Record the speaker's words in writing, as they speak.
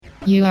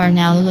You are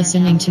now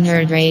listening to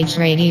Nerd Rage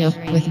Radio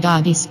with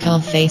Bobby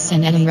Skullface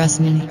and Adam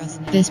Russman.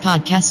 This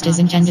podcast is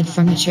intended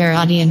for mature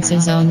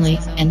audiences only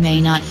and may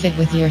not fit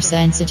with your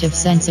sensitive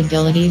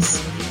sensibilities.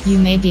 You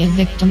may be a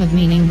victim of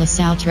meaningless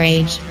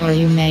outrage, or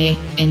you may,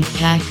 in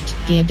fact,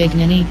 be a big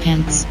ninny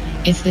pants.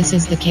 If this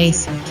is the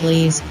case,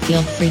 please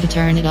feel free to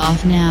turn it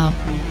off now.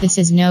 This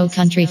is no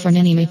country for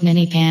Ninny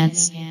McNinny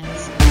pants.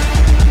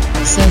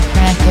 So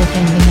crack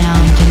open the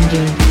Mountain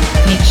Dew.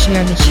 Make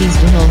sure the cheese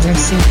doodles are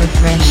super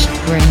fresh.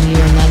 We're in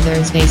your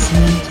mother's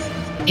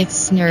basement.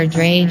 It's Nerd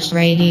Rage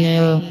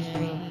Radio.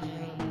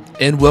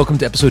 And welcome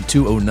to episode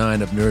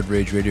 209 of Nerd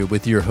Rage Radio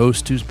with your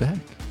host, who's back?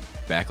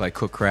 Back like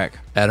cook crack.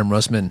 Adam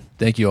Russman.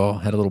 Thank you all.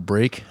 Had a little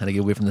break. Had to get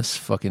away from this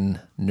fucking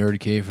nerd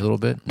cave for a little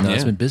bit. No,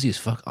 It's been busy as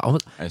fuck.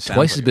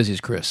 Twice as busy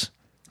as Chris.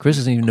 Chris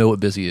doesn't even know what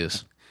busy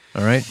is.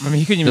 All right? I mean,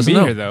 he couldn't even be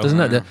here, though. Doesn't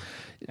know.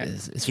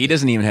 He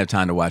doesn't even have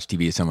time to watch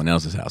TV at someone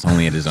else's house,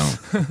 only at his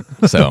own.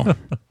 So,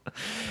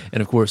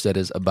 and of course, that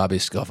is Bobby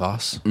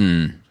Skullface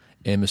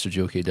and Mr.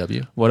 Joe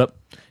KW. What up?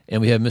 And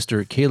we have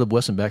Mr. Caleb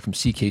Wesson back from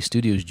CK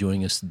Studios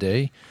joining us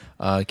today.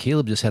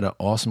 Caleb just had an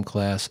awesome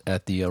class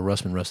at the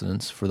Russman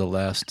Residence for the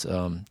last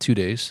 2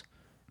 days.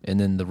 And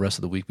then the rest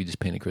of the week, we just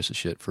painted Chris's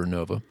shit for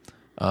Nova.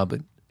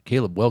 But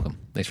Caleb, welcome.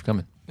 Thanks for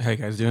coming. How you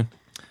guys doing?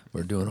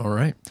 We're doing all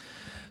right.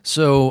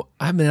 So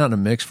I've been out in the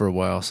mix for a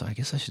while, so I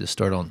guess I should just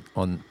start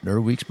on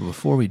Nerd Weeks. But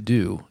before we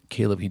do,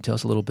 Caleb, can you tell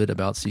us a little bit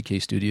about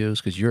CK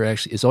Studios? Because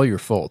it's all your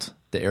fault,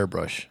 the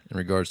airbrush, in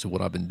regards to what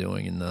I've been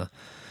doing in the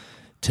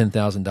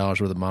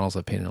 $10,000 worth of models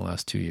I've painted in the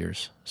last 2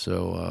 years.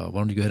 So why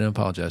don't you go ahead and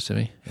apologize to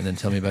me, and then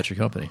tell me about your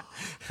company.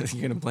 You're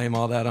going to blame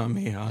all that on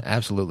me, huh?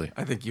 Absolutely.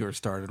 I think you were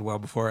started well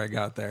before I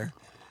got there.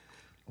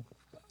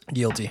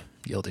 Guilty.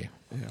 Yeah,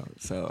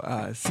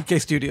 so CK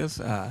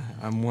Studios,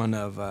 I'm one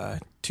of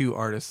two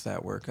artists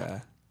that work.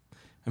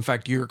 In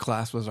fact, your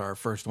class was our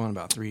first one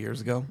about 3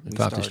 years ago. We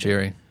popped his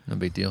cherry. No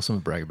big deal.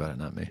 Someone brag about it,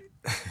 not me.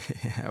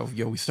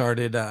 Yeah, we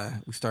started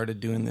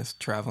doing this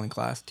traveling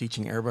class,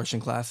 teaching airbrushing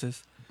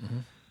classes.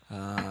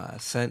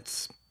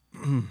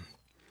 Mm-hmm.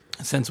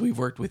 Since we've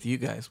worked with you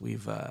guys,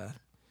 we've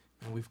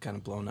kind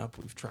of blown up.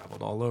 We've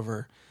traveled all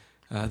over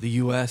the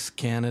U.S.,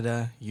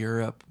 Canada,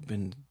 Europe,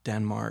 been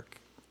Denmark,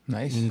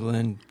 nice,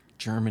 England,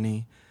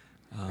 Germany.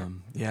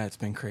 Yeah, it's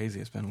been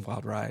crazy. It's been a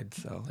wild ride.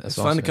 So That's it's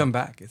fun awesome. to come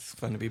back. It's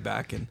fun to be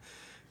back and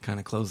kind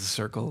of close the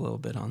circle a little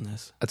bit on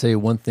this. I'll tell you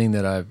one thing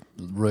that I've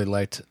really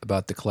liked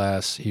about the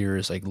class here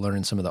is like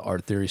learning some of the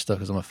art theory stuff,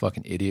 because I'm a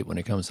fucking idiot when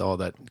it comes to all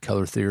that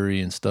color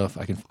theory and stuff.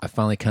 I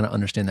finally kind of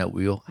understand that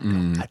wheel.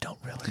 I don't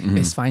really.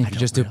 It's fine. You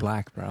just do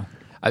black, bro.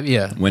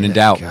 Yeah. when in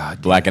doubt,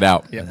 God, black it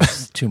out. Yeah,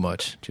 that's too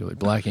much.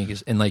 Black ink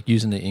is, and like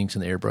using the inks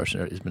and the airbrush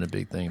has been a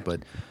big thing.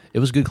 But it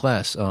was a good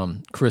class.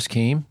 Chris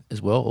came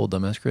as well, old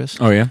dumbass Chris.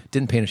 Oh, yeah?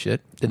 Didn't paint a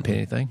shit. Didn't paint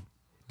anything.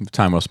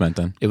 Time well spent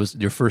then. It was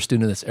your first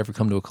student that's ever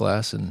come to a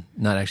class and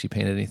not actually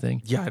painted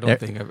anything. Yeah, I don't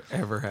think I've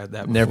ever had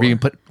that before. Never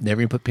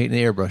even put paint in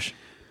the airbrush.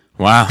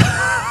 Wow.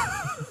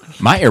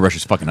 My airbrush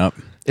is fucking up.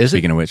 Is it?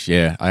 Speaking of which,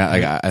 yeah,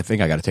 I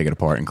think I got to take it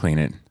apart and clean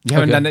it. You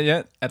haven't Okay. done that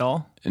yet at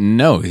all?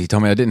 No, he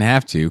told me I didn't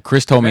have to.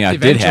 Chris told me I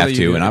did have Eventually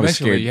to, you do. and I was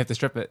Eventually scared. You have to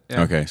strip it.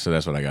 Yeah. Okay, so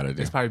that's what I got to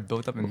do. It's probably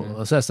built up in Well,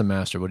 let's ask the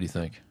master. What do you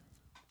think?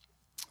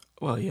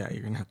 Well, yeah,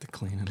 you're gonna have to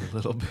clean it a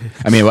little bit.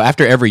 I mean, well,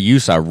 after every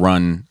use, I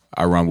run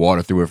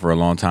water through it for a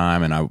long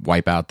time, and I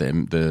wipe out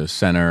the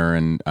center,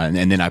 and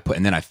then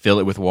I fill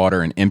it with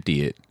water and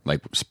empty it, like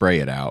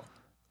spray it out.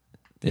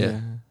 Yeah.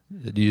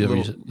 Do you A ever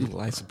use little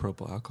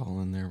isopropyl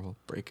alcohol in there will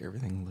break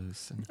everything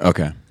loose. And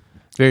Okay.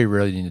 Very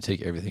rarely you need to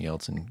take everything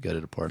else and gut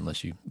it apart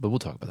unless you. But we'll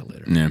talk about that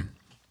later. Yeah.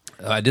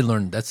 I did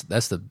learn that's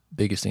the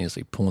biggest thing is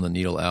like pulling the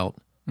needle out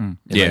and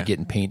Yeah. like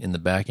getting paint in the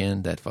back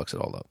end. That fucks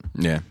it all up.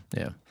 Yeah.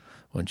 Yeah.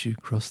 Once you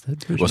cross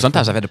that bridge. Well,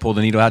 sometimes I've had to pull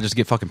the needle out just to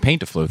get fucking paint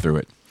to flow through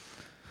it.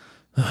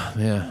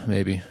 Yeah,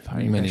 maybe.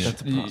 You may need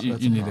to,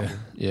 You need to.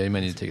 yeah, you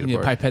might need to take You it need to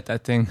apart. pipette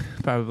that thing,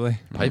 probably.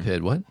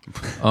 Pipehead, what?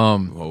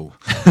 Whoa.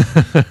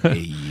 Hey,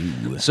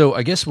 you. So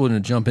I guess we're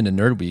going to jump into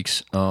Nerd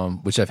Weeks,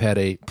 which I've had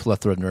a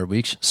plethora of Nerd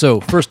Weeks.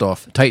 So first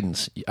off,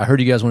 Titans. I heard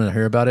you guys wanted to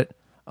hear about it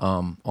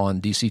on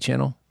DC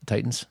channel,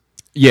 Titans.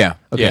 Yeah.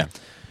 Okay. Yeah.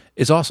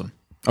 It's awesome.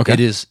 Okay.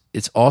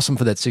 It's awesome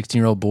for that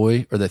 16-year-old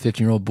boy or that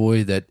 15-year-old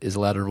boy that is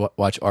allowed to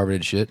watch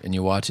R-rated shit, and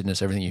you watch it and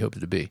it's everything you hoped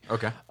it to be.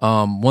 Okay.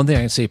 One thing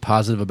I can say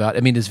positive about, I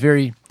mean,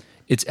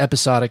 it's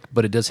episodic,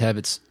 but it does have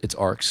its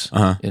arcs.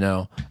 You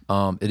know,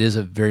 it is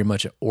a very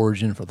much an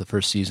origin for the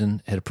first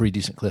season. It had a pretty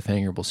decent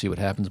cliffhanger. We'll see what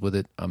happens with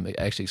it. I'm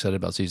actually excited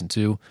about season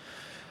 2.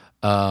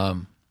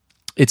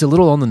 It's a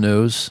little on the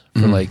nose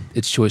for like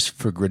its choice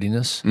for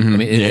grittiness. I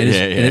mean, it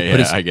is,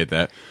 but I get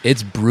that.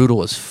 it's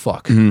brutal as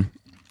fuck.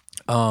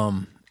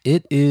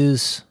 It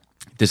is.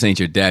 This ain't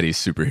your daddy's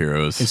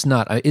superheroes. It's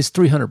not. It's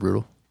 300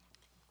 brutal.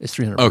 It's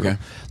 300. Okay. Brutal.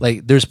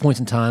 Like there's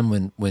points in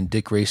time when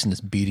Dick Grayson is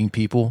beating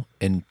people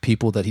and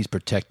people that he's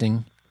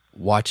protecting,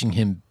 watching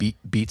him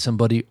beat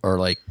somebody are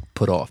like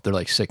put off. They're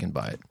like sickened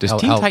by it. Does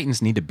Teen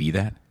Titans need to be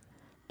that?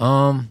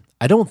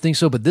 I don't think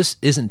so. But this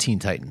isn't Teen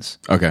Titans.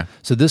 Okay.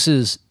 So this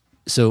is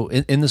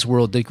in this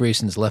world. Dick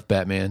Grayson's left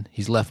Batman.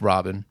 He's left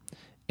Robin,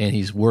 and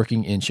he's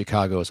working in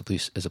Chicago as a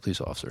police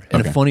officer.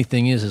 And the funny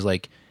thing is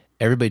like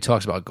everybody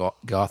talks about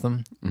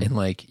Gotham, and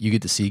like you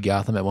get to see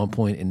Gotham at one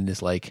point, and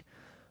it's like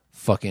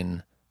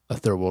fucking a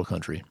third world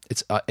country.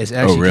 It's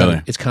actually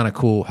really? It's kind of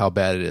cool how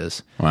bad it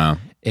is. Wow.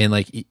 And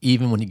like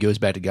even when he goes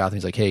back to Gotham,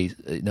 he's like, "Hey,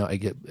 no, I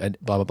get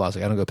blah blah blah." It's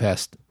like I don't go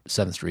past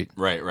 7th Street.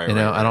 Right. You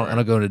know, I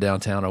don't go into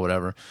downtown or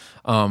whatever.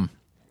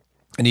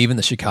 And even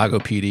the Chicago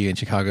PD in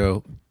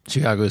Chicago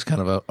is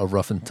kind of a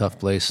rough and tough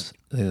place.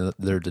 You know,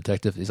 their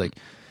detective, he's like,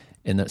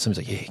 and somebody's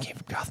like, "Yeah, he came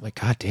from Gotham." I'm like,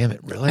 God damn it,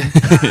 really?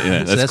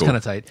 Yeah, So that's cool. kind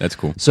of tight. That's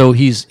cool. So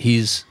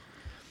he's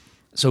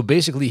so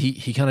basically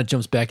he kind of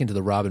jumps back into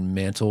the Robin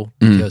mantle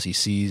because he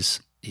sees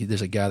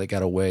there's a guy that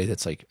got away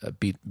that's like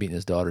beating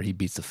his daughter. He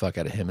beats the fuck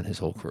out of him and his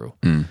whole crew.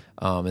 And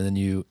then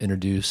you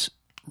introduce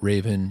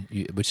Raven,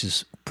 which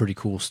is a pretty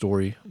cool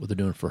story what they're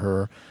doing for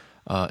her.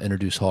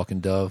 Introduce Hawk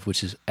and Dove,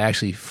 which is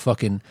actually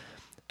fucking.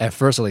 At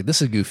first, I'm like,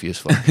 this is goofy as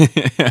fuck,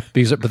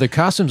 but their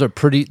costumes are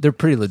pretty. They're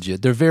pretty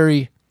legit. They're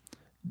very.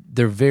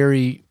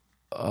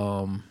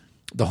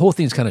 The whole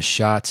thing's kind of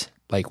shot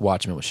like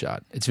Watchmen was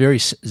shot. It's very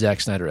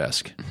Zack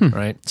Snyder-esque,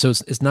 right? So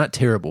it's not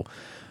terrible,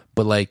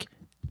 but like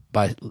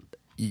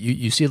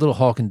you see a little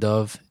Hawk and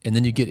Dove, and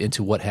then you get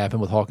into what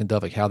happened with Hawk and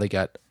Dove, like how they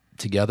got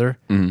together.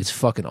 It's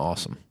fucking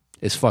awesome.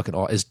 It's fucking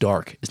It's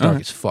dark. It's dark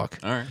as fuck.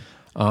 All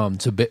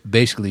right. So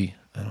basically,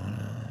 I don't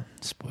know.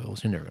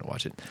 Spoils. You're never gonna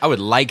watch it. I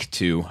would like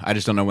to. I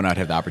just don't know when I'd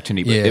have the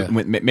opportunity. But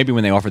Yeah. maybe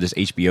when they offer this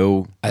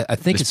HBO. I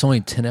think it's only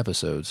 10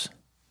 episodes.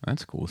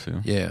 That's cool too.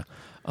 Yeah.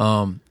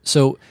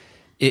 So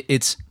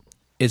it's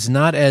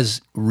not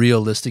as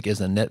realistic as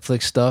the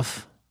Netflix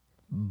stuff,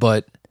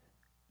 but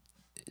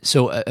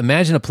so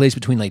imagine a place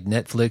between like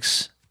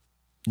Netflix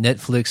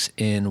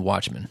and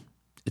Watchmen.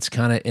 It's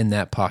kind of in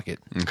that pocket,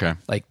 Okay.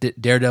 like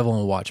Daredevil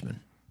and Watchmen,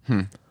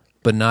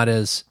 but not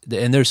as.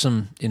 And there's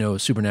some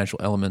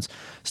supernatural elements.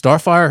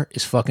 Starfire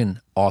is fucking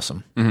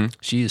awesome.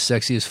 She is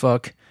sexy as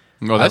fuck.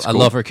 Well, that's I cool.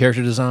 love her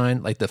character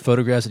design. Like the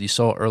photographs that you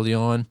saw early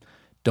on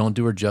don't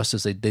do her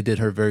justice. They did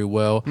her very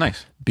well.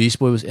 Nice. Beast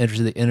Boy was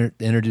interested.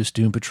 They introduced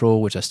Doom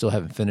Patrol, which I still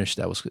haven't finished.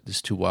 That was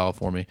just too wild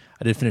for me.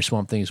 I did finish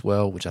Swamp Thing as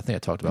well, which I think I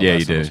talked about. Yeah, last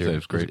you time I was did. here. It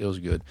was great. It was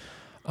good.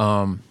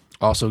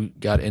 Also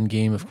got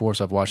Endgame, of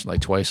course. I've watched it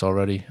like twice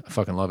already. I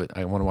fucking love it.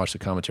 I want to watch the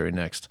commentary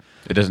next.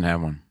 It doesn't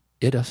have one.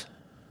 It does.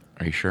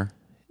 Are you sure?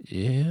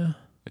 Yeah.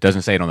 It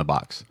doesn't say it on the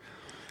box.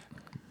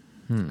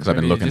 Because I've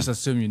been Maybe looking. You just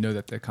assume you know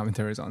that the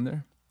commentary is on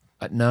there.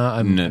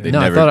 No, they I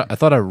never-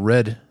 thought I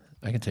read.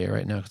 I can tell you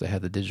right now because I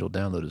had the digital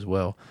download as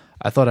well.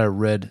 I thought I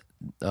read.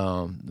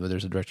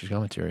 There's a director's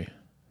commentary.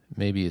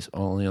 Maybe it's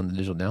only on the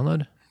digital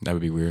download. That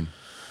would be weird.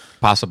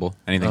 Possible.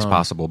 Anything's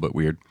possible, but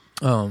weird.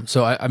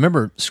 So I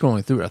remember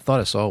scrolling through it. I thought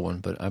I saw one,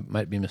 but I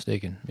might be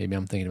mistaken. Maybe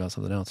I'm thinking about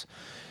something else.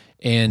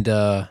 And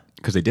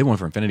Because they did one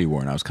for Infinity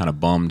War, and I was kind of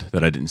bummed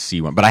that I didn't see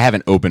one. But I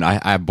haven't opened.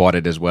 I bought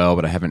it as well,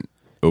 but I haven't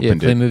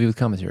opened play it. movie with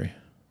commentary,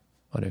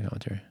 audio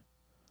commentary.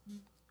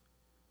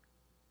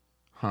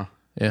 Huh.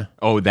 Yeah,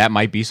 Oh, that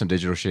might be some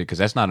digital shit because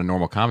that's not a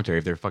normal commentary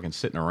if they're fucking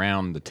sitting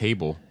around the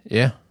table.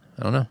 yeah.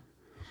 I don't know.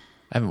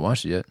 I haven't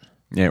watched it yet.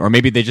 Yeah, or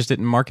maybe they just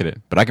didn't market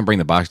it. But I can bring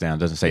the box down. It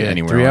doesn't say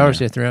anywhere. 3 on hours.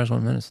 there. Yeah, 3 hours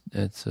 1 minute.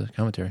 It's a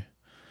commentary.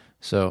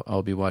 So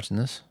I'll be watching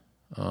this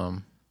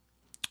in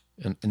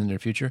the near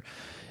future.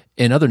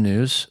 In other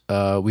news,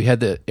 we had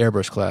the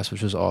airbrush class,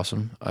 which was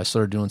awesome. I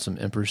started doing some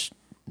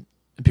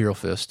Imperial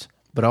Fist,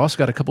 but I also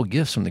got a couple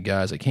gifts from the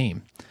guys that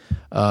came.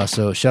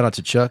 So shout out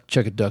to Chuck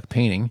a Duck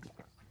Painting.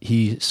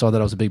 He saw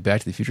that I was a big Back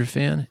to the Future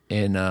fan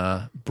and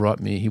brought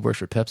me. He works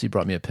for Pepsi.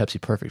 Brought me a Pepsi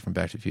Perfect from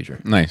Back to the Future.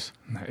 Nice.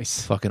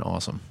 Nice. Fucking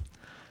awesome.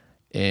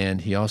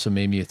 And he also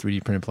made me a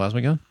 3D printed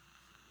plasma gun.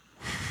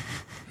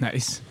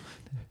 Nice.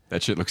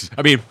 That shit looks.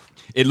 I mean,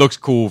 it looks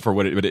cool for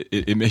what it, but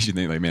it makes you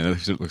think like, man, that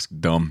shit looks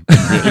dumb. You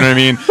know what I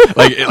mean?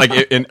 Like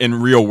in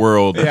real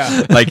world,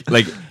 Yeah. Like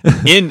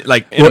in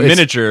Well, a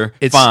miniature,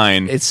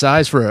 fine, It's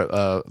size for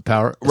a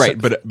power. right?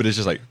 But it's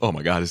just like, oh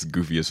my god, this is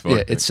goofy as fuck.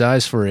 Yeah, it's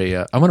size for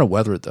a. I'm gonna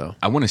weather it though.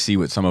 I want to see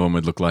what some of them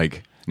would look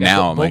like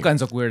now. I'm bolt like,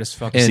 guns look weird as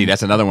fuck. And- see,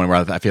 that's another one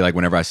where I feel like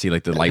whenever I see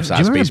like the life Do you size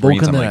remember Space the bolt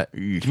Marines, gun I'm that? like,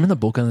 Do you remember the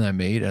bolt gun that I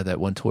made out of that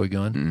one toy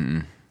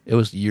gun? It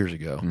was years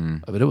ago,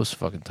 but it was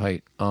fucking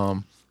tight.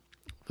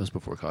 It was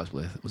before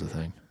cosplay was a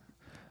thing.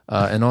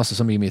 And also,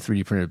 somebody gave me a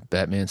 3D printed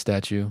Batman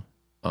statue.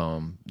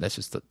 That's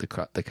just the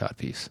cod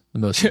piece, the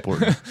most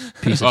important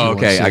piece. That you oh, wanna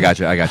okay, see. I got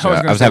you. I was I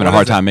gonna was say, having a what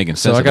hard is it? time making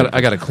So sense.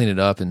 I got to clean it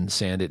up and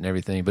sand it and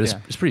everything, but Yeah.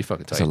 it's pretty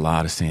fucking tight. It's a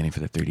lot of sanding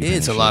for the 3D.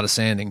 It's a lot of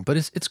sanding, but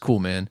it's cool,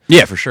 man.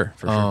 Yeah, for sure.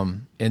 For sure.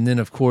 And then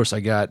of course I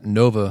got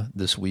Nova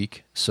this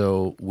week.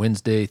 So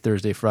Wednesday,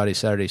 Thursday, Friday,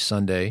 Saturday,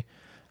 Sunday,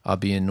 I'll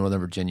be in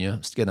Northern Virginia.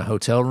 Just getting a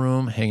hotel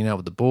room, hanging out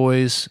with the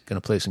boys, gonna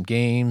play some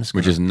games.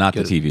 Which gonna is not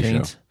the go to TV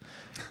paint. show.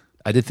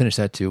 I did finish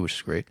that too, which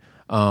is great.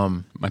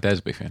 My dad's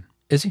a big fan.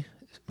 Is he?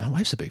 My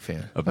wife's a big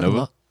fan Of I Nova?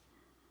 lo-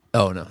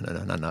 Oh no,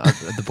 not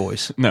the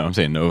boys. No, I'm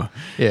saying no.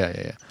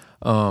 Yeah.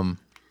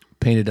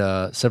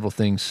 Painted several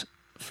things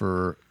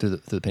through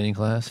the painting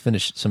class.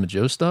 Finished some of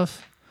Joe's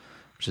stuff,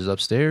 which is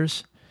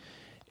upstairs,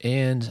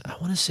 and I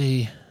want to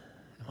say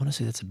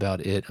that's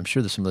about it. I'm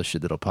sure there's some other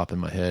shit that'll pop in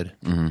my head.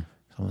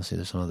 I'll I want to see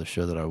there's some other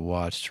show that I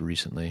watched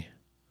recently.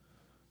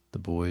 The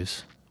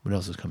Boys. What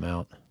else has come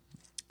out?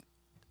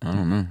 I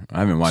don't know. I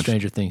haven't watched.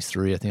 Stranger Things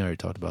 3. I think I already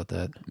talked about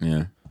that.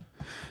 Yeah,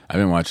 I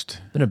haven't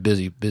watched. Been a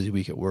busy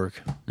week at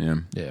work. Yeah,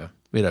 Yeah,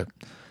 we had a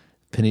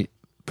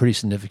pretty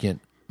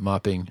significant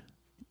mopping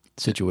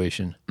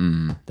situation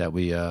that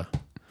we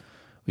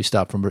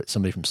stopped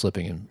somebody from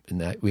slipping, and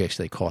that we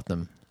actually caught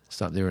them.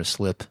 Stopped. They were in a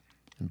slip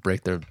and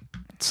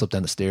slip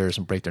down the stairs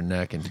and break their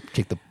neck and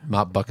kick the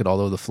mop bucket all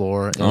over the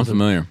floor. And I'm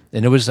familiar.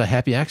 And it was a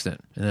happy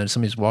accident. And then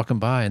somebody's walking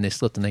by and they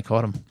slipped and they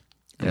caught them.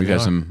 We've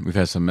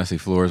had some messy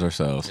floors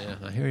ourselves. Yeah,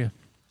 I hear you.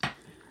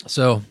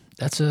 So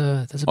that's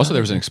Also,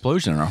 there was an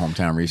explosion in our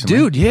hometown recently,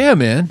 dude. Yeah,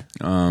 man.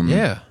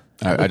 Yeah,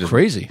 I just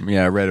crazy.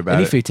 Yeah, I read about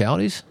Any it.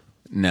 fatalities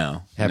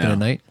No, happen no. at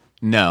night?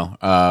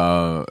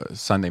 No,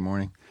 Sunday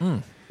morning.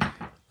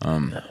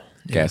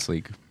 Gas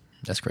leak.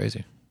 That's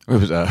crazy. It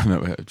was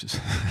no, it just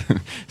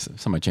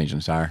somebody changing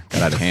the tire.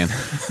 Got out of hand.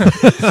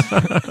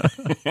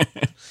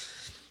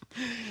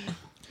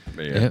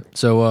 But Yeah.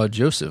 So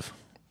Joseph,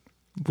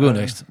 we'll go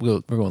next.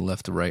 We're going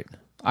left to right.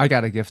 I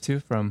got a gift too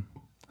from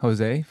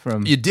Jose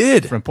from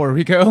did from Puerto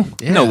Rico.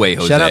 Yeah. No way,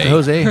 Jose. Shout out to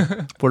Jose.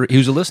 He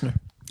was a listener.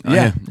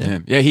 Yeah.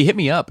 He hit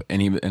me up,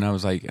 and I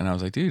was like,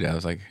 dude,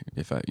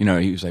 if I,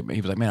 he was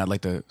like, man, I'd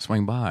like to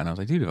swing by, and I was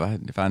like, dude,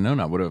 if I'd known,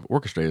 I would have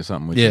orchestrated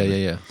something with you.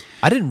 Yeah.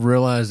 I didn't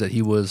realize that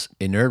he was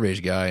a Nerd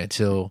Rage guy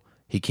until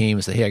he came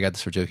and said, "Hey, I got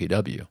this for Joe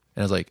KW," and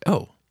I was like,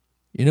 "Oh,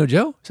 you know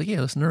Joe?" He's like,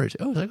 "Yeah, listen to Nerd Rage."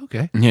 Oh, I was like,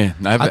 "Okay." Yeah,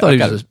 I thought he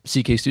was a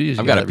CK Studios.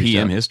 I've got guy a that reached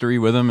PM out. history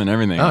with him and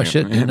everything. Oh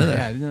shit, didn't know Yeah, I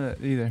that. didn't know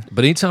that either.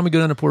 But anytime we go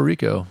down to Puerto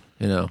Rico,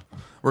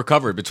 We're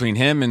covered between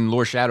him and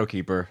Lord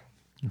Shadowkeeper.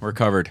 We're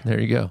covered. there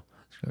you go.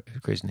 It's a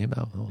crazy name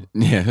out. Oh.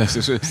 Yeah, that's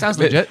just, Sounds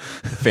legit.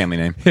 Family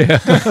name.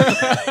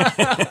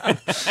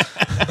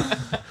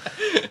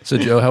 So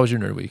Joe, how was your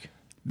nerd week?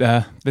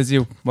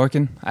 Busy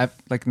working. I've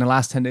in the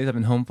last 10 days I've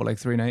been home for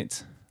 3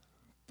 nights.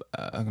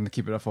 I'm gonna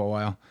keep it up for a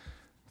while.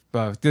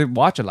 But did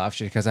watch a lot of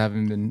shit because I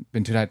haven't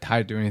been too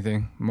tired to do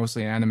anything.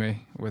 Mostly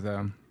anime with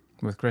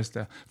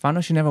Krista. Found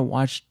out she never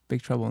watched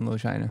Big Trouble in Little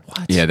China.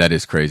 What? Yeah, that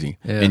is crazy.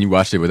 Yeah. And you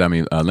watched it without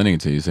me lending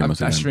it to you. So you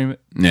must I have stream it.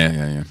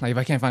 Yeah. If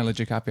I can't find a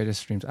legit copy, I just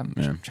stream. I'm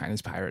Yeah.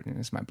 China's pirate and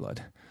it's my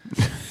blood.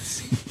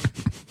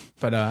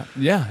 But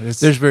yeah,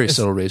 There's very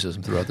subtle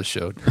racism throughout the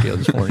show. Gail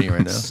just warning you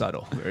right now.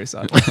 subtle, very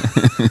subtle.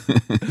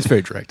 It's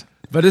very direct.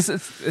 But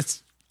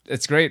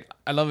it's great.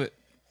 I love it.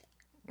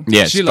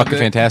 Yeah, it's She loved fucking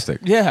it.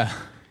 fantastic. Yeah.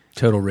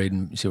 Total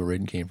Raiden. You see where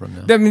Raiden came from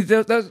now. I mean,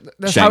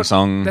 that's Shang how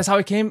Tsung. that's how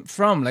it came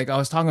from. I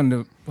was talking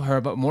to her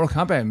about Mortal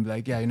Kombat,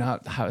 and yeah, you know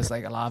how it's a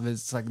lot of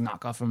it's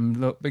knockoff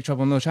from Big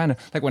Trouble in Little China.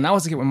 When I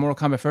was a kid, when Mortal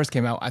Kombat first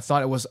came out, I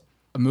thought it was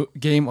a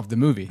game of the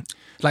movie,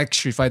 like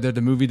Street Fighter,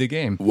 the movie, the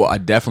game. Well, I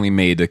definitely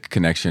made the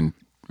connection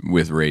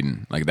with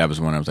Raiden. That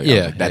was when I was like,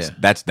 Yeah,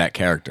 that's that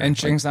character. And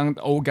Shang Tsung,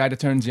 the old guy that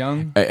turns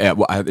young.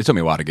 It took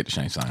me a while to get to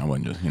Shang Tsung. I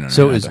wasn't just,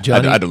 So I is had to-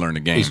 Johnny? I had to learn the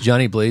game. Is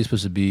Johnny Blaze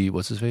supposed to be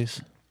what's his face?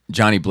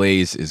 Johnny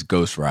Blaze is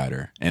Ghost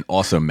Rider and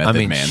also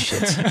Method Man.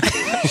 shit.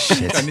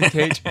 Shit. Johnny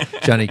Cage.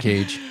 Johnny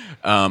Cage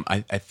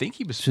I think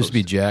he was supposed to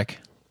be Jack.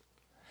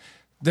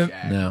 The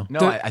No. No,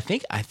 I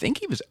think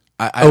he was.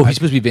 He's supposed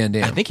to be Van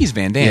Damme. I think he's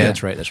Van Damme. Yeah,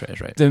 that's right. That's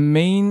right. the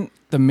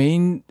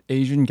main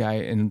Asian guy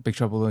in Big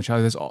Trouble in Little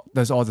China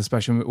does all the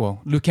special.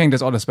 Well, Liu Kang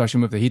does all the special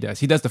move that he does.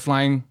 He does the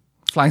flying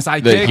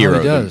side The kick. hero.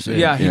 He does.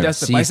 Yeah, he does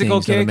the See bicycle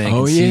things no kick. man can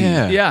Oh, see.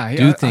 yeah. Yeah,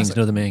 Do I things was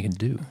no other man can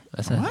do.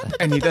 That's not,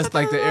 and he does the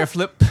air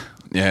flip.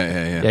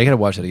 Yeah. Yeah, I gotta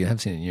watch that again. I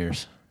haven't seen it in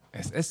years.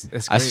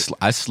 It's I great.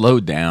 I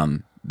slowed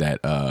down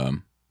that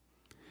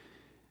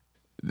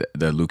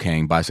the Liu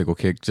Kang bicycle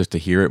kick just to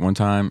hear it one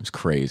time. It's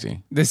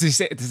crazy. Does he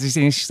say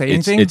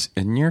anything? It's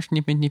and you're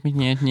snipping.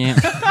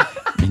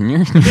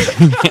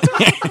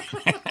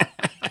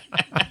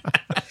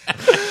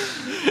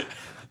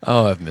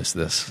 Oh, I've missed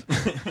this.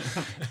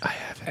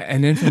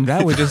 And then from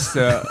that, we just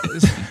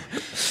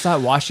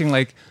start watching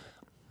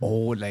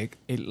old late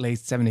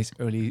 70s,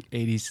 early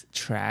 80s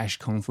trash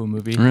kung fu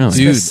movie. Really?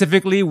 Dude,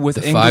 Specifically with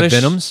the English. Five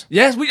Venoms?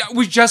 Yes,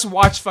 we just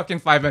watched fucking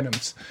Five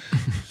Venoms.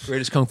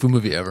 Greatest kung fu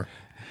movie ever.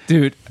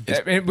 Dude,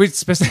 I mean,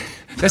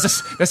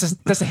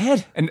 that's a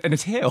head and a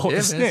tail. Yeah,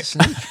 It's man, it.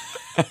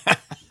 it's-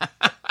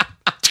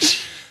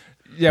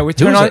 Yeah, we was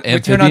turn on an the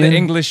amphibian.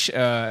 English.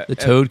 the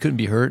toad couldn't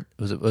be hurt.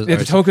 Was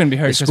the toad couldn't be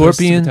hurt. The because it was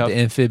super scorpion, tough. the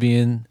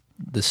amphibian,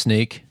 the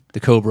snake, the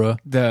cobra,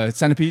 The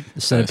centipede. the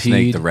The centipede,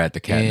 snake, the rat, the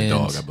cat, and the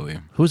and- dog. I believe.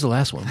 Who was the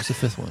last one? What's the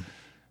fifth one?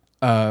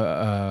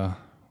 The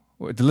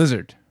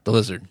lizard. The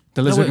lizard.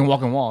 The lizard No, can wait.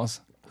 walk on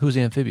walls. Who's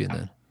the amphibian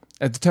then?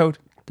 The toad.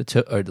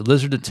 The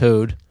lizard, the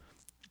toad,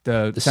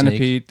 The The centipede.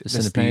 snake, The the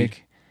centipede.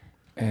 snake.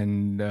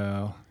 And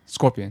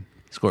scorpion.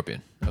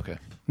 scorpion. Okay.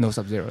 No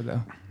Sub-Zero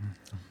though.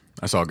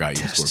 I saw a guy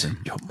use scorpion.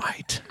 Your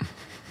might.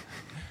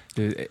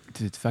 Dude,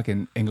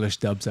 fucking English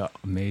dubs are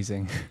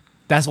amazing.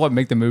 That's what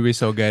make the movie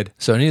so good.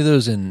 So any of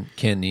those in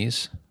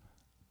Cantonese?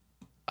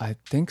 I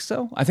think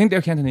so. I think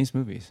they're Cantonese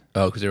movies.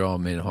 Oh, because they're all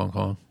made in Hong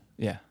Kong.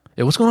 Yeah.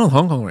 Yeah, what's going on in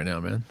Hong Kong right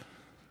now, man?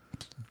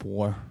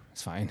 War.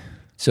 It's fine.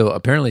 So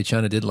apparently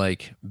China did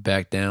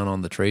back down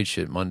on the trade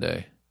shit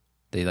Monday.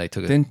 They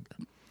took it. Then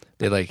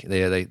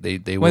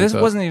They Well, woke this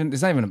up. wasn't even.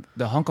 It's not even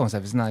the Hong Kong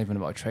stuff. It's not even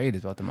about trade.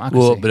 It's about democracy.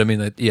 Well, but I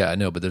mean, I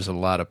know, but there's a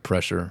lot of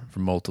pressure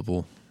from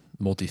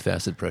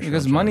multifaceted pressure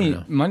because on China right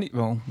now. money.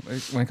 Well,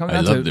 when it comes I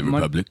down love to the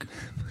mon- republic.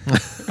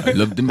 I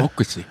love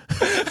democracy.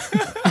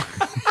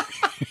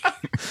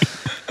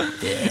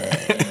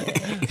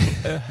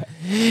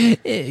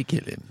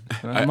 Kill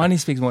him. money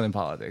speaks more than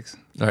politics.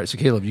 All right, so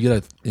Caleb, you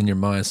got to in your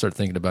mind start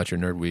thinking about your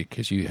nerd week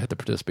because you have to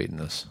participate in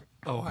this.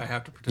 Oh, I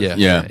have to Yeah, participate.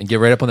 Yeah. and get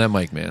right up on that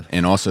mic, man.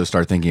 And also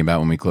start thinking about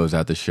when we close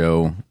out the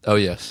show, Oh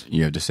yes,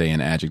 you have to say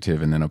an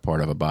adjective and then a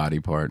part of a body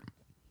part.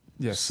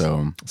 Yes.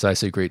 So so I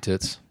say great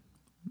tits.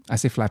 I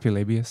say flappy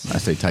labius. I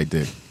say tight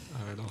dick.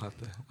 All right, I'll have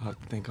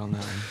to think on that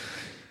one.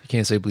 You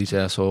can't say bleach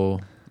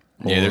asshole.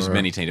 Yeah, there's or-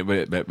 many tainted,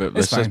 but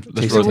let's fine.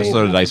 let's throw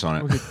the dice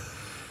on it.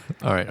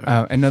 All right.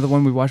 Another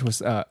one we watched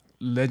was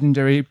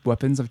Legendary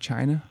Weapons of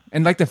China.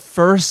 And like the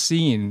first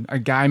scene, a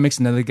guy makes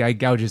another guy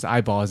gouge his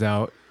eyeballs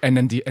out, and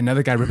then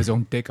another guy rip his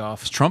own dick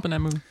off. Is Trump in that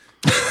movie?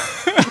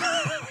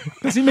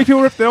 Does he make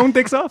people rip their own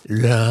dicks off?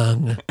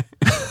 Wrong.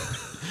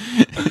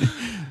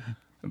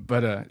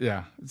 But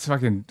yeah, it's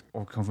fucking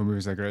all kung fu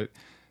movies are great.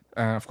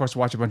 Of course,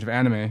 watch a bunch of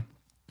anime.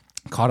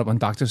 Caught up on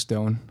Doctor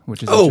Stone,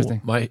 which is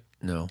interesting.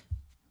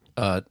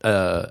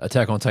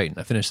 Attack on Titan.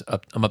 I finished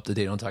up. I'm up to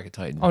date on Attack on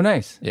Titan. Oh,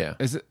 nice. Yeah.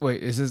 Is it?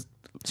 Wait, is this?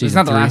 It's Season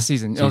not the 3? last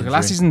season. Season Okay,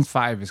 last 3. season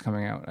 5 is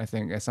coming out. I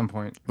think at some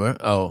point. Where?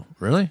 Oh,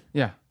 really?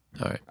 Yeah,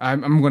 All right.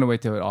 I'm gonna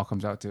wait till it all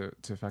comes out to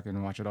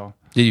fucking watch it all.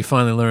 Did you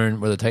finally learn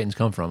where the Titans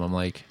come from? I'm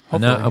like,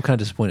 I'm Hopefully. kind of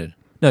disappointed.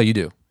 No, you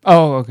do.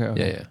 Oh, okay.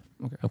 Yeah,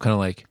 yeah. Okay. I'm kind of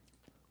like,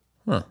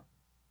 huh.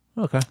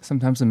 Okay.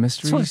 Sometimes the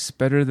mystery's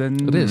better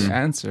than It is. the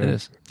answer. It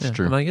is. It's Yeah.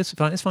 true. I'm like, it's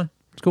fine. It's fine.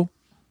 It's cool.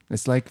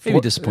 It's like Maybe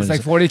disappointed.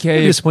 It's like Maybe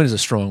 40K disappointed is a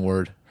strong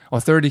word. or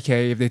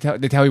 30K if they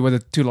tell you where the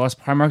 2 lost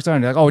Primarchs are,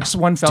 and they're like, oh, just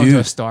one fell into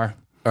Dude. a star.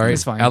 All right.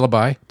 It's fine.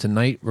 Alibi.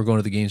 Tonight, we're going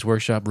to the Games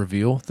Workshop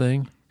reveal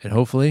thing. And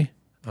hopefully,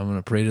 I'm going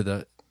to pray to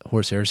the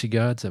Horse Heresy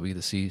gods that we get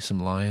to see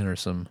some lion or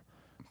some.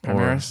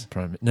 Primaris?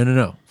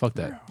 No. Fuck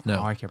that. No.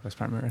 Oh, I care about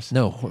Primaris.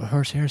 No.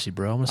 Horse Heresy,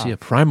 bro. I want to see a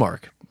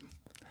Primarch.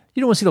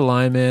 You don't want to see the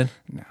lion, man?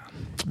 No.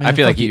 Man, I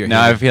feel fuck like you,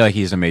 I feel like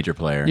he's a major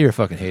player. You're a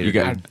fucking hater. You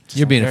got-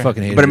 You're being a care.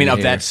 fucking hater. but I mean, You're a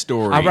of that hater.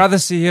 story, I'd rather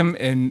see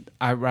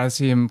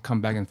him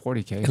come back in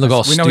 40K. And look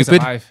all we know he's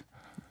stupid. alive.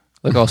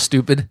 Look all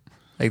stupid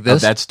like of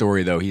this. that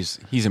story though, he's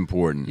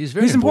important. He's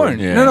very He's important.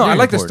 Yeah. No, I Very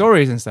like the important.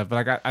 stories and stuff,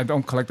 but like I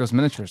don't collect those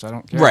miniatures. I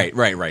don't care.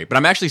 Right. But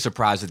I'm actually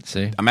surprised.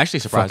 See? I'm actually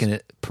surprised. Fucking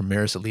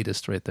Primaris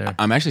elitist right there.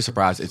 I'm actually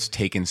surprised it's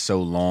taken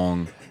so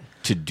long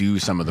to do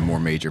some of the more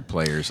major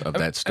players of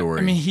that story.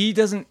 I mean, he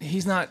doesn't.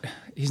 He's not.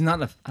 He's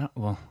not a.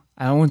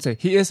 I wouldn't say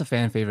he is a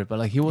fan favorite, but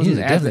like he wasn't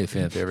He's at definitely the-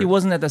 a fan favorite. He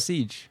wasn't at the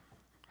siege.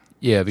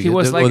 Yeah, because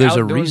was, like, there's out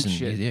a doing reason.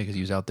 shit. Yeah, because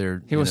he was out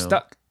there. He was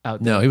stuck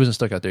out there No, he wasn't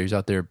stuck out there. He was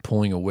out there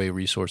pulling away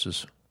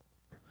resources.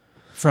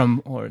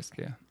 from Horus.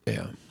 Yeah.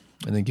 Yeah,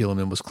 and then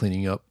Gilliman was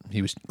cleaning up.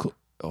 He was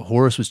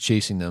Horus was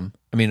chasing them.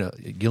 I mean,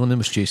 Gilliman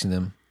was chasing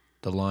them.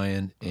 The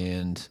lion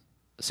and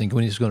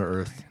Sanguinius was going to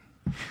Earth.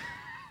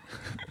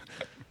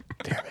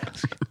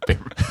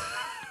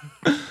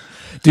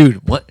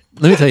 Dude, what?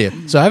 Let me tell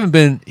you. So I haven't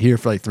been here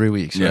for like 3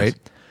 weeks, Yes. right?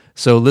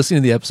 So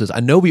listening to the episodes, I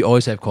know we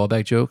always have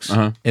callback jokes,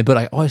 but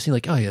I always think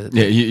like, oh yeah,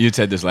 yeah, you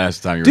said this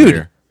last time you were dude.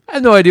 here. I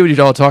had no idea what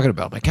you're all talking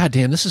about. I'm like, God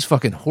damn, this is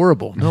fucking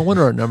horrible. No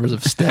wonder our numbers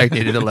have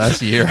stagnated the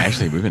last year.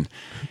 Actually, we've been.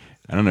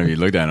 I don't know if you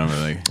looked at them. But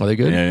like, Are they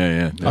good?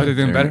 Yeah. Oh, they're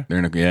doing better? They're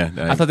in a, yeah.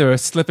 I thought they were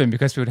slipping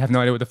because we would have no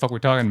idea what the fuck we're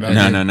talking about.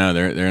 No.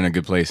 They're in a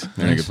good place.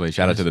 They're in a good place.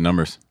 Shout out to the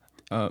numbers.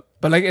 But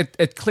like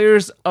it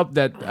clears up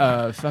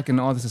that fucking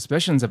all the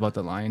suspicions about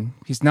the Lion.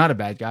 He's not a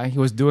bad guy. He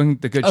was doing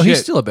the good Oh, shit.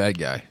 he's still a bad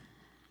guy.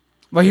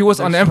 but he was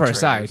on the There's some Emperor's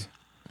traitors. side.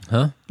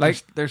 Huh?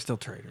 Like They're still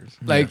traitors.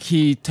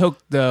 he took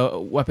the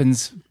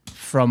weapons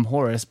from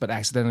Horus, but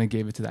accidentally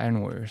gave it to the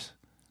Iron Warriors.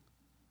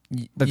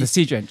 Like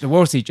the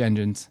World Siege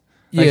engines.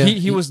 Like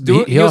he was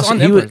doing. He was on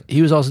the Emperor.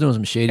 he was also doing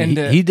some shady. And,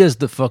 He does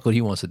the fuck what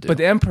he wants to do. But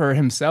the Emperor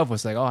himself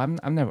was like, "Oh, I'm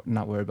never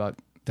not worried about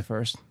the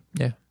first.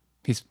 yeah,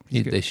 He's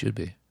good." they should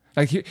be.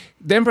 Like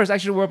the Emperor's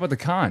actually worried about the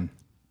Khan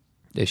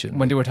They should.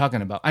 when they were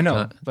talking about. I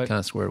know, but kind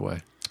of squared away.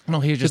 no,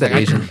 he was Just just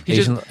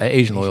that like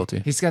Asian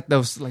loyalty. He's got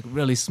those like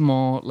really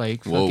small,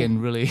 like Whoa. fucking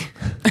really,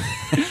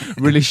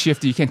 really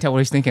shifty. You can't tell what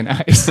he's thinking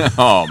eyes.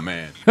 Oh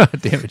man.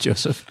 Damn it,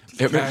 Joseph.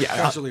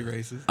 Casually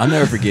racist. I'll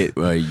never forget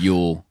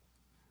Yule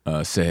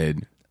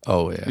said.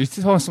 Oh yeah. You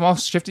still have small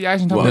shifty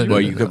eyes? And Well, talking no,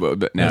 you could.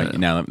 But now, No.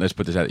 now let's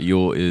put this out.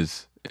 Yule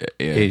is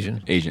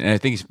Asian. and I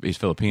think he's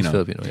Filipino. He's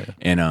Filipino, yeah.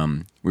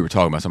 And we were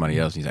talking about somebody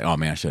else. He's like, "Oh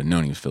man, I should have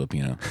known he was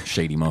Filipino.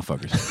 Shady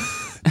motherfuckers."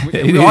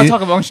 we all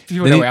talk about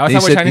people that way. I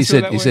thought we're Chinese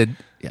people that he way. said,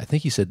 yeah, I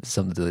think he said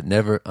something to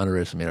never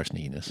underestimate our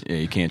sneakiness. Yeah,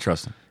 you can't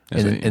trust him.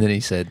 And then he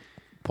said,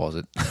 pause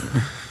it.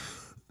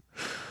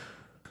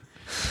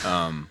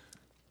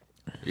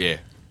 yeah,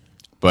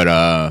 but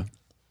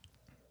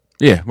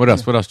yeah. What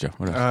else? What else, Joe?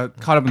 What else?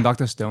 Caught Up in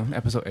Doctor Stone,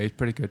 episode 8,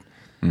 pretty good.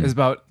 It's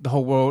about the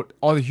whole world,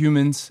 all the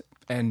humans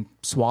and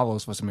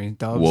swallows for some reason,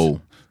 doves.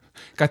 Whoa.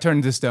 Got turned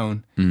into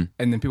stone, and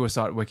then people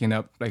start waking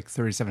up like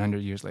 3,700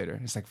 years later.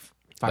 It's like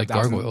 5,000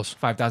 gargoyles.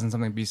 5,000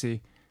 something BC.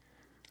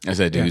 I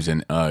said dudes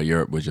in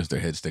Europe with just their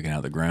head sticking out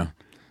of the ground.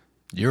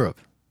 Europe.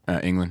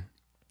 England.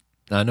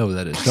 I know what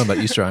that is. You're talking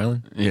about Easter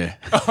Island? Yeah.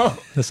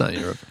 That's not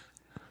Europe.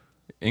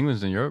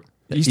 England's in Europe?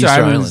 Easter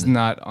Island is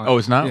not. On, Oh,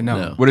 it's not? Yeah,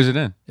 no. No. What is it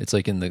in? It's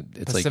like in the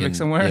it's Pacific like in,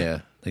 somewhere? Yeah,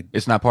 like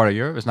It's not part of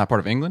Europe? It's not part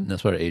of England?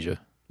 that's part of Asia.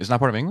 It's not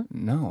part of England?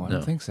 No, I No.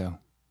 don't think so.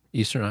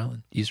 Easter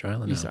Island. Easter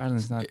Island. Easter no. Island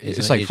is not. It's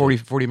It's in like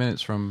Asia. 40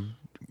 minutes from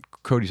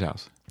Cody's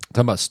house.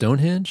 Talking about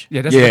Stonehenge.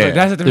 Yeah, that's Yeah. different.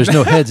 That's a different. There's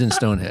no heads in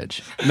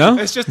Stonehenge. No?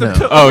 It's just No.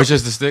 the. Oh, it's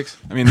just the sticks?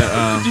 I mean,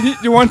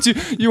 You want to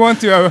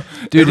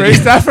Dude,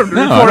 erase that from the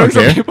no, I recordings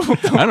don't of care.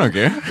 people. I don't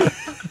care.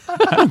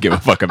 I don't give a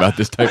fuck about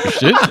this type of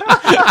shit.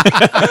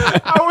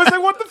 I was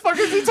like, what the fuck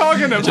is he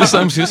talking about? Just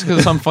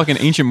because some fucking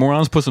ancient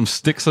morons put some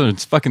sticks and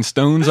fucking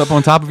stones up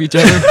on top of each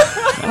other.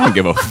 I don't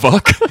give a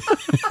fuck.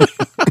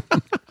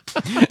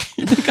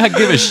 You think I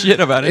give a shit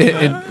about it?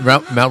 And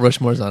Mount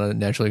Rushmore is not a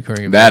naturally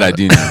occurring event. That I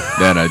do know.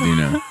 That I do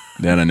know.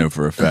 That I know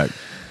for a fact.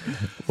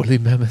 Woolly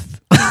mammoth.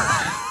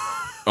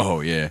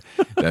 Oh yeah,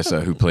 that's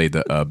who played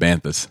the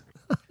Banthas.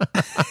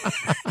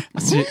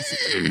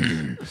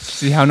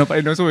 See how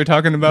nobody knows what we're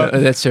talking about?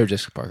 That's Sarah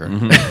Jessica Parker.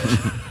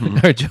 Mm-hmm.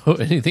 All right, Joe.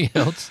 Anything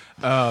else?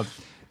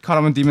 Caught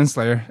him on Demon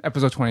Slayer,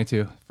 episode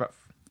 22.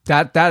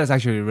 That is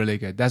actually really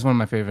good. That's one of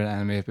my favorite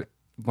anime.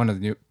 One of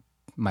the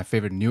my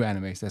favorite new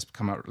animes that's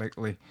come out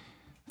lately.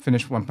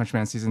 Finished One Punch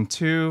Man season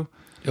 2.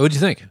 What'd you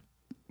think?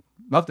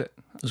 Loved it.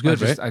 It was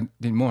good, right? I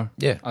need more.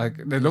 Yeah. Like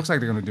it looks like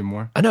they're gonna do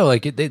more. I know,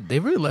 like they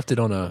really left it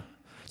on a.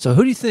 So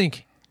who do you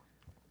think?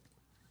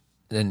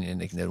 And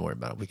they can don't worry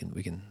about it.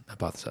 We can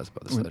hypothesize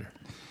about this later.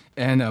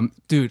 And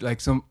dude, like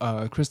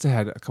Krista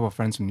had a couple of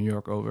friends from New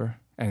York over,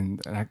 and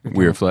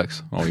Weird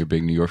flex. All your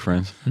big New York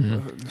friends. We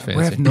Fancy.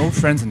 have no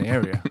friends in the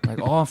area. Like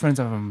all our friends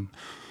are from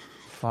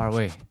far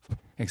away,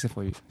 except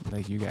for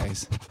like you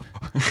guys.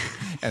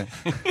 And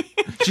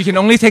she can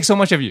only take so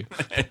much of you.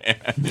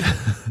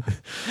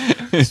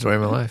 Story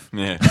of my life.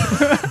 Yeah,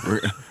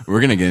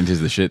 we're gonna get into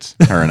the shits.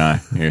 Her and I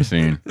here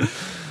soon.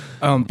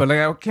 But like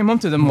I came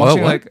up to them What?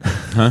 watching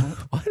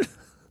What? like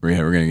We're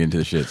gonna get into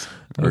the shits.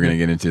 We're gonna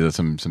get into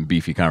some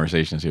beefy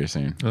conversations here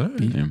soon. All right.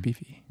 Yeah.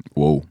 beefy.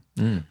 Whoa,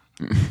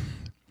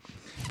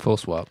 Full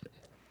swap.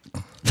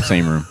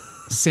 same room.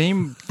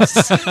 Same.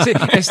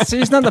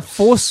 It's not the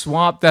full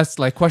swap that's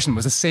like questionable.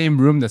 It's the same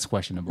room that's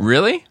questionable.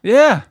 Really?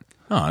 Yeah.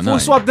 Oh Full no,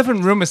 swap,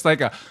 different room. It's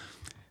like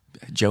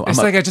Joe. it's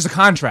like just a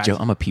contract. Joe.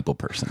 I'm a people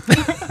person.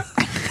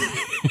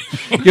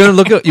 You want to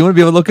look? You want to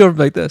be able to look over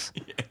like this?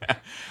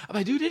 I'm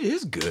like, dude, it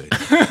is good.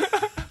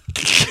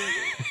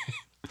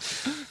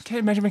 Can't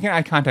imagine making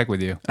eye contact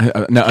with you.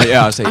 No,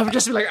 yeah, I'll say. I would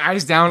just be like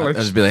eyes down. Like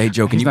I'll just be like, hey,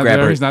 Joe, can he's you not grab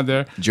there, her? He's not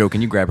there. Joe,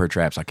 can you grab her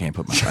traps? I can't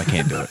do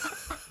it.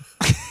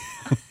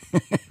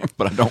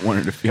 But I don't want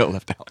her to feel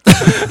left out.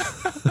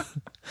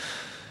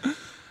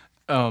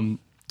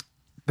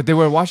 But they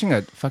were watching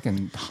a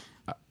fucking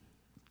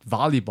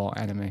volleyball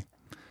anime.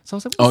 So I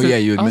was like, Oh, what's yeah,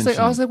 this? you had I was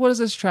mentioned. like, what is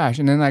this trash?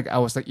 And then like I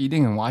was like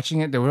eating and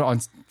watching it. They were on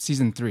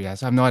season 3.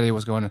 So I have no idea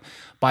what's going on.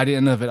 By the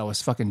end of it, I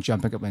was fucking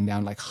jumping up and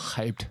down, like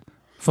hyped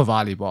for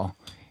volleyball.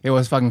 It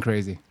was fucking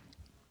crazy.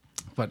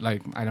 But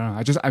like, I don't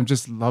know. I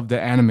just love the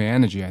anime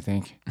energy. I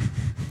think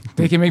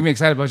they can make me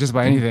excited about just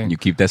about anything. You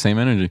keep that same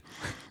energy.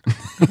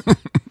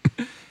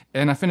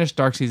 And I finished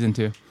Dark season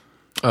 2.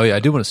 Oh yeah, I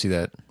do want to see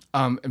that.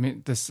 I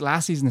mean, this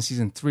last season is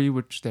season 3,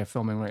 which they're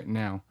filming right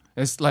now.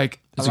 It's like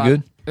Is it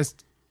good? It's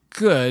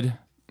good,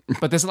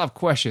 but there's a lot of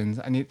questions.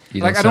 I need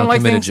You like don't I don't sound like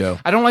committed, things. Joe.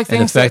 I don't like And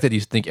things. the fact that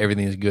you think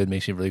everything is good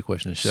makes you really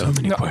question the show. So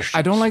many no, questions.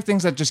 I don't like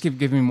things that just keep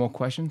giving me more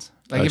questions.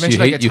 Like Oh, so eventually,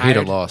 you I hate, get you hate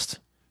tired. a Lost,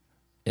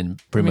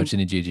 and pretty much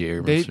any J.J.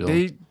 Abrams film.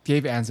 They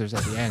gave answers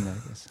at the end. I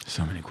guess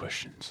So many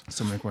questions.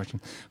 so many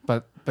questions.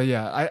 But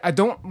yeah, I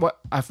don't. What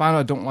I find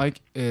I don't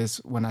like is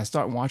when I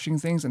start watching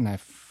things and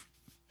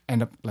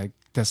end up like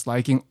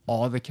disliking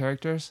all the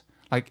characters.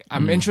 Like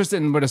I'm interested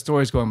in where the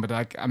story's going, but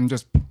like I'm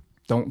just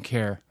don't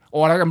care.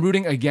 Or like I'm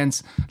rooting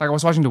against. Like I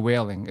was watching The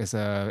Wailing. It's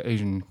a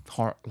Asian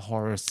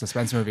horror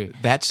suspense movie.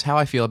 That's how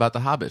I feel about the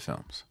Hobbit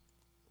films.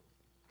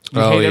 You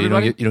hate you don't,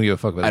 everybody? you don't give a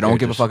fuck about. I the don't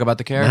give a characters. fuck about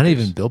the characters. Not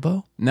even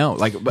Bilbo. No,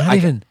 like but Not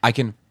even- I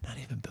can. Not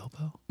even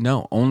Bilbo.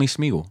 No, only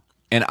Smeagol.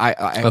 And I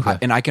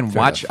Okay. can Fair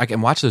watch enough. I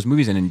can watch those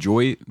movies and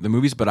enjoy the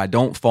movies, but I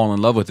don't fall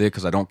in love with it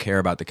because I don't care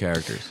about the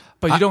characters.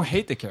 But you don't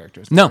hate the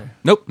characters. No, do you?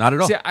 nope, not at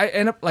all. See, I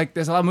end up like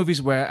there's a lot of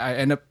movies where I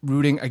end up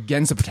rooting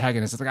against the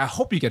protagonist. It's like I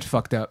hope you get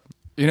fucked up,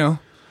 you know.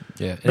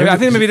 Yeah, But I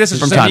think maybe this is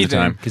From just time me to then.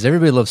 time. because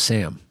everybody loves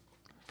Sam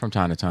From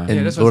time to time. in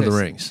Yeah, that's what Lord of it the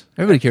is. Rings.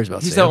 Everybody cares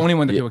about He's Sam. the only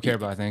one that people care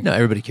about. I think. No,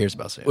 everybody cares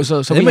about Sam. Well,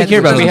 so They might care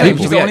about we other had-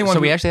 people. He's the only one So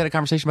who- we actually had a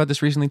conversation about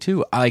this recently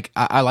too.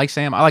 I like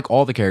Sam. I like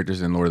all the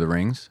characters in Lord of the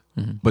Rings,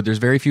 but there's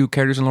very few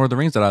characters in Lord of the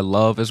Rings that I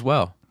love as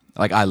well.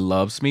 Like I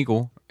love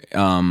Smeagol.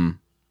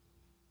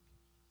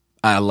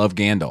 I love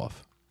Gandalf.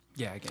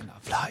 Yeah, again.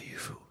 Fly, you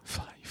fool.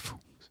 Fly, you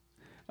fools.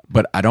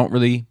 But I don't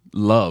really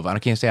love. I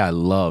can't say I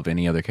love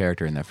any other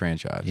character in that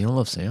franchise. You don't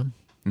love Sam?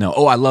 No.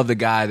 Oh, I love the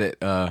guy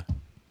that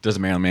does a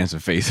Marilyn Manson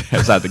face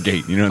outside the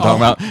gate. You know what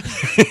I'm talking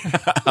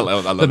about? I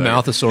love The that.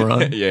 mouth of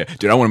Sauron. Yeah,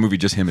 dude, I want a movie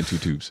just him in two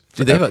tubes.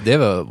 Dude, they have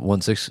a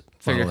 1/6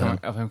 Figure final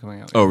out. of him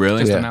coming out. Oh, really?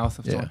 Just Yeah. the mouth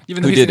of Yeah. Thor.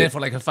 Even though Who he's in did it it? for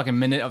like a fucking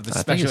minute of the I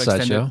think special it's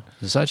extended. Sideshow.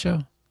 Is it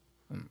Sideshow?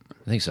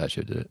 I think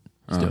Sideshow did it.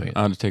 It's doing it.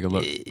 I'll have to take a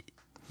look.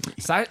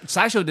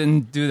 Sideshow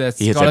didn't do that.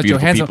 He hits that Scarlett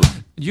beautiful Johansson.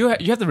 people. You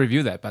have to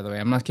review that, by the way.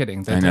 I'm not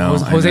kidding. I know,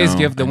 I Jose's know.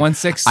 gift, the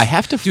 1/6. I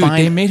have to Dude,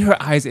 find- they made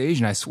her eyes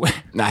Asian. I swear.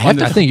 I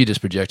think you're just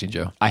projecting,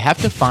 Joe. I have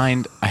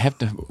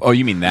to. Oh,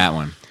 you mean that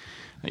one?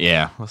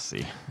 Yeah. Let's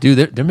see.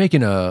 Dude, they're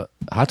making Hot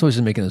Toys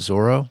is making a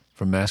Zorro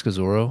from Mask of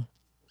Zorro,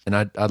 and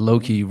I low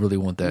key really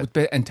want that.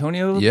 With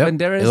Antonio Yep,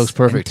 Banderas. it looks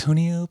perfect.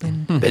 Antonio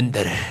Banderas.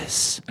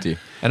 Banderas. Dude.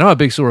 And I'm a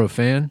big Zorro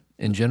fan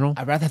in general.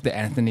 I'd rather have the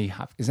Anthony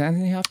Hopkins. Is that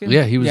Anthony Hopkins?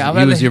 Yeah, he was. I'd he was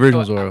rather- the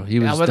original Zorro. He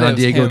was I'd rather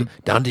it was him.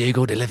 Don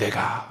Diego de la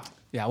Vega.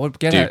 Yeah, I would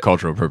get Dude, it.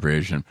 cultural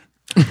appropriation.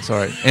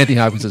 Sorry, Anthony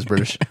Hopkins is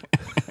British.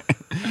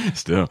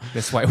 Still.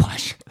 This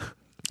whitewash.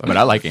 But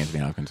I like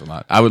Anthony Hopkins a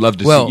lot. I would love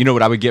to Well, see. You know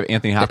what I would give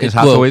Anthony Hopkins? it-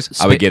 Hot well,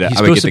 Toys. I would get. he's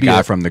I would get supposed to the be guy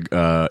a- from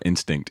the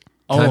Instinct.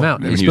 Time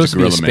out. when He's he was supposed to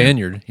be a Gorilla Man.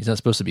 Spaniard. He's not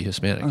supposed to be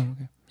Hispanic.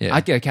 Yeah,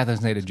 I'd get a Catherine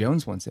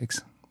Zeta-Jones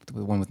 1/6.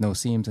 The one with no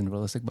seams and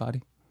realistic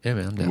body. yeah,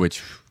 man. I'm down.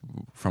 Which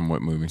from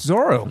what movie?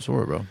 Zorro.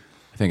 Zorro, bro.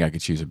 I think I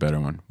could choose a better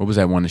one. What was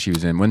that one that she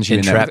was in? Wasn't she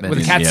in that? Entrapment.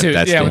 With a cat suit.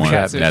 That's Yeah, the with one.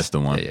 cat suits. That's the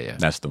one. Yeah.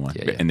 That's the one.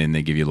 Yeah. And then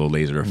they give you little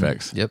laser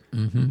effects. Yep.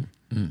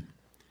 Mm-hmm.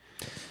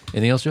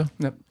 Anything else, Joe?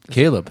 Nope.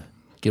 Caleb,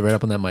 get right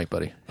up on that mic,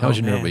 buddy. How was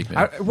your nerd man. week,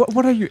 man?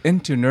 What are you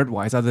into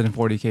nerd-wise other than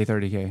 40K,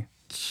 30K?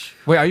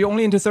 Wait, are you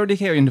only into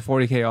 30K or into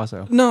 40K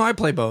also? No, I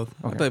play both.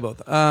 Okay. I play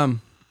both.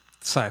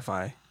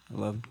 Sci-fi. I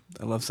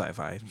love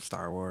sci-fi,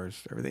 Star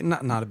Wars, everything.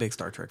 Not a big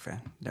Star Trek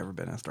fan. Never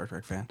been a Star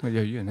Trek fan. Well,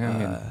 yeah, you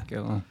know. Get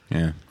along.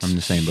 Yeah, I'm in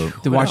the same boat.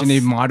 To What watch any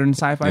else? modern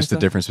sci-fi That's the stuff?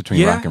 difference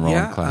between rock and roll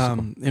and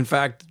classical. In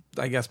fact,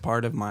 I guess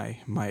part of my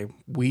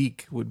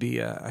week would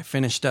be I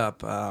finished up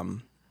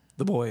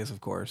The Boys,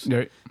 of course.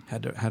 Yeah.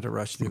 Had to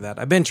rush through that.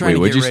 I've been trying Wait, to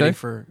what'd get you ready say?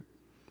 for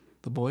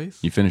The Boys.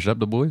 You finished up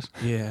The Boys?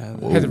 Yeah.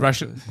 Had to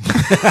rush it.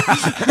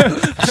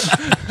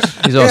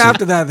 He's Yeah, also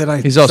after that, I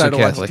he's also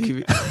decided to watch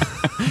Catholic. TV.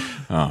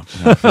 Oh,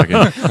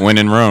 fucking when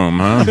in Rome,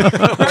 huh?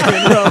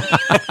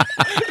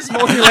 It's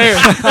multi-layered.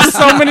 There's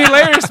so many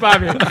layers,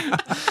 Bobby.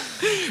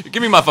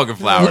 Give me my fucking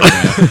flowers,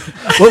 man.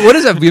 what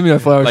does that give me a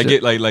flower? like,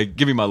 shit?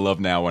 give me my love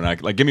now. When I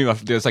like, give me my.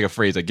 It's like a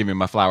phrase like, give me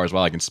my flowers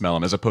while I can smell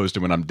them, as opposed to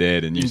when I'm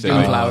dead and you say give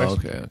me like, flowers.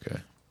 Okay.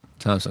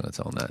 Tom's gonna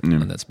tell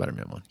on that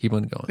Spider-Man one. Keep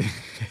on going.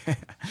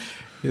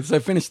 So I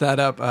finished that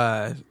up.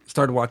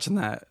 Started watching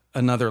that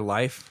Another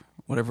Life,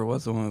 whatever it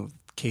was, the one with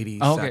Katie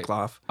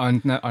Sackhoff.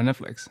 On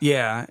Netflix.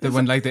 Yeah, The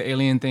when like the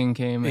alien thing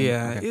came. And,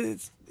 yeah, okay.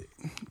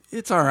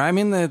 it's all right. I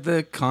mean,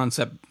 the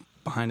concept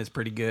behind it's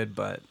pretty good,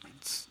 but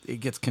it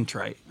gets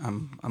contrite.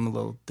 I'm a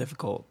little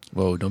difficult.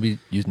 Whoa! Don't be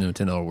using no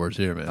 $10 words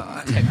here, man.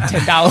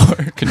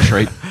 $10.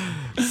 contrite.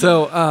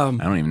 So I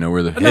don't even know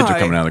where the heads no, are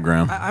coming out of the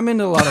ground. I'm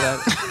into a lot of that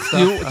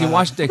stuff. Do you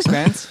watch The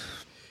Expanse?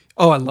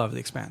 Oh, I love The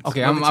Expanse.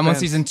 Okay, Love I'm on Expanse.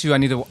 season 2. I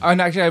need to. Oh,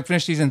 no, actually, I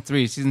finished season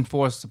 3. Season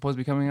 4 is supposed to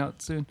be coming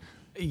out soon.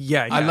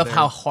 Yeah, I love they're-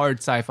 how hard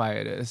sci-fi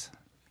it is.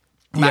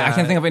 Yeah, I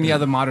can't think of any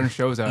other modern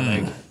shows that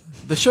are like.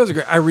 the shows are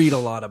great. I read a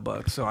lot of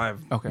books, so I've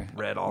Okay.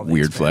 read all the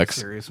Weird Expanse flex.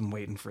 series. I'm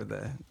waiting for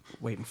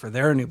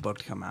their new book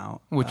to come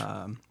out. Which-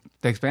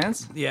 The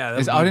Expanse? Yeah, I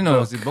didn't know it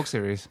was a book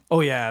series.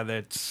 Oh yeah,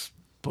 that's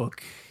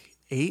book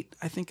 8.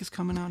 I think is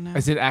coming out now.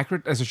 Is it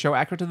accurate? Is the show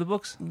accurate to the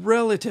books?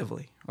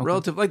 Relatively.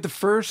 Like the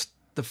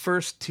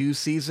first 2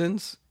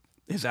 seasons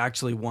is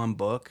actually one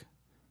book,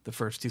 the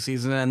first 2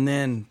 seasons, and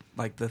then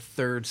like the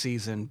third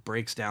season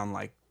breaks down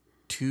like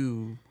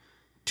two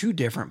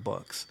different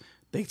books.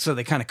 They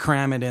kind of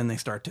cram it in. They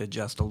start to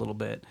adjust a little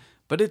bit,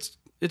 but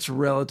it's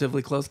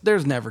relatively close.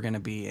 There's never going to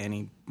be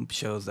any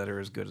shows that are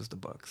as good as the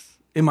books,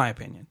 in my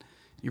opinion.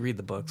 You read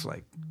the books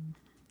like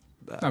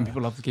Some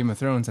people love the Game of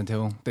Thrones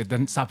until they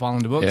didn't stop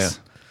following the books. Yeah.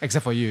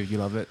 Except for you. You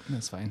love it.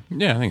 That's fine.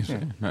 Yeah, I think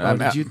it's.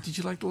 Yeah. did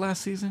you like the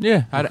last season?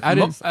 Yeah, I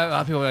didn't. A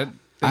lot of people that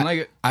didn't like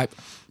it. I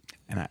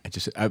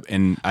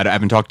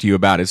haven't talked to you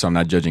about it, so I'm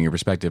not judging your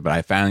perspective. But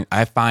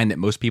I find that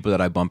most people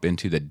that I bump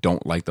into that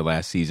don't like the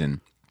last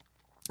season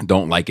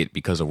don't like it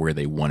because of where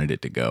they wanted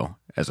it to go,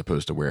 as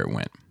opposed to where it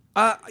went.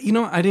 I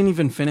didn't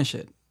even finish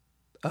it.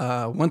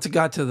 Once it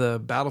got to the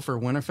Battle for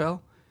Winterfell,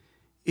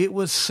 it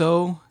was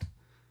so.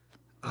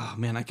 Oh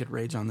man, I could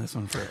rage on this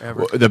one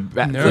forever. The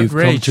Nerd You've come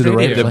Rage to the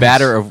right Radio.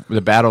 place.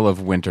 the Battle of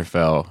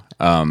Winterfell.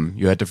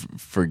 You had to.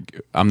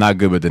 I'm not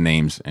good with the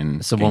names, and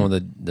It's the one where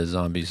the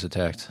zombies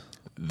attacked.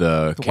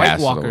 the White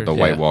castle, Walkers, the yeah.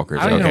 White Walkers.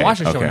 I don't even Okay, watch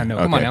the show, okay, I know.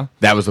 Come on okay. now.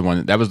 That was the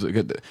one. That was the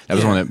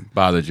one that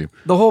bothered you.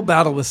 The whole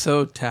battle was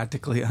so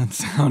tactically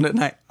unsound,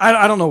 and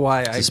I don't know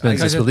why.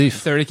 Suspense I,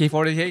 disbelief. 30K,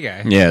 40K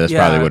guy. Yeah, that's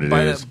probably what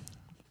it is.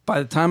 By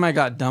the time I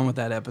got done with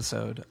that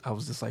episode, I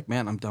was just like,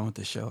 man, I'm done with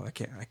this show. I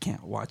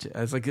can't watch it.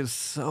 I was like, it's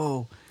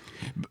so.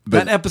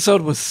 But- that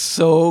episode was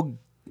so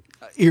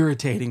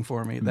irritating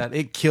for me that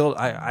it killed.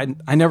 I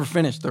never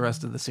finished the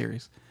rest of the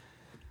series.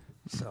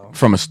 So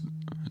From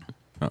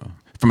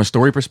a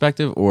story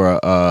perspective,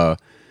 or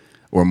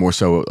more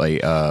so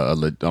like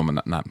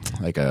not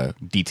like a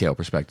detail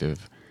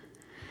perspective.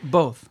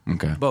 Both.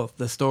 Okay. Both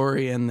the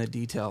story and the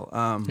detail.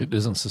 It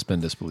doesn't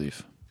suspend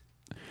disbelief.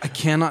 I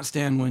cannot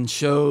stand when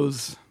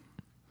shows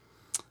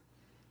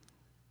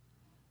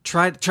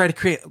try to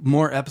create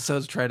more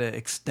episodes, try to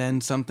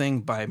extend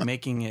something by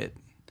making it,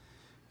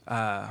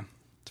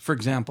 for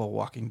example,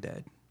 Walking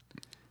Dead.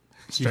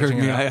 You heard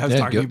me. I was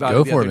talking about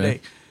it the other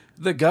day.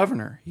 The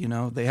Governor,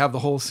 they have the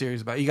whole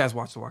series about. You guys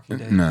watch The Walking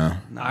Dead? No.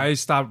 I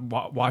stopped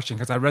watching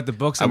because I read the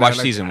books. I and watched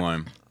like, season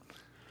 1.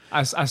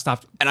 I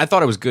stopped. And I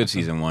thought it was good,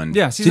 season 1.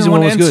 Yeah, Season season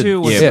one 1 was and good.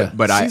 2 was Yeah,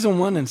 but season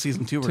 1 and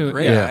season 2 were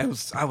great. yeah.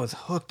 I was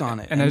hooked on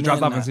it, and then it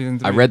dropped off in then, season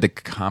 3. I read the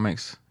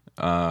comics,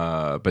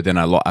 but then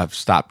I've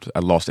stopped. I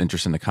lost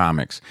interest in the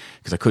comics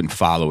because I couldn't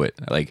follow it.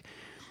 Like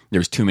there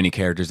was too many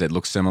characters that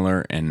looked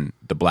similar, and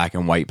the black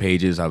and white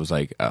pages. I was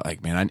like,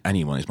 man, I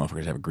need one of these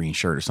motherfuckers to have a green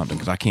shirt or something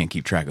because I can't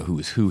keep track of who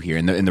is who here.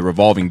 And in the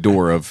revolving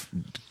door of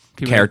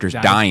characters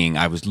dying,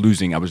 I was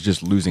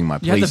just losing my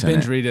You had place to in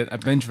binge it. read it. I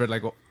binge read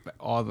like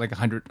all like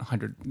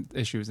 100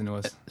 issues, and it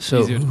was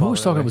So easier to who follow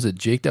was that talking? way. Was it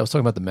Jake that was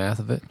talking about the math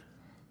of it?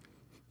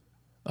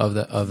 Of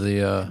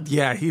the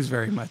yeah, he's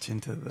very much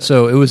into the.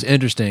 So it was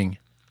interesting.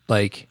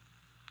 Like,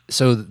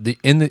 so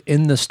in the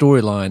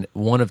storyline,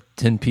 1 of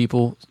 10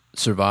 people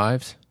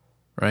survived,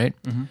 right?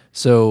 Mm-hmm.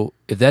 So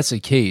if that's the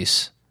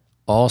case,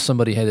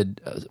 somebody had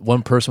to,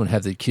 one person would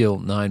have to kill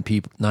 9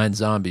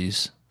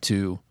 zombies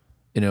to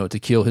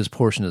kill his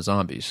portion of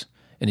zombies.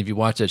 And if you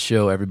watch that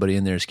show, everybody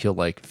in there has killed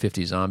like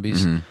 50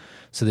 zombies. Mm-hmm.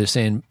 So they're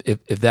saying if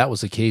that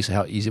was the case,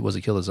 how easy it was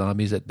to kill the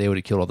zombies, that they would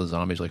have killed all the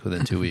zombies like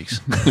within 2 weeks.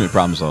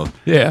 Problem solved.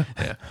 Yeah.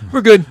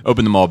 We're good.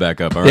 Open them all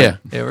back up. All right.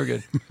 Yeah, we're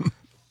good.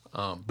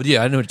 But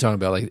yeah, I know what you're talking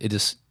about. Like it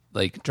just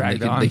like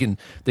Dragged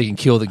they can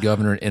kill the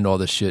governor and end all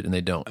this shit, and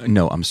they don't.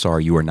 No, I'm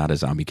sorry. You are not a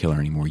zombie killer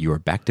anymore. You are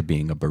back to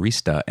being a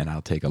barista, and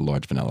I'll take a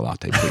large vanilla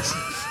latte, please.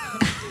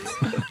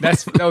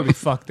 that would be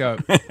fucked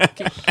up.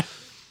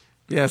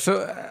 Yeah,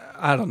 so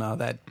I don't know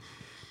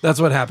that's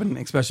what happened,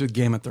 especially with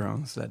Game of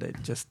Thrones. That it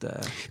just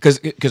Because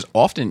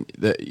often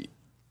that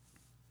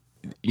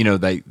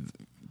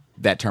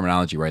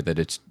terminology, right? That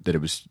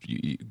it was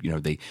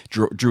they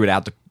drew it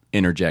out to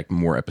interject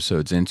more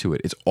episodes into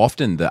it. It's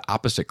often the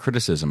opposite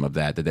criticism of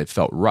that it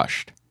felt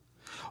rushed.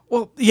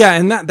 well, yeah.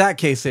 In that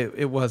case,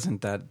 it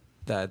wasn't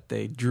that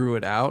they drew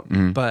it out,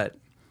 but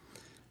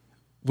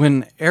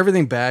when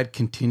everything bad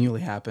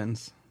continually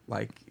happens,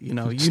 like you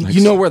know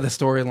where the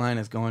storyline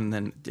is going,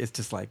 then it's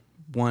just like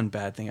one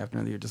bad thing after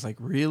another. You're just like,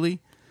 really?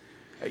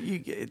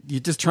 You're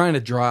just trying to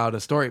draw out a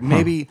story.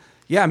 Maybe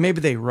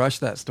they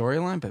rushed that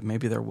storyline, but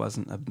maybe there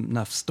wasn't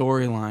enough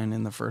storyline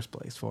in the first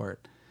place for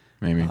it.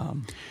 Maybe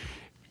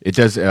it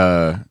does.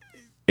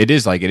 It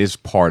is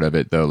part of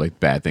it though. Like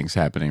bad things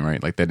happening,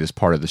 right? Like that is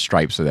part of the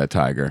stripes of that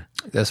tiger.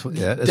 That's what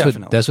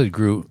Definitely.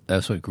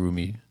 That's what grew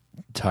me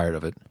tired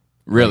of it.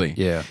 Really?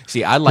 Yeah.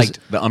 See, I liked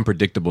the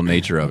unpredictable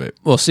nature of it.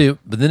 Well, see,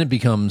 but then that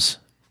becomes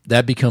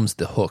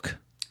the hook.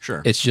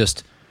 Sure. It's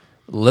just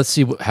let's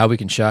see how we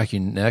can shock you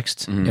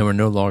next, Mm-hmm. and we're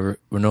no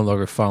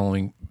longer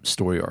following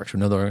story arcs.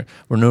 We're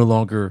no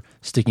longer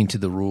sticking to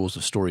the rules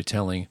of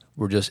storytelling.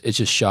 It's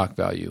just shock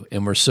value,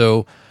 and we're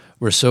so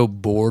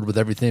bored with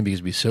everything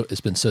because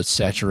it's been so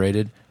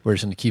saturated. We're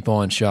just going to keep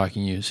on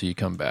shocking you so you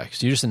come back.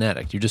 So you're just an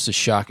addict. You're just a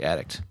shock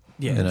addict.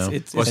 Yeah, you know?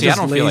 it's Well, see, just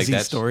I don't feel like lazy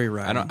that's story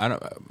writing. I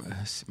don't.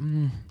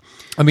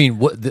 I mean,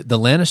 what the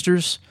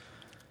Lannisters,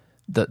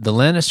 the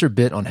Lannister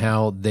bit on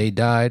how they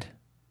died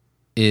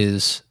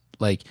is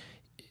like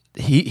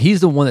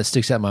he's the one that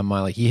sticks out in my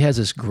mind. Like he has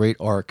this great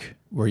arc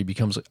where he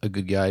becomes a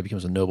good guy, he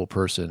becomes a noble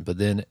person, but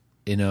then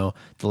the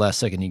last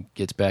second he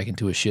gets back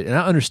into his shit. And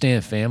I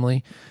understand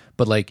family,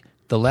 but like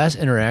the last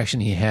interaction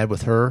he had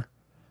with her,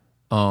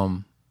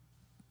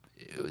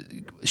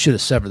 should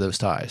have severed those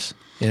ties.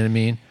 You know what I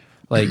mean?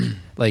 When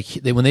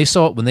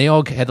they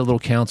all had a little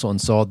council and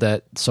saw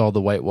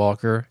the White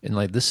Walker, and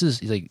like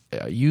he's like,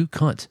 you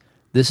cunt.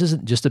 This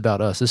isn't just about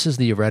us. This is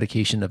the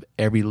eradication of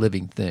every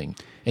living thing,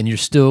 and you're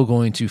still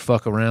going to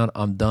fuck around.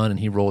 I'm done. And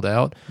he rolled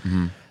out.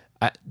 Mm-hmm.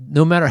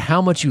 No matter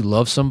how much you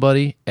love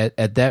somebody,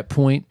 at that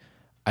point,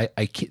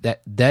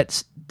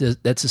 it's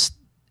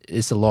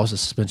a loss of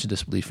suspension of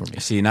disbelief for me.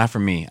 See, not for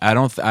me.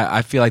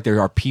 I feel like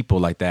there are people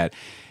like that,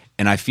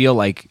 and I feel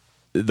like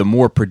the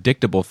more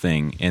predictable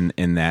thing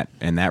in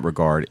that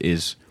regard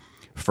is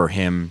for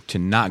him to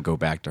not go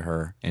back to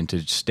her and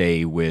to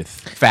stay with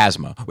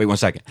Phasma. Wait 1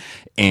 second.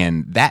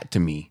 And that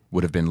to me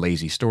would have been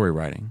lazy story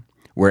writing.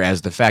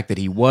 Whereas the fact that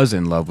he was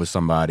in love with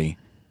somebody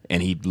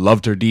and he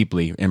loved her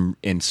deeply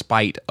in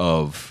spite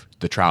of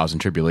the trials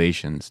and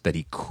tribulations, that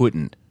he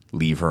couldn't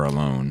leave her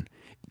alone,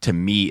 to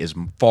me is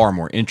far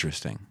more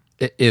interesting.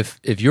 If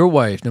your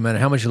wife, no matter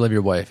how much you love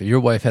your wife, if your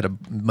wife had a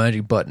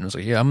magic button, it was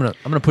like, yeah, I'm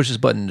gonna push this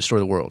button and destroy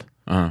the world.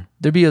 Uh-huh.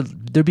 There'd be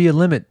a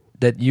limit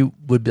that you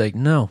would be like,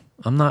 no,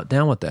 I'm not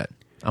down with that.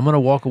 I'm gonna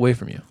walk away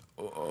from you.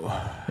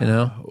 You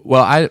know?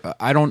 Well, I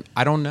don't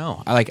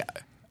know.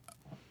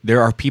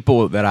 There are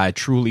people that I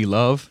truly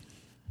love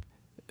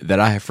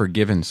that I have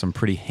forgiven some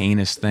pretty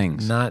heinous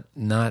things. Not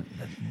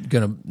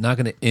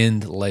gonna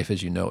end life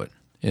as you know it.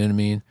 You know what I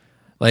mean?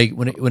 Like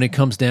when it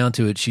comes down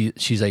to it,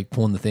 she's like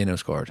pulling the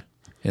Thanos card.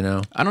 You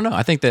know, I don't know.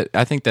 I think that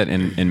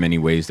in many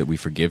ways that we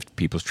forgive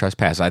people's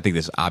trespasses. I think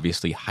this is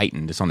obviously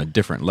heightened. It's on a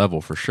different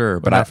level for sure.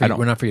 But I don't.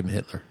 we're not forgiving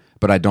Hitler.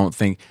 But I don't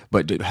think.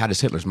 But dude, how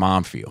does Hitler's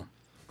mom feel?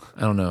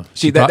 I don't know.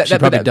 See, She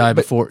probably died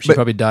before. She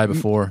probably died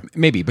before.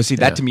 Maybe, but see,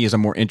 that Yeah. to me is a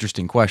more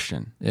interesting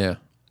question. Yeah,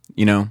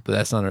 You know, but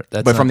that's not.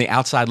 That's but not, from the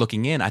outside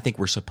looking in, I think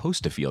we're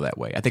supposed to feel that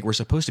way. I think we're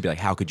supposed to be like,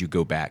 how could you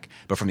go back?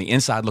 But from the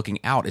inside looking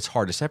out, it's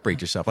hard to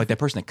separate yourself. Like that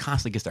person that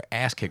constantly gets their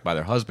ass kicked by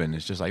their husband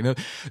is just like, I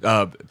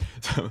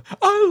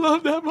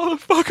love that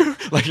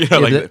motherfucker. Like, you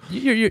know,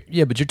 yeah,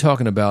 like but you're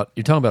talking about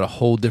a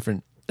whole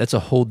different. That's a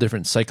whole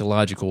different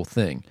psychological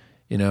thing.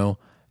 You know.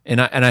 And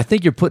I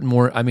think you're putting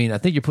more. I mean, I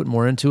think you're putting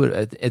more into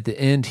it. At the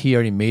end, he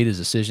already made his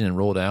decision and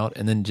rolled out,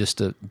 and then just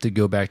to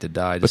go back to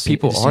die. but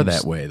people are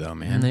that way though,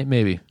 man.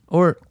 Maybe,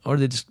 or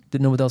they just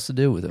didn't know what else to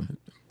do with him.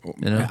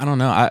 You know? I don't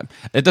know.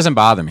 It doesn't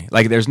bother me.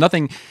 Like, there's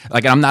nothing.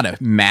 Like, I'm not a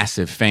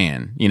massive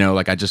fan. You know,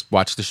 like I just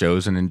watched the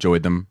shows and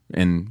enjoyed them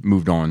and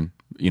moved on.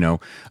 You know,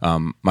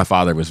 my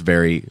father was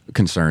very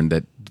concerned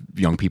that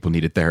young people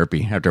needed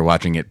therapy after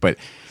watching it, but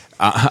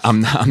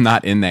I'm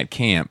not in that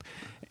camp.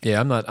 Yeah,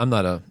 I'm not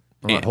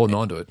holding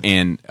on to it.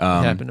 And It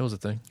happened. It was a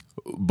thing.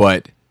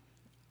 but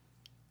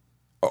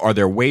are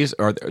there ways?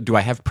 Do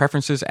I have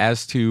preferences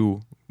as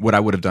to what I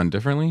would have done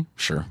differently?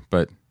 Sure,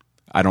 but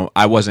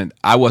I wasn't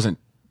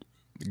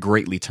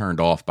greatly turned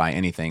off by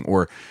anything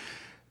or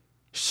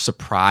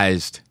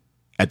surprised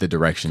at the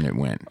direction it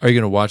went. Are you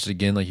going to watch it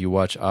again like you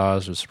watch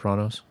Oz or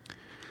Sopranos?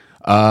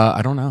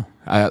 I don't know.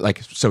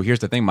 So here's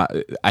the thing.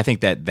 I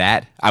think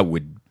that I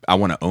want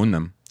to own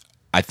them.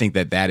 I think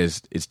that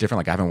it's different.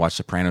 Like, I haven't watched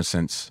Sopranos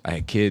since I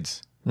had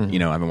kids. You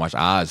know, I haven't watched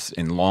Oz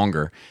in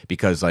longer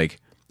because, like,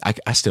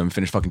 I still haven't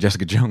finished fucking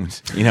Jessica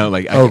Jones. You know,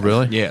 like, Oh,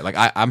 really? Yeah, like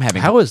I'm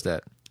having. How is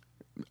that?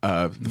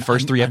 The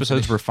first 3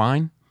 episodes were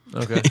fine.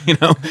 Okay. You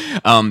know,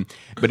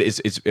 but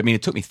it's. I mean,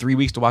 it took me 3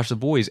 weeks to watch The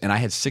Boys, and I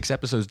had 6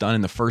 episodes done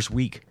in the first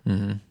week.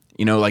 Mm-hmm.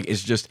 You know, like,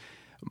 it's just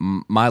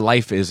my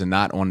life is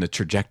not on the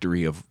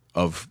trajectory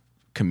of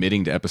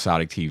committing to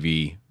episodic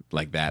TV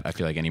like that. I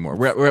feel like anymore.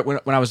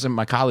 When I was in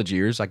my college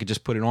years, I could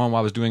just put it on while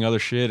I was doing other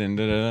shit, and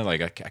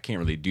like I can't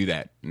really do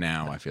that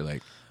now. I feel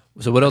like.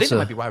 So what I else? think that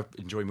might be why I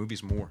enjoy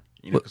movies more.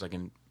 You know, because I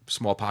can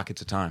small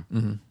pockets of time.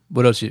 Mm-hmm.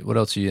 What else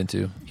are you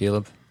into,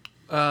 Caleb?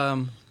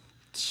 Or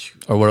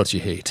what else you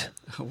hate?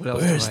 What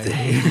else? Where's do I the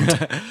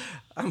hate?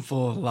 I'm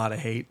full of a lot of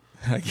hate,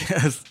 I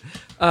guess.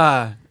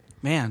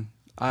 Man.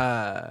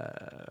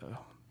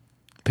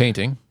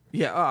 Painting.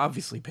 Yeah,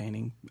 obviously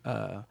painting.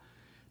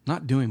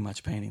 Not doing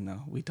much painting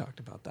though. We talked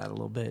about that a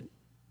little bit.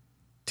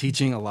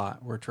 Teaching a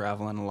lot. We're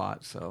traveling a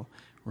lot, so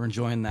we're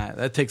enjoying that.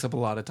 That takes up a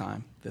lot of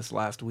time. This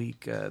last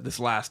week, this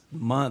last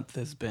month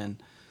has been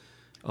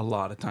a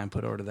lot of time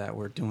put over to that.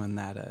 We're doing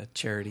that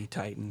charity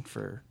Titan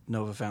for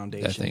Nova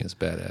Foundation. That thing is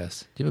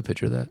badass. Do you have a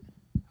picture of that?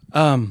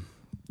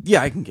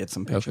 Yeah, I can get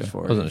some pictures Okay.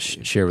 for I it. was going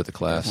to share with the I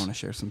class. want to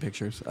share some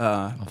pictures.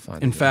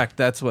 find In it. fact,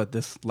 that's what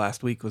this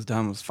last week was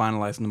done, was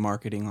finalizing the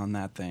marketing on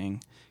that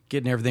thing,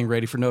 getting everything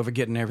ready for Nova,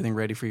 getting everything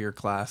ready for your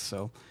class.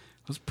 So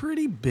I was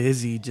pretty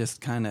busy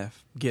just kind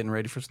of getting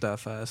ready for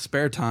stuff.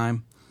 Spare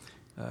time,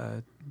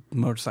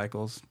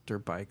 motorcycles,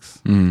 dirt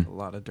bikes, a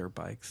lot of dirt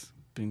bikes.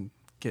 Been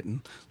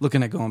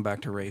looking at going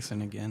back to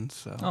racing again.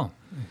 So Oh,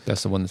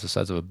 That's the one that's the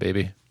size of a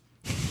baby.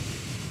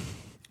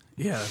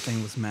 yeah, that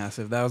thing was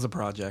massive. That was a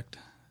project.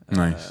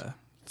 Nice.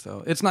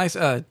 So it's nice.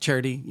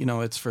 Charity, you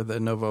know, it's for the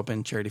Nova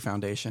Open Charity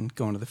Foundation,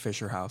 going to the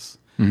Fisher House.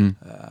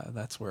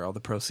 That's where all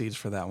the proceeds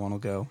for that one will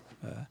go.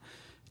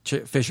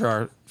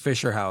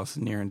 Fisher House,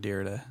 near and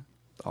dear to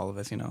all of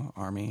us, you know,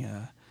 Army.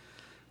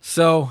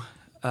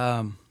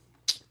 Gosh,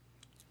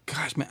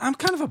 man, I'm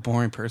kind of a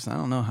boring person. I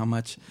don't know how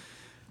much.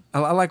 I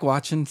like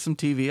watching some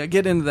TV. I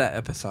get into that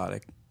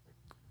episodic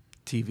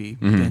TV,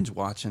 binge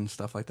watching,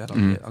 stuff like that.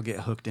 I'll get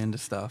hooked into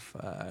stuff.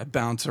 I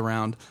bounce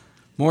around.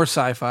 More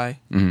sci-fi.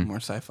 More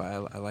sci-fi.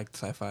 I like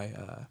sci-fi.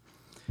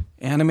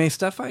 Anime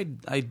stuff, I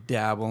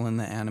dabble in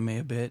the anime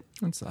a bit.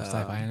 that's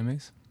sci-fi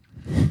animes.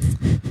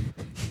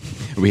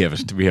 We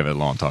have a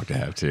long talk to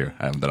have too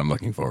that I'm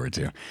looking forward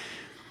to.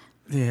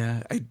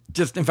 Yeah,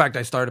 in fact,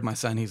 I started my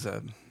son. He's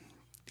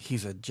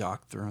a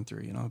jock through and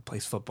through. You know,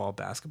 plays football,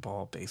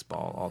 basketball,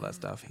 baseball, all that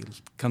stuff. He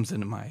comes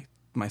into my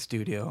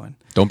studio and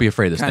Don't be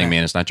afraid of this Kinda- thing,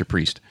 man. It's not your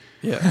priest.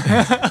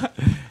 yeah,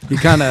 he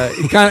kind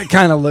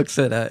of looks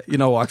at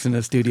walks into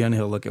the studio and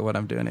he'll look at what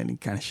I'm doing and he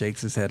kind of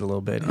shakes his head a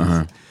little bit.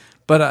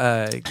 But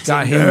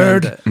got him.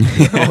 nerd.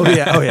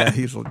 Oh yeah.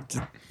 He's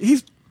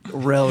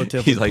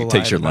relatively. He's like, polite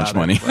takes your lunch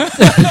about money. it.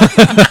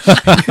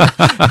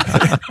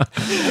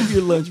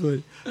 Your lunch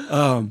money.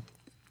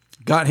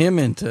 Got him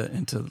into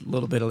a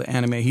little bit of the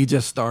anime. He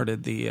just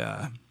started the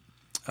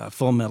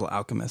Full Metal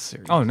Alchemist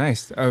series. Oh,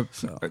 nice.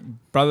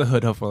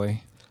 Brotherhood,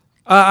 hopefully.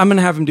 I'm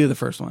gonna have him do the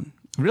first one.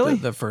 Really?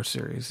 The first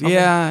series.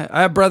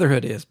 Yeah,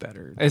 Brotherhood is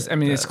better. It's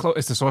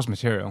it's the source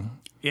material.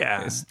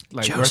 Yeah. It's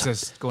like Joe's,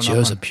 versus going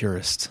Joe's on. a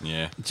purist.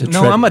 Yeah. So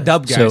No, I'm a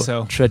dub guy,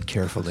 so- tread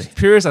carefully.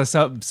 Purists are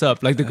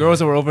sub. Like the girls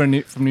that were over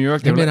from New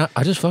York. They Hey, were man, like,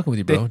 I just fucking with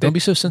you, bro. Don't be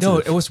so sensitive. No,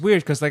 it was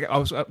weird because like I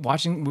was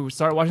watching. We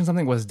started watching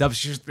something. Was dub?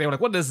 They were like,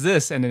 "What is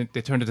this?" And then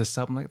they turned it to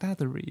sub. I'm like, "That's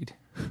the read."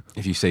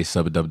 If you say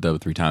sub dub dub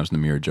 3 times in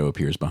the mirror, Joe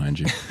appears behind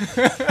you.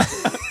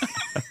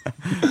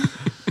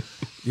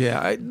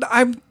 Yeah,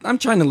 I'm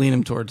trying to lean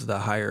him towards the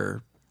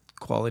higher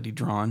quality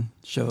drawn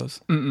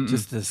shows,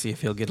 just to see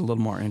if he'll get a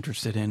little more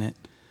interested in it.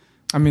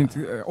 I mean,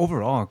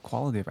 overall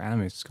quality of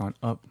anime has gone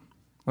up.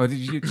 Well, did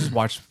you just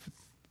watch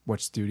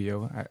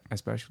studio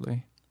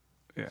especially?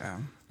 Yeah,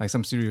 Like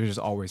some studios just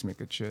always make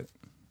good shit.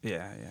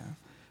 yeah.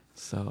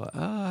 So,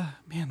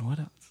 man, what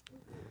else?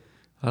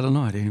 I don't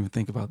know. I didn't even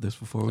think about this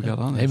before we got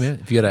on. Hey, this. man,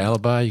 if you got an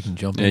alibi, you can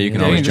jump in. Yeah, you can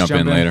Yeah, always you just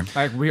jump in later.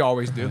 like we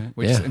always do.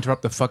 We Yeah. just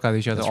interrupt the fuck out of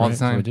each other That's all right, the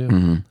time. that's what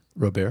we do.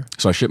 Robert.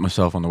 So I shit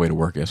myself on the way to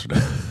work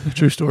yesterday.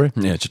 True story.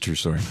 Yeah, it's a true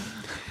story.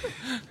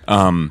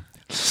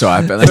 So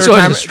I That's Third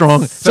always time- a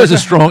strong. Such a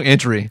strong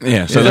entry.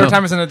 yeah. So So third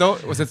time as an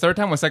adult? Was it third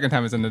time or second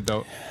time as an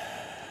adult?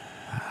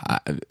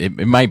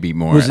 it might be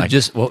more. Was it like-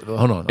 just? Well,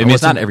 hold on. I mean,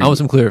 it's not every- I want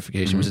some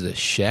clarification. Was it a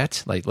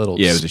shat, like little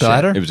Yeah, it was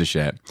splatter? a shat. It was a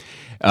shat.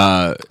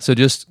 So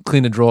just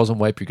clean the drawers and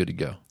wipe. You're good to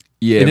go.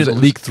 Yeah, it it was-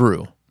 didn't leak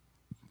through.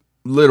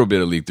 Little bit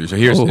of leak through. So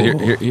here's Oh.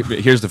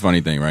 here's the funny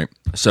thing, right?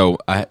 So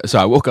I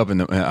woke up in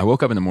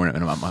the morning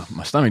and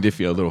my stomach did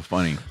feel a little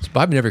funny. So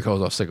Bobby never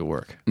calls off sick at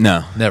work.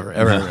 No, Never,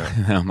 ever,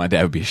 ever. No, my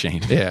dad would be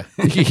ashamed. Yeah,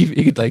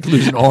 he could like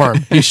lose an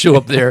arm. He'd show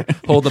up there,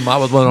 hold the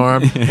mop with one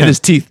arm, and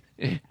his teeth.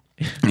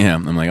 Yeah,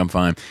 I'm like, I'm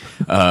fine.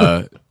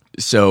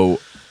 So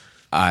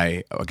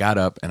I got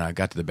up and I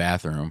got to the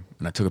bathroom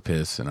and I took a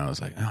piss and I was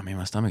like, oh man,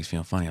 my stomach's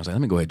feeling funny. I was like,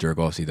 let me go ahead and jerk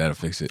off, see if that'll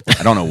fix it.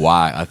 I don't know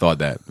why I thought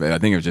that, but I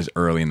think it was just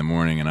early in the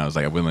morning and I was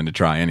like, I'm willing to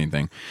try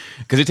anything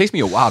because it takes me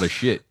a while to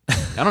shit.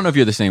 I don't know if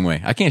you're the same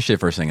way. I can't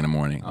shit first thing in the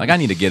morning. Like I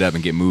need to get up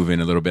and get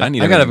moving a little bit. I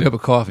need. I gotta have a cup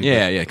of coffee.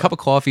 Yeah, a cup of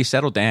coffee,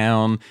 settle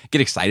down, get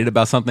excited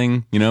about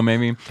something. You know,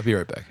 maybe. I'll be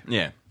right back.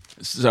 Yeah.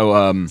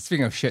 So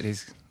Speaking of shit,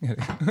 he's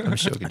I'm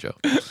just joking, Joe.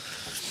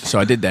 So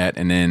I did that,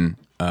 and then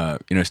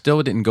still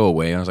it didn't go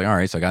away. I was like, all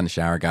right. So I got in the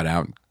shower, got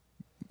out,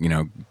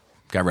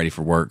 got ready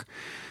for work.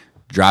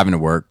 Driving to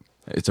work,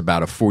 it's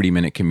about a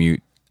 40-minute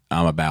commute.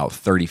 I'm about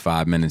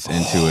 35 minutes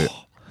into it,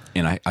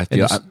 and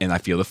I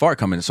feel the fart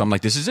coming. So I'm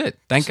like, this is it.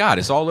 Thank God,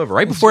 it's all over.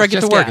 Right before I get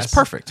to just work, gas. it's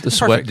perfect. The It's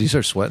sweat. perfect. Did you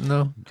start sweating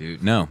though?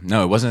 Dude. No,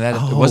 it wasn't that.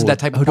 It wasn't that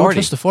type of Don't party.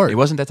 trust the fart. It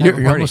wasn't that type You're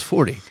of party. almost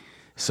 40.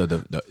 So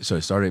so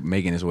it started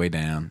making its way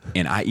down,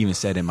 and I even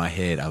said in my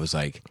head, I was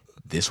like,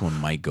 "This one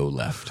might go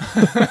left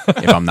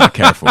if I'm not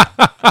careful."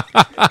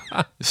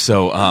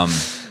 So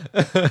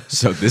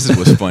this is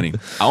what's funny.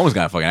 I almost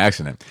got a fucking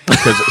accident.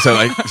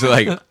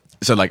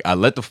 So I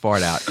let the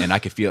fart out, and I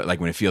could feel it.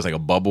 Like when it feels like a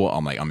bubble,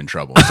 I'm like, I'm in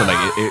trouble. So like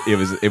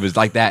it was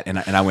like that, and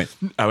I went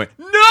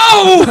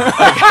no.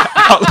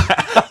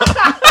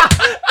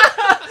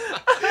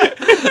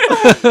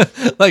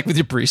 Like with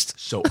your priest.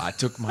 So I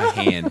took my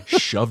hand,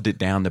 shoved it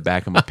down the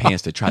back of my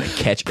pants to try to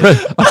catch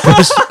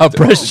A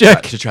press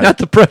check. to try Not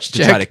the press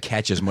to try to check.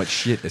 catch as much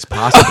shit as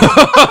possible.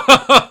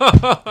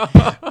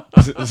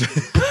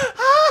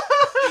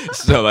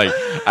 So like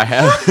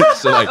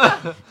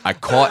I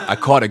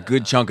caught a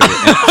good chunk of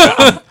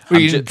it. Were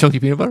you eating chunky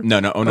peanut butter? No.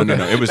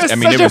 It was. That's I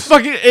mean, such it a was.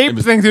 fucking ape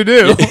thing to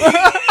do.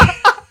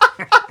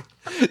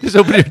 Just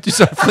open it. Just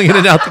start flinging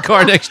it out the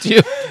car next to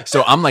you.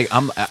 So I'm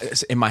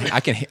in my. I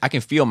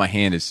can feel my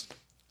hand is.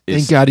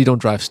 Thank God you don't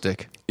drive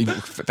stick.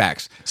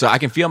 Facts. So I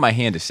can feel my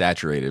hand is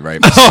saturated, right?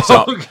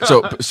 Oh,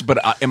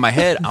 But in my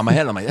head, I'm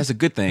like, that's a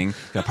good thing.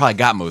 I probably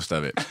got most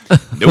of it.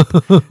 Nope.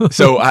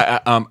 So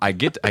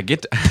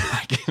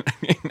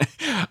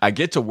I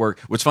get to work.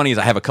 What's funny is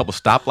I have a couple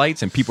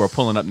stoplights and people are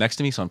pulling up next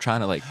to me, so I'm trying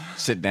to like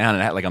sit down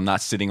and act like I'm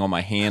not sitting on my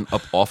hand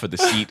up off of the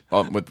seat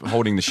with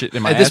holding the shit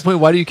in my At this ass. point,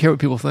 why do you care what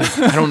people think?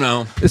 I don't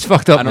know. It's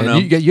fucked up, I don't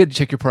man. know. You had to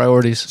check your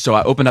priorities. So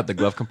I opened up the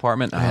glove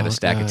compartment. And I had a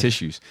stack of God.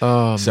 tissues.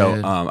 Oh, so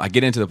man. I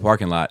get into the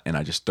parking lot and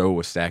I just throw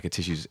a stack of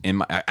tissues in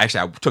my.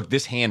 Actually, I took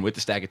this hand with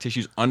the stack of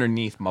tissues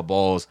underneath my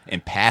balls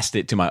and passed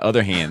it to my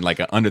other hand, like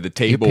under the Your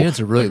table. pants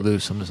are really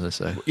loose. I'm just gonna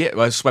say. Yeah,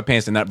 well,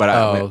 sweatpants and that, but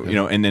I, okay.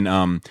 and then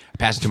I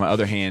passed it to my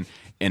other hand,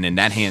 and then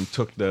that hand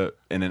took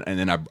and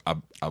then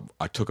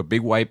I took a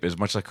big wipe as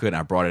much as I could, and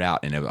I brought it out,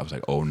 and I was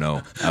like, oh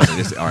no, I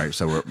was like,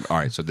 all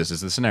right, so this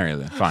is the scenario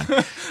then, fine,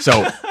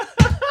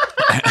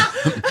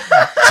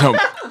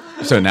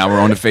 so now we're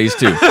on to phase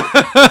 2,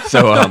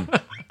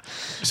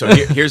 so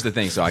here's the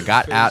thing, so I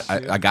got out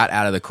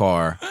of the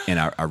car and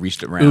I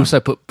reached around. Oops, I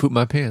poop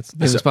my pants.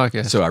 Name of this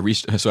podcast. So I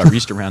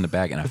reached around the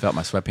back and I felt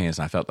my sweatpants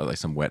and I felt like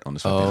some wet on the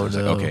sweatpants. I was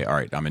no. like, okay, all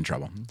right, I'm in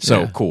trouble.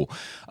 So Yeah. cool.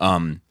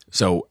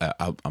 So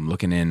I'm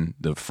looking in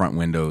the front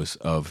windows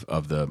of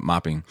the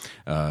mopping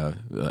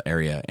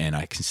area and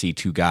I can see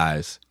 2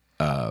 guys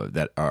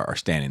that are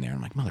standing there.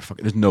 I'm like,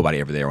 motherfucker, there's nobody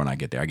ever there when I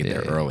get there. I get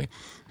there early.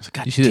 I was like,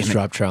 God you see damn this it.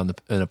 drop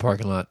trout in a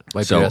parking lot.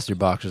 Wipe your ass with your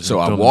boxers. So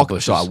and I throw them in the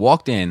walked. So I bushes.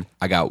 walked in.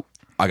 I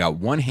got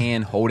one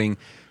hand holding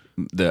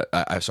the.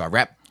 So I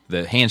wrapped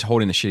the hands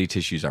holding the shitty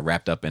tissues I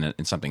wrapped up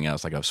in something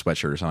else, like a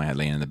sweatshirt or something I had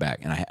laying in the back,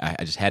 and I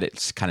just had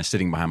it kind of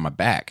sitting behind my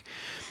back,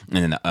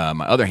 and then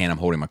my other hand I'm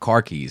holding my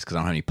car keys because I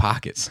don't have any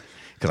pockets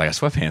because I got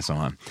sweatpants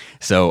on.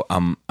 So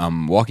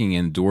I'm walking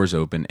in, doors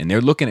open, and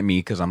they're looking at me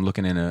because I'm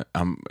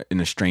in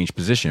a strange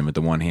position with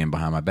the one hand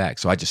behind my back.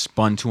 So I just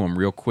spun to them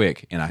real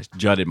quick and I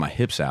jutted my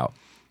hips out.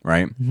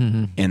 Right.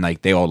 Mm-hmm. And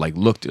like they all like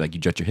looked, like you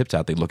jut your hips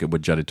out, they look at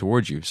what jutted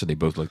towards you. So they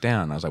both looked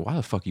down. And I was like, why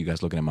the fuck are you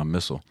guys looking at my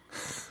missile?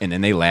 And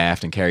then they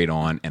laughed and carried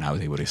on, and I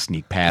was able to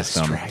sneak past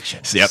them.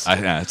 So, yep.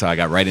 So I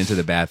got right into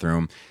the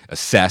bathroom,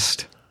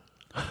 assessed,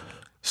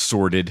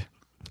 sorted,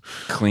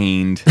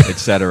 cleaned,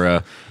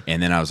 etc.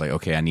 And then I was like,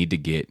 okay, I need to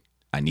get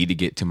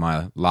to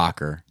my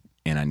locker,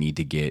 and I need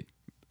to get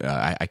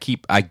I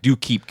do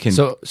keep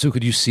So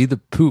could you see the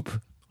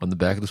poop on the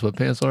back of the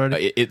sweatpants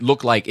already? It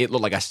looked like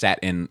I sat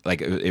in,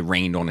 like it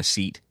rained on a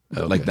seat,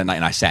 like that night,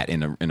 and I sat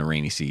in a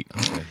rainy seat.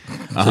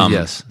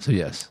 Okay. So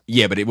yes.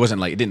 Yeah, but it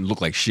wasn't like, it didn't look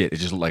like shit. It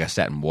just looked like I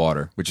sat in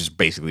water, which is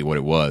basically what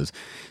it was.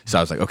 So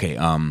I was like, okay,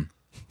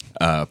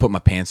 put my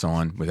pants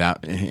on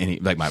without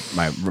any, like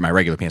my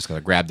regular pants, because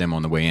I grabbed them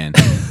on the way in.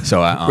 So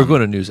we're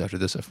going to news after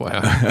this,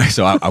 FYI.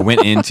 So I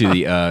went into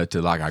the to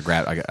the locker.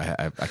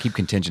 I keep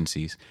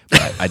contingencies,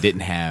 but I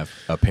didn't have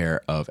a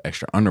pair of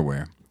extra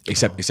underwear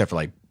except for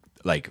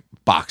like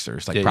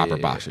boxers, like proper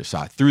boxers. So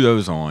I threw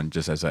those on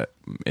just as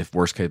if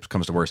worst case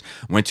comes to worst.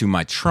 Went to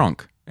my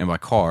trunk in my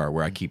car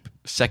where I keep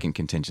second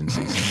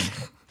contingencies.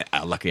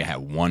 Luckily, I had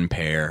one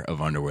pair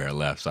of underwear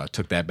left, so I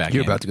took that back.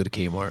 You're about to go to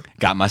Kmart.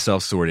 Got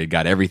myself sorted,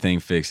 got everything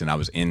fixed, and I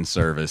was in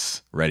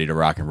service, ready to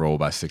rock and roll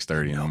by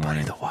 6:30 in the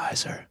morning. The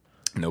wiser.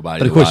 Nobody.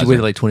 But of course, you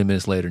waited like 20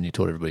 minutes later, and you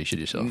told everybody you shit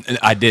yourself.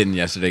 I didn't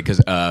yesterday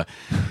because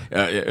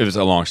it was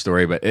a long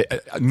story. But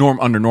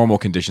under normal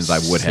conditions, I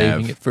would have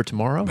saving it for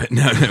tomorrow. But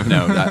no.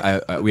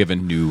 We have a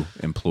new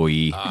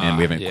employee, and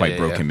we haven't quite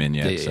broke him in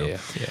yet.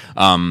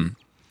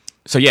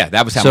 So yeah,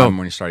 that was how my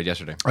morning started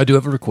yesterday. I do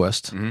have a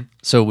request. Mm-hmm.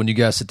 So when you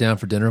guys sit down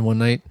for dinner one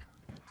night,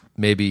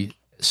 maybe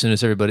as soon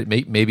as everybody,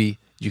 maybe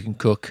you can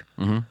cook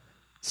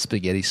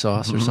spaghetti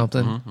sauce or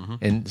something,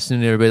 and as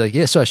soon as everybody like,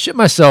 yeah. So I shit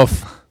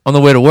myself on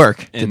the way to work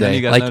today. And then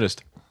you guys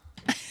noticed.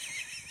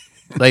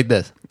 Like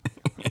this.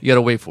 You got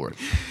to wait for it.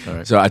 All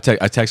right. So I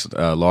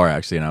texted Laura,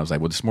 actually, and I was like,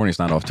 well, this morning's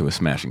not off to a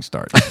smashing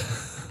start.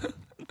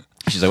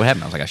 She's like, what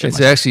happened? I was like, I shit myself.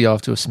 It's actually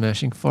off to a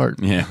smashing fart.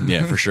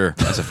 Yeah, for sure.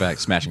 That's a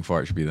fact. Smashing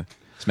fart should be the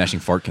smashing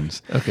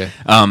fartkins. Okay.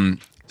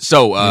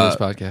 So this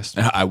podcast.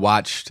 I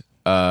watched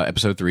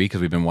episode 3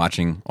 because we've been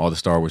watching all the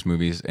Star Wars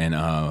movies and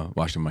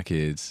watched them with my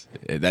kids.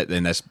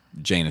 That's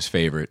Jana's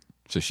favorite.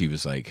 So she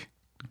was like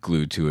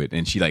glued to it,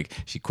 and she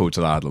quotes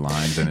a lot of the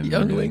lines. And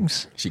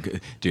Younglings.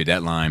 Dude,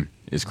 that line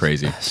is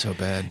crazy. So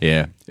bad.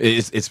 Yeah,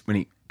 it's when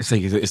he it's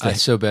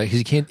so bad because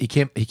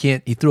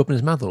he threw up in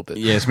his mouth a little bit.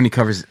 Yeah, it's when he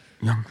covers.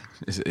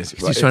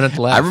 He's trying not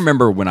to laugh. I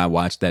remember when I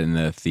watched that in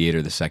the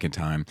theater the second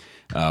time,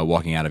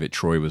 walking out of it,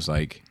 Troy was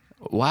like,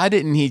 "Why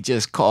didn't he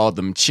just call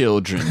them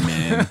children,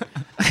 man?"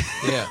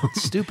 Yeah,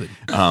 it's stupid.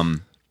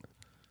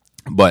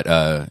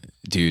 But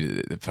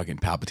dude, the fucking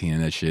Palpatine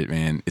and that shit,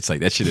 man, it's like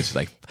that shit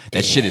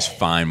is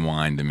fine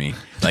wine to me.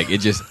 Like it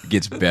just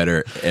gets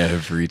better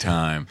every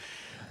time.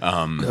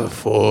 The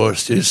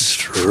Force is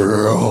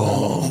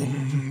strong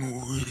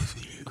with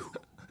you.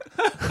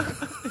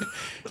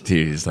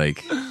 Dude, it's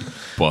like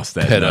bust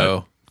that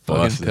pedo.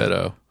 Bust fucking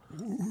pedo.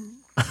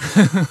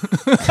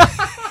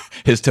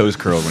 His toes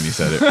curled when he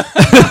said it.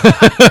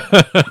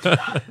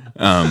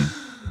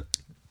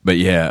 But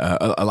yeah,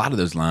 a lot of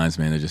those lines,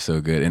 man, they're just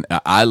so good. And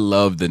I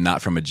love the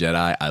 "not from a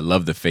Jedi." I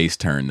love the face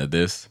turn of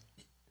this.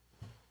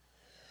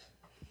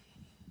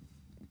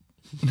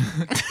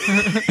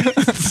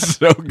 It's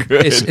so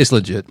good. It's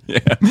legit.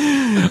 Yeah.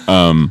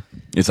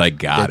 It's like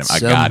got him. I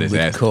got his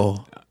ass.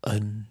 Call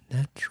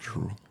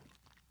unnatural.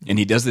 And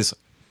he does this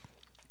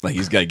like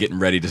he's got getting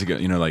ready to go.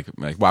 You know, like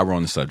while we're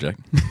on the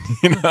subject.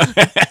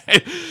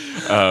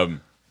 Yeah,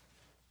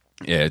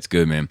 it's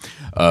good, man.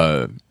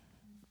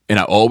 And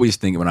I always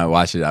think when I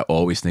watch it, I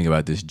always think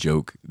about this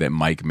joke that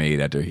Mike made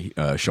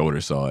after Shoulder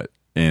saw it,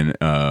 and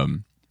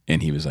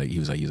he was like,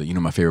 you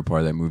know, my favorite part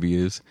of that movie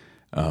is,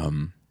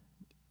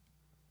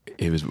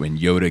 it was when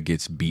Yoda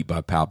gets beat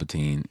by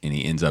Palpatine and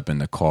he ends up in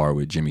the car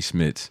with Jimmy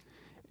Smits,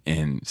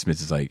 and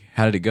Smits is like,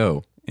 how did it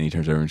go? And he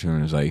turns over to him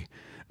and is like,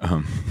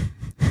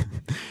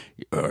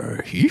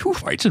 he who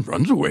fights and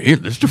runs away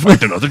lives to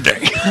fight another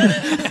day.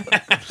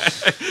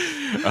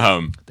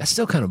 That's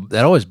still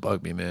that always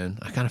bugged me, man.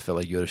 I kind of felt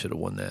like Yoda should have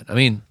won that. I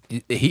mean,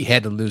 he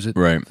had to lose it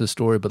for the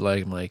story, but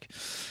I'm like,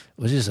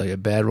 was this like a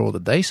bad roll of the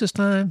dice this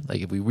time?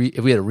 Like if we had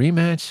a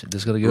rematch,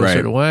 this is gonna go a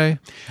certain way.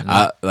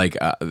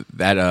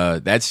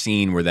 That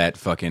scene where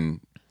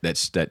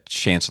that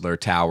Chancellor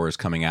Tower is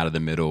coming out of the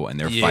middle and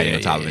they're fighting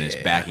on top of it and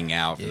it's backing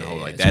out. And the whole,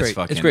 that's great.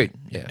 fucking it's great.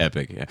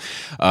 Epic. Yeah.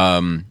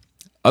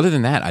 Other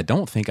than that, I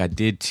don't think I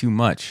did too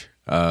much.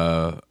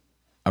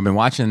 I've been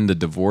watching The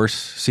Divorce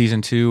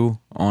season 2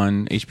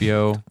 on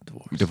HBO.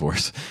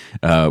 Divorce,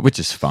 which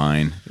is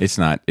fine. It's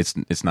not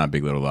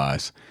Big Little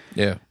Lies.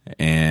 Yeah.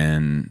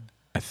 And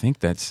I think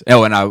that's.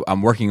 Oh, and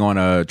I'm working on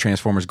a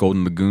Transformers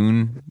Golden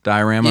Lagoon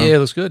diorama. Yeah, it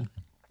looks good.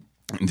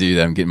 Dude,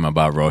 I'm getting my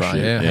Bob Ross Bro,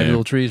 shit. yeah, happy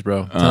little trees,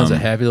 bro. Tons of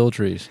happy little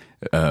trees.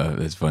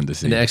 It's fun to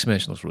see. And the X-Men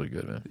looks really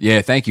good, man.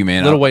 Yeah, thank you,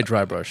 man. Little white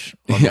dry brush.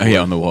 Yeah,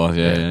 on the wall.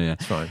 Yeah.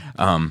 It's fine.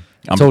 I'm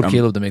I told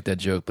Caleb to make that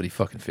joke, but he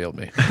fucking failed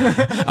me.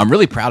 I'm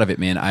really proud of it,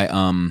 man.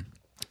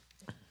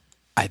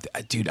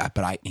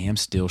 But I am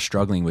still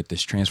struggling with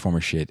this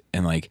Transformer shit,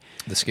 and like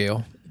The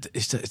scale.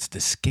 it's the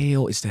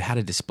scale, it's how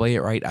to display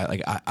it right.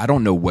 I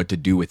don't know what to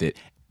do with it,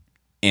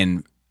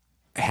 and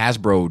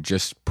Hasbro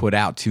just put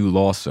out 2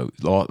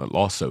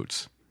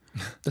 lawsuits,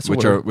 That's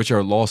which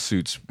are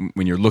lawsuits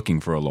when you're looking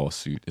for a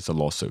lawsuit. It's a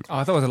lawsuit. Oh,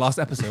 I thought it was a lost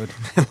episode.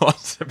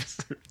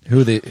 Who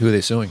are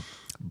they suing?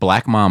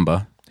 Black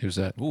Mamba, Who's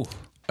that? Ooh.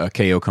 a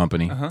KO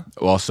company.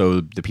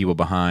 Also, the people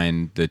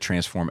behind the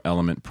Transform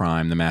Element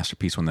Prime, the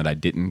masterpiece one that I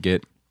didn't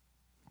get.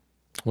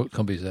 What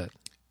company is that?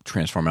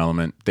 Transform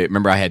Element.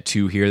 Remember, I had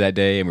 2 here that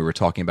day, and we were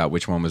talking about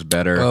which one was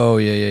better. Oh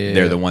yeah.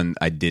 They're the one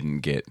I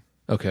didn't get.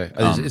 Okay.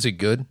 Is it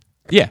good?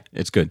 Yeah,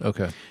 it's good.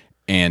 Okay.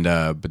 And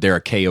but they're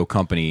a KO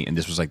company, and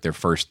this was like their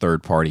first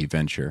third-party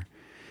venture.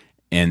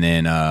 And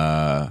then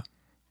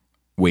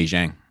Wei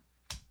Zhang,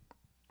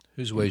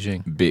 Who's Wei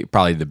Jing?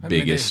 probably the I mean,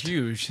 biggest, they're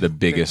huge. the They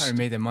biggest. probably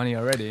made their money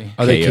already.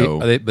 Are they? KO.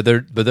 Are they? But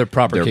they're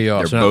proper They're,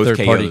 KOs. they're They're not both third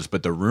KOs, party.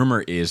 but the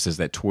rumor is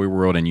that Toy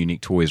World and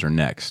Unique Toys are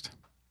next.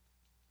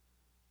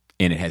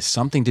 And it has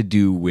something to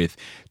do with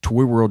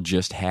Toy World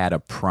just had a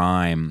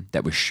Prime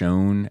that was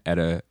shown at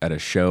a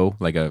show,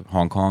 like a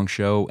Hong Kong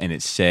show, and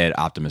it said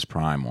Optimus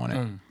Prime on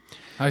it.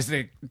 I was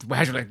like,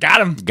 got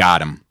him.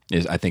 Got him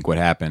is I think what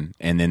happened.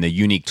 And then the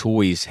Unique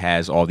Toys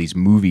has all these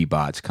movie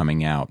bots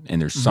coming out,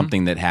 and there's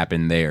something that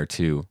happened there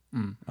too.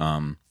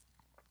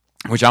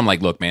 Which I'm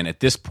like, look, man, at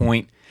this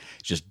point,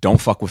 just don't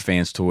fuck with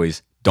Fans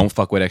Toys, don't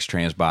fuck with X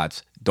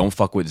Transbots, don't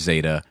fuck with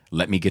Zeta.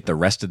 Let me get the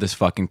rest of this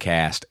fucking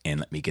cast and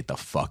let me get the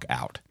fuck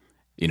out.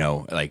 You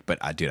know, like, but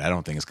I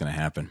don't think it's gonna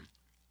happen.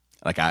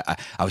 Like I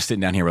was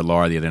sitting down here with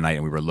Laura the other night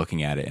and we were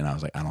looking at it, and I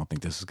was like, I don't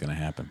think this is gonna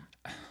happen.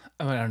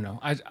 I don't know.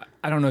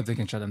 I don't know if they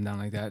can shut them down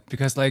like that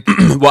because like.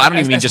 Well, I don't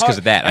even mean as just because hard-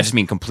 of that. I just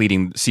mean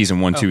completing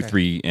season 1, 2, Okay.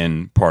 3,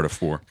 and part of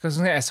 4. Because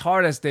as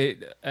hard as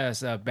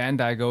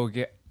Bandai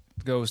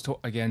goes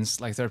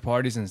against like third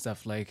parties and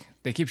stuff, like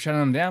they keep shutting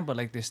them down, but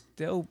like they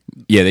still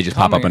Yeah, they just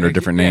pop up coming. under a Like,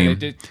 different yeah, name.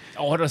 They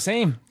all the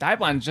same.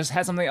 Daiban just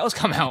had something else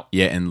come out.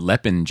 Yeah, and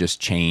Lepin just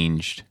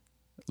changed.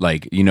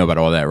 Like, you know about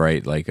all that,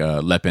 right? Like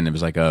Lepin, it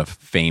was like a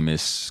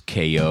famous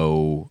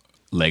KO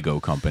Lego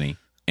company.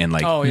 And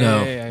like, Oh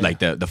No. yeah. like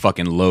the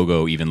fucking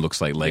logo even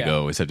looks like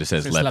Lego, Yeah. except it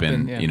says It's Lepin,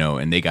 Lepin, yeah. you know,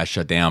 and they got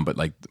shut down, but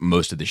like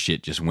most of the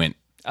shit just went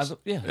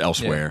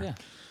elsewhere.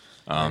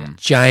 Yeah.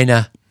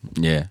 China.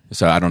 Yeah.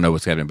 So I don't know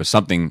what's happening, but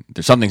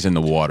something's in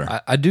the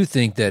water. I do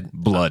think that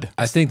Blood.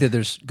 I think that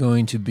there's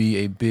going to be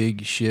a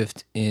big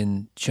shift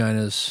in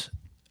China's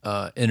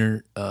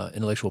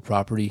intellectual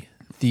property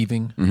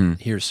thieving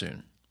here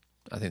soon.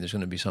 I think there's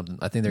going to be something.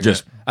 I think they're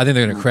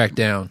going to crack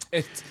down.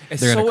 It's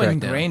They're gonna so crack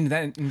ingrained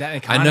in that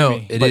economy. I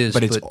know it is,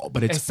 but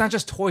but it's It's not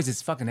just toys;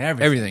 it's fucking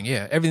everything. everything.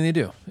 Yeah, everything they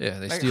do. Yeah,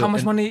 they Like, steal. how much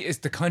and- money is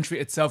the country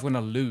itself going to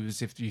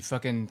lose if you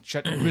fucking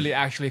really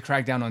actually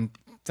crack down on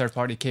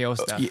third-party KO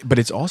stuff? Yeah, but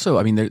it's also,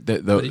 I mean,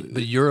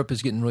 But Europe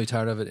is getting really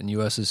tired of it, and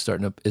U.S. is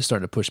starting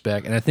to push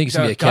back. And I think it's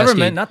going to The be a government,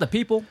 cascade. not the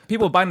people.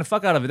 People buying the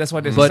fuck out of it. That's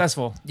why they're But-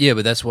 successful. Yeah,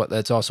 but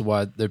that's also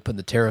why they're putting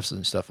the tariffs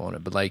and stuff on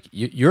it. But like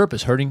Europe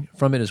is hurting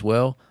from it as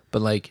well.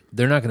 But like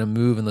they're not going to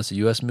move unless the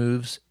U.S.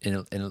 moves,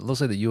 and it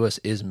looks like the U.S.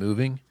 is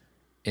moving,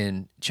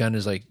 and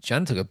China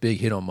took a big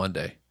hit on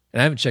Monday.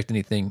 And I haven't checked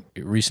anything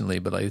recently,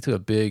 but like took a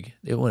big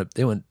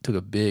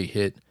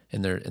hit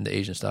in the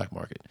Asian stock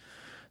market.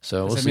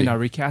 So we'll Does that see. mean our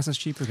recast is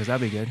cheaper? Because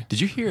that'd be good. Did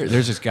you hear?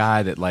 There's this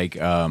guy that like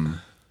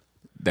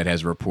that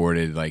has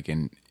reported like,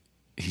 and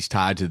he's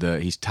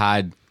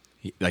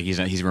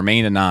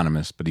remained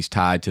anonymous, but he's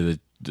tied to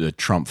the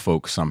Trump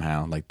folks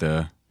somehow, like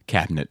the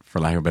cabinet, for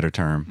lack of a better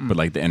term, but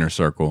like the inner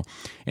circle.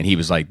 And he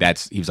was like,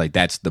 that's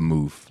the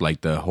move.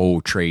 Like the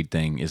whole trade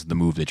thing is the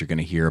move that you're going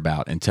to hear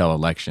about until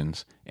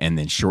elections, and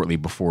then shortly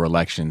before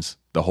elections,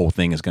 the whole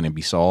thing is going to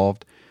be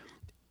solved,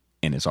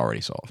 and it's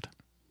already solved.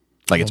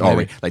 Like it's Well,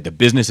 already maybe. like the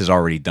business is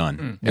already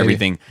done.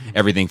 Maybe.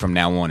 Everything from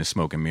now on is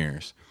smoke and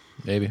mirrors.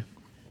 Maybe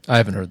I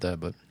haven't heard that,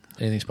 but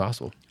anything's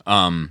possible.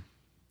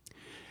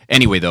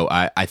 Anyway, though,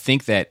 I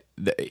think that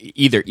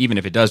even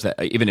if it does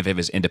that, even if it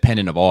was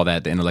independent of all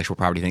that, the intellectual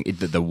property thing,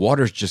 the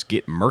waters just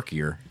get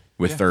murkier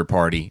with third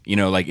party. You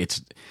know, like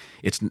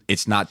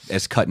it's not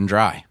as cut and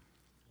dry.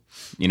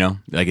 You know,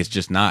 like it's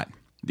just not.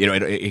 You know,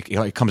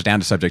 it comes down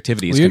to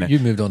subjectivity. It's Well, you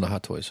moved on to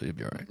Hot Toys, so you'll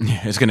be all right.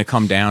 it's going to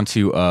come down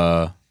to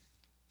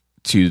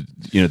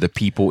the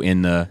people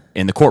in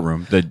the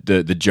courtroom,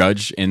 the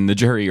judge and the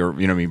jury, or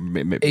you know, what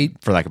I mean,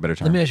 for lack of a better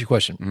term. Let me ask you a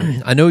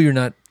question. I know you're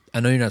not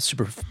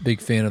super big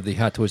fan of the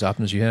Hot Toys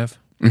Optimus you have,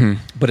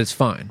 but it's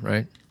fine,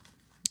 right?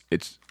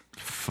 It's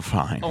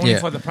fine. Only Yeah.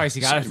 for the price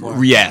you got it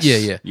for. Yes.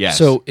 Yeah. Yes.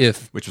 So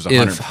if Which was if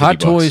 150 Hot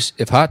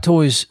bucks.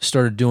 Toys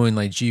started doing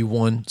like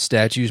G1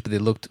 statues, but they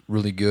looked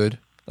really good,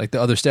 like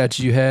the other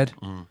statues you had,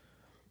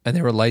 and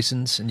they were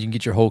licensed, and you can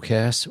get your whole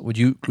cast, would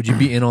you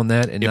be in on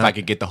that? And If not, I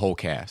could get the whole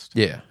cast.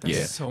 yeah,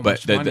 Yeah, so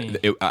but much money.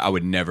 I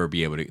would never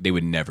be able to. They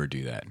would never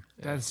do that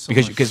That's so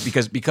much.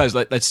 because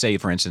let's say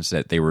for instance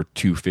that they were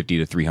 $250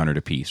 to $300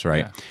 a piece,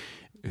 right?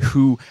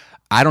 Who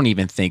I don't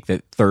even think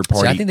that third See,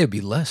 party. I think they'd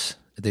be less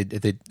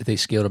if they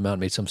scaled them out and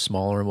made some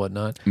smaller and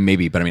whatnot.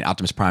 maybe, but I mean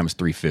Optimus Prime is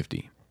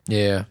 $350.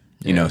 Yeah,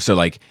 You know, so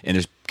like, and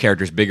there's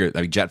characters bigger,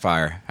 like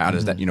Jetfire. How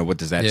does that? You know, what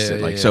does that Yeah,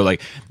 sit like? yeah. So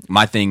like,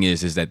 my thing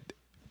is that.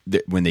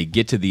 When they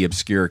get to the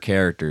obscure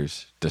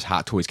characters,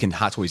 can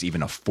Hot Toys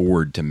even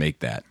afford to make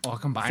that? All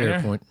combined.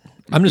 fair point.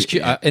 I'm just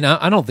curious, and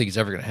I don't think it's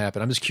ever going to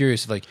happen. I'm just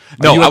curious, if, like,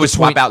 No, are you I at would the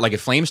swap point- out like if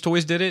Flames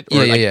Toys did it.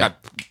 Yeah, Or yeah, like, yeah.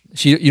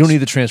 So you don't need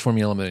the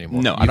transforming element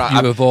anymore. No,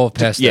 you've evolved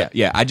past yeah, that.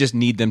 Yeah, I just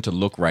need them to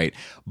look right.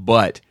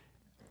 But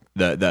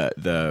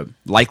the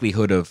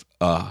likelihood of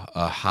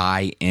a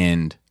high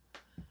end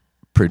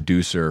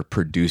producer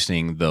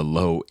producing the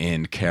low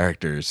end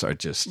characters are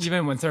just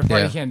Even when third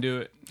party Yeah. can't do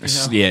it. You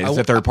know? yeah.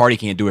 The third party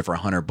can't do it for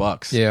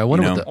 $100. Yeah, I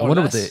wonder you what know? the I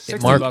wonder what less, the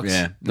 60 market bucks.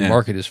 Yeah, the yeah.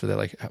 market is for that.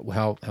 Like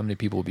how many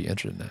people will be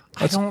interested in that?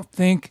 I don't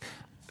think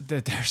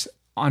that there's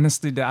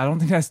honestly I don't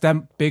think that's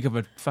that big of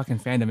a fucking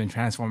fandom in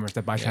Transformers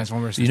that buy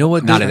Transformers. You know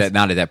what? not at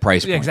that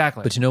price point. Yeah,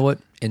 exactly. But you know what?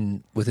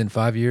 Within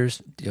 5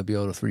 years, you'll be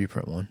able to 3D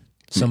print one.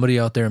 Somebody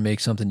out there make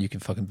something you can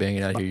fucking bang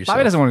it out here yourself.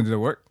 Bobby doesn't want to do the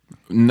work.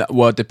 No,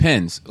 well, it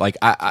depends. Like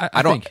I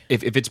don't. think-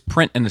 If it's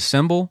print and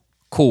assemble,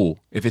 cool.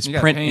 If it's You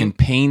got print paint and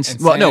pains, and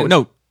well, sand.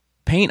 no,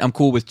 paint I'm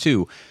cool with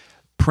too.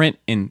 Print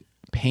and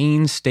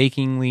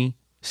painstakingly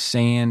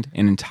sand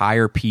an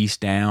entire piece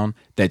down.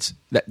 It's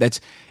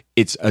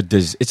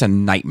a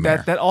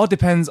nightmare. That all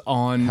depends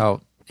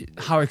on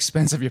how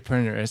expensive your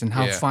printer is and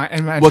how Yeah. fine.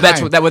 And well,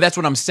 that's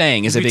what I'm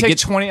saying. Is If if you it take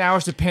gets 20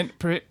 hours to print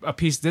a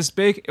piece this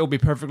big, it'll be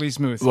perfectly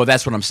smooth. well,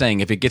 that's what I'm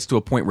saying. If it gets to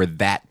a point where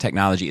that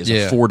technology is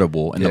Yeah.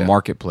 affordable in the Yeah.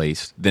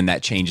 marketplace, then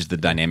that changes the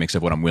dynamics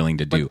of what I'm willing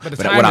to do. but the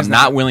But time what is I'm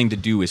not willing to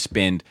do is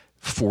spend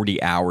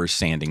 40 hours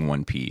sanding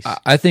one piece.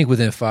 I think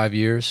within 5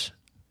 years,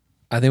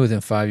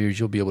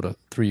 you'll be able to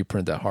 3D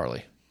print that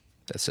Harley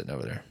that's sitting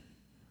over there.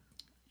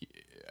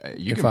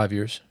 You In can- 5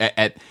 years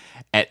at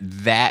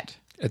that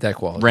at that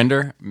quality.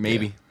 render,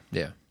 maybe.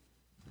 Yeah.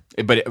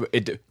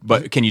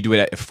 But can you do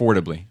it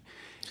affordably?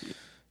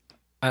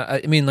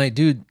 I mean, like,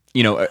 dude,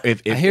 You know,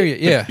 if I hear you.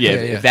 Yeah, yeah.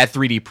 If that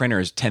 3D printer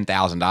is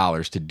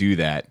 $10,000 to do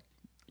that,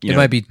 it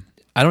might be.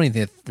 I don't even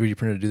think a 3D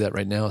printer to do that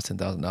right now is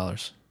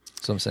 $10,000.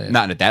 That's what I'm saying.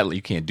 not at that.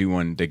 You can't do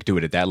one. They do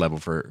it at that level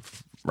for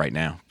right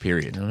now.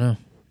 Period.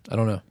 I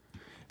don't know.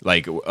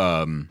 Like,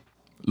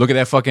 look at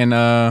that fucking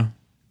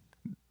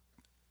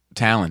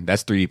Talon.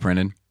 That's 3D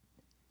printed.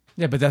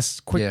 yeah, but that's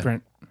quick Yeah.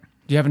 print.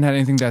 You haven't had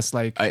anything that's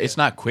like It's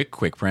not quick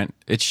print.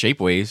 It's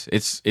Shapeways.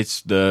 It's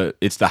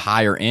the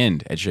higher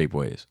end at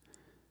Shapeways.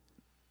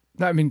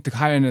 no, I mean the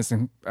high end is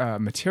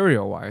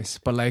material wise,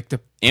 but like the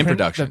In print-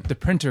 production. the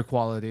printer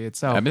quality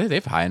itself. I mean, they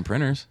have high end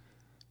printers.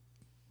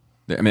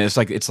 I mean,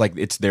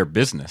 it's their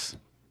business.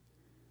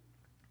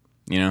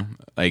 You know,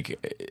 like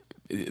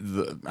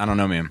I don't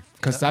know, man.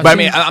 Because But I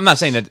mean, I'm not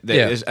saying that.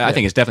 Yeah, I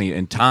think it's definitely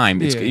in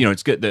time. It's Yeah. you know,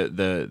 it's good.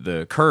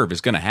 The curve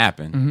is going to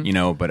happen. You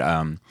know, but I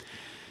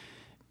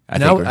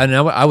And think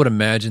I would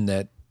imagine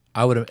that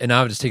I would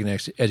just take an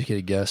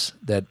educated guess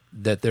that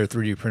their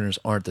 3D printers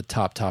aren't the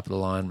top of the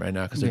line right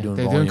now because they're Yeah, doing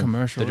they're doing volume.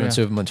 commercial, They're doing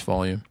yeah. so much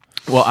volume.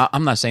 well,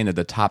 I'm not saying that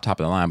the top of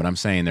the line, but I'm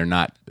saying they're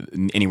not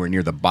anywhere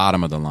near the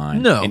bottom of the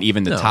line. No, and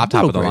even the no, top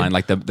middle of the grade. line,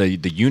 like the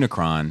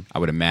Unicron, I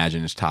would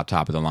imagine is top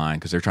of the line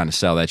because they're trying to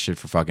sell that shit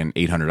for fucking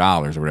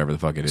 $800 or whatever the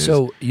fuck it is.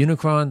 So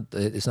Unicron,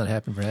 it's not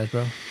happening for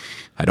Hasbro.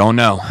 I don't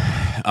know.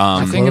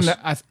 I think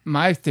close.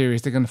 my theory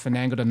is they're going to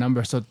finagle the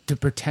numbers so to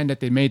pretend that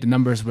they made the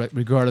numbers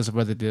regardless of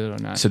whether they did it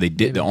or not. So they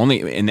did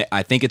and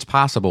I think it's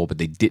possible, but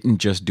they didn't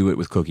just do it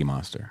with Cookie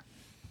Monster.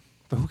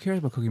 but who cares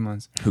about Cookie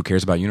Monster? Who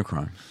cares about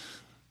Unicron?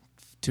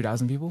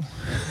 2,000 people?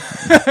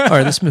 All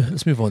right, let's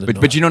move on.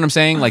 But you know what I'm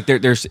saying? Like there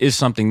is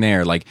something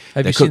there. Like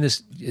have you that seen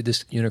this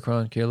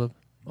Unicron, Caleb,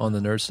 on the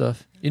nerd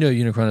stuff? You know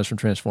Unicron is from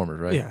Transformers,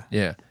 right? Yeah.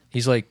 Yeah.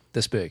 He's like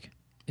this big.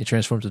 He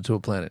transforms into a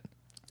planet.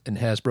 And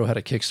Hasbro had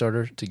a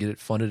Kickstarter to get it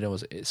funded. And it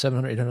was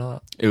 $700,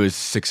 $800. It was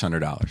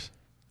 $600.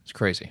 It's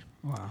crazy.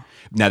 Wow.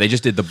 Now they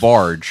just did the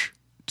barge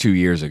 2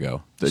 years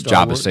ago, the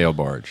Star Jabba Wars? sail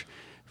barge,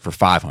 for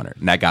 $500,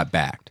 and that got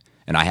backed.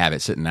 And I have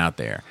it sitting out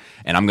there,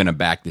 and I'm going to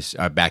back this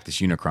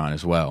Unicron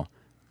as well.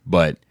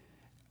 But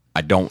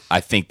I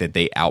think that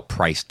they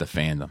outpriced the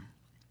fandom.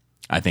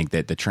 I think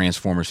that the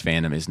Transformers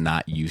fandom is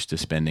not used to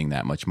spending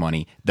that much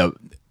money. The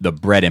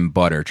bread and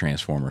butter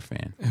Transformer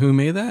fan. Who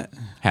made that?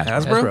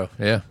 Hasbro. Hasbro.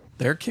 Yeah.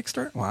 Their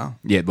Kickstarter? Wow.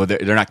 Yeah, well,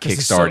 they're not This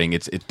is so- kickstarting.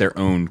 It's their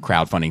own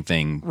crowdfunding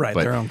thing. Right,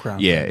 but their own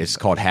crowdfunding. Yeah, it's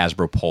called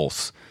Hasbro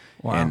Pulse.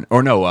 Wow.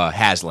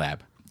 HasLab.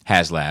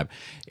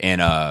 And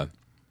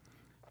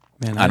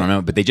Man, I don't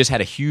know, but they just had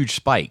a huge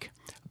spike.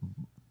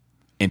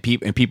 And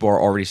people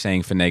are already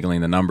saying finagling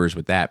the numbers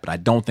with that, but I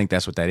don't think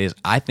that's what that is.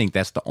 I think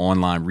that's the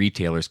online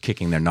retailers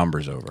kicking their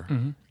numbers over.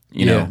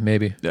 You know, Yeah,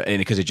 maybe. and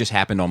because it just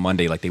happened on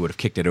Monday, like they would have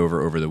kicked it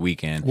over the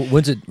weekend.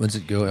 When's it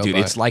go out Dude,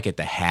 by? it's like at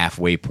the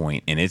halfway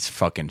point, and it's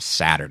fucking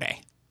Saturday.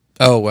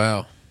 Oh,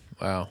 wow.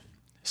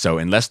 So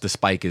unless the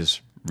spike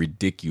is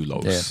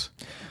ridiculous,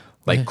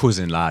 like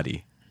Cousin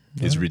Lottie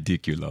is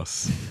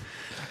ridiculous.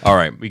 All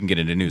right, we can get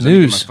into news. Let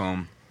me get my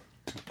phone.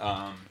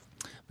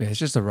 Yeah, it's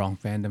just the wrong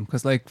fandom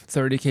because like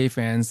 30K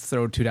fans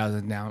throw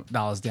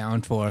 $2,000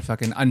 down for a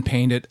fucking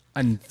unpainted,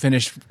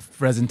 unfinished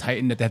resin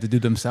Titan that they have to do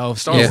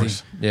themselves. Star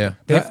Wars. Yeah.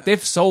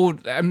 They've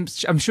sold. I'm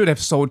sure they've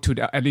sold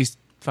to at least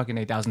fucking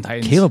 8,000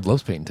 Titans. Caleb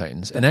loves painting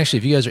Titans. And actually,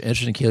 if you guys are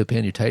interested in Caleb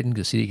painting your Titan,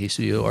 go to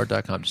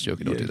CDKStudioArt.com. Just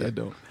joking. Don't do that.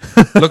 Don't.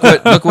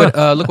 look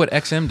what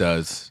XM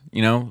does.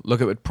 You know, look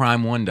at what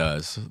Prime One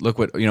does. Look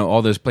what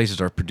all those places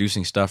are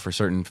producing stuff for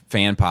certain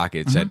fan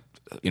pockets at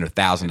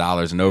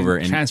 $1,000 and over.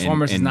 And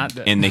Transformers is not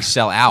the- and they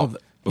sell out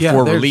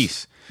before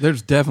release.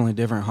 There's definitely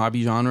different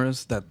hobby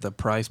genres that the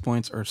price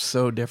points are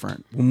so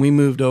different. When we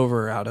moved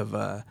over out of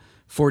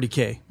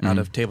 40K, out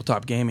of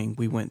tabletop gaming,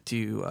 we went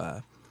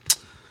to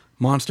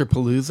Monster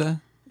Palooza.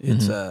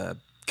 It's a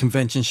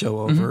convention show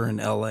over in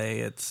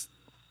LA. It's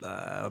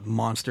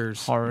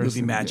monsters, Horrors,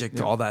 movie magic,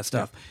 yeah. all that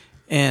stuff.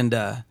 And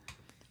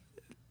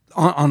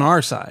on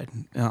our side,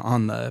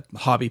 on the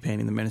hobby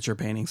painting, the miniature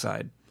painting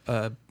side,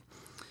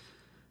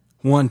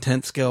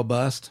 1/10 scale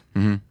bust,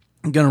 going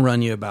to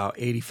run you about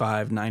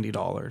 $85,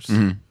 $90.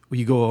 Well,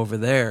 you go over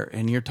there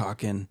and you're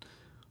talking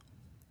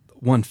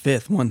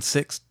 1/5,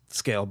 1/6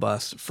 scale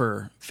bust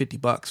for $50,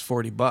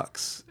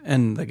 $40.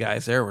 And the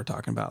guys there were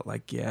talking about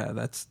like, yeah,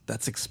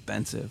 that's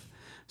expensive.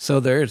 So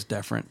there's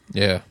different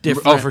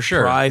For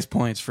sure, price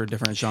points for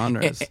different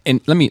genres. And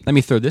let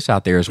me throw this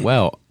out there as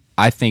well.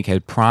 I think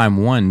had Prime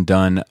One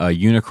done a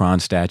Unicron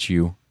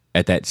statue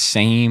at that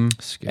same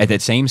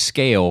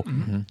scale,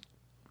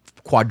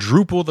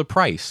 quadruple the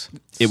price,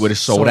 it would have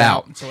sold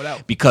out. Sold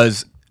out.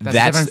 Because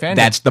That's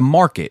that's the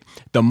market.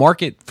 The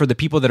market for the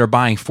people that are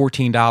buying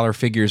 $14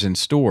 figures in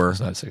store,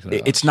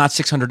 it's not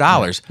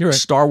 $600. You're right.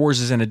 Star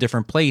Wars is in a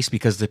different place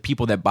because the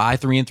people that buy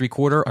 3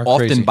 3/4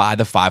 often crazy. buy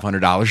the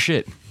 $500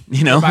 shit.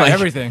 You know, Buy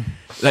everything.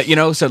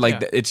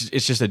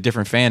 It's just a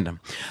different fandom.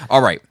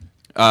 All right.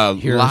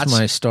 Here's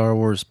my Star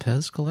Wars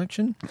Pez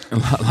collection.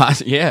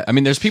 Yeah, I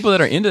mean, there's people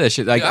that are into that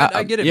shit. Like,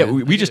 I get it, Yeah,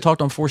 man. we just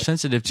talked on Force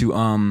Sensitive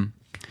to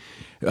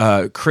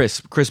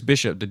Chris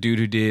Bishop, the dude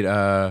who did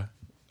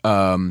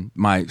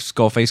my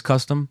Skullface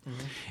custom,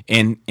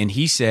 and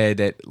he said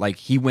that like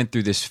he went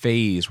through this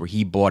phase where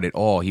he bought it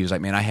all. He was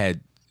like, man, I had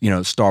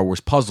Star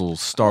Wars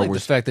puzzles, Star Like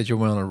Wars. the fact that you're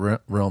wearing a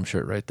Realm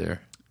shirt right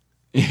there.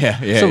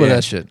 Yeah. So with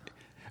that shit.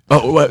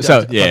 Oh, well,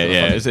 so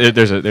yeah.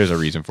 There's a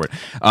reason for it.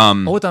 All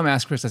the time I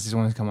ask Chris that he's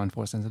want to come on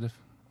Force Sensitive.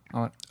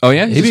 Oh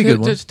yeah, He'd be a good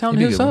one. Just tell him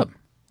He'd to be hit a us good up.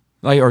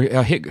 Like, or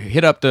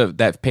hit up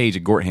that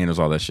page. Gort handles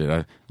all that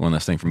shit. One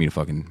less thing for me to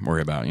fucking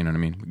worry about. You know what I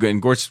mean?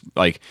 And Gort's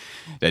like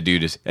that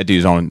dude's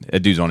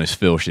on his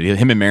Phil shit.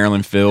 Him and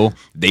Marilyn Phil.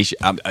 They should.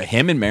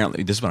 Him and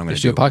Marilyn. This is what I'm going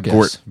to do. do a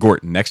podcast.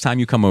 Gort. Next time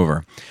you come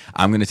over,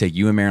 I'm going to take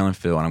you and Marilyn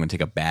Phil, and I'm going to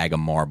take a bag of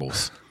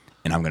marbles.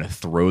 And I'm going to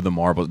throw the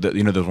marbles,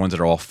 those ones that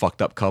are all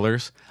fucked up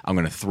colors. I'm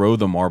going to throw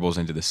the marbles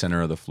into the center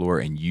of the floor,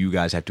 and you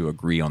guys have to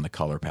agree on the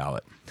color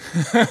palette.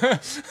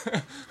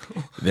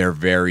 They're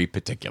very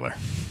particular,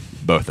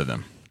 both of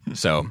them.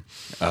 So,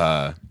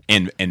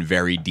 and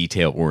very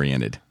detail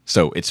oriented.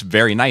 So it's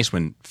very nice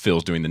when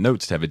Phil's doing the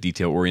notes to have a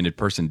detail oriented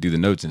person do the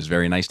notes, and it's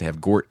very nice to have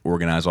Gort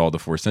organize all the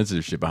Force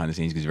Sensitive shit behind the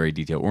scenes because he's very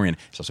detail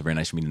oriented. It's also very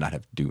nice for me to not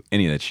have to do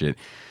any of that shit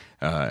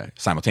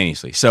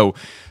simultaneously. So,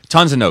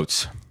 tons of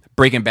notes.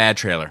 Breaking Bad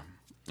trailer.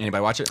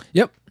 Anybody watch it?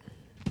 Yep.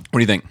 What do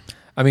you think?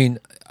 I mean,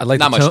 I like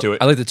Not the much tone. to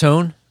it. I like the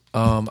tone.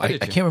 I did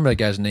too. can't remember that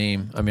guy's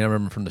name. I mean, I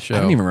remember him from the show. I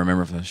don't even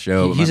remember from the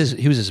show. He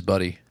was his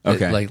buddy.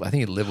 Okay. Like I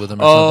think he lived with him.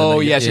 Or Oh,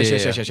 something.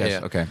 Like,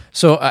 yes. Okay.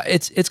 So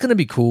it's gonna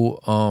be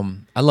cool.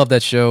 I love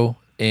that show.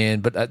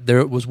 But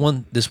there was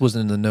one. This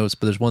wasn't in the notes,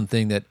 but there's one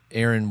thing that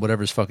Aaron,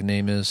 whatever his fucking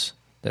name is,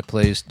 that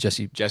plays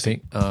Jesse.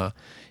 Jesse. Pink,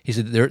 he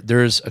said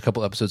there's a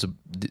couple episodes of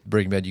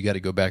Breaking Bad you got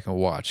to go back and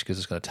watch because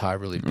it's going to tie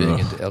really big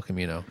into El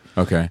Camino.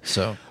 Okay.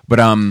 So, But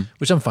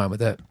which I'm fine with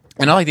that.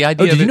 and I like the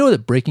idea. Oh, did of you it. know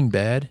that Breaking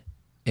Bad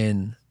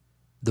and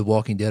The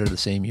Walking Dead are the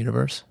same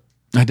universe?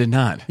 I did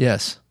not.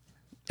 Yes.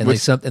 And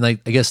What's- I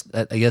guess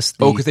the,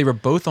 Because they were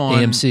both on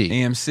AMC.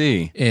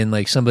 AMC. and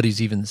like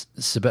somebody's even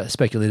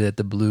speculated that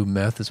the blue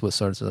meth is what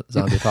starts a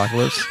zombie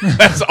apocalypse.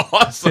 That's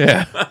awesome.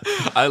 Yeah.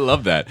 I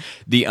love that.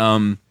 The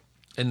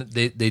And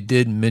they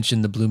did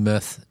mention the blue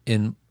meth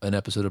in an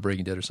episode of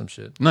Breaking Dead or some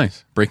shit.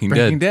 nice Breaking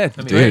Breaking Dead. Dead.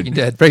 I mean,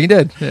 Dude. Breaking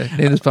Dead. Yeah,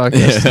 name this podcast.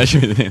 Yeah, that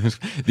should be the name.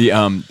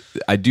 The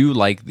I do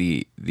like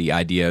the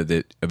idea of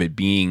it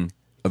being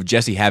of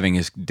Jesse having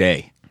his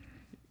day.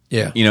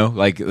 Yeah. You know,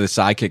 like the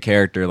sidekick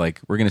character, like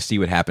we're gonna see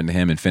what happened to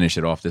him and finish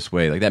it off this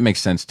way. Like that makes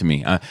sense to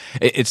me.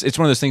 It's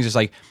one of those things. It's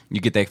like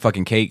you get that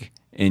fucking cake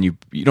and you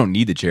don't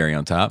need the cherry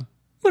on top,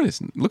 but it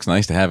looks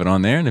nice to have it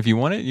on there. And if you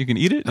want it, you can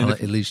eat it. I And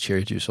like, at least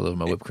cherry juice all over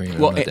my whipped cream.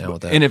 well, I'm not down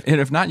with that. and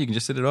if not, you can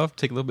just sit it off,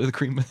 take a little bit of the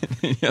cream with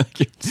it.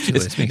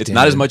 It's It's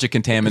not as much a It's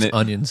contaminant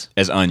onions.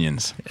 as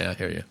onions. Yeah, I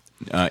hear you.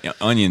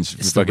 Onions,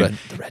 It's the fucking,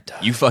 red dye.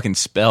 you fucking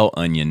spell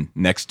onion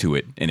next to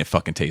it, and it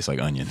fucking tastes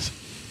like onions.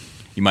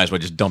 You might as well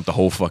just dump the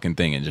whole fucking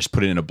thing and just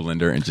put it in a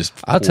blender and just.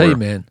 I'll tell you, pour-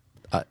 man.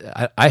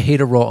 I hate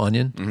a raw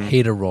onion. Mm-hmm.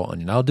 Hate a raw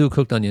onion. I'll do a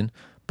cooked onion,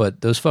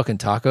 But those fucking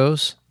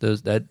tacos,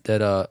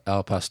 that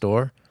al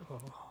pastor,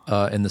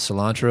 and the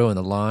cilantro and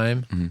the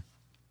lime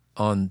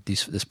on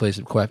this place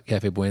at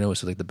Cafe Bueno, which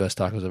is like the best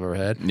tacos I've ever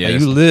had. Yeah, Now,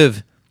 that's- you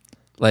live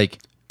like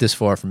this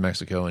far from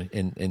Mexico,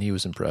 and he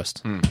was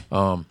impressed.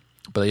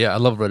 But yeah, I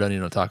love red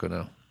onion on taco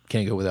now.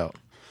 Can't go without.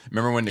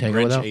 Remember when the Can't go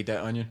Grinch without. ate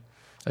that onion?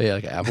 Oh yeah,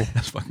 like an apple.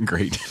 That's fucking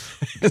great.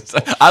 It's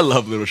like- I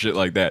love little shit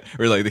like that.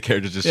 Or like the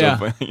character's just Yeah.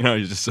 so funny. You know,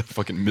 he's just so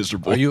fucking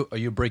miserable. Are you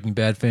a Breaking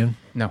Bad fan?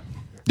 No.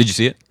 Did you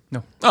see it?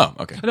 No. Oh,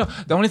 okay. No,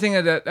 the only thing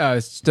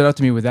that stood out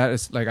to me with that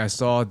is like I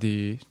saw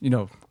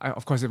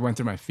of course it went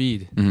through my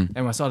feed, and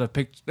I saw there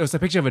was a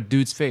picture of a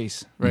dude's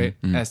face, right?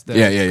 As the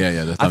Yeah.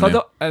 The I thumbnail.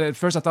 thought at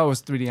first I thought it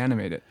was 3D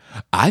animated.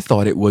 I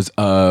thought it was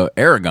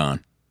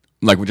Aragon.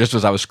 Like just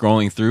as I was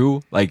scrolling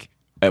through, like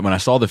when I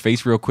saw the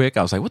face real quick,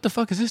 I was like, "What the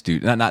fuck is this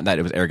dude?" Not that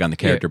it was Aragon the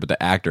character, but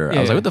the actor. I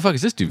was like, "What the fuck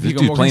is this dude? This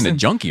Viggo dude's playing a Mortensen?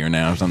 junkie or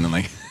now or something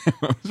like."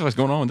 What's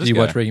going on with this Did you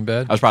guy? watch Breaking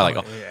Bad? I was probably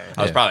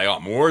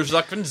like, more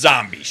fucking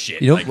zombie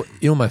shit. You know, Like,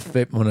 one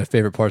of my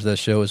favorite parts of that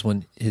show is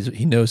when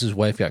he knows his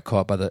wife got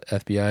caught by the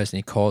FBI's and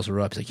he calls her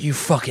up. He's like, "You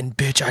fucking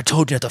bitch! I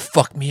told you not to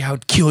fuck me. I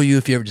would kill you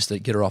if you ever just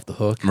like, get her off the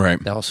hook."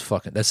 Right. That was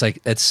fucking.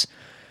 That's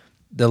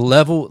the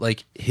level,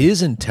 like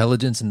his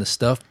intelligence and the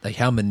stuff, like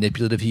how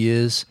manipulative he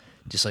is.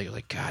 Just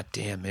like God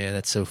damn, man,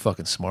 that's so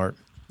fucking smart.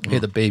 Hey,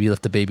 the baby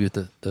left the baby at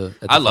the at the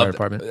I fire love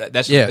department.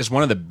 It's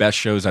one of the best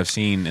shows I've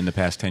seen in the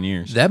past 10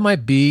 years. That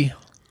might be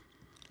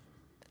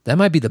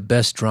the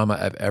best drama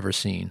I've ever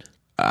seen.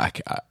 I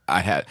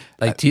had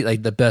Like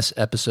the best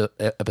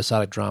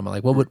episodic drama.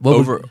 Like what would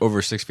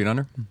over 6 feet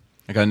under.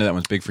 Like I know that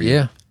one's big for you.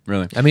 Yeah.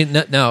 Really. I mean,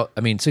 now,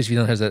 6 Feet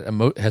Under has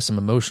has some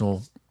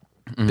emotional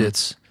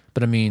bits,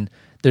 but I mean,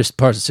 there's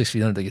parts of 6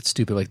 Feet Under that get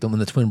stupid, like when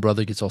the twin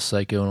brother gets all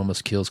psycho and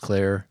almost kills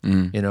Claire,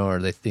 you know, or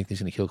they think he's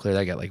going to kill Claire.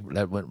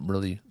 That went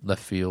really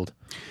left field.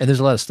 And there's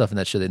a lot of stuff in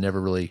that show they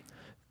never really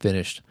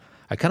finished.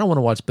 I kind of want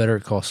to watch Better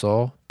Call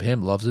Saul.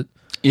 Pam loves it,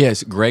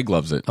 Yes, Greg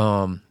loves it.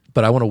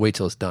 but I want to wait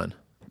till it's done.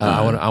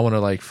 I want to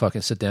like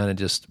fucking sit down and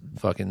just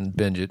fucking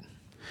binge it.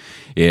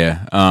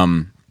 Yeah. I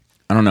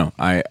don't know.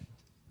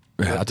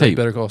 I'll tell you.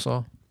 Better Call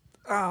Saul.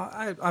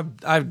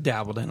 I've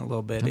dabbled in a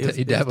little bit.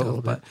 You dabbled a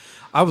little but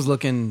I was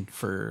looking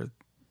for,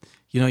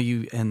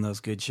 you end those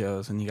good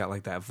shows and you got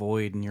like that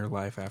void in your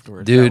life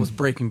afterwards. Dude. That was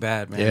Breaking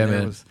Bad, man. Yeah, It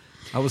man.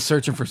 I was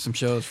searching for some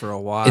shows for a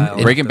while.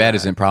 And Breaking after Bad that.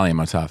 isn't probably in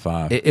my top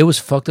 5. It was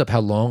fucked up how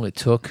long it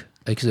took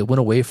because it went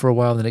away for a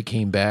while and then it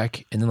came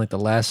back and then like the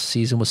last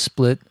season was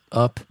split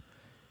up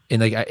and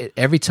like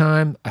every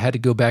time I had to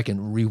go back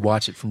and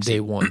rewatch it from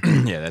day one,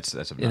 Yeah, that's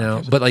a you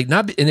know. But like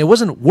not and it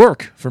wasn't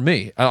work for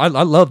me. I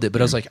loved it,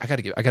 but I was like I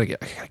gotta get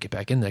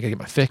back in there. I gotta get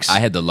my fix. I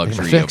had the I gotta get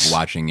my luxury of fix.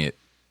 watching it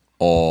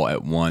all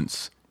at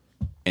once,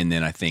 and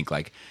then I think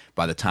like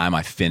by the time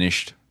I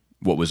finished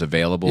what was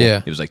available, Yeah.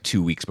 it was like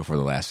 2 weeks before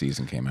the last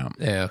season came out.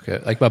 Yeah, okay.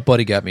 Like my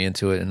buddy got me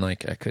into it, and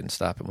like I couldn't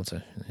stop it once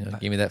I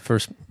gave me that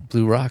first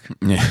Blue Rock.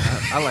 Yeah,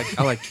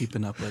 I like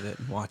keeping up with it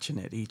and watching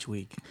it each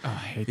week. Oh, I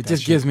hate It that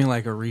just shit. gives me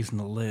like a reason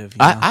to live. You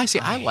know? I see.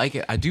 I like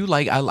it. I do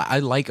like. I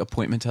like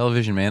appointment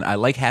television, man. I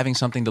like having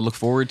something to look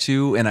forward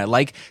to, and I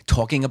like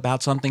talking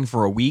about something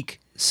for a week.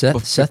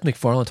 Seth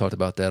MacFarlane talked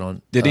about that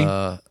on. Did he?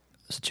 Was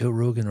it Joe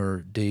Rogan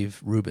or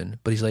Dave Rubin?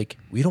 But he's like,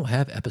 we don't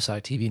have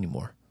episodic TV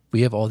anymore.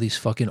 We have all these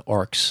fucking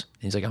arcs.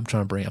 And he's like,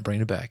 I'm bringing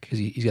it back because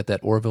he's got that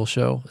Orville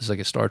show. It's like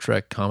a Star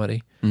Trek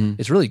comedy.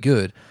 It's really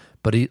good.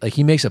 But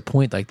he makes a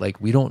point like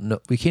we don't know,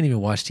 we can't even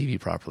watch TV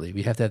properly.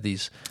 We have to have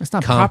these It's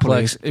not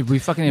complex. properly. We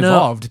fucking No.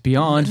 evolved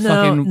beyond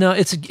fucking. No,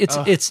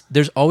 it's.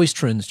 There's always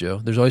trends, Joe.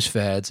 There's always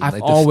fads. And I've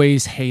like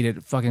always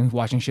hated fucking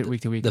watching shit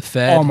week to week. the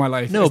fad all my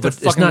life. No, it's but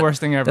the fucking not, worst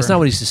thing ever. That's not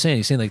what he's saying.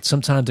 He's saying like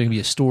sometimes there can be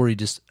a story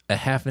just a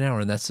half an hour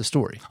and that's the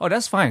story. Oh,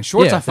 that's fine.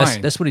 Shorts are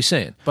fine. That's what he's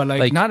saying. but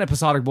like not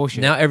episodic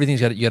bullshit. Now everything's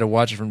got you got to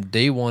watch it from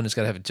day one. It's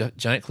got to have a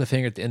giant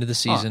cliffhanger at the end of the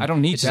season. I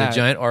don't need it's just that. a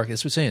giant arc.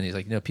 That's what he's saying. He's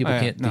like, people Oh,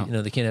 yeah, can't.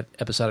 no. They can't have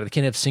episodic. They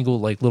can't have single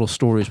like little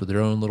stories with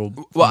their own little.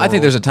 Well, I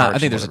think there's a time. arcs I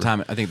think or there's a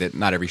whatever. time. I think that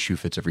not every shoe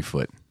fits every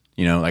foot.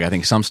 You know, like I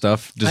think some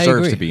stuff I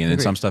deserves agree. to be, and then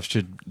some stuff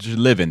should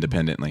live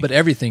independently. But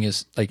everything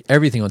is like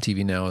everything on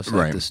TV now is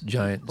like Right. this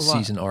giant lot.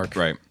 season arc.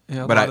 right.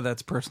 Yeah, a but lot of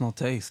that's personal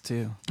taste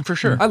too. for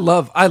sure. I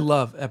love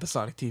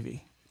episodic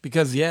TV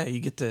because you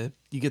get to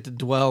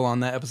dwell on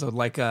that episode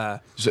like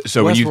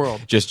So when you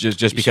Westworld.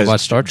 just because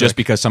watch Star Trek. just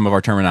because some of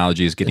our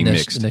terminology is getting The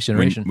next- mixed, the next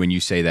generation. when you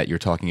say that you're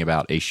talking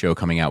about a show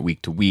coming out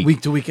week to week,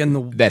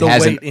 and That the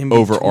has an wait in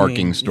overarching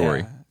between.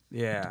 story.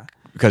 Yeah.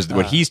 because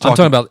what he's I'm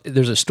talking, talking about.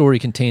 There's a story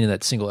contained in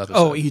that single episode.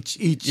 Oh, each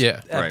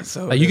Yeah. Right.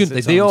 episode. Like you is can.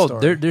 its They own all.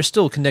 story. They're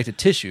still connected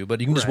tissue, but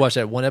you can just Right. watch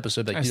that one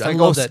episode. Like, it's dude, like I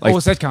love old, that.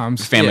 old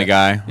sitcoms. Family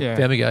Yeah. Guy Yeah.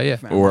 Family Guy. Yeah.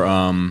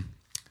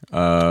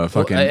 or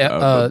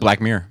fucking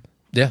Black Mirror.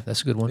 Yeah,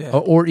 that's a good one. Yeah.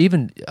 Or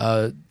even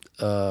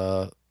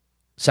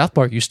South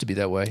Park used to be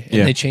that way, and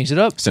Yeah. they changed it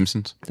up.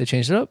 Simpsons. They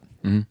changed it up.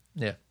 Mm-hmm.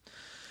 Yeah.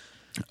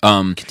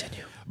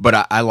 Continue.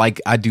 But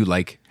I do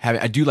like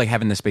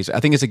having this space. I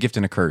think it's a gift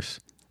and a curse.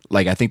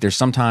 Like I think there's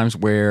sometimes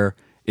where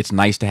it's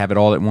nice to have it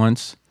all at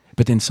once, but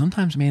But then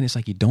sometimes, man, it's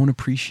like you don't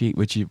appreciate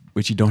what you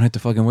don't have to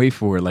fucking wait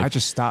for. Like I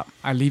just stop.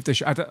 I leave the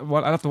show. I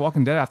left The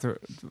Walking Dead after.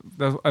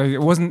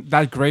 It wasn't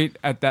that great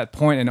at that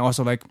point, and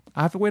also like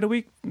I have to wait a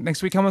week.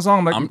 Next week comes along.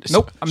 I'm like,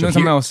 nope, I'm doing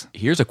something else.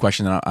 Here's a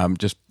question that I'm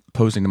just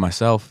posing to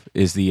myself: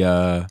 is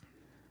the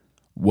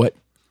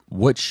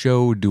what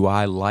show do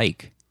I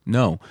like?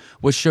 No,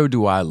 what show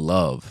do I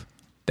love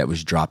that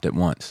was dropped at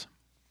once?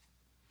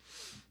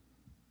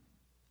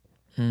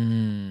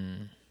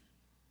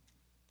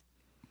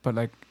 But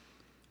like,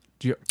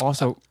 do you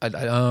also?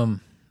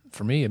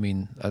 For me, I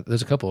mean,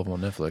 there's a couple of them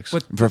on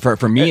Netflix.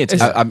 For me,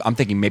 I'm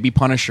thinking maybe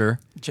Punisher.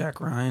 Jack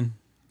Ryan.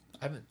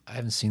 I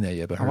haven't seen that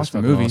yet, but I heard watched it's the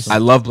fucking movies. awesome. I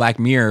love Black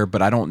Mirror,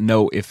 but I don't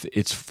know if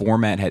its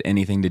format had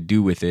anything to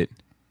do with it.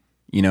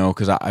 You know,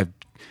 because I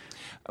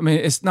mean,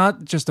 it's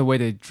not just the way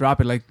they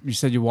drop it. Like you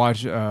said, you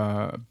watch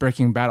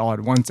Breaking Bad all at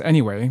once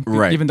anyway.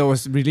 Right. Even though it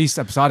was released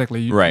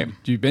episodically, you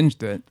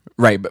binged it.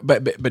 right,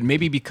 but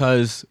maybe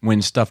because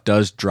when stuff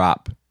does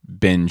drop,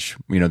 binge,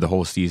 you know, the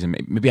whole season,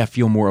 maybe I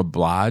feel more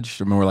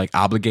obliged or more like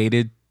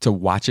obligated to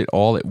watch it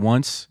all at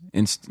once.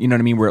 And you know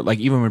what I mean? Where like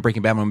even when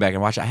Breaking Bad, when I went back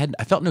and watched it,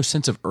 I felt no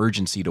sense of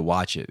urgency to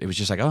watch it. It was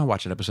just like, oh, I'll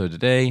watch an episode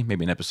today,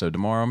 maybe an episode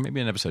tomorrow,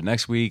 maybe an episode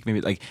next week. Maybe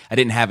like I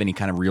didn't have any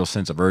kind of real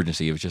sense of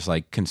urgency. It was just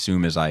like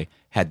consume as I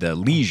had the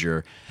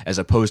leisure, as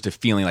opposed to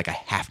feeling like I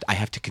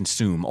have to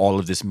consume all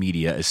of this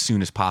media as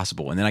soon as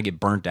possible, and then I get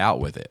burnt out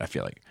with it. I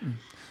feel like.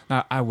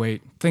 I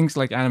wait. Things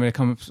like anime that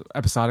come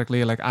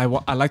episodically. Like I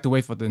like to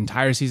wait for the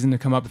entire season to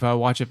come up if I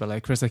watch it. But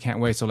like Chris, I can't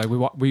wait. So like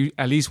we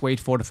at least wait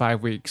 4 to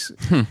 5 weeks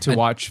to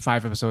watch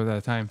 5 episodes at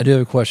a time. I do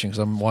have a question because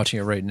I'm watching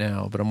it right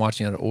now, but I'm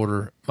watching it out of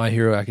order. My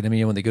Hero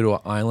Academia, when they go to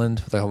an island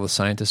where all the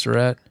scientists are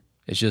at,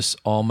 it's just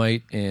All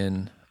Might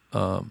and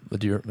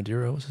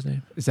Madeira. What's his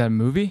name? Is that a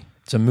movie?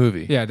 It's a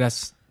movie. Yeah,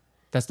 that's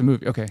the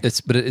movie. Okay.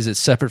 But is it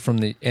separate from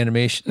the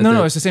animation?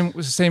 No, it's the same.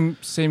 It's the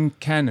same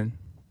canon.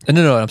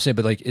 No. I'm saying,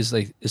 but like,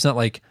 it's not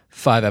like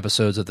 5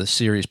 episodes of the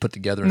series put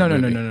together. No.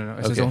 movie.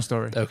 It's its own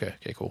story. Okay,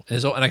 cool.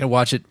 And I can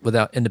watch it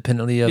without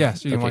independently of.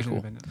 Yes, you can watch it cool.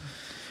 independently.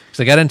 Because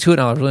I got into it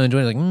and I was really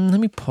enjoying it. Like, let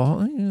me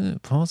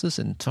pause this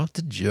and talk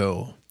to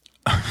Joe.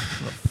 I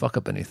don't fuck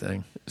up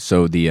anything.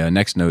 So the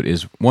next note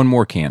is one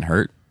more can't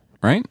hurt,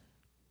 right?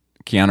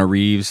 Keanu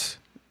Reeves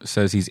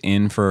says he's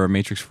in for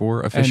Matrix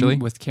 4 officially.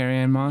 And with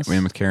Carrie-Anne Moss.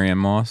 And with Carrie-Anne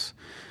Moss.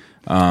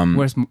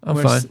 Where's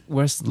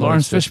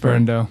Lawrence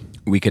Fishburne though?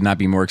 We could not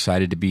be more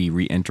excited to be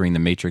re-entering the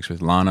Matrix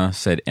with Lana,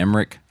 said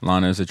Emmerich.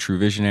 Lana is a true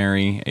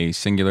visionary, a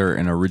singular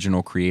and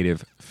original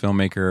creative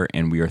filmmaker,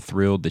 and we are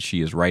thrilled that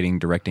she is writing,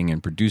 directing,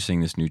 and producing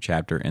this new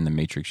chapter in the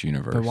Matrix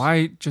universe. But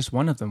why just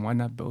one of them? Why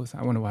not both?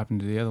 I wonder what happened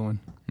to the other one.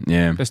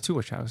 Yeah. There's 2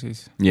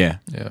 Wachowskis. Yeah.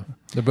 Yeah.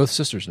 They're both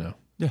sisters now.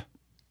 Yeah.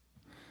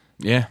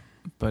 Yeah.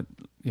 But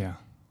yeah,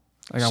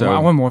 like So- I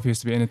want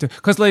Morpheus to be in it too.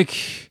 Because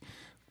like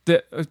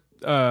the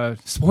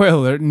spoiler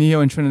alert,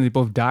 Neo and Trinity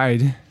both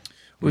died.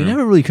 We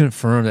never really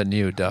confirmed that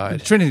Neo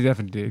died. Trinity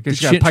definitely did. Because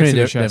she got pipes in Trinity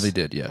her chest.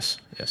 definitely did, yes.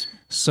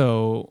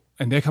 So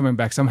and they're coming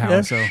back somehow.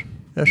 Yes. So I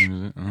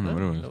don't know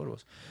what it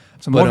was.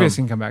 so But, Morpheus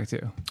can come back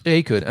too. Yeah,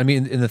 he could. I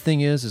mean, and the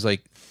thing is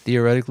like,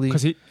 theoretically,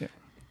 Because he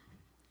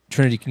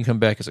Trinity can come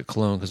back as a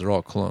clone because they're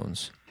all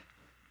clones.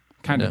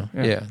 kind You of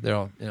know? Yeah, they're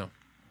all, Yeah,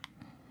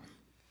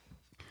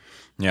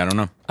 I don't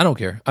know. I don't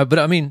care. But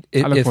I mean,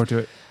 I look forward to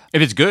it.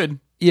 If it's good.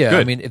 Yeah,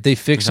 Good. I mean, if they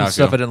fix That's how some I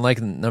stuff feel. I didn't like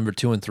in number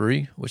 2 and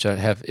 3, which I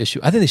have issue,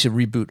 I think they should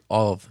reboot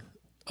all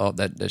of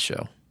that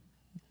show.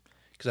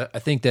 Because I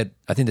think the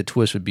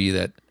twist would be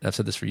that, and I've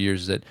said this for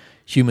years, is that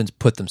humans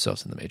put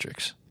themselves in the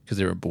Matrix because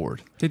they were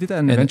bored. They did that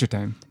in Adventure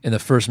Time. In the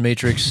first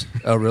Matrix,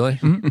 oh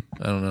really? I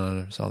don't know. I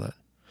never saw that.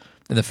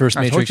 In the first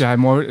I told Matrix, you I have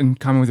more in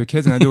common with your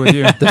kids than I do with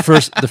you.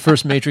 the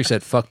first Matrix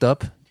that fucked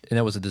up and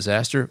that was a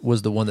disaster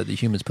was the one that the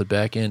humans put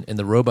back in, and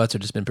the robots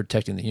have just been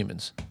protecting the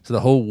humans. So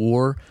the whole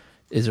war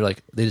is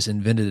they just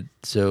invented it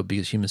so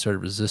because humans started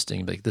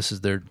resisting. Like this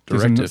is their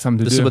Gives them directive. something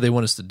to This is do. what they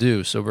want us to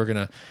do. So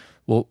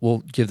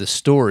we'll give the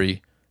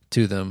story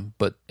to them,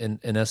 but in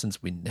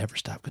essence, we never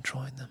stop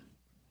controlling them.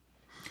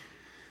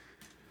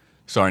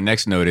 So our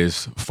next note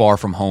is far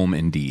from home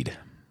indeed.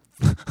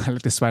 I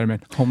like the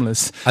Spider-Man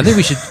homeless. I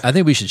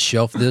think we should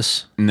shelf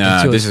this. No,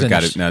 until this it's has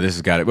got finished. it. No, this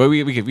has got it. Well,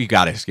 we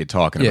got to get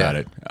talking Yeah. about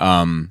it.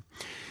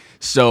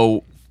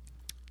 So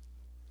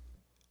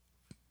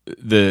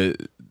the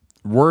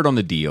word on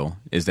the deal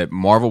is that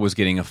Marvel was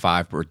getting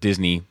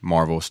Disney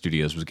Marvel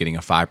Studios was getting a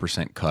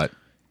 5% cut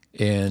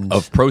And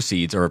of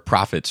proceeds or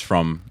profits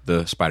from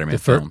the Spider-Man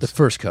films. the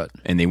first cut,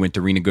 And they went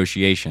to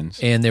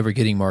renegotiations and they were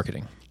getting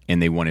marketing. and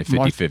they wanted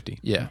 50-50.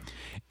 Yeah,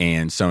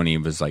 And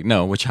Sony was like,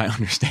 no, which I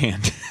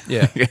understand.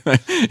 Yeah.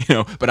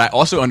 But I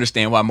also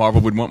understand why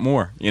Marvel would want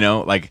more,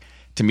 like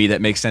to me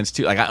that makes sense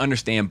too. Like I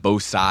understand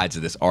both sides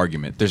of this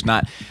argument. There's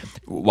not,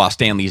 while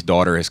Stan Lee's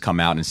daughter has come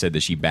out and said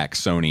that she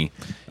backs Sony.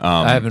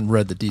 I haven't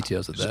read the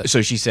details of that.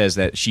 So she says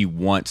that she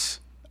wants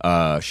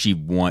the,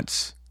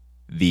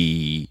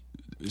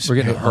 We're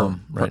getting it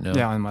home right now.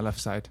 Yeah, on my left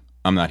side.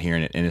 I'm not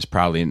hearing it and it's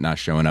probably not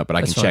showing up, but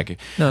I That's can fine. check it.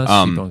 No, let's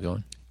keep on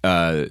going.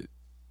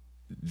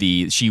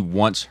 She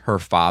wants her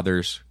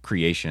father's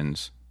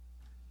creations,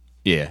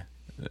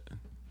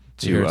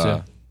 You hear it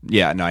too?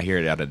 Yeah, no, I hear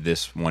it out of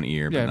this one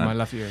ear. Yeah, but not, my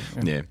left ear.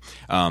 Yeah.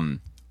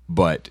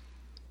 But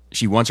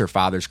she wants her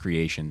father's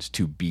creations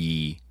to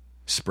be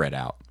spread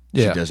out.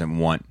 Yeah. She doesn't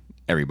want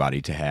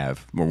everybody to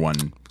have, or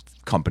one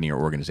company or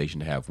organization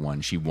to have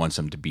one. She wants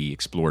them to be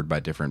explored by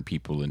different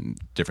people and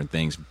different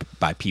things,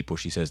 by people,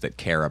 she says, that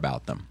care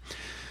about them.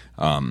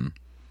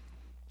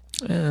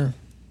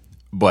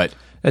 But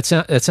That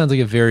sounds like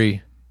a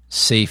very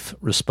safe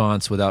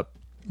response without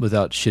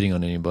shitting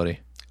on anybody.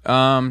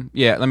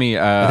 yeah, let me.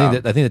 I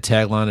think the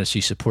tagline is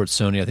she supports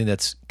Sony. I think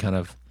that's kind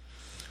of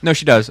No,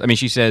 she does. I mean,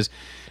 she says.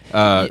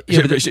 but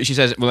she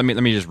says. Well, let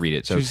me just read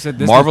it. So, She said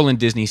this Marvel and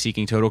Disney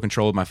seeking total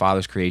control of my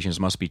father's creations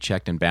must be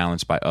checked and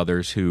balanced by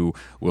others who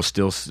will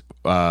still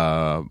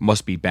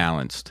must be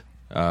balanced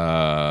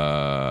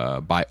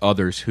by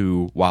others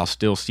who, while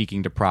still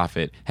seeking to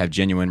profit, have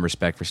genuine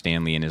respect for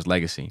Stan Lee and his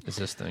legacy. is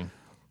this thing.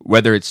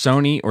 Whether it's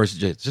Sony or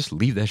just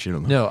leave that shit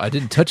alone. No, I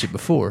didn't touch it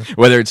before.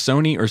 Whether it's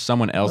Sony or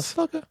someone else,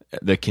 Motherfucker.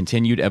 the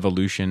continued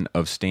evolution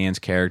of Stan's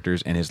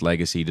characters and his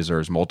legacy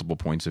deserves multiple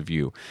points of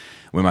view.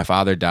 When my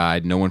father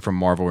died, no one from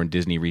Marvel or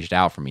Disney reached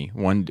out for me.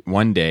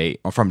 One day,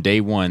 or from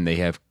day one, they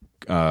have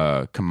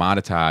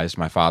commoditized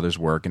my father's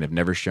work and have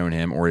never shown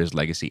him or his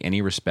legacy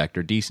any respect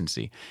or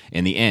decency.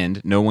 In the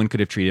end, no one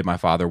could have treated my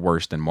father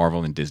worse than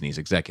Marvel and Disney's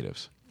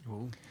executives.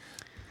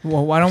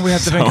 Well, why don't we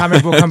have different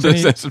comic book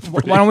company? That's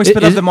pretty- Why don't we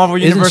split up the Marvel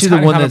Isn't universe she the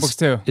kind of one comic that's- books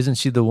too? Isn't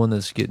she the one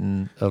that's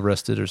getting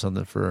arrested or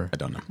something for I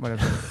don't know.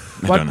 Whatever.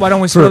 Why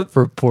don't we for, split?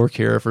 for poor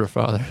care for her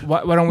father?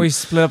 Why don't we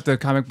split up the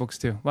comic books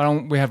too? Why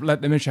don't we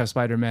let Image have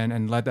Spider-Man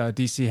and let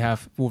DC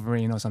have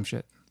Wolverine or some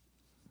shit?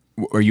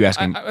 Are you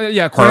asking?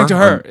 Yeah, according to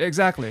her, Or-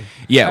 exactly.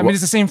 Yeah, I mean well-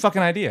 it's the same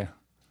fucking idea.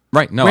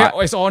 Right. No.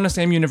 It's all in the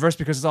same universe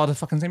because it's all the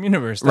fucking same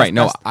universe. Right.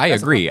 No, I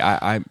that's agree.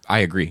 I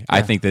agree.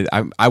 I think that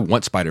I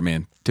want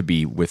Spider-Man to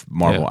be with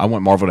Marvel. Yeah. I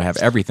want Marvel to have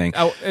everything.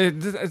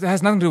 It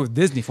has nothing to do with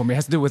Disney for me. It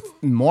has to do with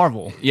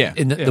Marvel. Yeah.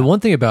 And the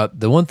one thing about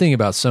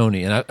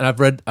Sony, and I've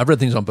read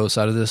things on both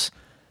sides of this.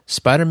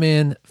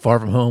 Spider-Man: Far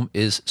From Home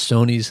is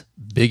Sony's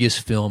biggest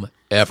film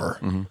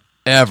ever,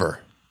 ever.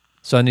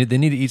 So they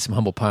need to eat some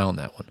humble pie on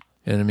that one.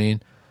 You know what I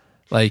mean?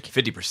 Like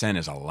 50%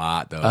 is a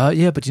lot, though.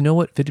 yeah, but you know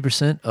what?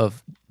 50%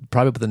 of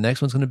probably what the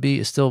next one's going to be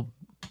is still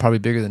probably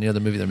bigger than the other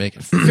movie they're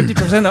making.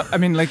 50%. I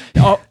mean, like,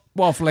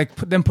 for like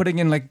them putting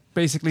in like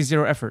basically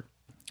zero effort.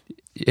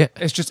 Yeah,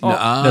 It's just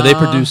no, they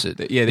produce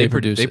it. Yeah, They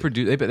produce. They it.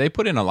 produce. They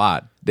put in a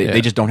lot. They Yeah.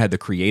 just don't have the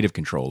creative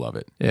control of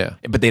it. Yeah,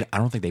 But I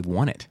don't think they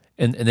want it.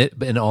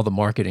 and all the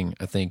marketing.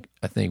 I think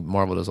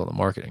Marvel does all the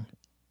marketing.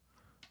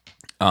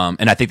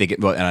 And I think they get.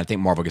 Well, and I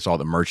think Marvel gets all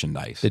the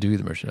merchandise. They do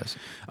the merchandise.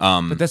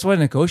 But that's where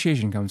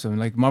negotiation comes from.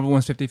 Like Marvel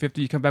wants 50-50,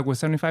 you come back with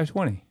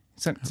 75-20.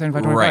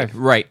 75-25.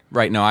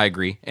 Right. No, I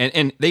agree.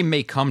 And they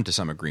may come to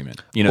some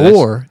agreement. You know,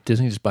 Or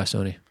Disney just buy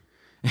Sony.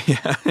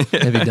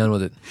 And be done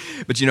with it.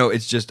 but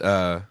it's just.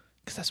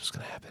 Because that's what's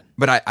going to happen.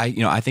 But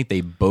I think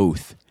they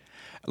both,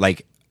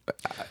 like,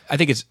 I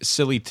think it's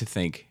silly to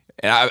think,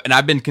 and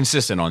I've been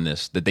consistent on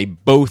this, that they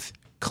both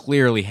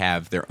clearly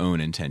have their own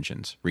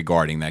intentions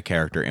regarding that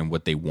character and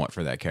what they want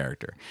for that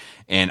character.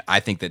 And I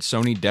think that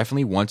Sony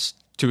definitely wants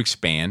to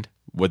expand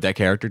what that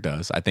character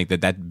does. I think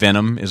that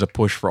Venom is a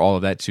push for all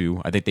of that too.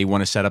 I think they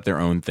want to set up their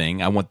own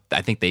thing.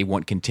 I think they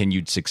want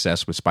continued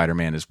success with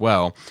Spider-Man as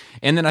well.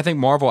 And then I think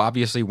Marvel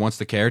obviously wants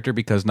the character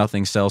because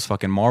nothing sells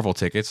fucking Marvel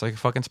tickets like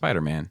fucking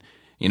Spider-Man.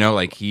 You know,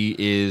 like he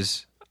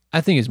is. I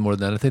think it's more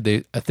than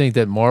that. I think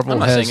that Marvel I'm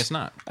not has. saying it's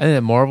not. I think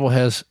that Marvel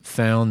has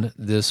found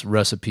this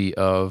recipe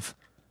of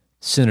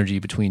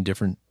synergy between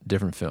different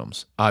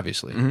films.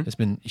 Obviously, it's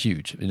been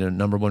huge.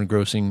 Number one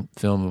grossing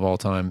film of all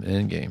time,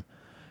 Endgame,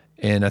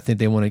 and I think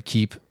they want to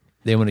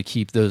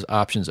keep those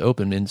options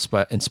open. And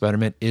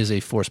Spider-Man is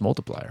a force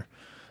multiplier.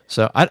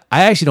 So I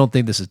actually don't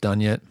think this is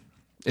done yet.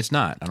 It's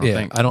not. I don't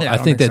think. I don't. Yeah, I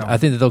think think that so. I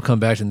think that they'll come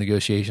back to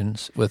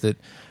negotiations with it.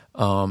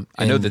 I know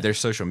and- that their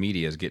social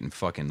media is getting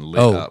fucking lit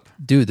up.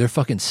 dude, their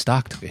fucking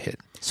stock took a hit.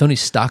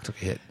 Sony's stock took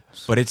a hit.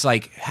 But it's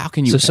like, how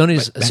can you? So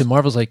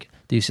Marvel's like,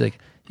 DC's like,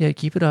 yeah,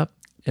 keep it up,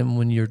 and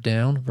when you're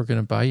down, we're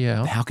gonna buy you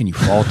out. how can you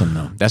fault them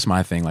though? That's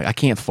my thing. Like, I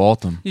can't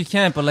fault them. You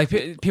can't, but like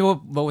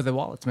people vote with their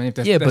wallets, man. If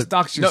the, Yeah, the but-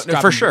 stocks No, just no,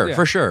 drop for in- sure, yeah.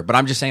 for sure. But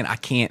I'm just saying, I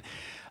can't.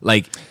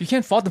 Like, You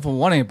can't fault them for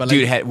wanting it, but like,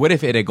 dude, what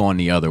if it had gone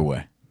the other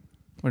way?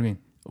 what do you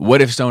mean?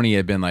 What if Sony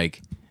had been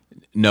like,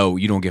 no,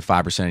 you don't get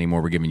 5%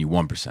 anymore. We're giving you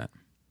 1%.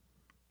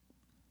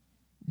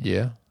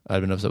 Yeah, I'd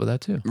have been upset with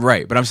that too.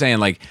 Right, but I'm saying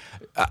like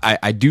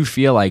I do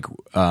feel like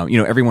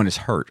everyone is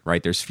hurt,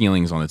 right? There's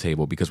feelings on the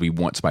table because we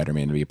want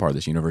Spider-Man to be a part of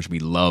this universe. We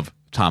love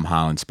Tom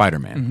Holland's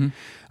Spider-Man,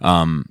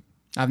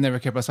 I've never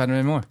cared about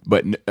Spider-Man more.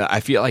 but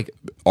I feel like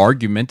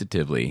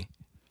argumentatively,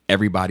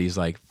 everybody's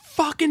like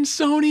fucking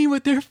Sony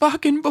with their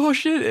fucking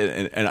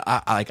bullshit, and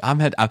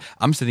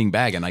I'm sitting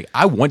back and like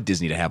I want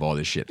Disney to have all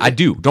this shit. I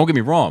do. Don't get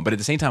me wrong, but at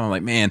the same time, I'm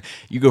like, man,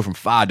 you go from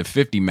 5 to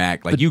 50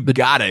 Mac, like you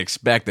gotta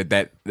expect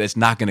that's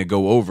not gonna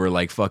go over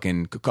like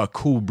fucking a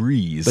cool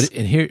breeze. But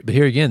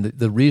here again,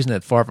 the reason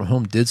that Far From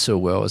Home did so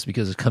well is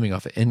because it's coming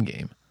off of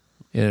Endgame.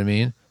 You know what I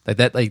mean?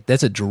 Like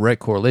that's a direct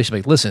correlation.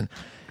 Like, listen,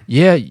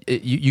 yeah,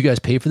 you guys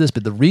pay for this,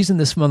 but the reason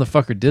this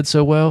motherfucker did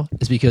so well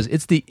is because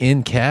it's the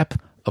end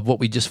cap of what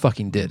we just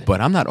fucking did. But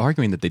I'm not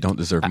arguing that they don't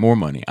deserve more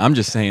money. I'm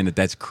just saying that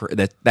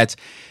that's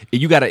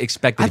you got to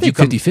expect that I if you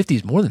think come 50-50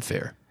 is more than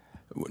fair.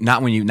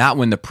 not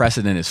when the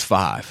precedent is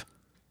 5.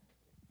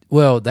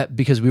 Well, that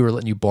because we were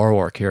letting you borrow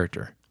our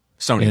character.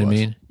 Sony You know what I was.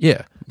 mean?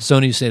 Yeah.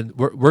 Sony said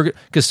we're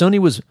because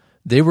Sony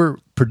they were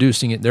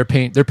producing it. They're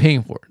paying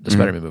for it, the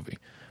Spider-Man movie.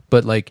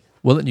 But like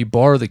we're letting you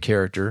borrow the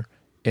character,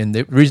 and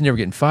the reason they were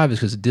getting 5 is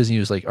because Disney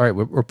was like, all right,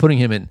 we're putting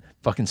him in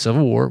fucking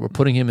Civil War, we're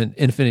putting him in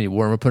Infinity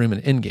War, and we're putting him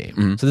in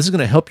Endgame. So this is going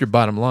to help your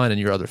bottom line in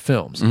your other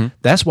films.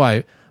 That's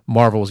why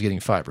Marvel was getting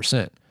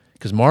 5%,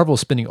 because Marvel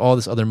is spending all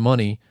this other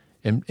money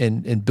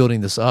and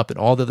building this up and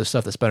all the other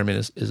stuff that Spider-Man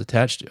is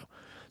attached to.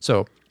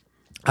 So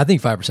I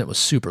think 5% was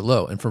super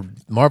low. And for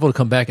Marvel to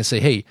come back and say,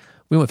 hey,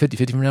 we went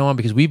 50-50 from now on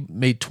because we've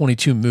made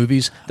 22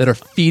 movies that are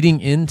feeding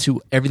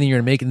into everything you're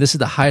going to make, and this is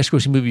the highest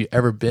grossing movie you've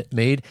ever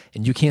made,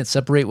 and you can't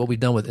separate what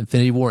we've done with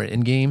Infinity War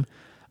and Endgame,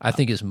 I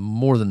think is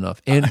more than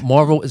enough. And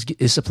Marvel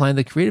is supplying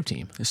the creative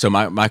team. So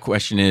my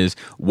question is,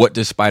 what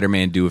does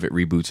Spider-Man do if it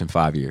reboots in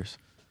 5 years?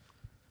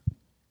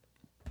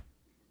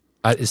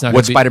 It's not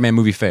What gonna be, Spider-Man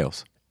movie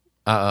fails?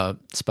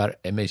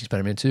 Amazing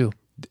Spider-Man 2.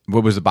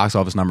 What was the box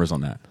office numbers on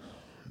that?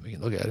 We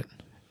can look at it.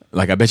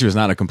 Like, I bet you it's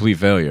not a complete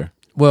failure.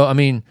 Well, I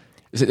mean,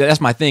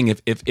 That's my thing.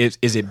 If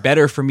is it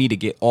better for me to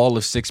get all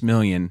of 6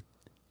 million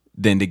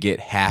than to get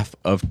half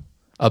of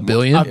a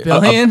billion? $1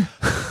 billion?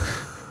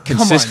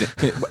 consistent?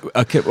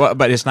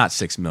 But it's not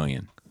 6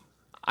 million.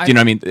 Do you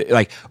know what I mean?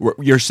 Like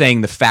you're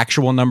saying the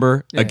factual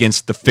number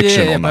against the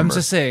fictional but number. I'm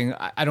just saying,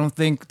 I don't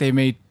think they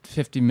made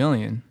 50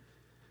 million.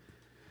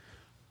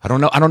 I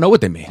don't know what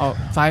they made. Oh,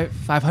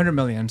 500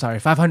 million. I'm sorry,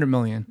 500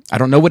 million. I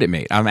don't know what it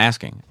made. I'm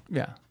asking.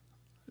 Yeah.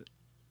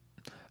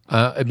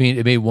 I mean,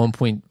 it made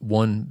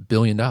 $1.1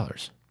 billion.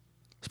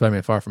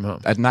 Spider-Man Far From Home.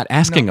 I'm not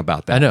asking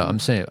about that. I know. I'm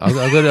saying. I'll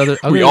go to other.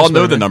 I'll We go to all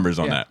know the Spider-Man. numbers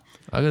on Yeah. that.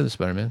 I'll go to the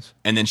Spider-Mans.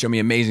 And then show me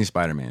Amazing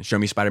Spider-Man. Show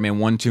me Spider-Man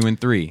 1, 2,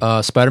 and 3.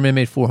 Spider-Man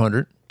made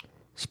 400.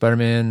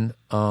 Spider-Man.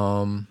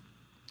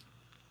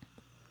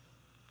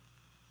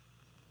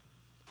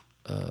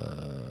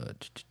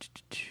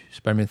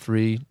 Spider-Man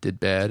 3 did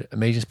bad.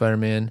 Amazing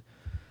Spider-Man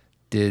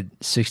did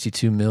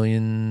 62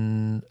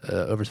 million,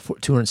 over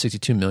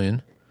 262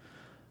 million.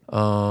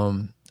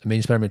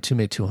 Amazing Spider-Man 2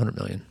 made 200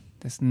 million.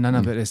 None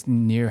of it is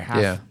near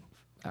half. Yeah.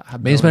 a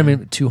Amazing billion.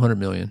 Spider-Man 200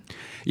 million.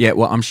 Yeah,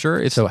 well, I'm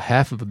sure it's. So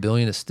half of $1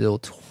 billion is still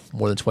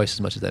more than twice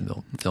as much as that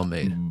film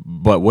made.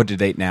 But what did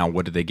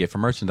they get for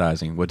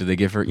merchandising? What did they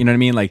get for, you know what I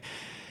mean? Like,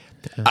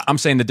 I'm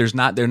saying that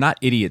they're not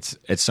idiots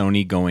at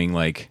Sony going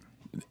like,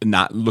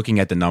 not looking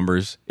at the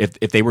numbers. If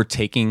they were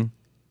taking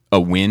a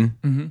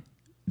win,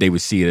 they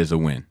would see it as a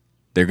win.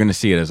 They're going to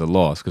see it as a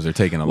loss because they're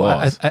taking a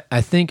loss.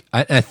 I think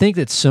that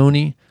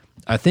Sony.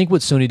 I think what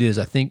Sony did is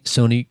I think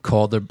Sony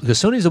called because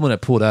Sony's the one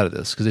that pulled out of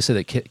this because they said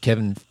that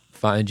Kevin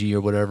Feige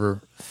or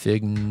whatever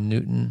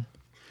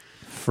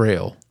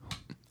Frail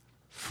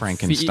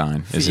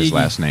Frankenstein is his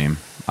last name,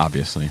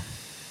 obviously.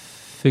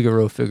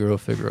 Figaro.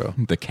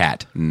 The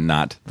cat,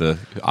 not the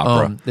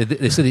opera.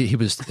 They said he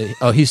was.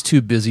 He's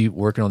too busy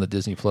working on the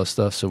Disney Plus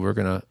stuff, so we're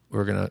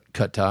gonna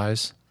cut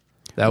ties.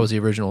 That was the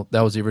original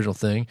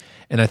thing,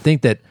 and I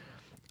think that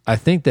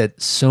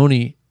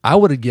Sony. I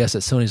would have guessed that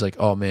Sony's like,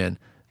 oh man,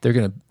 they're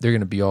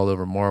gonna be all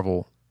over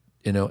Marvel,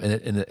 and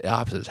the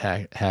opposite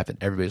happened.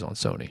 Everybody's on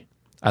Sony.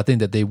 I think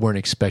that they weren't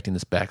expecting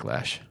this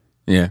backlash.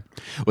 Yeah.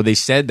 Well, they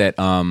said that.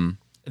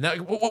 And now,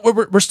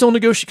 we're still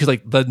negotiating because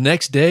like the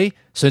next day,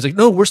 Sony's like,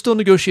 no, we're still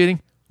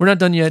negotiating. We're not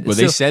done yet. Well,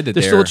 they said that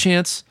there's still a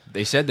chance,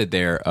 They said that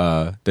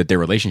their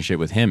relationship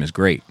with him is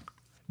great.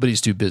 but he's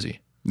too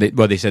busy.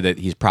 They said that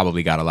he's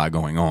probably got a lot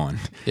going on.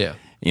 Yeah.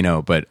 You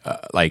know, but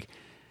like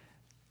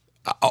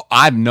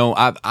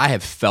I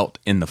have felt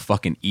in the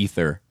fucking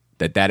ether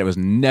that it was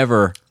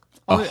never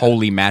a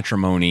holy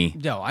matrimony.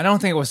 No, I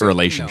don't think it was A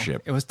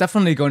relationship. No. It was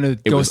definitely going to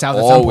It go was south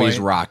at some always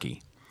point.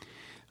 rocky.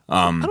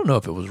 I don't know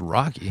if it was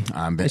rocky.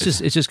 bet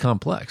It's just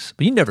complex.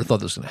 But you never thought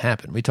this was going to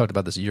happen. We talked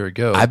about this a year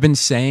ago. I've been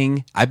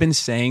saying that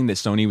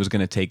Sony was going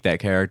to take that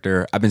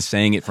character. I've been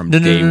saying it from no,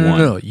 day one.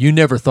 No. You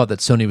never thought that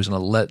Sony was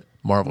going to let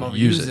Marvel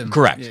use it. him.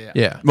 Correct.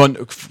 Yeah. Well,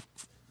 no,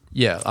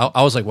 Yeah.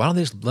 I was like, why don't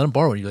they just let him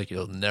borrow it? You're like,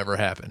 it'll never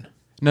happen.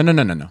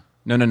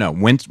 no.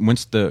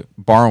 Once the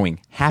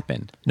borrowing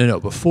happened, No.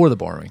 Before the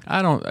borrowing.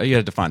 you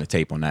had to find a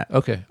tape on that.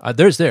 Okay.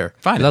 There's there.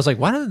 Find it. I was like,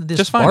 why don't they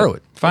Just find borrow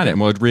it? Find it,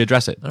 and we'll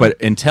readdress it.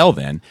 But until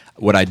then,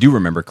 what I do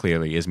remember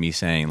clearly is me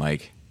saying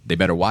like, they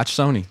better watch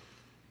Sony,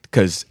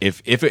 because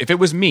if it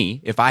was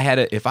me, if I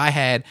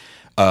had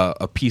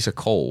a piece of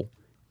coal,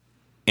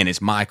 and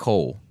it's my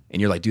coal,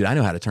 and you're like, dude, I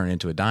know how to turn it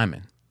into a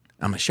diamond.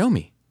 I'm like, show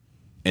me,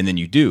 and then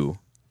you do.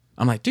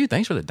 I'm like, dude,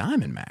 thanks for the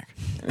diamond, Mac,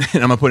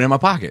 and I'm gonna put it in my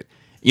pocket.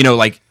 You know,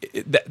 like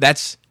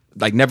that's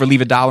like never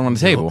leave a dollar on the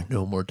table.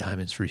 No more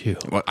diamonds for you.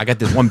 Well, I got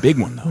this one big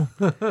one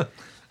though.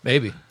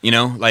 Maybe. You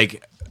know,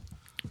 like,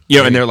 you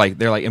know, and they're like,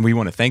 and we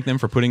want to thank them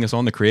for putting us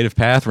on the creative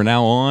path from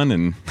now on,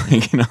 and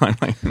you know, I'm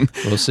like,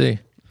 We'll see.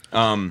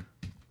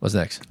 What's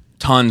next?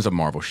 tons of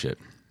Marvel shit.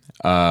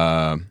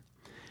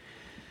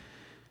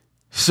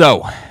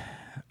 So,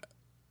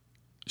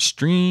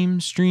 stream.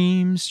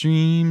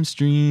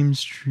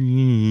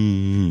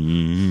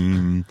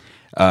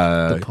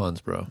 The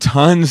puns, bro.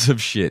 Tons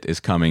of shit is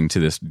coming to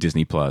this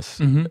Disney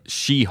Plus.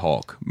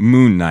 She-Hulk,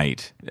 Moon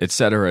Knight,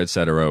 etc.,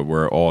 etc.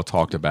 Were all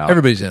talked about.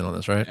 Everybody's in on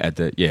this, right? At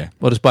the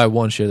Well, just buy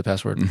one, share the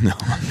password.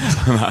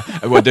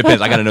 well, it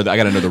depends. I gotta know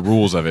the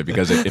rules of it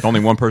because if only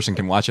one person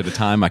can watch at a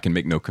time, I can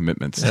make no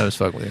commitments. No, just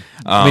fuck with you.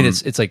 I mean,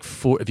 it's like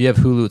 $4. If you have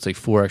Hulu, it's like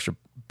 $4 extra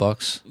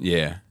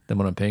Yeah. than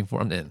what I'm paying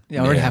for. I'm in.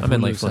 Yeah, I already have I'm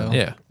in Hulu, like so.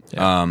 yeah.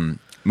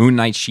 Moon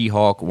Knight,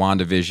 She-Hulk,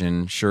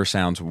 WandaVision sure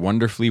sounds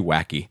wonderfully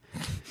wacky.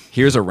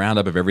 Here's a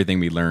roundup of everything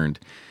we learned.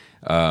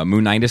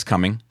 Moon Knight is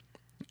coming.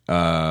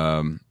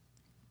 For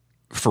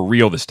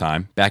real this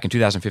time. Back in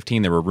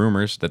 2015, there were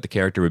rumors that the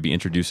character would be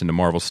introduced into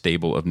Marvel's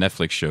stable of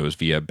Netflix shows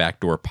via a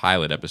backdoor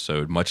pilot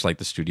episode, much like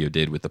the studio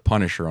did with The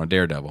Punisher on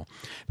Daredevil.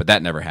 But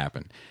that never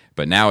happened.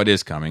 But now it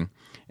is coming.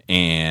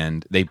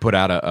 And they put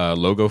out a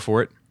logo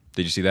for it.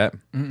 Did you see that?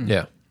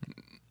 Yeah.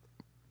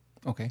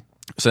 Okay.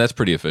 So that's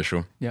pretty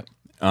official. Yep.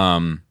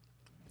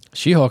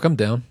 She-Hulk, I'm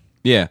down.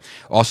 Yeah.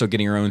 Also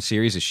getting her own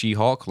series is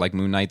She-Hulk. Like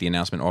Moon Knight, the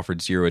announcement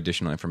offered zero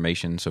additional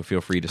information, so feel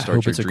free to start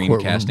hope your it's a dream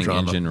courtroom casting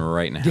drama. engine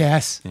right now.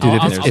 Yes. Dude,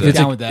 I'm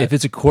down with that. if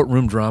it's a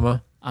courtroom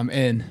drama, I'm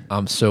in.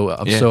 I'm so Yeah,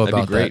 that'd be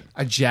about great.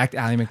 I jacked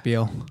Ally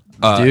McBeal.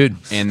 that. Dude,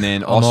 And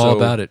then I'm also all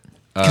about it.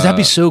 Because that'd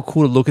be so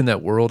cool to look in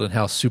that world and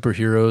how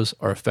superheroes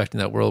are affecting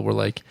that world. Where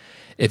like,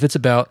 if it's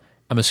about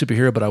I'm a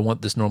superhero, but I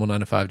want this normal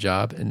 9-to-5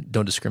 job, and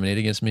don't discriminate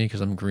against me because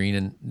I'm green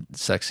and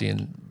sexy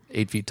and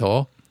 8 feet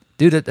tall,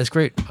 dude, that's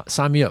great.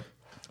 Sign me up.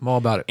 I'm all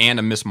about it. and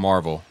a Miss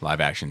Marvel live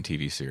action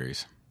TV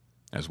series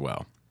as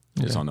well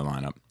is on the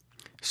lineup.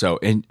 So,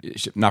 and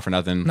not for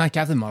nothing. Not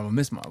Captain Marvel,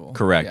 Miss Marvel.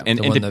 Correct. Yeah. And,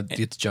 The and one to- that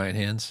gets giant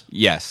hands.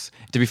 yes,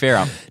 to be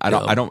fair, I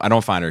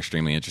don't find her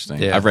extremely interesting.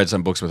 Yeah. I've read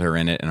some books with her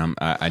in it, and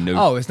I know.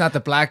 Oh, it's not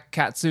the black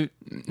cat suit.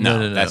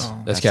 No. That's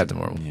That's Captain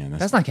Marvel. yeah,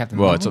 That's not Captain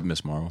Well, Marvel. it's a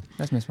Miss Marvel.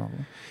 That's Miss Marvel.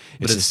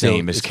 It's the it's still-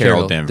 same as it's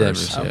Carol Carol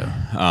Danvers.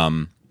 Yeah.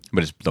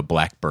 But it's the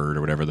Blackbird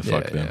or whatever the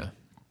fuck. Yeah, them. yeah.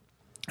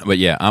 But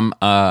yeah,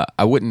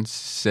 I wouldn't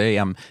say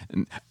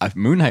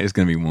Moon Knight is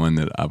going to be one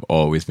that I've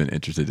always been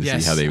interested to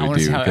Yes, see how they I would wanna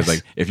do see how because it-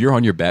 like if you're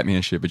on your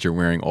Batman shit but you're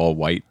wearing all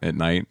white at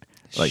night,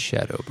 like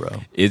Shadow,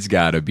 bro. it's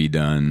got to be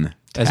done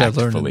As I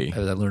tactfully.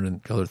 learned in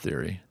color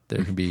theory,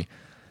 there can be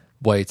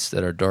whites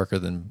that are darker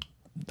than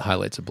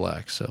highlights of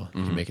black. So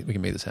we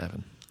can make this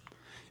happen.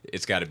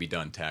 It's got to be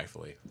done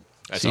tactfully.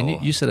 That's See,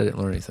 all. you said I didn't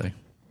learn anything.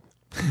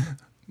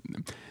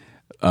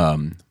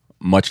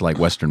 Much like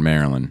Western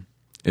Maryland,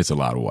 it's a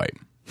lot of white.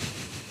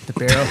 The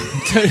barrel.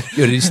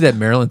 Yo, did you see that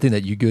Maryland thing?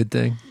 That you good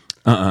thing?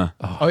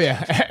 Oh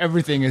yeah,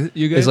 everything is.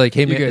 You good? It's like,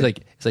 hey You man, good?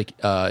 it's like,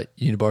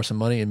 you need to borrow some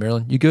money in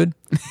Maryland. You good?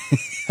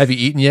 Have you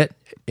eaten yet?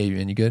 Hey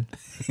man, you good?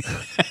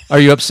 Are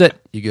you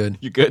upset? You good?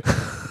 You good?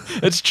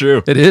 That's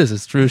true. It is.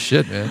 It's true as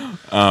shit, man.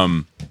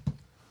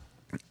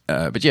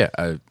 But yeah,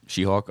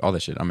 She-Hulk, all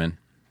that shit. I'm in.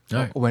 All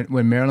right.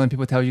 when Maryland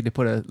people tell you they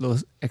put a little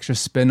extra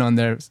spin on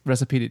their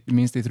recipe, it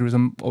means they threw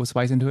some old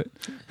spice into it.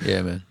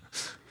 Yeah, man.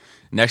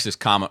 Next is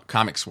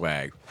comic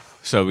swag.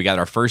 So we got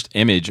our first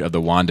image of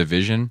the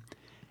WandaVision,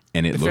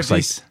 and it The looks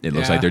 50s. like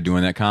Yeah. they're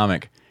doing that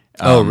comic.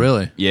 Oh,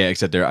 really? Yeah,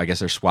 except I guess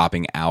they're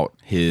swapping out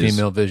his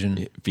Female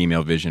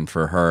Vision.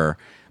 for her.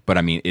 But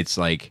I mean, it's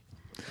like,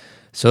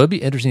 So it'd be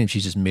interesting if she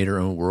just made her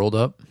own world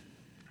up.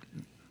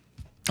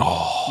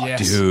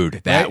 Yes.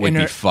 dude, that Right? would And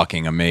be her-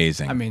 fucking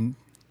amazing. I mean,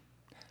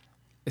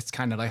 it's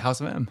kind of like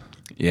House of M.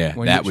 yeah,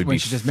 when that you- would when be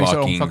she just makes her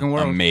own fucking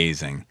world.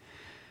 amazing.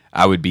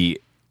 I would be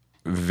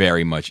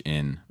very much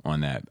in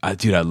on that.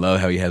 Dude, I love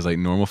how he has like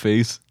normal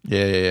face,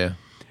 Yeah.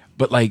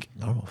 but like,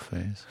 Normal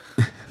face.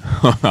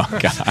 oh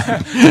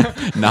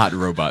god, not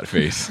robot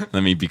face.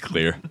 Let me be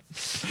clear,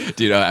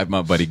 dude.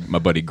 My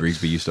buddy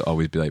Grigsby used to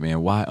always be like,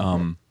 man, why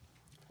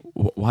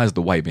is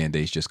the white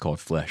band-aids just called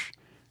flesh?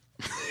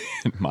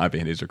 My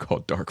band-aids are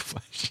called dark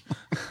flesh.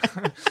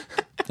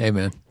 Hey,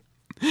 man.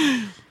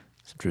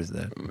 Some truth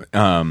to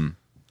that.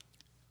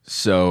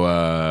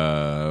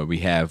 So we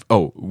have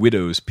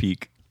Widow's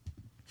Peak.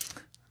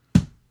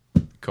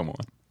 Come on.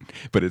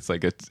 But it's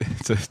like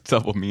it's a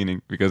double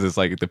meaning because it's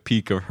like the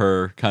peak of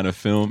her kind of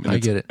film. And I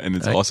it's, get it. And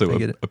it's I also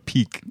get it. a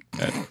peak.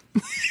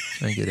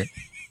 I get it.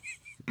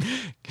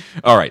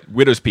 All right,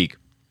 Widow's Peak.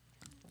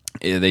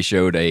 They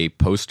showed a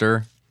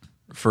poster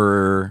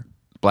for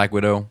Black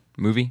Widow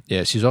movie.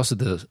 Yeah, she's also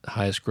the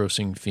highest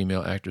grossing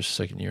female actress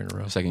second year in a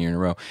row. Second year in a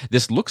row. It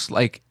just looks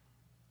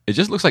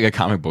like a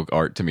comic book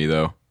art to me,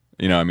 though.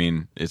 You know, I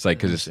mean, it's like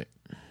because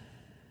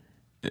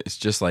it's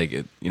just like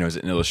it's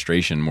an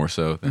illustration more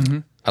so.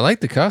 Than, I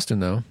like the costume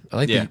though. I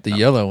like Yeah. the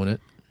yellow in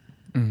it.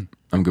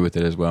 I'm good with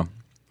it as well.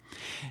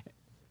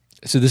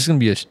 So this is gonna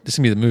be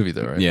the movie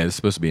though, right? Yeah, it's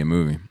supposed to be a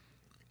movie.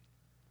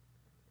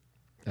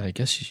 I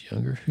guess she's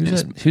younger.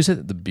 Who's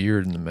that? The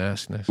beard and the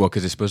mask next? Well,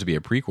 because it's supposed to be a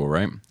prequel,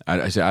 right? I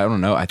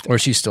don't know. Or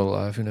she's still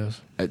alive. Who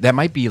knows? That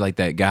might be like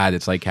that guy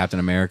that's like Captain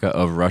America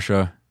of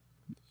Russia,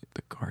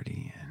 the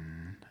Guardian.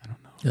 I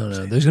don't know.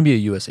 No. There's gonna be a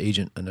U.S.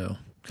 agent. I know.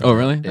 Oh,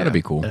 really? Yeah. That'd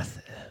be cool.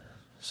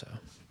 So,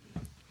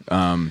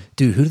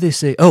 dude, who do they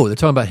say? Oh, they're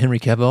talking about Henry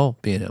Cavill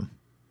being him.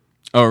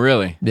 Oh,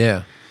 really?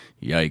 Yeah,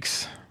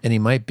 Yikes. and he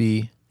might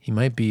be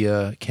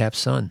Cap's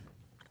son.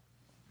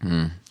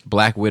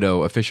 Black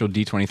Widow official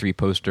D23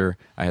 poster.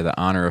 I had the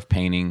honor of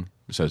painting.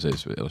 So is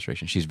this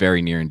illustration. She's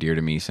very near and dear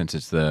to me since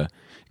it's the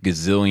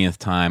gazillionth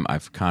time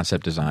I've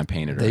concept design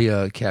painted her.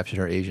 They captured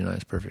her Asian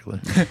eyes perfectly.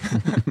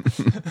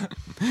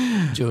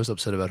 Joe's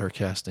upset about her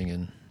casting,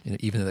 and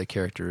even though that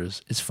character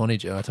is, it's funny,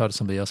 Joe. I talked to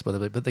somebody else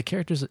about it, but the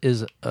character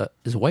is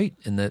white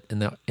in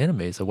the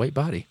anime. It's a white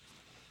body.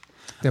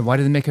 Then why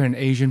did they make her an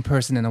Asian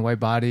person in a white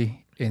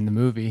body in the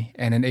movie,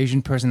 and an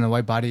Asian person in a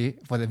white body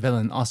for the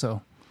villain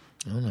also?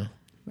 I don't know.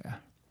 Yeah.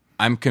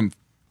 I'm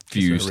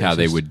confused how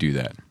they would do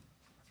that.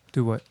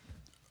 Do what?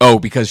 Oh,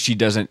 because she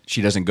doesn't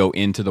go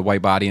into the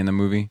white body in the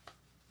movie?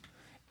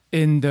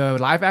 In the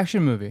live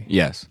action movie?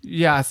 Yes.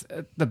 Yes,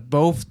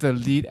 both the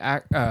lead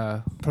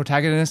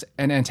protagonist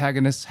and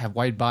antagonist have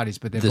white bodies,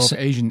 but they're both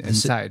Asian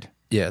inside.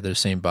 Yeah, they're the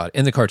same body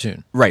in the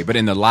cartoon. Right, but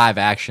in the live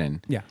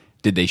action, Yeah.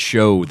 did they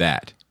show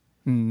that?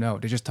 No,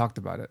 they just talked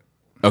about it.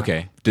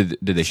 Okay. Did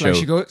they show?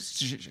 Like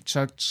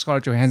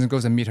Scarlett Johansson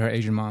goes and meet her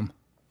Asian mom.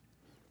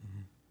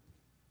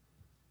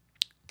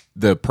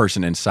 The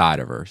person inside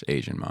of her is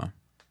Asian mom,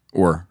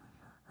 or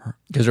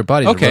Because her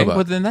body's okay, a robot.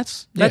 well then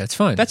it's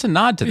fine. That's a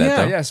nod to that, Yeah,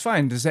 though. yeah, it's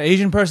fine. There's an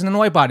Asian person in a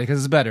white body because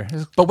it's better.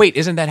 But wait,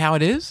 isn't that how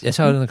it is? That's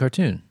how it is in the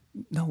cartoon.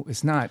 No,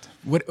 it's not.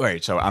 What? All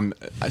right, so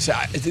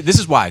this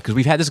is why, because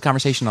we've had this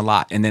conversation a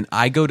lot, and then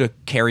I go to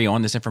carry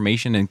on this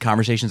information in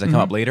conversations that come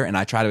up later, and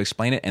I try to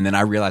explain it, and then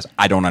I realize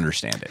I don't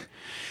understand it.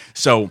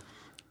 So,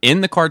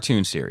 in the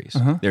cartoon series,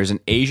 there's an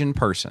Asian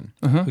person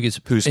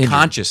whose injured.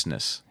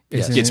 consciousness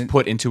gets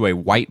put into a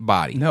white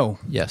body. No,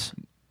 Yes,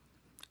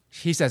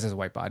 he says it's a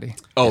white body.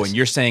 Oh, and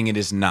you're saying it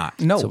is not.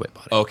 No, it's a white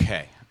body.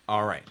 Okay.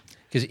 All right.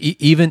 Because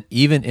even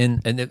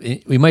in,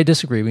 and we might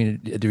disagree, we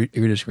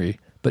disagree,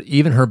 but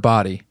even her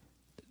body,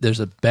 there's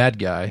a bad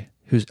guy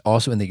who's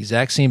also in the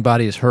exact same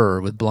body as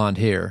her with blonde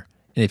hair.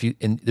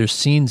 And there's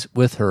scenes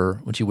with her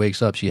when she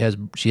wakes up. She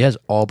has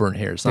auburn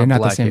hair. It's not they're not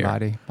black the same hair.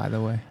 body, by the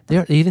way.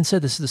 They even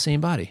said this is the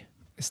same body.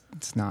 It's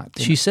not.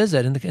 She says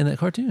that in the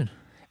cartoon.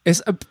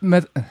 It's a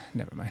never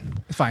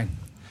mind. It's fine.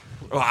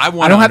 Well, I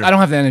don't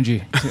have the energy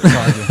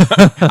to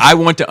argue. I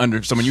want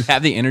to So when you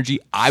have the energy,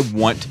 I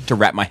want to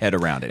wrap my head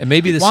around it. And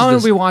maybe this Why is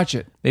don't we watch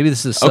it? maybe this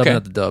is the sub, Okay.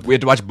 not the dub. We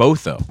have to watch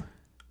both, though.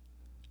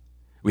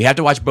 We have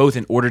to watch both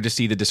in order to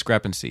see the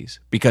discrepancies.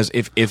 Because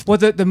if Well,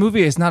 the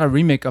movie is not a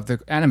remake of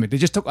the anime. They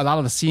just took a lot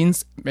of the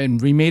scenes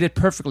and remade it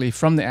perfectly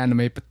from the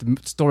anime, but the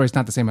story is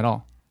not the same at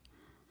all.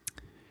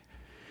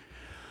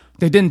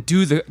 They didn't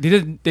do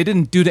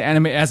the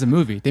anime as a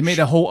movie. They made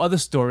a whole other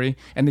story,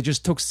 and they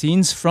just took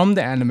scenes from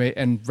the anime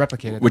and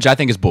replicated them. which I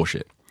think is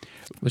bullshit.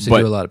 Which they but-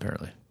 do a lot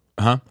apparently.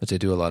 Huh? Which they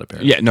do a lot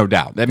apparently. Yeah, no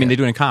doubt. I mean, they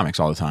do it in comics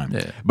all the time.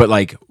 Yeah. But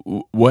like,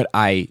 what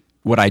I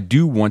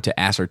do want to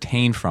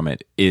ascertain from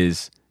it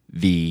is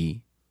the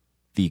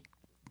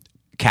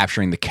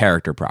capturing the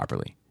character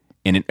properly.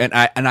 And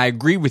I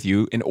agree with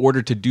you. In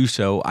order to do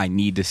so, I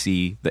need to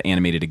see the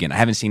animated again. I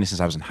haven't seen it since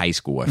I was in high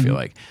school. I feel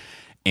like,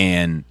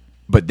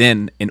 but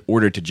then in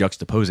order to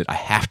juxtapose it, I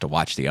have to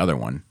watch the other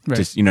one. Right.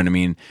 Just, you know what I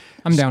mean?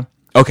 I'm down.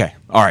 Okay,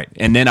 all right,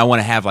 and then I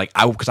want to have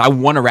because I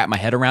want to wrap my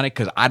head around it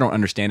because I don't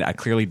understand it. I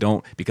clearly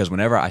don't, because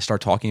whenever I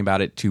start talking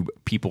about it to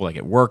people like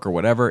at work or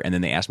whatever, and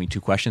then they ask me two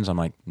questions, I'm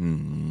like,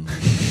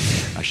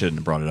 I shouldn't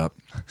have brought it up.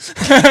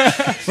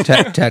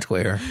 Tactical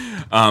error.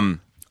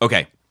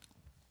 Okay,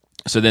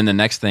 so then the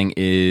next thing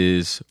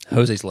is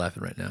Jose's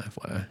laughing right now.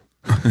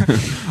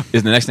 FYI.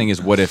 the next thing is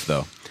what if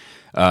though?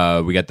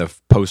 We got the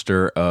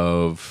poster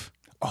of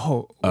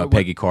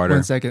Peggy Carter.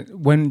 1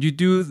 second. When you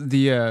do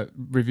the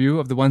review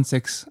of the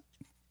 1/6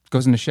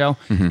 goes in the shell,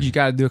 you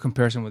got to do a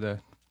comparison with the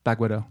Black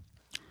Widow.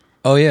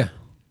 Oh yeah,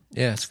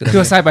 yeah. It's good.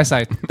 Do a side by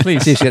side,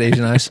 please. See if she got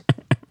Asian eyes.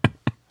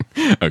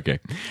 Okay,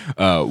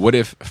 what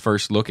if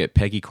first look at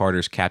Peggy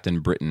Carter's Captain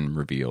Britain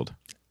revealed,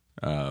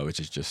 which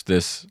is just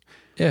this.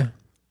 Yeah,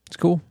 it's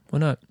cool. Why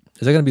not?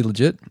 Is that going to be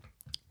legit?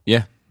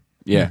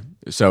 Yeah.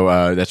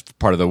 So that's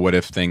part of the what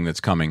if thing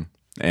that's coming,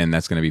 and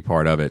that's going to be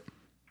part of it.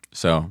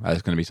 So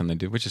that's going to be something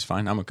to do, which is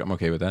fine. I'm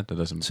okay with that. That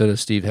doesn't. So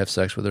does Steve have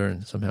sex with her,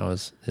 and somehow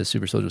his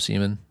super soldier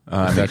semen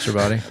affects her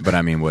body? But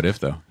I mean, what if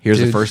though? Here's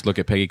the Dude. first look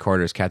at Peggy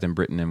Carter as Captain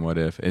Britain, and what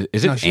if?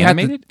 Is No, it she had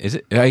to- animated? Is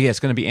it? Yeah, it's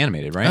going to be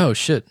animated, right? Oh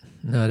shit!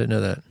 No, I didn't know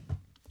that.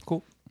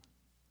 Cool.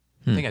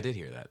 I think I did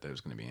hear that it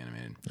was going to be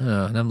animated.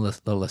 And I'm a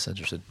little less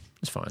interested.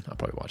 It's fine. I'll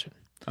probably watch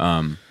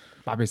it.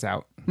 Bobby's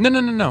out.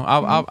 No.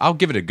 I'll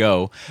give it a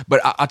go.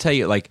 But I'll tell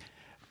you, like,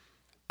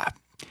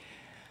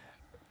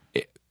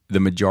 the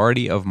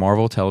majority of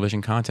Marvel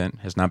television content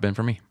has not been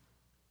for me.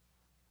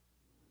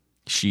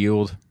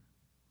 Shield,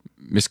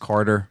 Miss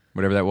Carter,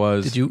 whatever that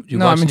was. Did you?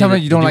 No, watch I mean, tell me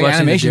you don't did like watch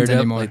any of the animations Daredevil-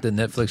 anymore. like the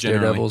Netflix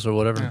Generally. Daredevils or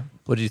whatever.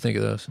 What did you think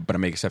of those? But I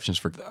make exceptions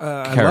for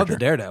I character. love the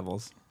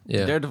Daredevils.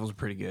 Yeah. The Daredevils are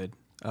pretty good.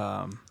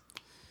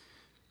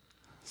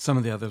 Some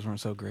of the others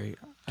weren't so great.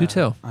 Do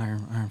tell.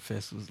 Iron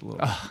Fist was a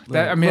little. I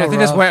little think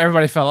that's rough, why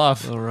everybody fell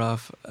off. a little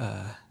rough.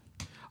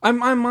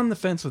 I'm on the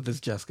fence with this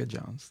Jessica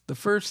Jones. The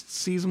first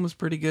season was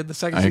pretty good. The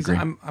second I season,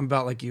 agree. I'm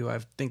about like you. I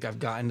think I've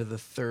gotten to the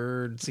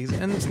third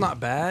season, and it's not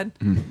bad.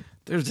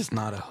 There's just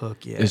not a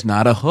hook yet. There's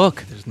not a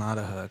hook. There's not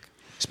a hook.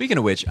 Speaking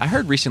of which, I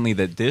heard recently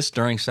that this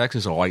during sex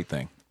is a white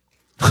thing.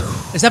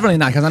 It's definitely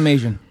not because I'm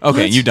Asian.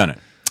 Okay, and you've done it.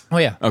 Oh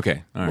yeah,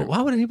 Okay, all right. Well,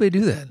 why would anybody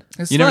do that?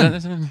 it's You fun. never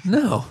done this?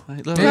 No.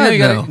 Yeah, God, you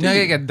no.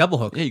 gotta get a double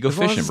hook. Yeah, you go As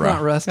long as fishing, it's bro.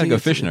 not rusty, Gotta go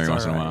it's- fishing every it's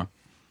once in a all while.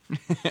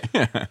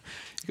 right.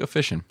 You go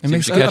fishing. It See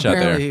makes- what you catch out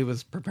Apparently there. he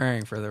was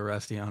preparing for the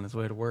Rusty on his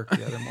way to work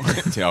the other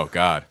morning. Oh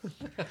God,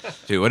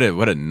 dude,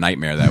 what a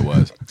nightmare that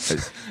was.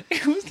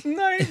 It was a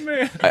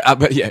nightmare.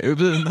 But yeah, it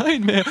was a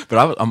nightmare.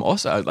 But I'm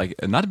also like,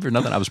 not for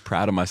nothing, I was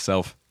proud of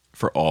myself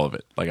for all of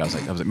it. Like I was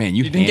like, man,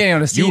 you didn't get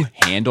anyone to see you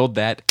it. handled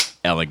that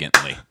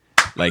elegantly.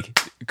 Like,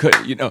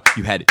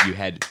 you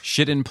had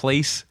shit in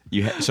place.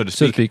 You had, so to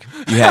speak.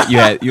 You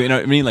had, you know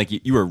what I mean? Like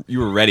you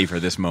were ready for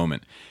this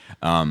moment.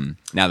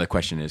 Now the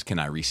question is, can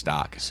I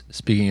restock?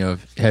 Speaking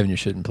of having your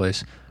shit in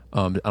place,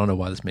 I don't know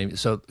why this made me.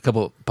 So a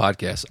couple of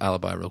podcasts,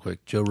 alibi real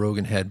quick. Joe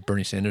Rogan had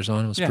Bernie Sanders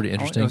on. It was Yeah, pretty it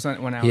interesting. was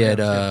on 1 hour. He had,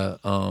 Yeah, it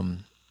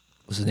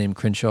what's his name?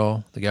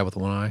 Crenshaw, the guy with the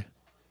one eye.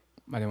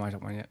 I didn't watch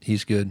that one yet.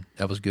 He's good.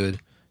 That was good.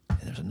 And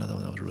there's another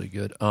one that was really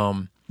good.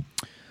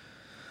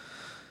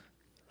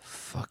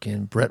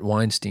 Fucking Brett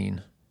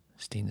Weinstein.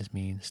 Steen is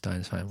mean. Stein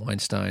is fine.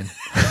 Weinstein.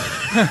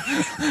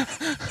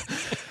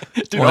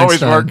 Dude,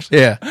 always Weinstein. works.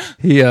 Yeah.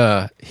 He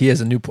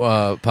has a new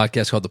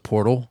podcast called The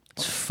Portal.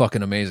 It's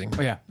fucking amazing.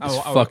 Oh yeah, It's I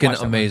would fucking watch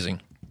that one.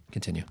 amazing.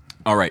 Continue.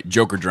 All right,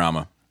 Joker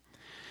drama.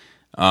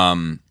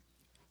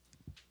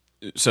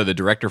 So the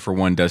director, for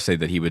one, does say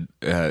that he would,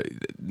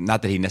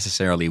 not that he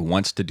necessarily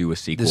wants to do a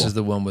sequel. This is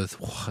the one with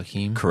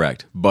Joaquin.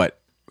 Correct, but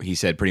he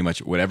said pretty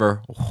much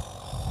whatever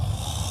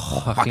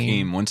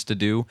Joaquin wants to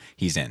do,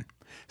 he's in.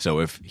 So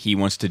if he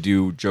wants to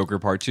do Joker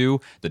Part 2,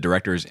 the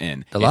director is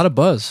in. A lot of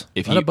buzz.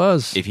 If a lot of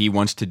buzz. If he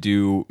wants to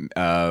do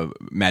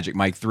Magic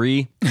Mike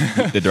 3,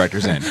 the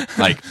director's in.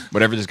 Like,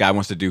 whatever this guy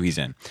wants to do, he's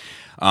in.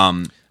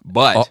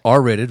 But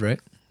R-rated,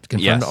 right?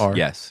 Confirmed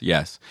yes, R.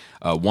 yes.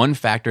 One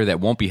factor that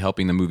won't be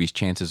helping the movie's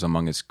chances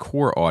among its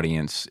core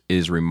audience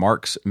is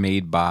remarks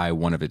made by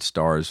one of its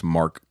stars,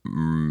 Mark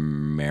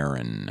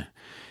Maron.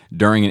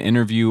 During an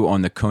interview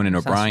on the Conan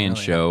O'Brien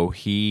familiar. show,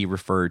 he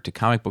referred to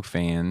comic book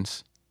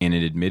fans in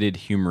an admitted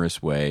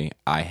humorous way.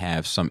 I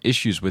have some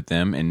issues with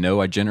them, and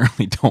no, I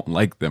generally don't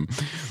like them.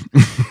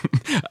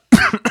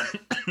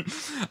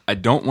 I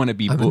don't want to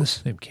be I'm in the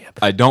same camp.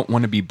 I don't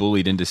want to be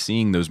bullied into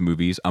seeing those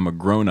movies. I'm a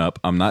grown up.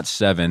 I'm not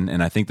 7,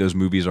 and I think those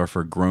movies are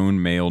for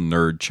grown male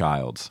nerd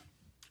childs.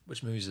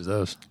 Which movies is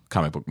those?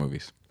 Comic book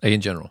movies,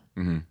 In general.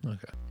 Mm-hmm.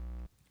 Okay.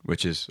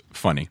 which is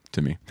funny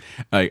to me.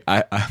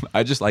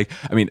 I just like.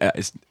 I mean,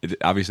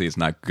 obviously it's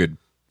not good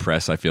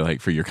press, I feel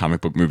like, for your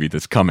comic book movie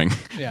that's coming.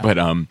 Yeah. But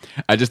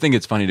I just think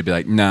it's funny to be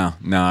like, no,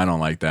 I don't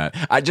like that.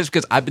 I just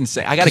because I've been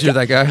saying I got 'Cause you're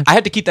that guy? I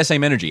have to keep that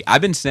same energy.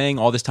 I've been saying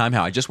all this time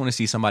how I just want to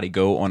see somebody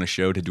go on a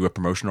show to do a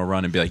promotional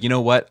run and be like, you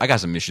know what, I got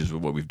some issues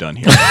with what we've done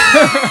here.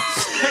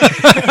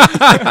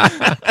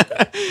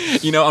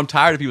 You know, I'm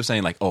tired of people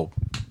saying like, oh,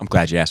 I'm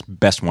glad you asked.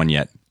 Best one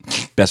yet.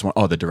 Best one.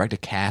 Oh, the director,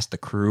 cast, the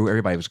crew,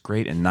 everybody was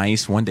great and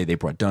nice. One day they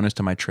brought donuts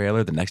to my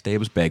trailer. The next day it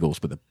was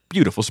bagels with a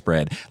beautiful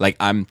spread. Like,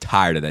 I'm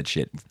tired of that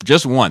shit.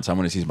 Just once, I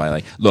want to see somebody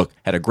like, look,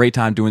 had a great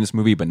time doing this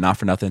movie, but not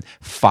for nothing.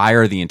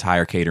 Fire the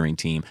entire catering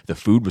team. The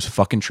food was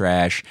fucking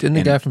trash. Didn't the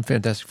And guy from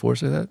Fantastic Four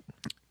say that?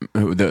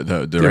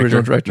 the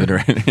original director?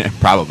 The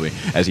probably,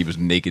 as he was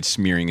naked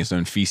smearing his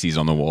own feces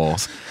on the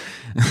walls,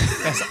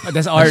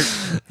 That's art.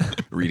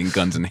 reading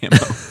Guns and Ammo.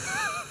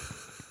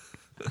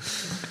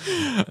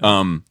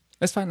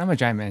 That's fine. I'm a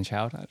giant man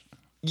child.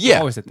 Yeah,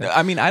 Always at that.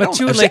 I mean, I But don't.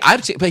 you would I'd say- like-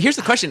 I'd say- but here's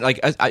the question: like,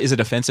 is it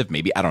offensive?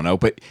 Maybe, I don't know.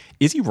 But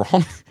is he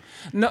wrong?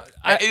 No,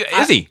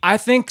 Is he? I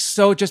think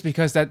so. Just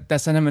because that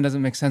sentiment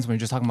doesn't make sense when you're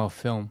just talking about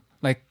film.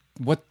 Like,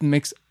 what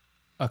makes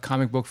a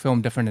comic book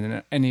film different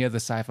than any other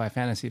sci-fi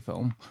fantasy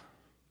film?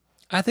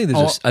 I think Or-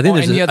 there's I think or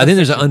there's any a, other I think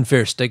there's an fiction.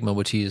 unfair stigma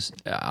which he's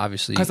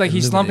obviously Because like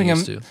he's slumping him.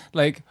 illuminating us to.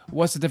 Like,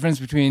 what's the difference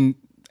between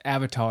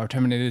Avatar,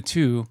 Terminator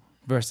 2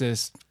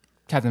 versus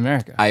Captain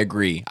America? I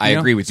agree. I You know?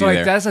 agree with So, you like,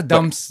 there. that's a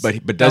dumb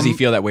But does he dumb-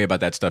 feel that way about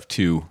that stuff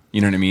too?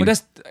 You know what I mean?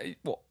 But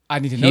that's I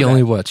need to know. He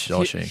only that. watched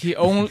Shawshank. He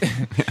only.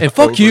 And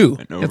fuck you.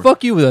 and over. And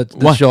fuck you with the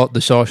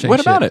Shawshank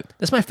What about shit. it?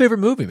 That's my favorite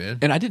movie, man.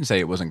 and I didn't say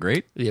it wasn't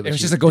great. Yeah, but It was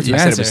you- just a go-to I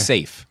said it answer. was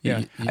safe.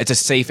 Yeah. It's a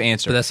safe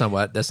answer.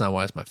 But that's not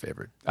why it's my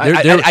favorite. I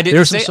didn't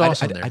There's some say-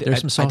 sauce I- on there. I- There's I-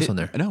 some I sauce did- on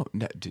there. No,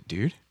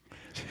 dude.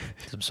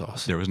 Some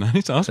sauce. There was not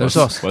any sauce. There was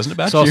Wasn't- sauce. Wasn't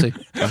about Saucy.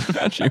 you. Wasn't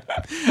about you.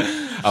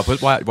 I'll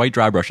put white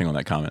dry brushing on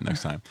that comment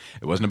next time.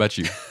 It wasn't about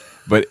you.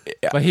 But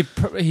But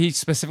he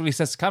specifically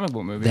says comic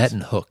book movies. That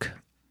and Hook.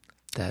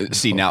 That and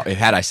see, Hook. now,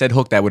 had I said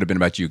Hook, that would have been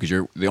about you because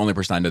you're the only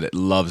person I know that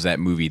loves that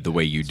movie the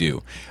way you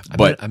do.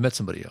 I met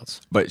somebody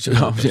else. But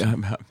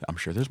I'm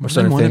sure there's more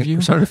starting than a one fan- of you.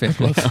 we're starting a fan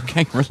club.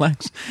 Okay,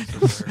 relax.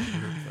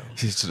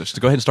 Just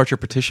go ahead and start your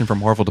petition for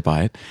Marvel to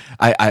buy it.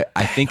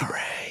 I think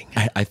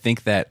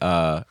that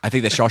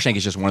Shawshank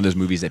is just one of those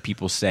movies that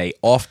people say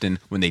often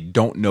when they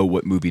don't know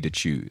what movie to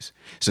choose.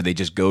 So they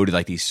just go to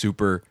like these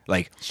super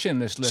like.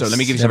 Schindler's List. So let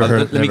me give you Never some. heard-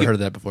 let me never give- heard of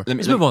that before. Let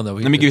me, Let's move on, though.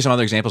 Let me give you some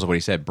other examples of what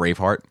he said.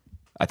 Braveheart.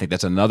 I think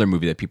that's another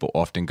movie that people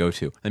often go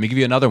to. Let me give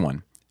you another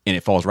one. and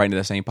it falls right into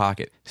the same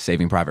pocket.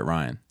 Saving Private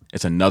Ryan.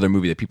 It's another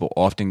movie that people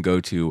often go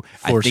to.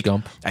 Forrest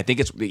Gump. I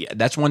think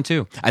that's one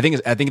too. I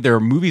think there are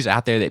movies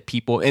out there that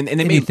people and they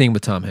Anything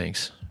with Tom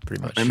Hanks,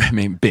 pretty much. I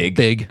mean,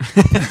 big.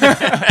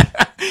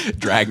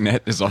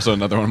 Dragnet is also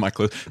another one of my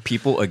clues.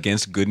 People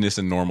Against Goodness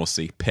and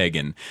Normalcy.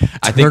 Pagan.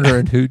 Turner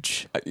and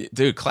Hooch.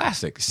 Dude,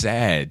 classic.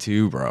 Sad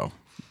too, bro.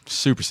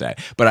 Super sad.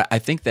 But I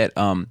think that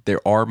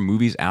there are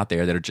movies out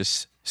there that are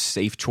just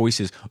safe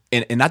choices,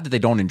 and not that they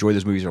don't enjoy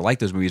those movies or like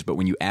those movies, but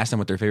when you ask them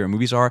what their favorite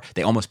movies are,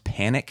 they almost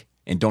panic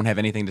and don't have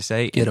anything to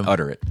say and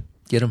utter it.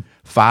 Get them.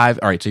 5.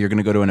 All right, so you're going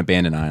to go to an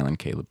abandoned island,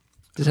 Caleb.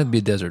 Doesn't have to be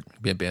a desert. It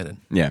can be abandoned.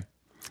 Yeah.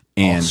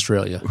 And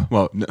Australia.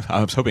 Well, no,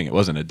 I was hoping it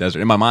wasn't a desert.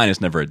 In my mind,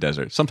 it's never a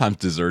desert. Sometimes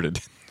deserted.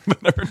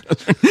 But never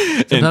desert.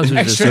 Sometimes there's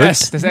Extra desert.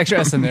 S. There's extra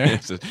S in there.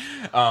 So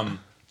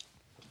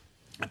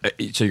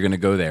you're going to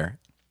go there,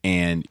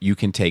 and you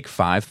can take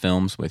 5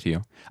 films with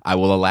you. I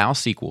will allow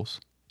sequels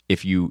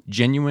if you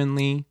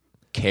genuinely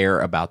care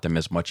about them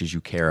as much as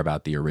you care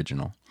about the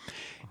original.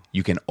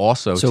 You can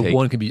also So take...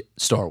 one could be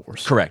Star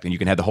Wars. Correct, and you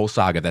can have the whole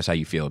saga if that's how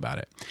you feel about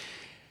it.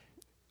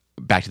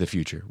 Back to the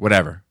Future,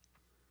 whatever.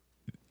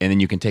 And then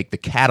you can take the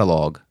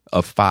catalog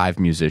of 5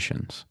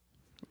 musicians.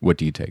 What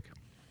do you take?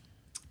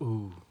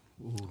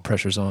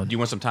 Pressure's on. Do you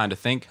want some time to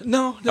think?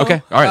 No.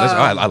 Okay, all right.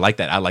 I like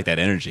that. I like that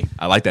energy.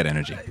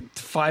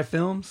 5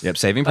 films. Yep,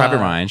 Saving Private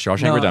Ryan,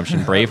 Shawshank no. Redemption,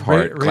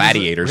 Braveheart,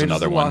 Gladiator's Raiders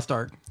another of the one. Lost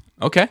Ark.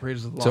 Okay.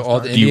 Raiders of the So Lost all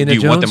Ark. the Do you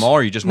Indiana want them Jones? all,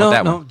 or you just want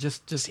that one?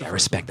 just I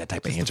respect that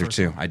type of answer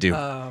too. I do.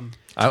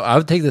 I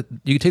would take you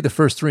could take the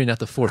first 3, not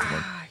the fourth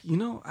one. You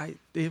know,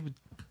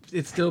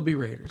 it'd still be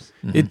Raiders.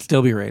 It'd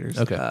still be Raiders.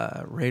 Okay.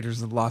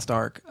 Raiders of the Lost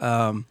Ark.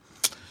 The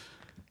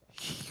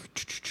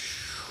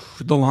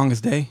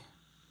Longest Day.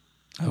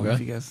 I don't know if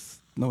Okay. you guys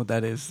know what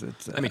that is.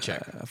 It's Let me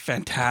check. A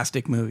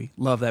fantastic movie.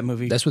 Love that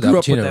movie. That's with Grew Al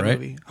up with Pacino, that right?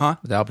 movie. Huh?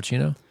 With Al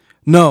Pacino?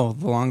 No,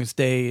 The Longest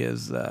Day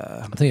is.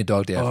 I'm thinking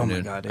Dog Day Oh Afternoon.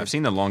 my god, I've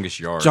seen The Longest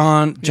Yard.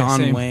 John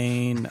same.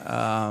 Wayne.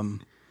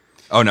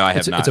 Oh no, I have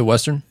It's, not. it's a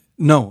Western?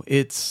 No,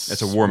 it's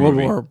It's a war World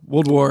movie.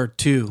 World War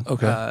II.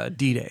 Okay.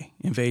 D-Day,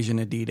 invasion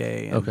of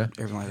D-Day, and Okay.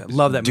 everything like that.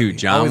 Love that Dude, movie.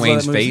 John Always loved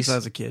Wayne's that movie face- since I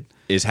was a kid.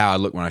 Is how I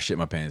look when I shit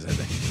my pants. I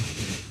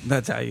think.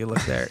 That's how you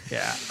look there.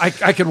 Yeah,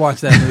 I could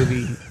watch that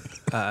movie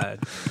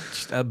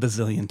just a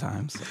bazillion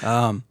times.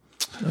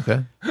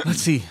 Okay. Let's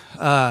see.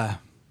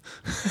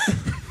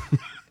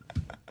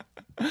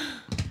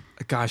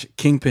 Gosh,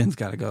 Kingpin's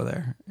got to go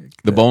there.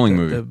 The bowling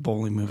movie. The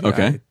bowling movie.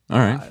 Okay. All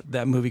right.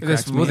 That movie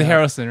This cracks me Woody up.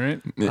 Harrelson,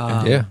 right?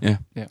 Yeah. Yeah.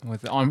 Yeah,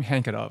 with the arm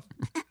hand cut off.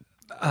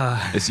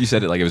 You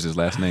said it like it was his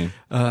last name.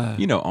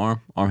 Arm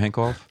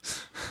Hankoff.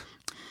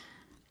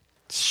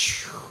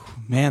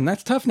 Man,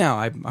 that's tough now.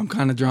 I'm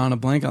kind of drawing a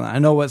blank on that. I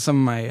know what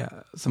some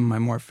of my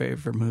more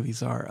favorite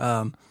movies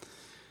are.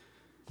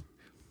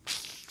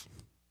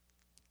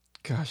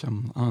 Gosh,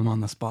 I'm on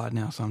the spot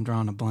now, so I'm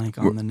drawing a blank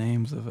on the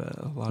names of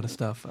a lot of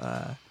stuff.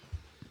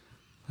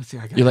 Let's see.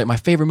 You're like my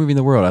favorite movie in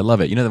the world. I love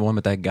it. You know the one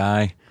with that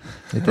guy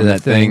They from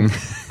that thing.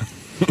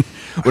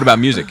 What about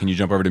music? Can you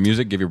jump over to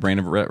music? Give your brain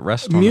a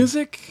rest. on it?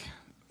 Music,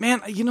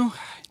 man. You know,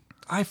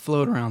 I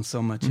float around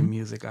so much in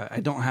music. I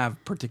don't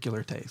have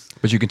particular taste.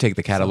 But you can take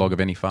the catalog of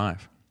any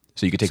 5.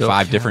 So you could take So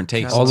 5 different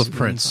takes. All of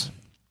Prince.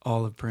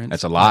 All of Prince.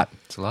 That's a lot.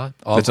 It's a lot.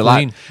 That's a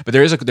lot. But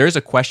there is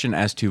a question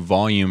as to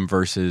volume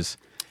versus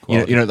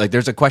you know like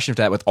there's a question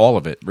to that with all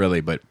of it really.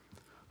 But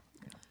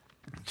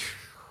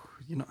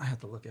You know, I have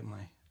to look at my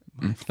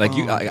like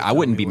you, phone to I tell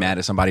wouldn't me be what- mad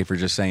at somebody for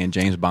just saying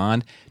James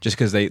Bond just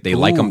because they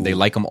like them. They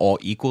like them all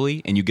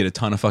equally, and you get a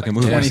ton of fucking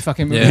movies. 20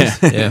 fucking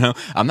movies. Yeah. You know?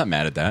 I'm not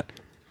mad at that.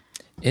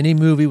 Any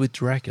movie with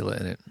Dracula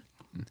in it.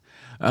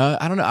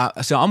 I don't know.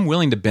 So I'm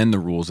willing to bend the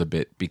rules a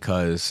bit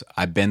because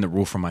I bend the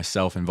rule for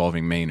myself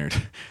involving Maynard,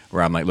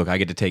 where I'm like, look, I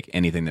get to take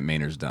anything that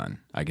Maynard's done.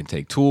 I can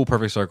take Tool,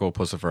 Perfect Circle,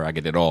 Pussifer. I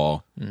get it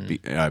all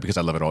because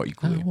I love it all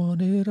equally.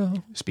 Want it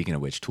all. Speaking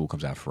of which, Tool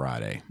comes out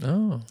Friday.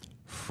 Oh.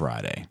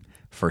 Friday.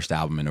 First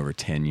album in over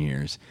 10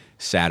 years.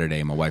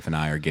 Saturday, my wife and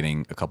I are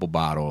getting a couple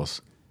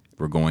bottles.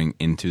 We're going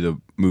into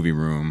the movie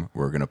room.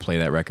 We're going to play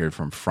that record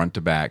from front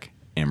to back,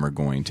 and we're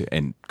going to,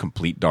 in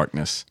complete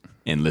darkness,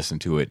 and listen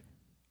to it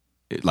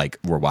like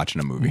we're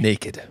watching a movie.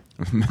 Naked.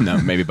 No,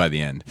 maybe by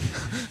the end.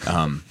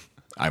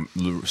 I'm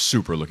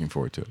super looking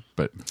forward to it.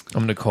 But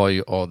I'm going to call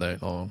you all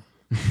night long.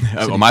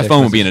 well, my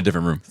phone will be in a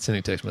different room.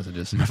 Sending text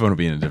messages. My phone will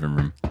be in a different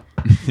room.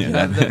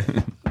 Yeah,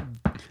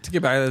 To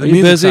get back to Are the you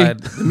music busy? side,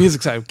 the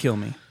music side would kill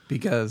me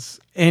because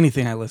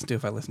anything I listen to,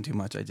 if I listen too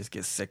much, I just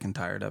get sick and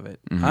tired of it.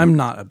 I'm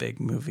not a big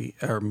movie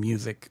or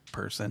music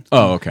person.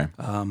 oh, okay.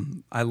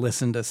 I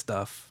listen to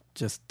stuff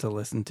just to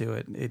listen to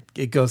it.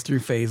 It goes through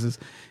phases.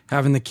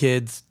 Having the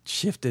kids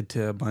shifted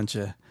to a bunch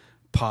of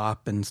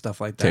pop and stuff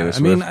like that. Taylor I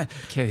mean,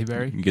 Swift. Katy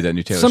Perry. You get that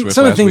new Taylor some Swift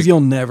of the last things week?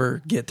 you'll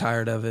never get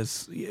tired of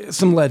is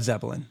some Led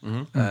Zeppelin,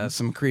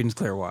 some Creedence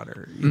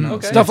Clearwater, you know,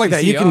 Okay. stuff like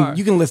that. CCR.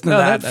 You can listen to No,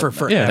 that, that- for that-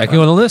 forever. Yeah, that can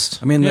go on the list.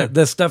 I mean, Yeah.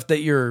 the stuff that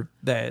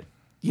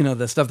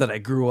the stuff that I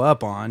grew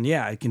up on,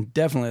 yeah, I can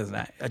definitely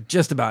listen to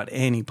just about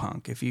any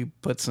punk. If you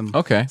put some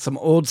Okay.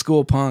 old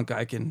school punk,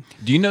 I can.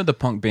 Do you know the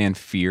punk band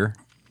Fear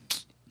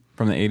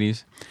from the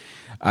 80s?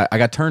 I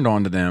got turned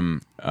on to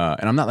them,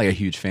 and I'm not like a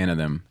huge fan of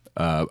them.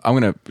 I'm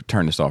going to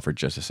turn this off for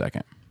just a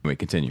second. Wait,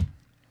 continue.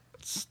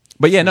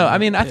 But yeah, no, I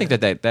mean, I think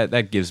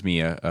that gives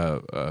me I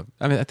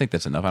mean, I think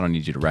that's enough. I don't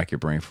need you to rack your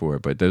brain for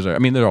it. But those are, I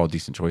mean, they're all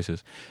decent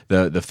choices.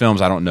 The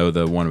films, I don't know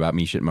the one about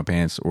me shitting my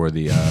pants or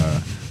the,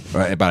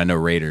 but I know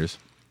Raiders.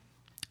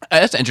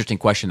 That's an interesting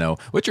question, though.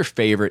 What's your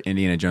favorite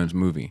Indiana Jones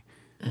movie?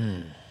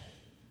 And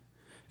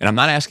I'm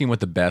not asking what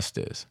the best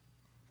is.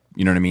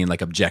 You know what I mean?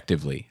 Like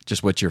objectively,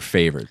 just what's your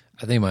favorite?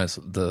 I think mine's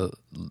the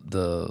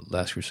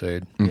Last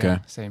Crusade. Okay, Yeah,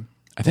 same.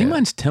 I think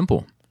mine's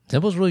Temple.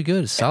 Temple's really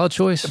good. Solid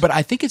choice. But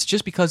I think it's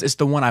just because it's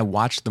the one I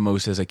watched the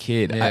most as a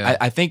kid. Yeah.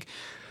 I think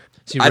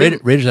See, I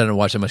didn't- Raiders I didn't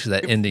watch that much of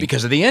that ending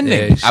because of the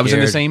ending. Yeah, I was in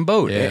the scared. same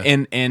boat. Yeah.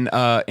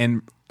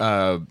 And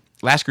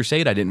Last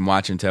Crusade I didn't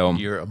watch until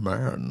You're a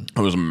man.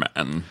 I was a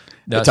man.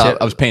 No, Until see,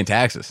 I was paying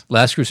taxes.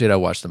 Last Crusade I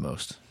watched the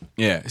most.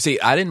 Yeah. See,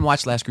 I didn't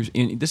watch Last Crusade.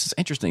 And this is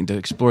interesting to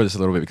explore this a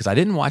little bit because I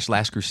didn't watch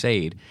Last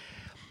Crusade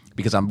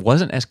because I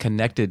wasn't as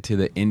connected to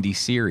the Indy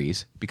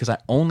series because I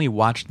only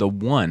watched the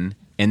one.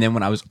 And then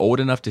when I was old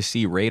enough to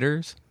see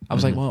Raiders, I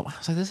was like,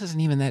 this isn't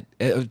even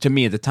that. To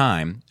me at the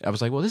time, I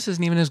was like, well, this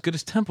isn't even as good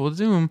as Temple of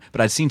Doom. But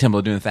I'd seen Temple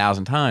of Doom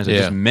 1,000 times. It Yeah.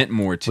 just meant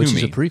more to Which me.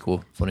 is a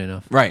prequel, funny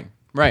enough. Right.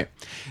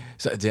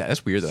 So yeah,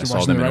 that's weird that I So saw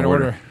watching them the in right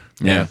order.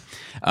 order.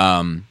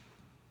 Yeah.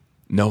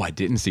 No, I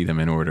didn't see them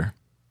in order.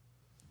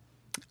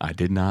 I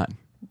did not.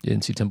 You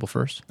didn't see Temple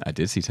first? I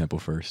did see Temple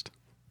first.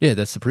 Yeah,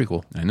 that's the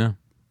prequel. I know.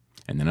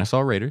 And then I saw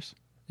Raiders.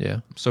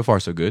 Yeah. So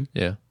far, so good.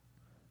 Yeah.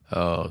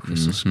 Oh,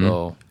 Crystal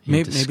Skull. You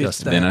Maybe it's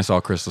disgusting. that- Then I saw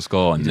Crystal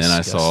Skull, and You then I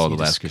disgust- saw you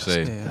The Last disgust-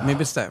 Crusade. Yeah,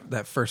 maybe it's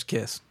that first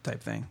kiss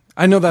type thing.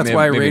 I know that's Maybe-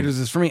 why maybe. Raiders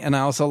is for me, and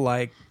I also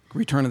like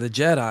Return of the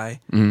Jedi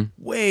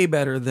way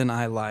better than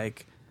I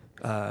like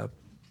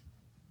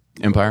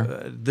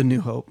Empire? the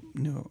New Hope.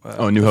 New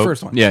the Hope?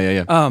 first one.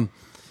 Yeah.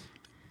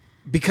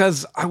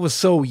 Because I was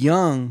so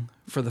young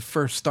for the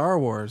first Star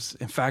Wars.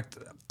 In fact,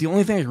 the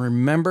only thing I can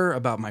remember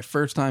about my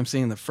first time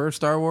seeing the first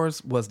Star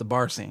Wars was the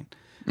bar scene.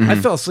 I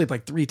fell asleep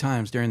like 3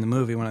 times during the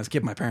movie when I was a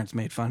kid. My parents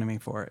made fun of me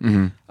for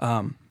it.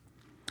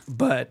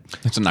 But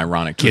That's an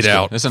ironic twist.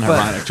 out. That's an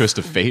ironic twist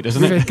of fate,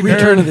 isn't it?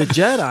 Return of the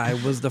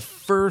Jedi was the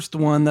first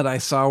one that I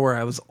saw where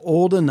I was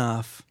old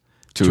enough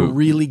to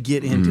really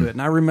get into it.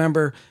 And I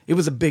remember it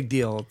was a big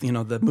deal. You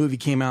know, the movie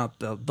came out,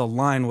 the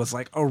line was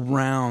like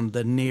around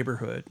the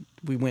neighborhood.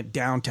 We went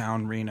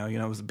downtown Reno, you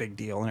know, it was a big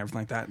deal and everything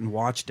like that, and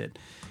watched it.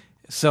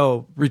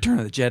 So Return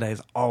of the Jedi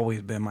has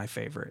always been my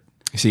favorite.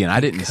 See, and I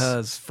didn't.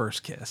 Because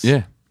First Kiss.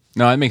 Yeah.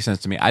 No, that makes sense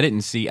to me. I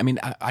didn't see. I mean,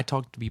 I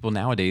talk to people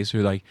nowadays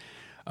who like,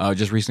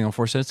 just recently on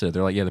Force Sensitive,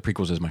 they're like, yeah, the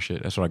prequels is my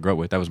shit. That's what I grew up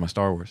with. That was my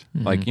Star Wars.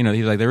 Like, you know,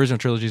 he's like, the original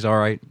trilogy is all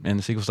right, and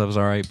the sequel stuff is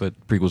all right, but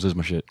prequels is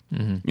my shit.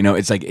 You know,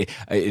 it's like,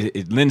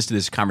 it lends to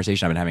this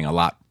conversation I've been having a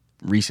lot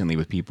recently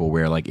with people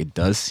where, like, it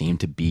does seem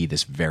to be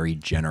this very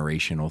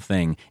generational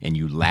thing, and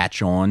you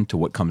latch on to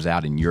what comes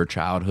out in your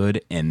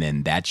childhood, and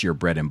then that's your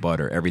bread and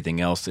butter. Everything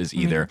else is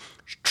either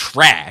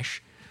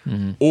trash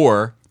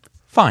or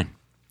fine.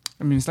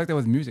 I mean, it's like that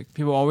with music.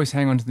 People always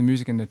hang on to the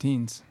music in their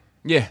teens.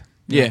 Yeah.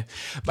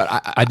 But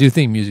I do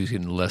think music's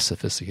getting less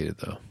sophisticated,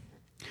 though.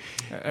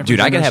 Every dude,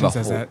 I could have a generation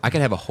says whole, that. I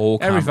could have a whole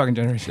Every fucking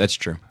generation. That's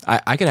true.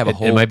 I could have a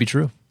whole. It might be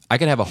true. I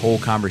could have a whole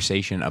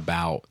conversation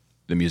about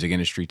the music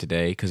industry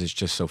today because it's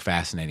just so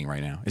fascinating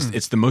right now.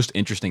 It's the most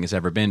interesting it's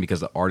ever been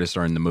because the artists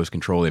are in the most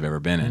control they've ever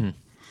been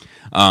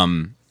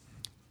in.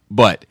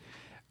 But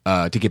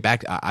to get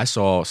back, I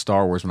saw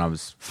Star Wars when I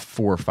was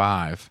 4 or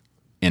 5,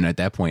 and at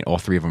that point, all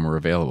 3 of them were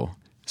available.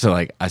 So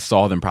like, I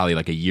saw them probably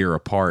like a year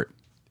apart.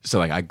 So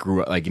like, I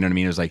grew up, like, you know what I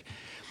mean? It was like,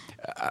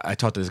 I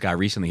talked to this guy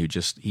recently who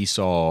he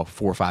saw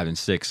 4, 5, and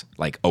 6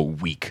 like a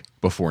week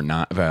before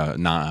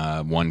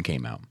 1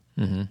 came out.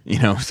 You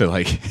know, so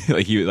like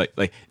he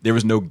like there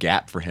was no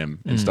gap for him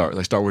in Star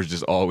Wars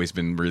just always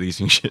been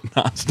releasing shit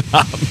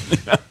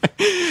nonstop.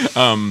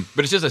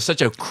 But it's just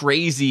such a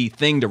crazy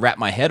thing to wrap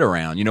my head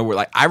around. You know, where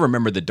like I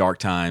remember the dark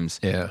times,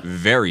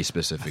 very I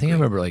specifically. think I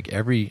remember like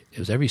every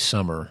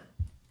summer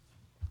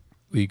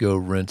we go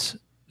rent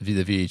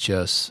the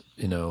VHS,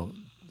 you know,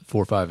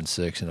 4, 5, and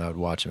 6, and I would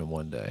watch them in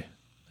one day,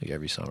 like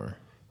every summer.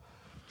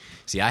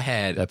 See, I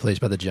had That Plays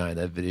by the Giant.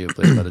 That video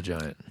Plays by the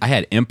Giant. I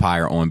had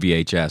Empire on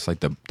VHS, like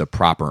the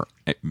proper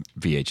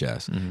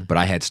VHS, but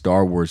I had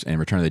Star Wars and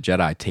Return of the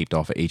Jedi taped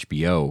off of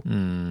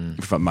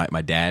HBO from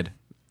my dad.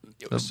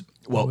 It was,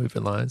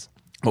 Moving lines.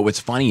 But what's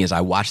funny is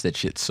I watched that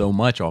shit so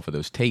much off of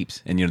those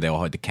tapes, and you know they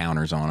all had the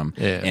counters on them.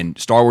 Yeah. And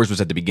Star Wars was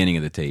at the beginning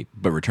of the tape,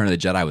 but Return of the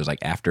Jedi was like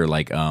after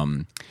like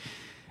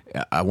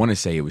I want to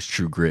say it was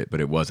True Grit,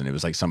 but it wasn't. It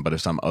was like some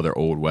other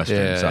old western.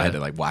 Yeah. So I had to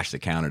like watch the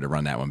counter to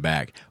run that one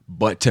back.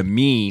 But to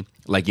me,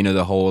 like you know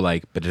the whole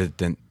like and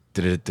then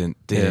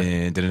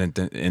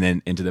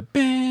into the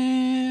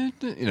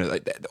you know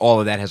like all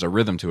of that has a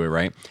rhythm to it,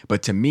 right?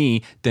 But to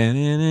me,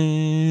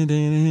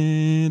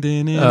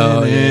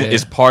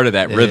 is part of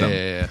that rhythm.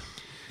 Yeah.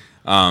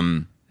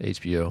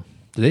 HBO.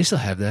 Do they still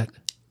have that?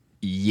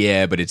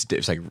 Yeah, but it's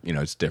like you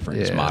know it's different.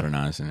 It's Yeah.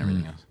 modernized and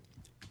everything else.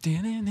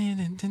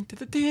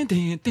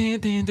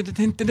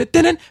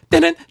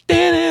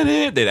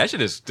 That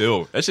shit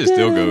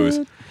still goes.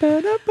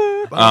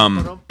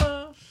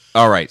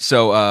 All right,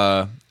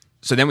 so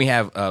then we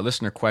have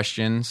listener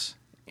questions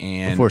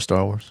and Before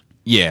Star Wars.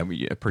 yeah,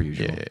 per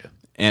usual. Yeah.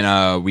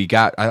 And we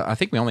got, I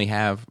think we only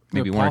have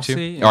maybe one or Paul two.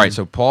 C. All right,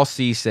 so Paul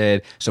C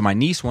said, so my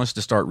niece wants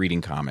to start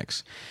reading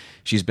comics.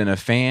 She's been a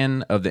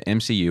fan of the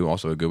MCU,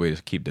 also a good way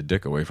to keep the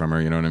dick away from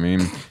her, you know what I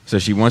mean? So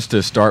she wants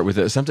to start with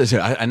it. Sometimes,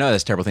 I know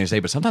that's a terrible thing to say,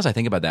 but sometimes I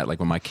think about that, like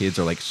when my kids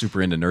are like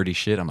super into nerdy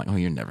shit, I'm like, oh,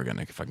 you're never going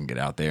to fucking get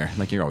out there.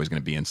 Like, you're always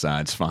going to be inside.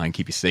 It's fine.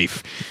 Keep you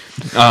safe.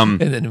 And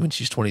then when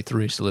she's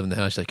 23, she's still living in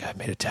the house, she's like, I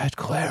made a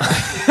tactical error.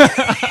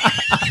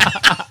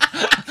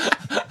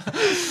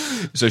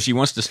 So she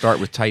wants to start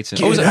with tights. And,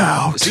 Get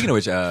out. Speaking of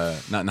which,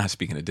 not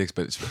speaking of dicks,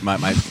 but it's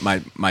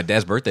my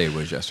dad's birthday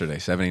was yesterday.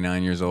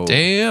 79 years old.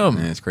 Damn.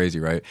 Man, it's crazy,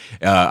 right?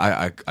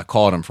 I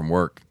called him from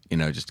work,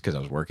 just because I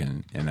was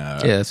working, and Yeah,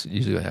 that's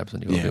usually what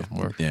happens when you go home from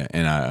work. yeah,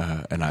 and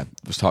I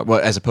was talking.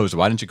 Well, as opposed to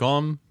why didn't you call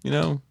him?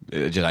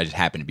 I just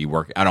happened to be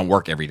working. I don't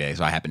work every day,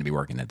 so I happened to be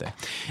working that day,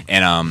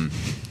 and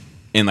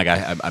like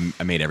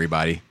I made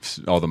everybody,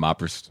 all the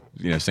moppers,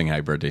 sing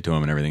happy birthday to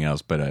him and everything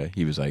else. But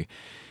he was like.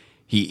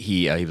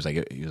 He was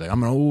like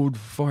I'm an old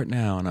fart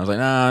now, and I was like,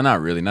 nah, not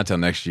really, not till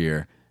next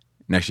year.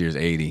 Next year's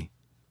 80,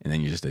 and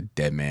then you're just a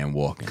dead man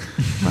walking.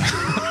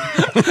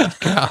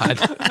 God.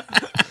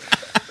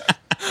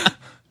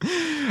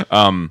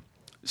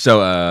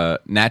 So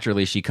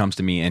naturally, she comes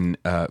to me, and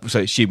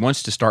so she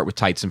wants to start with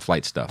tights and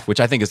flight stuff, which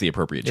I think is the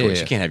appropriate choice.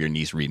 Yeah. You can't have your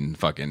niece reading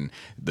fucking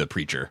The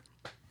Preacher.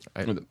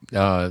 Fucking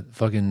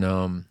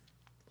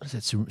what is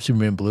it?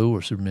 Superman Blue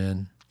or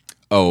Superman?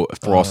 Oh,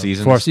 For All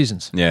Seasons? For All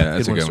Seasons. Yeah,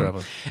 that's a one to good start one.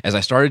 with. As I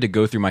started to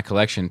go through my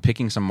collection,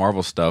 picking some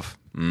Marvel stuff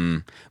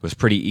was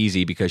pretty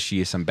easy because she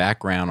has some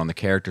background on the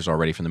characters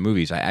already from the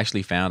movies. I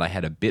actually found I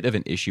had a bit of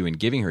an issue in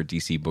giving her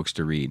DC books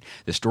to read.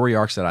 The story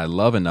arcs that I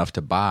love enough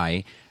to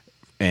buy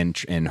in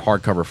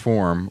hardcover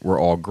form were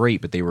all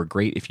great, but they were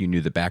great if you knew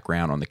the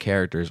background on the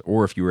characters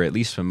or if you were at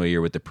least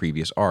familiar with the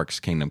previous arcs.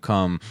 Kingdom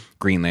Come,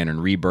 Green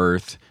Lantern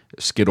Rebirth,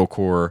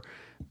 Skittlecore,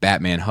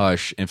 Batman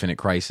Hush, Infinite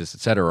Crisis,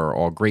 etc. are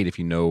all great if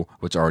you know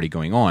what's already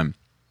going on.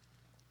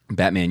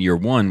 Batman Year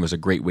One was a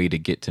great way to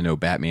get to know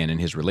Batman and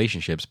his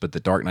relationships, but The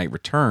Dark Knight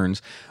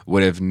Returns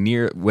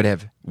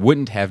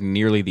wouldn't have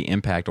nearly the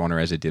impact on her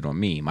as it did on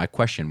me. My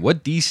question: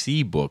 what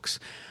DC books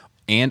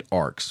and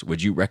arcs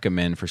would you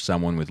recommend for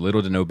someone with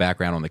little to no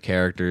background on the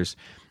characters?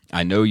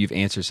 I know you've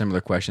answered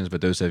similar questions,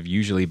 but those have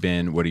usually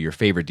been, what are your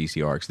favorite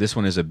DC arcs? This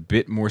one is a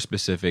bit more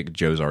specific.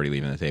 Joe's already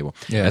leaving the table.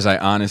 Yeah. As I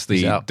honestly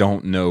He's out.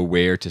 don't know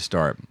where to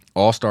start.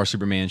 All-Star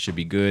Superman should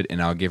be good,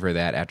 and I'll give her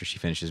that after she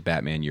finishes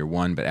Batman Year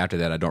One, but after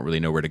that, I don't really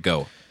know where to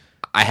go.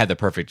 I had the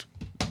perfect,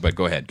 but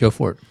go ahead. Go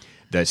for it.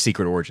 The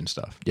Secret Origin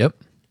stuff. Yep.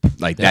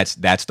 Like,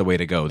 that's the way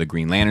to go. The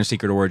Green Lantern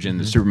Secret Origin,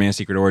 the Superman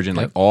Secret Origin,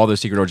 like all the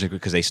Secret Origins,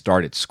 because they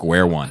start at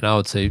square one. And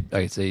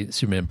I could say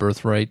Superman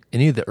Birthright.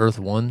 Any of the Earth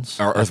ones.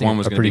 Or I Earth think One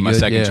was are going to be pretty my good,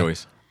 second yeah.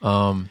 choice.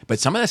 But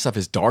some of that stuff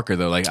is darker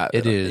though. Like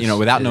It is.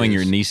 without It knowing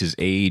your is. niece's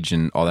age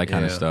and all that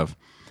kind of Yeah. stuff.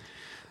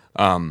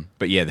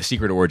 But yeah, the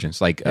Secret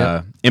Origins, like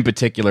in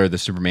particular, the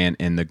Superman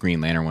and the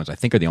Green Lantern ones, I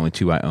think are the only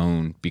two I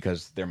own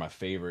because they're my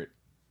favorite.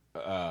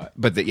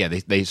 But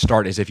they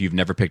start as if you've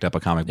never picked up a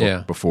comic book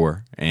Yeah.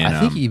 before. And I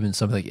think even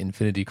something like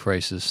Identity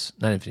Crisis,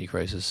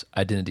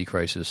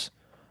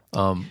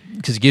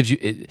 because it gives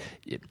you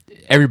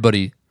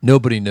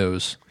nobody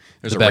knows.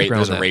 there's the a rape. background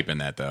There's on a that. rape in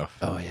that though.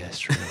 Oh yeah, that's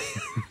true.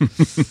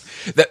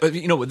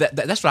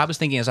 That's what I was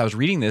thinking as I was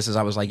reading this. Is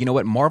I was like, you know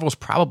what, Marvel's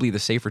probably the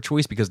safer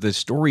choice because the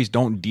stories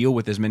don't deal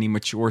with as many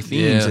mature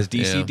themes Yeah, as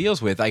DC yeah.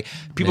 deals with. Like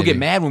people Maybe. get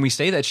mad when we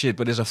say that shit,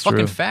 but it's a fucking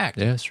True. fact.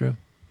 Yeah, it's true.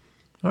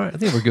 All right, I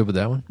think we're good with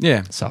that one.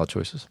 Yeah. Solid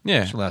choices.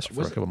 Yeah. Should last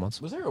for a couple months.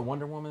 Was there a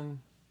Wonder Woman?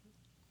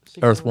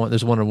 Earth One.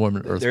 There's Wonder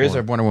Woman. Earth There is One.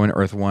 a Wonder Woman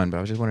Earth 1, but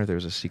I was just wondering if there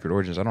was a Secret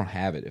Origins. I don't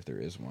have it if there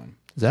is one.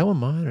 Is that one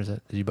mine, or did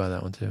you buy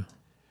that one too?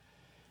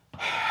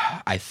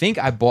 I think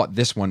I bought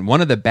this one. One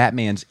of the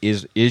Batmans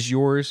is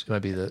yours, It might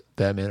be the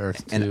Batman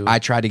Earth 2. and I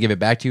tried to give it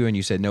back to you, and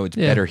you said, no, it's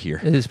Yeah, better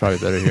here. It is probably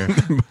better here.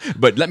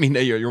 But let me know,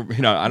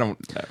 I don't.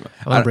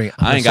 I'm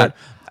gonna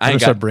I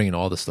start bringing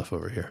all this stuff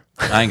over here.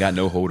 ain't got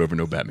no hold over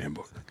no Batman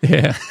book.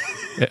 Yeah.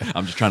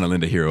 I'm just trying to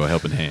lend a hero a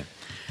helping hand.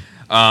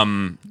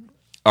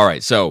 All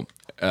right, so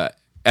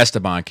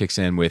Esteban kicks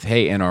in with,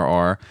 hey,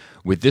 NRR,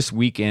 with this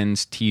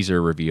weekend's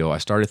teaser reveal, I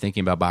started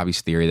thinking about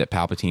Bobby's theory that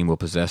Palpatine will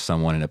possess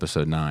someone in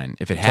Episode 9.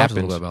 If it Talked a happens,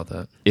 little bit about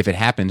that. if it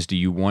happens, do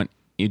you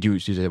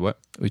say what?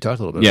 We talked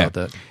a little bit about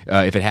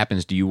that. If it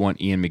happens, do you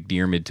want Ian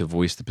McDiarmid to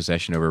voice the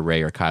possession over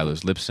Rey or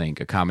Kylo's lip sync,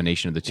 a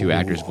combination of the two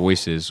actors'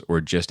 voices,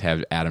 or just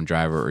have Adam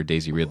Driver or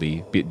Daisy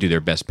Ridley do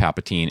their best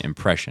Palpatine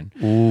impression?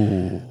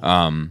 Ooh.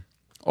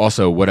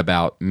 Also, what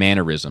about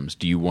mannerisms?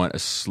 Do you want a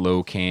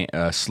slow,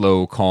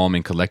 calm,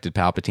 and collected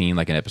Palpatine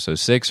like in Episode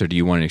 6, or do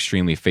you want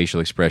extremely facial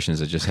expressions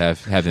that just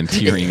have them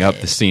tearing up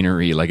the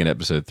scenery like in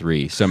Episode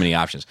 3? So many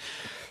options.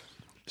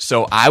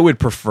 So I would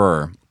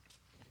prefer,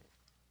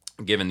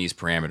 given these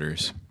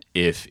parameters,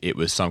 if it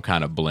was some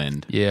kind of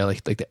blend. Yeah,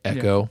 like the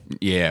echo.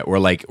 Yeah, or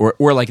like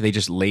they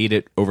just laid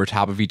it over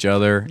top of each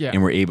other Yeah.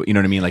 and were able, you know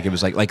what I mean? Like it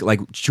was like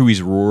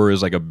Chewie's roar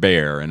is like a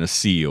bear and a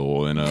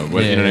seal and you know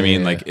what I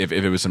mean? Yeah. Like if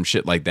it was some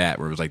shit like that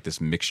where it was like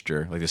this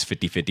mixture, like this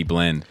 50-50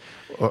 blend.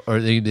 Or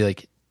they'd be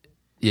like,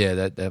 yeah,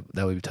 that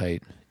would be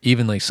tight.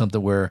 Even like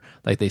something where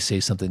like they say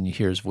something, you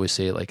hear his voice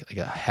say it like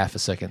a half a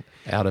second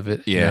out of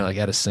it, you Yeah. know, like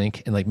out of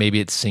sync, and like maybe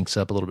it syncs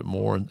up a little bit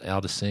more and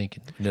out of sync,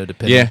 you know,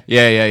 depending.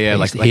 Yeah.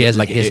 Like, Like he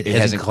hasn't- it hasn't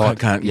hasn't caught-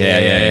 kind of, Yeah.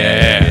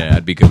 yeah.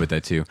 I'd be good with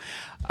that too.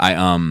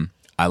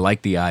 I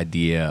like the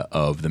idea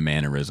of the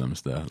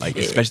mannerisms though, like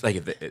especially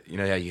like if you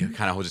know, yeah, you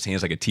kind of hold his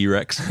hands like a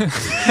T-Rex.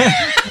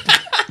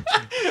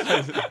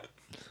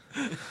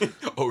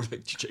 Oh,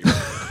 like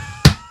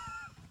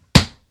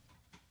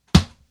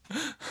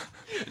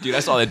dude, I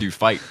saw that dude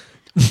fight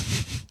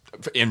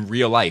in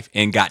real life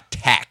and got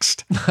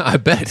taxed. I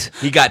bet.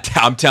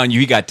 I'm telling you,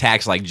 he got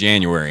taxed like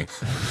January.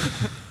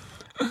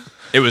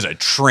 It was a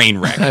train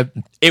wreck.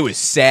 It was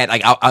sad.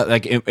 Like, I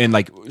like, and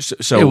like,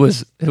 so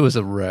It was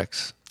a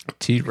Rex,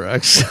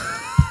 T-Rex.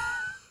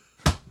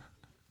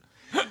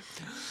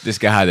 this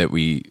guy that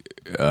we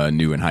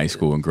knew in high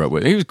school and grew up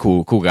with. He was a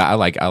cool guy. I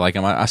like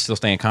him. I still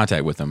stay in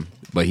contact with him.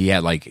 But he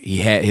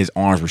had his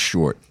arms were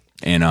short,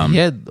 and He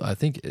had, I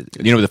think.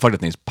 you know what the fucked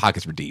up thing is?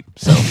 Pockets were deep.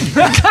 So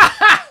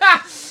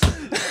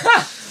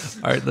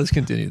All right, let's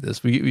continue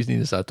this. We need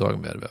to stop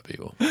talking bad about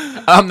people.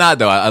 I'm not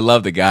though. I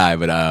love the guy,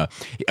 but I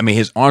mean,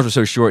 his arms were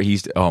so short.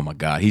 Oh my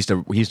god, he used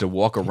to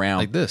walk around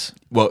Like this.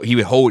 Well, he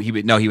would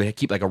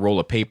keep like a roll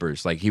of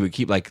papers. Like he would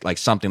keep like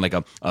something like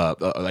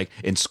like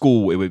in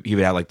school. He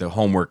would have like the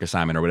homework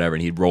assignment or whatever,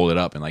 and he'd roll it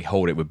up and like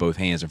hold it with both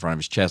hands in front of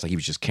his chest, like he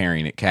was just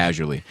carrying it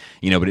casually,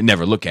 you know. But it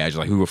never looked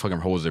casual. Like who fucking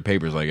holds their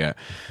papers like that?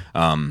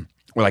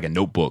 Or like a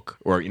notebook,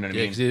 or you know what I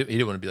Yeah, mean? 'cause he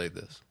didn't want to be like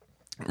this.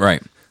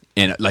 Right.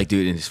 And like,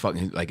 dude, in his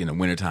fucking like in the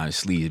wintertime, his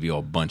sleeves be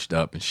all bunched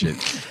up and shit.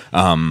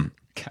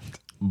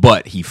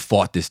 But he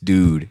fought this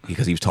dude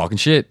because he was talking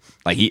shit.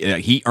 Like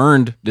he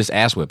earned this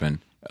ass whipping.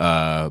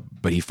 But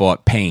he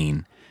fought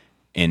Payne,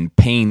 and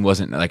Payne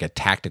wasn't like a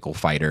tactical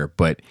fighter,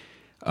 but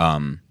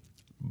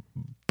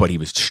he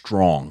was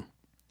strong.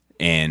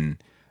 And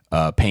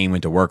Payne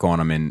went to work on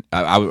him, and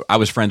I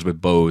was friends with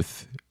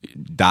both.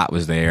 Dot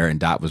was there, and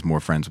Dot was more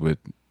friends with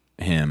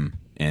him.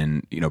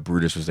 And you know,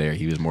 Brutus was there.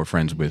 He was more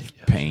friends with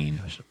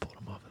Payne. I should have pulled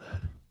him off of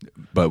that.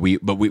 But we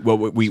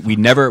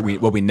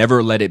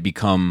never let it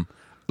become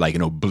like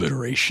an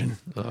obliteration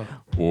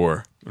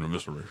or an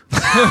evisceration.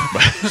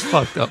 It's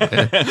fucked up,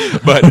 man.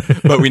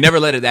 but we never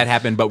let that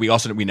happen. But we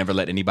never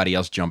let anybody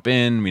else jump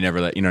in. We never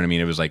let, you know what I mean.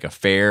 It was like a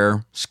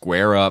fair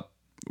square up,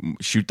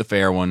 shoot the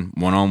fair one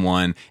on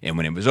one. And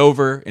when it was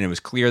over and it was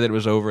clear that it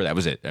was over, that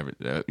was it. You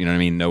know what I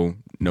mean?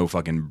 No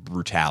fucking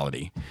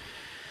brutality.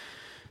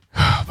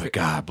 But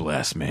God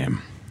bless,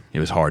 man. It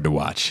was hard to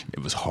watch.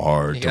 It was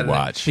hard to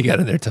watch. He got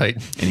in there tight.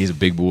 And he's a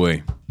big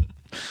boy.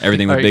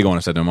 Everything was Right. big on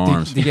us at them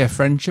arms. Did you get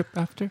friendship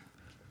after?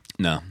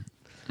 No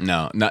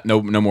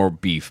more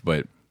beef,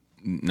 but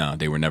no,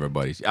 they were never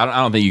buddies. I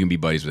don't think you can be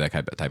buddies with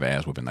that type of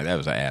ass whipping. Like that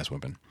was an ass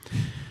whipping.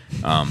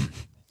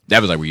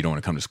 That was like where you don't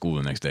want to come to school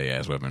the next day,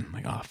 ass whipping.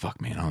 Like, oh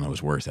fuck, man, I don't know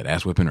what's worse, that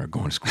ass whipping or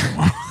going to school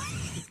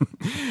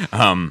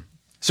tomorrow.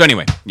 So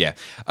anyway, yeah.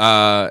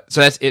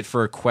 So that's it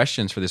for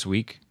questions for this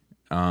week.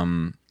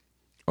 Did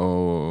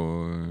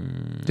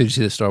you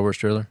see the Star Wars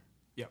trailer?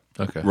 Yep.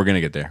 Okay. We're gonna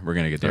get there. All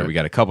right. We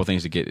got a couple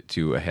things to get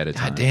to ahead of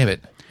time. God damn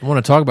it! I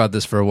want to talk about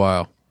this for a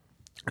while.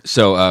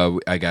 So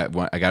I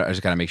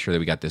just got to make sure that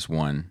we got this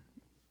one.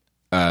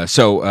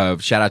 So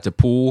shout out to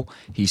Pool.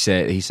 He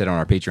said on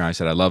our Patreon, he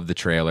said, I love the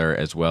trailer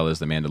as well as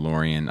The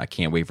Mandalorian. I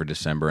can't wait for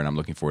December, and I'm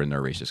looking forward to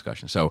their race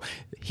discussion. So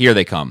here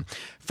they come.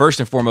 First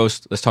and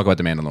foremost, let's talk about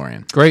The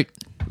Mandalorian. Great.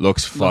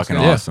 Looks fucking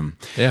Yeah. awesome.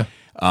 Yeah.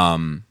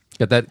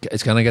 Got that.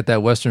 It's kind of got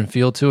that Western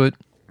feel to it.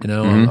 You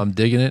know, I'm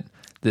digging it.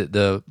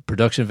 The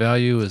production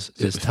value is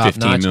top $15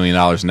 notch. million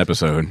an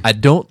episode. I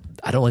don't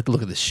like the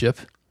look of the ship.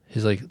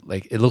 He's like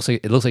it looks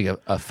like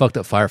a fucked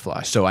up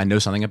Firefly. So I know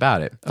something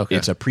about it. Okay.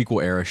 It's a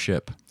prequel era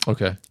ship.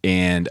 Okay.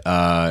 And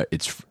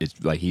it's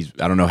like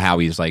I don't know how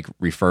he's like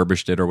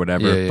refurbished it or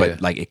whatever, Yeah, but yeah.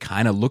 like it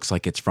kind of looks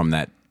like it's from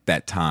that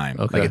time.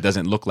 Okay. Like it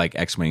doesn't look like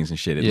X-Wings and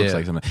shit. It looks Yeah.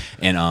 like something.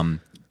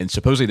 And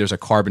supposedly there's a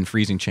carbon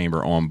freezing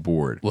chamber on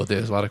board. Well,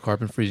 there's a lot of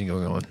carbon freezing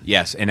going on.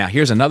 Yes. And now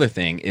here's another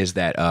thing is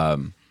that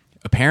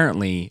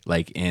apparently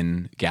like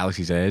in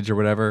Galaxy's Edge or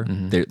whatever,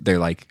 they're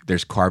like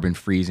there's carbon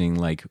freezing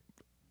like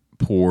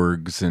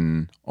porgs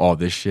and all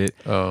this shit.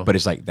 Oh. But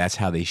it's like that's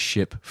how they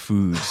ship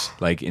foods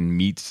like in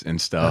meats and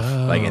stuff.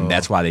 Like and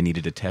that's why they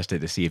needed to test it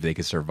to see if they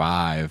could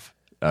survive.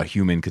 A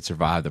human could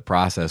survive the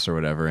process or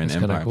whatever. In That's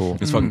kinda Empire, cool.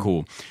 it's fucking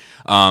cool.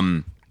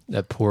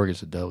 That porg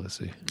is a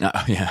delicacy.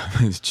 Yeah,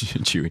 it's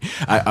chewy.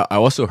 I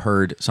also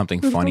heard something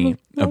funny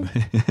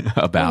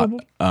about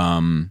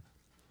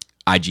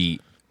IG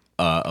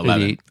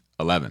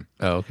 11.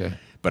 Oh, okay.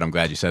 But I'm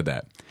glad you said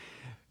that.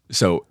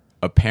 So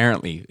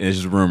apparently, this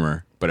is a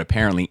rumor, but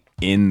apparently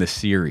in the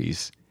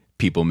series,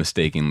 people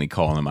mistakenly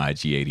call him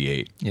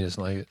IG-88. He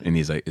doesn't like it. And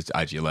he's like, it's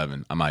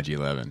IG-11. I'm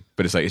IG-11.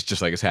 But it's like, it's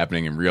just like it's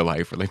happening in real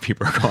life where like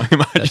people are calling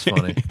him IG. That's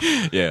funny.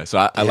 Yeah. So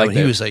I Yeah, like when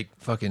that. he was like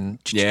fucking.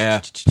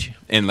 Yeah.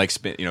 And like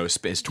spin,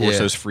 his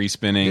torso's Yeah. free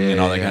spinning Yeah, and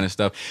all that yeah. kind of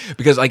stuff.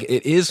 Because like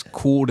it is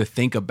cool to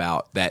think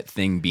about that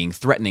thing being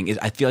threatening.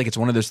 I feel like it's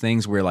one of those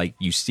things where like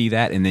you see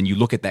that and then you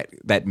look at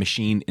that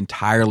machine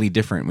entirely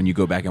different when you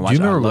go back and watch Do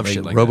you it. I remember love like,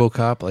 shit like that.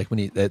 RoboCop? Like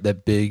when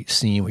that big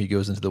scene where he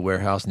goes into the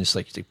warehouse and just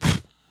like, he's like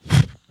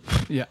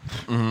Yeah.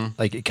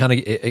 like it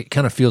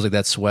kind of feels like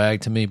that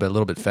swag to me, but a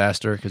little bit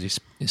faster because he's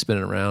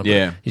spinning around. But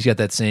Yeah. he's got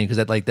that same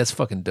because that's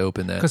fucking dope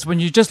in that. Because when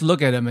you just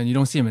look at him and you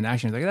don't see him in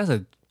action, it's like, that's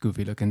a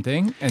goofy looking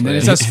thing. And then Yeah.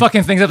 it just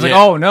fucking things up. It's Yeah.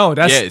 like, oh no,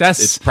 that's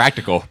it's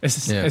practical.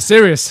 it's Yeah.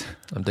 serious.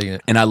 I'm digging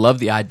it. And I love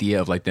the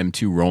idea of like them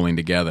two rolling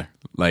together.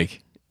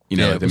 Like,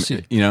 Yeah, them, we'll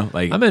see.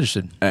 like I'm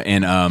interested.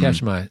 and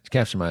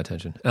Capture my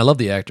attention. And I love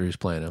the actor who's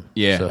playing him.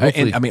 yeah, So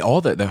hopefully, and I mean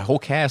all the whole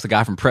cast, the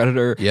guy from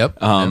Predator, Yep.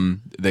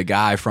 the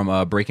guy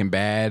from Breaking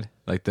Bad,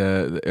 like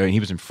he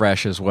was in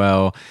Fresh as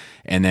well,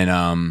 and then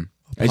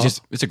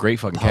it's a great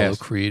fucking Apollo cast.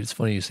 Creed. It's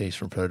funny you say he's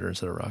from Predator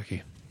instead of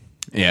Rocky.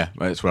 Yeah,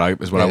 that's what I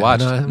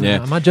watched. No, I'm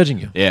yeah, not judging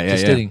you. Yeah,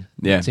 Just yeah. stating,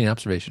 Yeah. seeing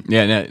observation.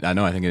 yeah, I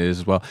know. I think it is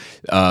as well.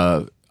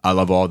 I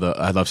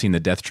love seeing the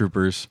Death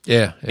Troopers.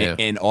 Yeah,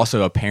 And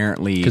also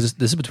apparently Because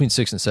this is between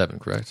 6 and 7,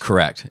 correct?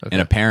 correct, Okay.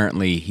 and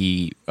apparently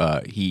he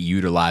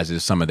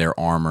utilizes some of their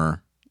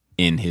armor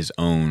in his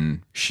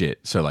own shit.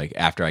 So like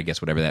after I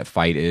guess whatever that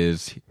fight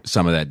is,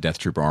 some of that Death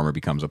Trooper armor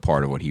becomes a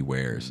part of what he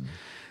wears.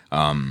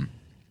 And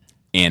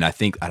I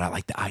think I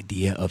like the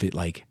idea of it.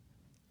 Like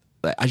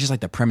I just like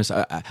the premise.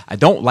 I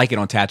don't like it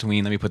on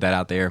Tatooine. Let me put that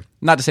out there.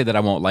 Not to say that I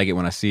won't like it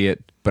when I see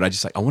it, but I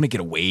just like I want to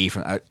get away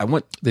from. I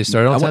want They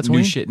started on I want new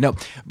Tatooine? shit. No,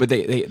 but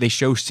they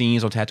show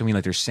scenes on Tatooine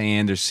like there's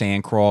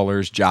sand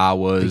crawlers,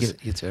 Jawas.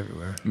 It gets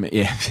everywhere.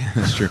 Yeah,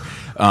 that's true.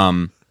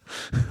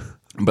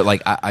 But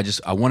like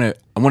I want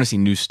to see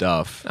new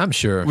stuff. I'm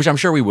sure. Which I'm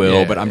sure we will,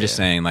 Yeah, but I'm just yeah.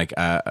 saying, like,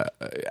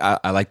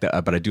 I like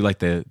that, but I do like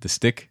the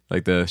stick,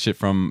 like the shit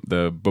from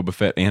the Boba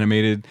Fett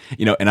animated,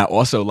 and I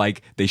also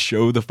like they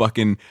show the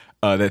fucking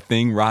that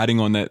thing riding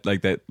on that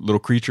like that little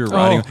creature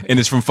riding, and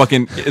it's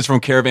from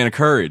Caravan of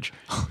Courage,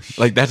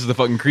 like that's the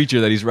fucking creature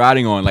that he's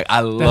riding on. Like I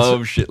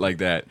love shit like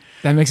that.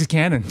 That makes it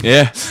canon.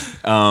 Yeah,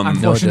 No,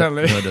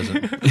 Unfortunately. no, it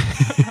doesn't.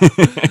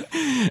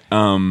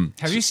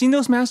 Have you seen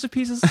those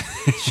masterpieces?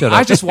 Shut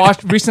I up. just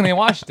recently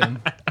watched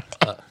them.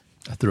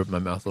 I threw up in my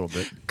mouth a little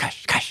bit.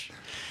 gosh.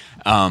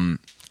 And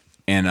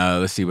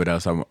let's see what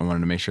else I wanted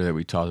to make sure that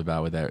we talked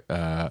about with that.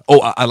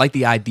 I like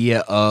the idea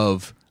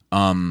of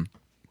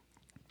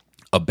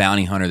a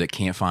bounty hunter that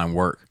can't find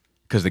work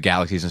because the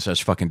galaxy's in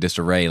such fucking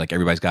disarray. Like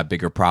everybody's got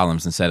bigger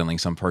problems than settling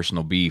some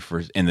personal beef,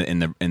 and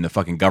the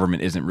fucking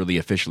government isn't really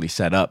officially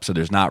set up, so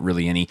there's not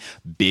really any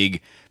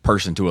big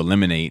person to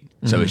eliminate.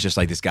 So it's just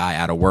like this guy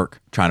out of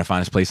work trying to find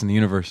his place in the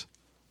universe.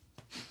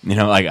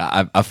 Like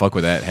I fuck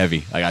with that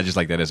heavy. Like I just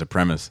like that as a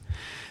premise.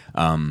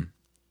 And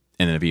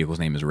then the vehicle's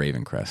name is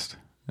Ravencrest,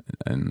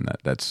 and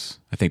I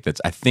think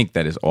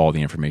that is all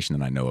the information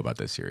that I know about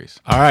this series.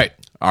 All right.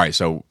 All right,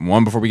 so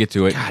one before we get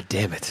to it, God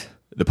damn it.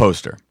 the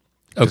poster.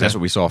 'Cause Okay. that's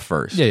what we saw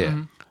first. Yeah,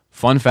 yeah.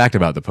 Fun fact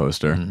about the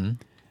poster: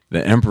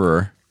 the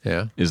Emperor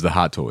Yeah. is the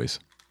Hot Toys.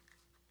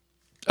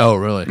 Oh,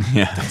 really?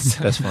 Yeah,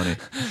 That's funny.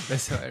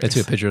 That's hilarious. I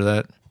took a picture of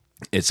that.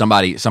 it's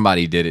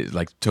somebody did it,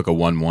 like took a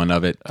 1/1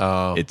 of it.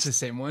 Oh. It's the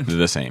same one.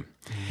 the same,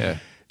 Yeah.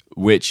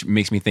 which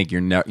makes me think you're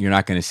not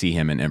going to see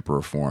him in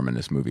Emperor form in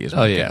this movie. Is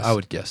my Oh, yeah. guess. I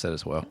would guess that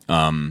as well.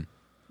 And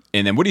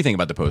then, what do you think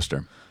about the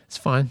poster? It's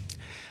fine.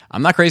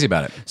 I'm not crazy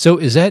about it. So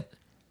is that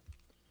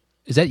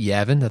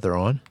Yavin that they're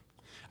on?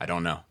 I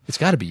don't know. It's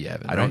got to be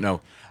Yavin. I don't know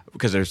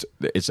because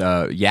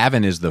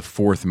Yavin is the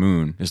fourth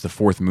moon. Is the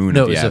fourth moon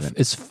No, of Yavin?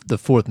 it's the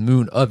fourth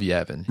moon of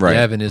Yavin. Right.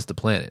 Yavin is the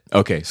planet.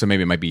 Okay, so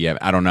maybe it might be Yavin.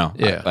 I don't know.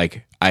 Yeah.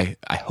 I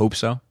hope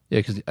so. Yeah,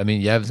 because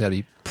Yavin's got to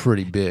be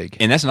pretty big.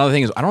 And that's another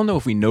thing is I don't know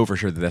if we know for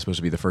sure that that's supposed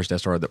to be the first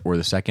Death Star or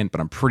the second, but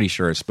I'm pretty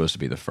sure it's supposed to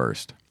be the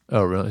first.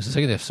 Oh, really? So the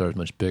second Death Star is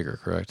much bigger,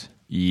 correct?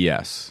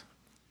 Yes.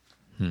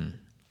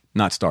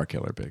 Not Star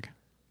Killer big.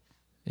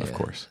 Of Yeah,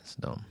 course. It's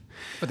dumb.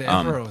 But the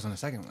Emperor was on the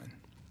second one.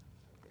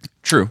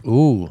 True.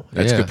 Ooh,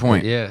 That's a yeah. good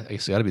point. Yeah,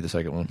 it's got to be the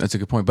second one. That's a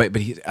good point. But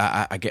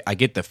I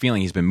get the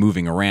feeling he's been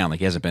moving around, like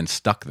he hasn't been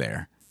stuck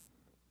there.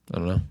 I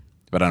don't know.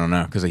 But I don't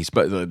know because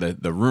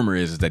the rumor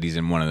is that he's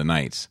in one of the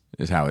nights.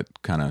 Is how it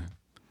kind of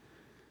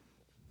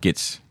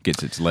gets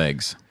its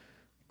legs.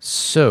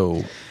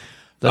 So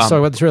let's talk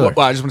about the trailer.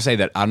 Well, I just want to say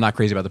that I'm not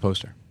crazy about the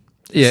poster.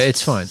 Yeah,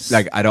 it's fine.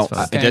 Like I don't.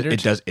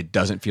 It's fine. It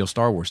doesn't feel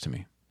Star Wars to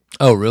me.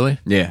 Oh, really?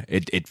 Yeah,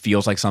 it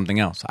feels like something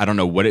else. I don't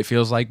know what it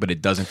feels like, but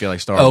it doesn't feel like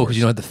Star Oh, Wars. because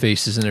you don't have the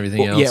faces and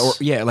everything Well,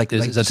 else. like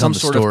Is that some telling the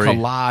sort story? of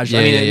collage. Yeah,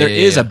 I mean, yeah, there yeah,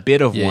 is yeah. a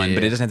bit of Yeah, one,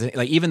 but yeah. it doesn't have to,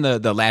 like even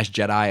the Last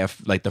Jedi,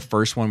 like the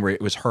first one where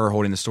it was her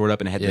holding the sword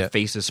up and it had Yeah. the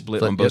faces split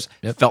Flip, on both,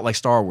 yep. felt like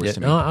Star Wars Yeah, to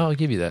me. no, I'll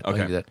give you that. I'll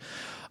Okay. give you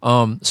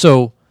that.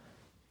 So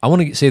I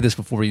want to say this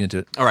before we get into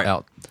it. All right,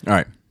 Out. all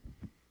right.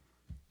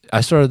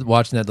 I started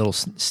watching that little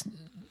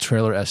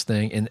trailer-esque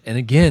thing, and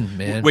again,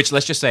 man. Which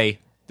let's just say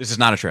This is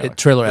not a trailer.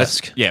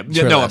 Trailer-esque. Yeah, no,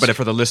 Trailer-esque. but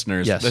for the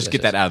listeners, Yes, let's yes,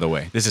 get yes. that out of the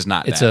way. This is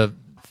not It's that.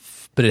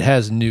 but it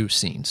has new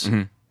scenes,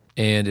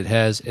 and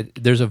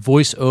there's a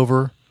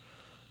voiceover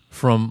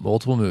from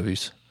multiple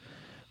movies,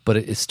 but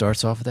it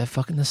starts off with that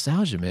fucking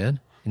nostalgia, man.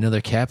 You know,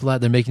 they're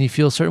capitalized, they're making you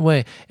feel a certain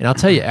way, and I'll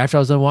tell you, after I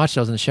was done watching,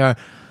 I was in the shower,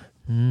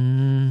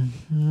 and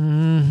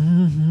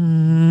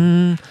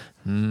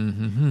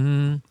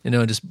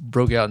just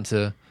broke out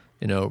into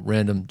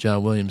random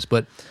John Williams,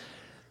 but.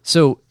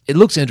 So it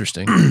looks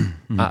interesting.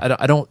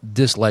 I don't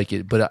dislike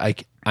it, but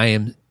I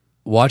am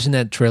watching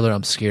that trailer.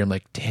 I'm scared. I'm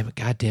like,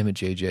 God damn it,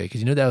 JJ,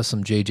 because that was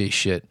some JJ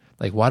shit.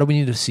 Like, why do we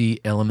need to see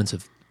elements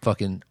of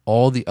fucking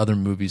all the other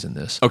movies in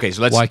this? Okay,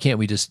 so why can't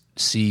we just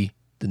see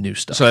the new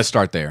stuff? So let's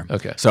start there.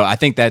 Okay. So I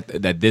think that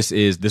this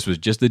was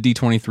just the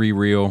D23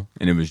 reel,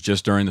 and it was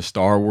just during the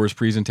Star Wars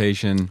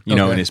presentation, Okay.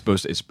 and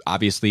it's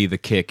obviously the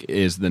kick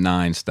is the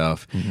 9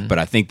 stuff, but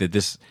I think that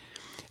this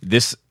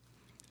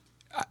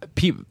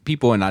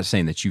people are not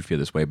saying that you feel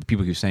this way, but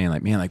people keep saying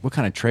like, man, like what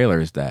kind of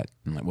trailer is that?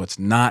 I'm like, well, it's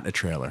not a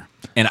trailer,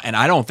 and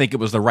I don't think it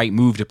was the right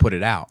move to put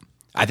it out.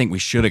 I think we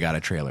should have got a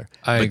trailer,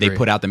 but they agree.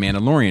 put out the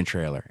Mandalorian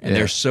trailer, and Yeah.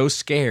 they're so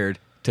scared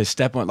to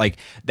step on. Like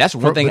that's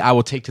one thing I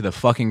will take to the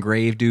fucking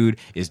grave, dude.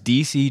 Is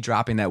DC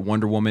dropping that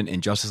Wonder Woman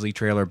and Justice League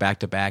trailer back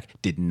to back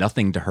did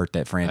nothing to hurt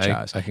that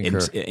franchise. I concur.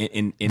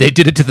 In They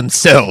did it to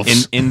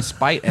themselves. in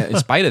spite of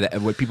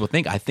that, what people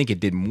think, I think it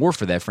did more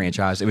for that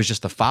franchise. It was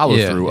just the follow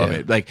through of Yeah.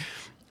 it. Like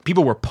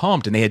people were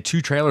pumped, and they had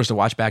 2 trailers to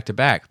watch back to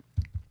back.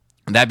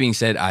 That being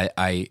said,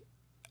 I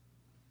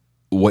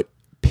what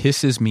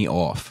pisses me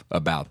off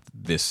about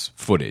this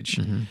footage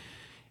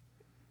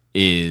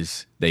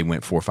is they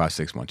went 4, 5,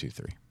 6, 1, 2,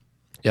 3.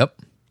 Yep.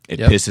 It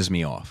Yep. pisses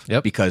me off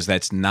Yep. because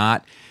that's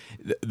not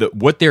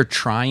what they're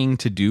trying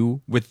to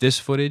do with this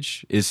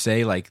footage is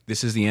say like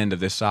this is the end of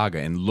this saga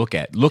and look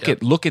at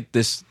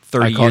this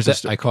 30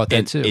 years. I caught that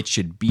and too. It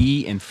should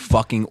be in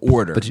fucking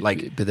order.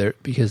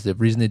 Because the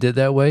reason they did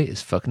that way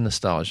is fucking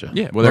nostalgia.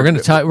 Yeah, well, we're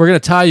gonna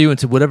tie you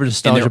into whatever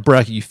nostalgia they're-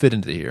 bracket you fit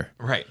into here.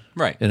 right.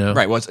 Right.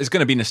 Well, it's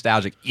going to be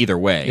nostalgic either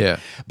way. Yeah.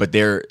 But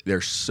they're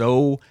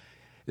so.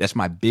 That's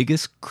my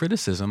biggest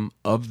criticism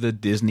of the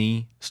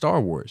Disney Star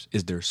Wars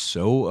is they're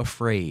so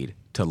afraid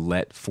to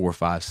let 4,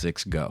 5,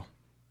 6 go.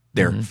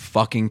 They're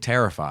fucking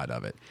terrified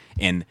of it,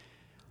 and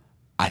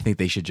I think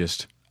they should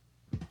just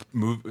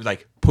move,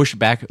 like push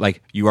back.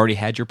 Like you already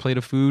had your plate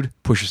of food,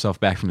 push yourself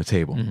back from the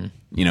table.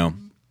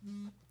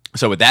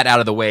 So with that out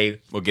of the way,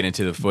 we'll get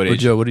into the But footage.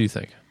 Joe, what do you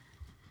think?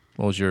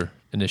 What was your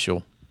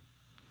initial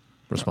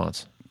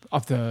response?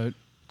 Of the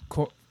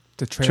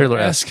trailer-esque.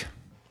 Trailer-esque.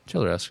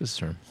 Trailer-esque is the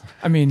term.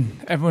 I mean,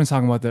 everyone's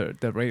talking about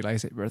the Rey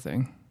lightsaber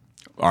thing.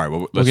 All right,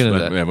 well, let's get into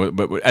that.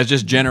 But as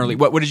just generally,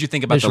 what did you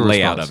think about Initial the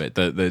layout response.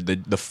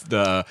 of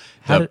it?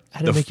 How did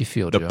it make you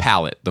feel, The Joe?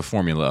 palette, the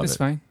formula of It's it.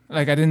 fine.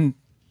 Like I didn't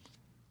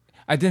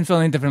feel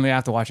any differently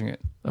after watching it.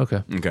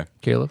 Okay. Okay.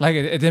 Caleb? Like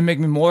it didn't make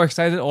me more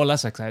excited or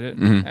less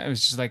excited. It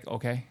was just like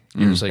okay,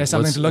 It was like, there's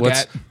something to look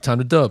at. Time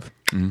to dub.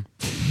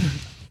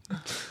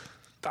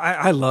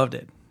 I loved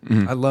it.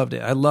 I loved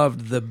it. I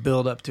loved the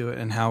build up to it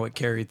and how it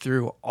carried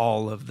through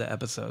all of the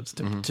episodes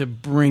to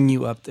bring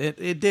you up.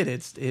 It did.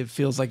 It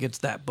feels like it's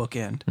that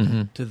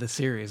bookend to the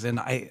series, and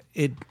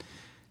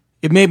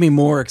it made me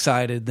more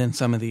excited than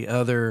some of the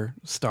other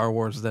Star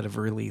Wars that have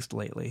released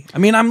lately. I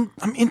mean, I'm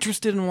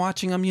interested in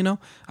watching them.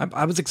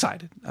 I was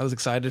excited. I was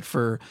excited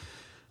for.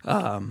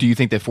 Do you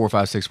think that 4,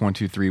 5, 6, 1,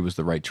 2, 3 was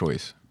the right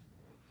choice?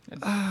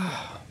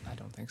 I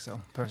don't think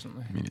so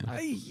personally.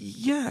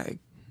 Yeah.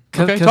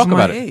 Okay, 'cause talk of my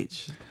about it.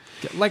 age.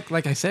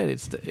 Like I said,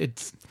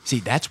 it's See,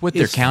 that's what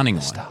they're It's counting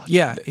on.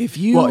 yeah. If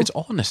you Well, it's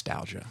all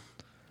nostalgia.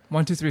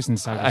 1, 2, 3 is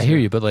nostalgia. I hear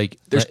you, but like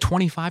There's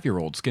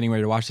 25-year-olds getting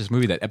ready to watch this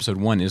movie. That episode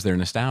 1 is their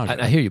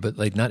nostalgia. I hear you, but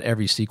like not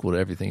every sequel to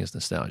everything is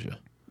nostalgia.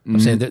 I'm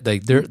saying that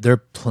they're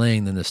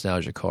playing the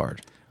nostalgia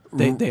card.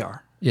 they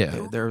are.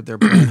 Yeah. They're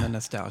playing the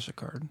nostalgia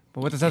card.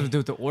 But what does that have to do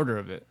with the order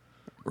of it?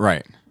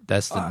 Right.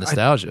 That's the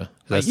nostalgia.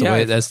 That's yeah, the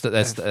way. I-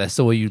 That's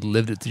the way you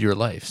lived it through your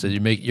life. So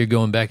you're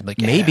going back and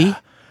like Maybe. yeah.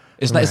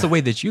 It's not. It's the way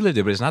that you lived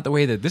it, but it's not the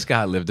way that this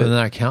guy lived But it.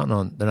 they're not counting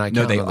on. They're not.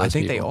 No, Counting they. on I those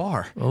think people. they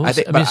are. Well, I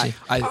think. I mean,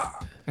 but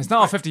see- It's not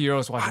all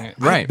 50-year-olds watching it.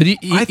 right. But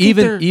I think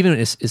they're- even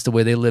it's the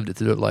way they lived it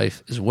through their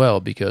life as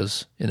well,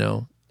 because it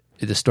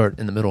just start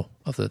in the middle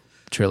of the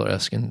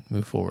trailer-esque and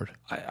move forward.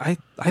 I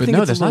But think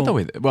no, it's that's a not the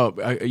little- way.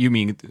 Well, you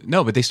mean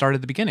no? But they started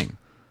at the beginning.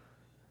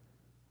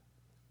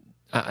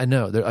 I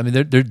know.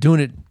 They're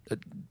doing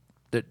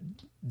it.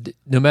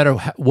 No matter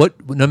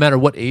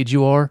what age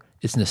you are,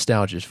 it's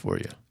nostalgia for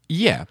you.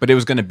 Yeah, but it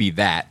was going to be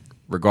that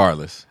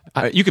regardless.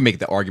 You can make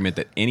the argument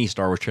that any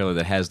Star Wars trailer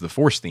that has the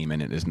Force theme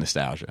in it is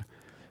nostalgia.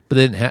 But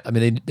they didn't have. I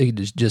mean, they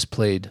just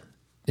played.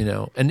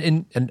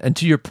 And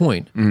to your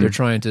point, they're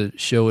trying to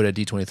show it at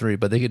D23,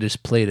 but they could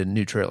just play it in a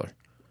new trailer.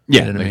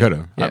 Yeah, You know what I they mean? could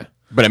have. Yeah.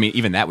 But I mean,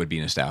 even that would be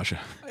nostalgia.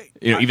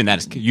 Even that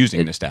is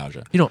using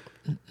nostalgia. You don't,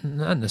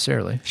 not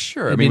necessarily.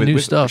 Sure, It'd I be mean, new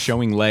with stuff.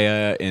 showing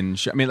Leia and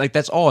I mean, like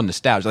that's all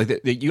nostalgia.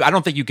 Like I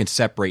don't think you can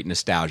separate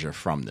nostalgia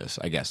from this.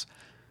 I guess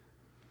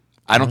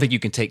I don't think you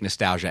can take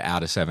nostalgia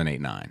out of 7, 8,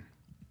 9.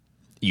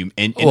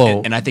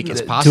 And I think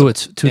it's possible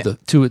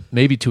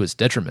maybe to its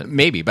detriment.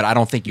 Maybe, but I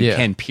don't think you Yeah.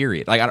 can.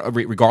 Period. Like,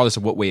 regardless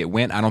of what way it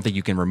went, I don't think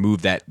you can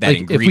remove that Like,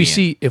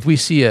 ingredient. if we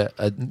see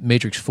a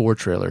Matrix 4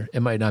 trailer,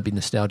 it might not be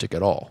nostalgic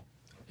at all.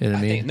 You know what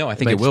I mean? I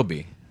think Like, it will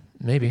be,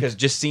 maybe because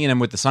just seeing him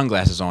with the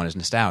sunglasses on is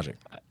nostalgic.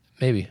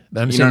 maybe.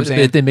 But I'm You know saying, what I'm saying?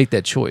 if they make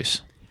that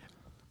choice,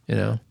 you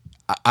know.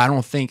 I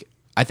don't think.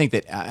 I think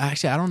that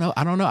actually, I don't know.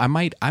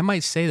 I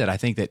might say that I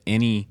think that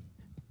any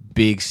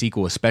big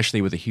sequel,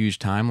 especially with a huge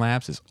time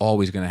lapse, is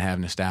always going to have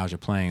nostalgia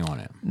playing on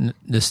it.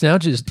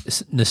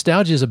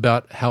 Nostalgia is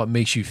about how it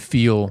makes you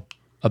feel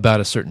about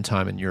a certain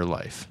time in your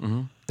life.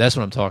 Mm-hmm. That's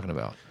what I'm talking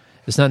about.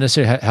 It's not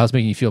necessarily how it's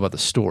making you feel about the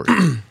story.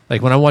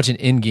 Like when I'm watching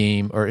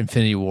Endgame or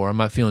Infinity War, I'm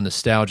not feeling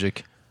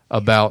nostalgic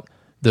about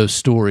those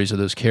stories or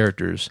those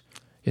characters.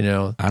 You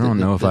know, I don't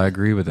know if I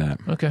agree with that.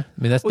 Okay, I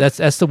mean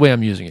that's the way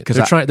I'm using it. 'Cause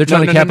They're trying to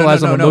no,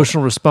 capitalize on no. an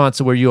emotional response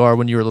to where you are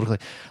when you were a little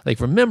like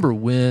remember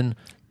when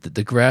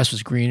the grass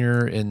was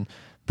greener and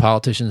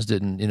politicians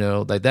didn't, you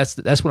know, like that's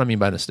what I mean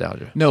by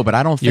nostalgia. No, but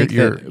I don't think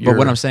You're- that. you're- But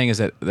what I'm saying is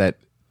that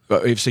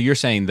so you're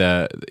saying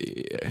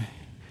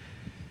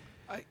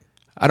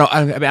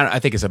I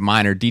think it's a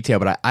minor detail,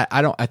 but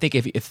I don't. I think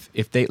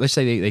if they, let's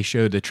say they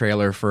showed the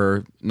trailer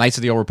for Knights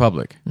of the Old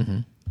Republic,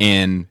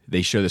 and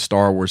they show the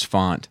Star Wars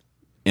font,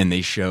 and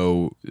they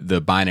show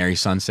the binary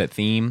sunset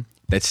theme,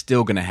 that's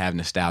still going to have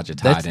nostalgia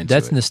tied into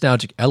That's it.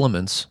 nostalgic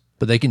elements,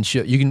 but they can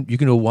show you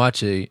can go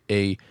watch a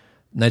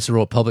Knights of the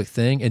Old Republic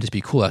thing and just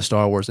be cool at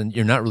Star Wars, and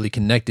you're not really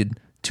connected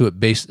to it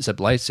based except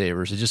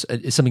lightsabers.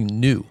 It's something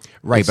new,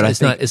 Right, but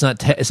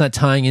it's not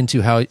tying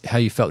into how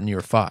you felt when you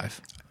were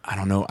 5. I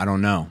don't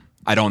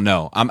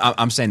know.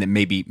 I'm saying that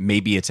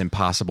maybe it's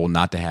impossible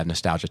not to have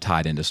nostalgia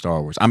tied into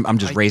Star Wars. I'm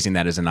just raising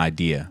that as an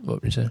idea.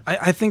 What were you saying?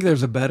 I think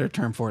there's a better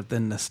term for it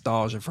than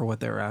nostalgia for what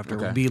they were after.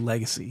 Would be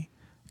legacy.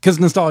 Because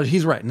nostalgia,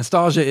 he's right.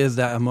 Nostalgia is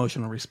that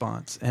emotional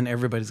response, and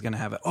everybody's going to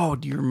have it. Oh,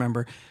 do you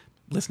remember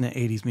listening to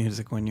 80s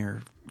music when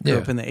you're grew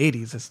up in the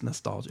 80s? It's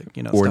nostalgic,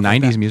 you know. Or stuff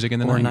like 90s that. music in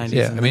the or 90s. 90s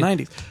Yeah, in I mean-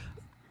 the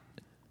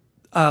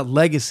 90s.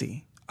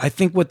 Legacy. I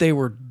think what they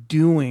were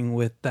doing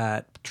with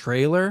that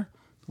trailer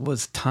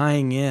was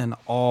tying in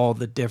all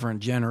the different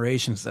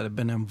generations that have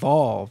been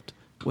involved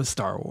with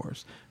Star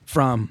Wars.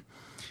 From,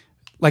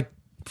 like,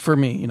 for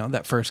me, you know,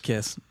 that first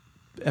kiss,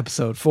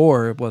 episode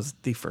 4 was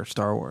the first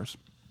Star Wars.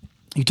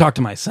 You talk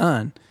to my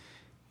son,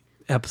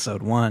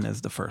 episode 1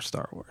 is the first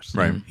Star Wars.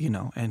 Right. You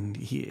know, and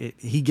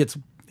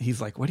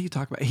he's like, what are you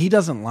talking about? He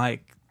doesn't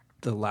like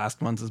the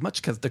last ones as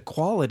much because the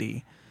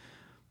quality,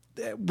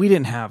 we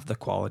didn't have the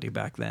quality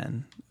back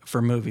then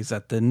for movies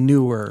that the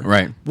newer,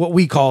 Right. what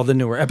we call the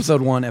newer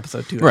episode 1,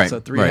 episode 2, Right,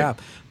 episode 3 right. have.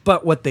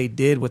 But what they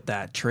did with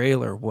that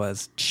trailer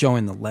was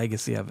showing the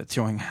legacy of it,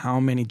 showing how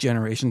many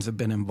generations have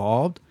been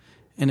involved,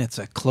 and it's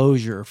a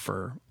closure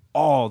for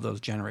all those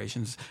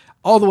generations,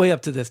 all the way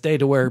up to this day,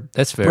 to where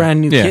That's fair.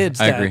 brand new Yeah, kids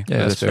I that, agree. Yeah,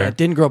 that's fair. that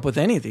didn't grow up with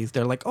any of these,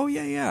 they're like, oh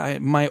yeah,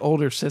 my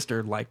older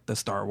sister liked the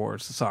Star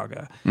Wars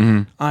saga.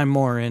 I'm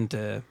more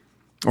into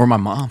Or my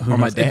mom, or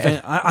my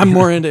dad. I'm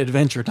more into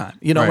Adventure Time.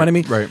 You know Right, what I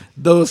mean? right.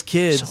 Those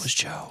kids So is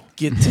Joe.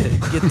 get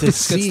to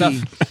see.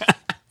 stuff.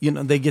 You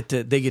know, they get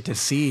to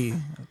see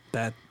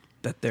that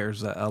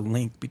there's a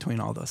link between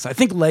all those. So I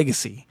think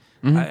legacy.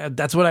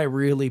 That's what I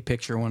really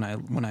picture when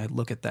I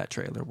look at that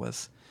trailer.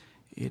 Was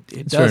it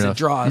fair does it enough.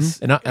 draws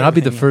And I'll be the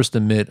everything in. first to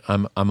admit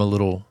I'm a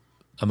little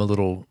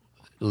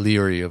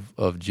leery of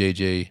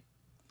JJ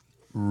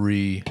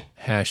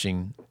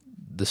rehashing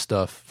the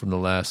stuff from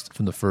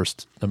the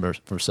first number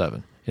from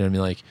 7. You know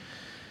what I mean?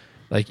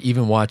 Like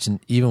even watching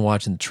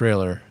the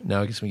trailer.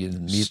 Now I guess we get into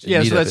the meat.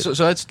 Yeah, meat of it.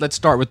 so let's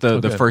start with the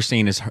Okay. first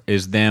scene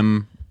is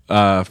them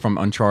from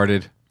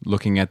Uncharted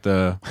looking at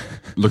the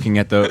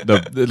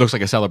it looks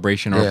like a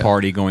celebration or Yeah. a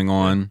party going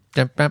on,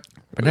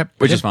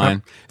 which is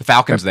fine. The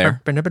Falcon's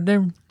there. I did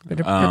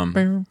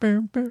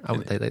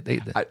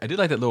I did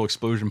like that little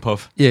explosion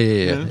puff. Yeah.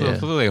 It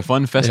looked like a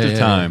fun festive Yeah.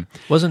 time.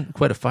 Wasn't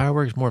quite a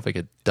fireworks, more of like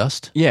a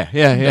dust. Yeah.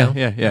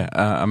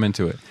 I'm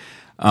into it.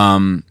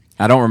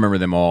 I don't remember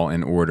them all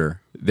in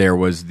order. There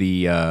was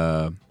the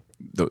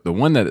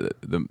one that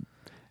the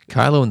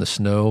Kylo in the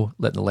snow,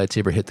 letting the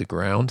lightsaber hit the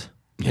ground.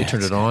 They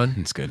turned it on.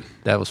 It's good.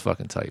 That was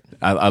fucking tight.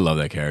 I love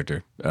that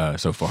character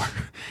so far.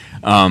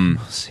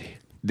 Let's see.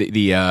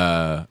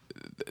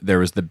 There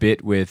was the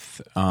bit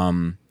with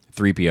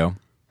 3PO.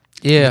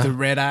 Yeah. The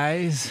red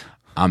eyes.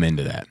 I'm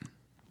into that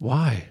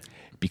Why?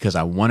 because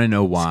I want to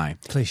know why.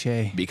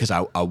 Cliche. Because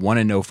I want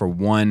to know, for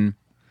one.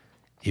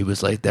 He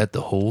was like that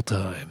the whole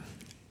time.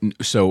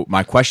 So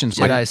my questions,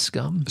 Jedi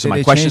scum. So Did my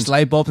they questions, change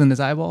light bulbs in his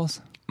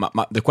eyeballs?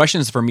 the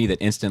questions for me that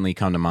instantly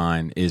come to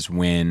mind is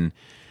when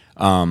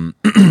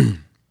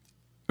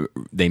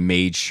they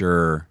made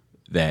sure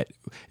that,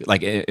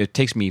 like, it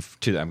takes me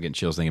to, I'm getting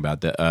chills thinking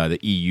about the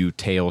EU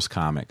Tales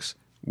comics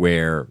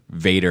where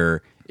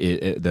Vader,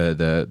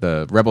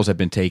 the rebels have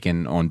been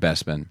taken on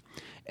Bespin,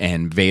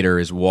 and Vader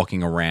is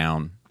walking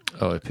around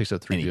Oh, it picks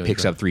up 3PO. and he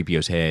picks up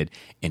 3PO's head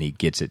and he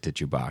gets it to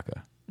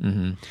Chewbacca.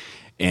 Mm-hmm.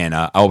 And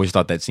I always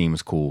thought that scene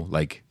was cool,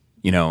 like,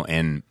 you know.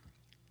 And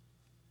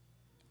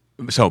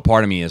so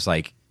part of me is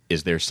like,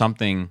 is there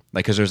something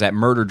like, because there's that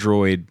murder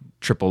droid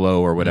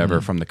 000 or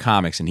whatever from the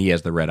comics, and he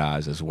has the red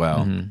eyes as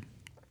well.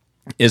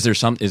 Is there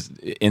is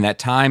in that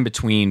time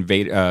between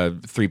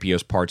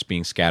 3PO's parts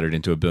being scattered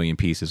into a billion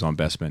pieces on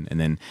Bespin and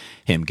then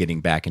him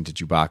getting back into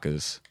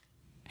Chewbacca's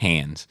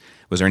hands,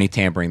 was there any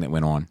tampering that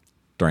went on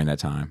during that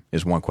time?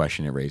 Is one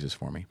question it raises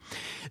for me.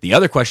 The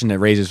other question that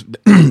raises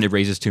it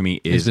raises to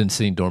me He's is been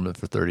sitting dormant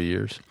for 30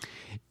 years.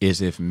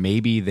 Is if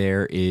maybe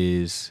there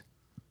is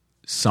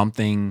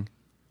something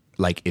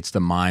like it's the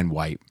mind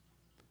wipe,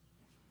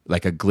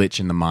 like a glitch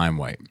in the mind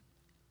wipe,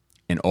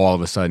 and all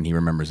of a sudden he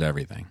remembers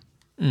everything.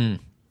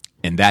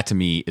 And that to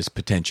me is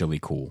potentially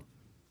cool.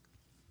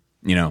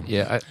 You know?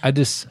 Yeah, I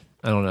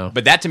don't know.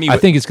 But that to me, I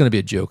think it's going to be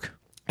a joke.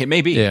 it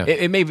may be. Yeah.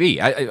 It may be.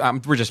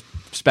 We're just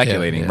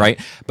speculating, Yeah. right?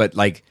 But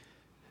like,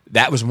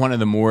 that was one of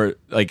the more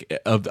like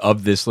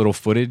of this little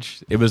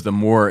footage. It was the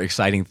more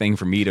exciting thing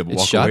for me to It's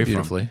walk shot away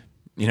beautifully. from.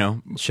 You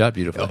know, It's shot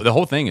beautifully. the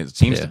whole thing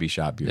seems Yeah. to be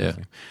shot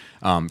beautifully.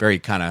 Very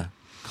kind of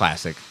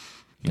classic.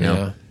 You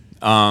Yeah.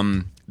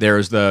 know,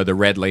 there's the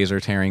red laser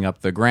tearing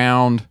up the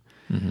ground,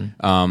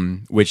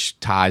 Mm-hmm. which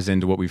ties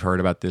into what we've heard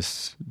about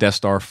this Death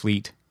Star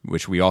fleet.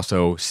 Which we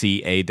also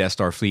see a Death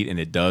Star fleet, and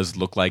it does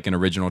look like an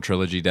original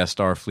trilogy Death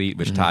Star fleet,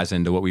 which ties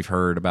into what we've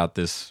heard about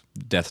this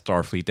Death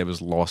Star fleet that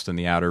was lost in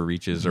the outer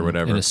reaches or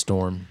whatever. In a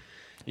storm.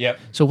 Yep.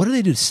 So what do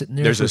they do sitting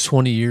there for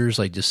 20 years?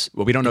 Like just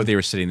Well, we don't know if they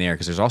were sitting there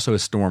because there's also a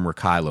storm where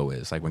Kylo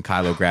is. Like when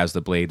Kylo grabs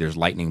the blade, there's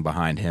lightning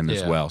behind him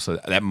as Yeah. well.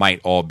 So that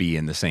might all be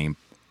in the same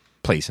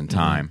place and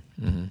time.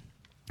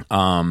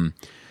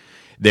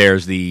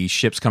 There's the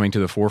ships coming to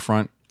the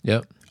forefront.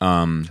 Yep.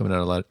 Coming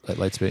out of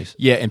light space.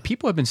 Yeah, and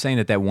people have been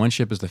saying that one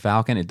ship is the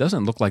Falcon. It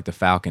doesn't look like the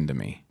Falcon to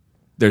me.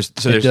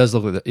 It does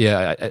look like that.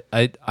 Yeah,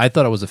 I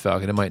thought it was a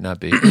Falcon. It might not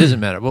be. It doesn't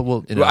matter.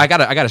 Well, you know. I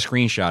got a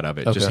screenshot of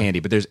it, just Okay. handy.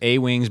 But there's A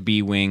wings,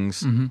 B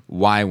wings,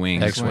 Y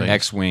wings, X-wings.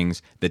 X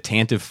wings, the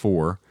Tantive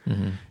 4,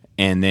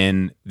 and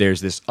then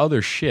there's this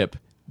other ship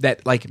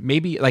that like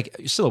maybe like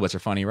silhouettes are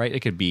funny, right?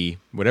 It could be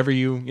whatever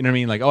you know what I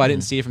mean. Like, oh, I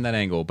didn't see it from that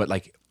angle, but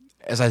like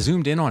as I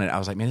zoomed in on it, I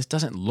was like, man, this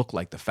doesn't look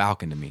like the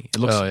Falcon to me. It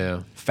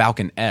looks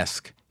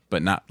Falcon-esque,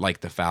 but not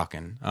like the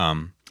Falcon. I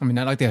mean,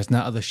 not like there's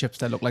not other ships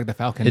that look like the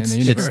Falcon in the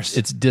universe.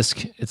 It's disc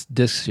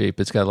shape.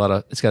 It's got a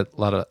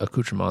lot of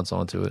accoutrements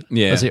onto it.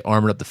 Yeah. Let's say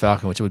armored up the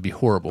Falcon, which would be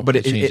horrible. But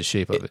to change the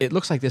shape of it. It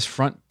looks like this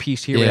front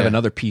piece here. We Yeah. have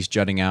another piece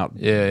jutting out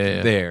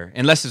there,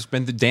 unless it's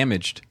been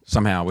damaged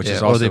somehow, which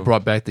is or also they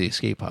brought back the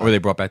escape pod. or they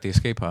brought back the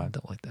escape pod.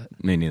 Don't like that.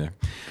 Me neither.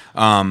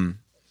 And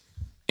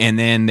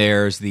then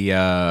there's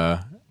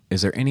the.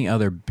 Is there any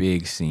other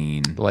big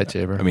scene? The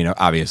lightsaber. I mean,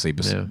 obviously,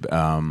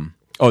 Yeah.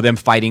 them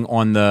fighting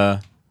on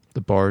the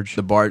barge.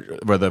 barge or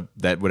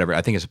whatever.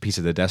 I think it's a piece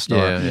of the Death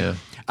Star. Yeah.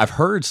 I've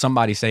heard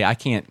somebody say, I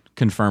can't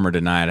confirm or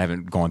deny it. I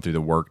haven't gone through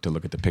the work to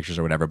look at the pictures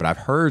or whatever, but I've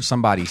heard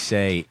somebody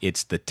say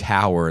it's the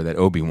tower that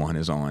Obi-Wan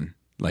is on.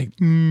 Like,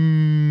 Oh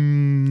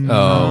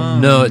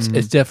no, it's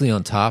definitely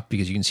on top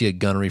because you can see a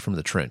gunnery from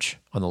the trench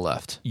on the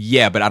left.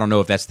 yeah, but I don't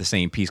know if that's the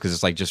same piece because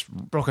it's like just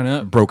broken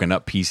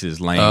up. pieces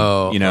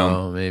laying,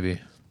 maybe.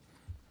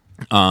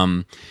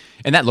 And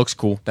that looks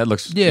cool. That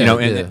looks, Yeah,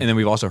 and then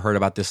we've also heard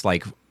about this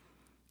like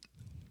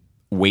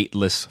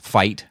weightless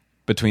fight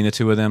between the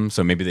two of them.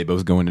 So maybe they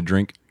both go in to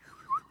drink,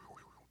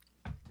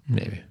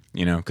 Maybe.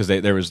 because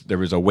there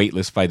was a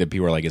weightless fight that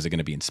people were like, is it going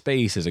to be in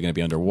space? Is it going to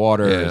be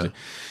underwater? Yeah. Is it,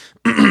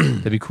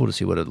 That'd be cool to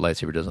see what a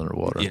lightsaber does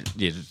underwater.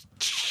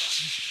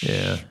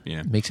 Yeah.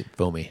 Yeah. Makes it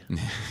foamy.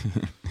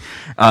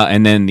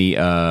 and then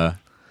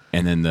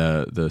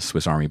the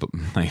Swiss Army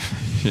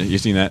knife. You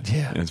seen that?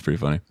 Yeah. It's pretty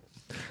funny.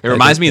 It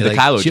reminds me of the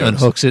Kylo She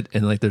jokes. unhooks it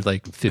and like there's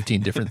like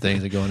 15 different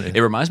things that go in it.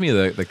 It reminds me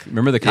of the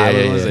remember the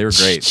Kylo ones? yeah. They were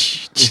great.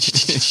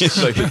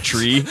 It's like a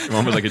tree.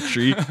 One was like a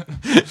tree.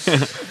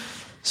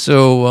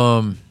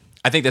 So,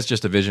 I think that's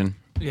just a vision.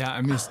 Yeah,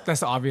 I mean, that's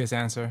the obvious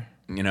answer.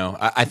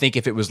 I think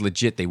if it was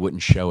legit, they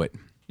wouldn't show it.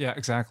 Yeah,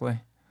 exactly.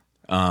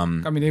 I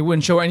mean, they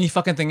wouldn't show any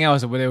fucking thing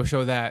else, but they would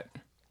show that.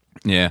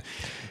 Yeah.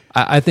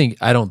 I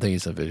don't think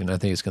it's a vision. I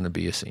think it's going to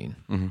be a scene.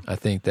 Mm-hmm. I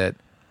think that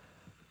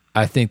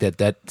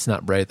that's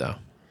not Rey though.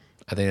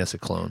 I think that's a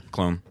clone.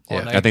 Clone.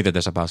 Yeah. I think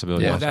that's a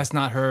possibility. Yeah. Well, that's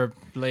not her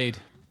blade.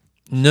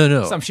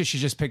 No. Some shit she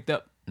just picked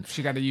up.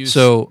 She got to use.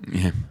 So,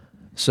 Yeah.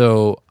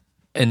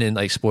 and then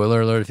like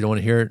spoiler alert, if you don't want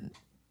to hear it,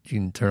 you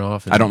can turn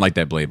off. I don't like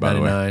that blade, by the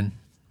way. 99,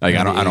 Like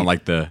I don't 98,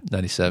 like the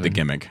 97. the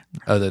gimmick.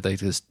 Oh, they're like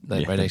just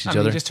like right next to I each mean,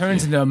 other. it just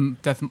turns into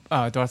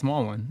Darth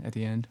Maul one at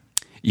the end.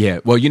 Yeah.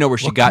 Well, where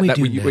she What got can we that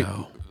do when you-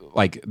 now?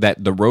 like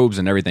that the robes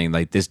and everything,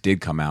 like this did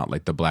come out,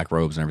 like the black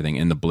robes and everything,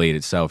 and the blade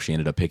itself she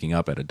ended up picking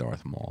up at a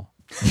Darth Maul.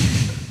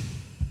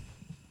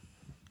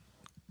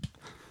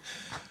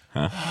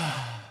 Huh?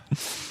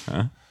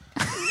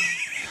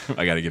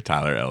 I got to give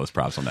Tyler Ellis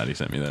props on that. He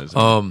sent me those.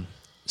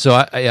 So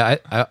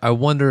I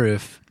wonder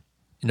if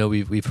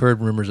we've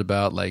heard rumors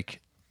about like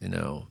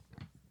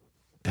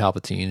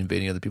Palpatine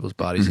invading other people's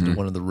bodies into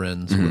one of the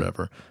Rens or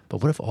whatever.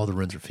 But what if all the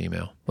Rens are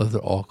female? What if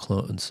they're all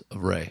clones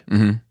of Rey?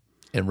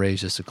 and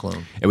Rey's just a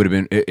clone. It would have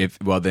been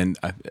if well then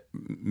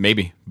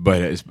maybe,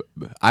 but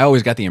I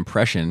always got the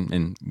impression,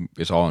 and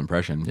it's all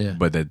impression, Yeah.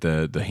 but that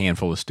the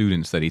handful of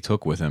students that he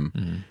took with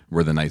him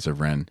were the Knights of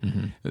Ren.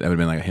 That would have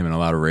been like him and a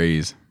lot of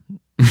Reys.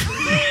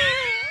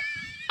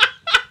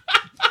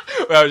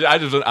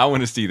 I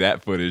want to see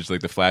that footage,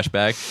 like the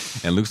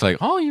flashback, and Luke's like,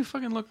 "Oh, you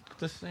fucking look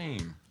the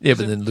same." Yeah,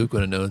 but then Luke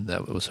would have known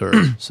that was her,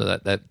 so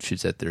that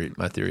shoots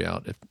my theory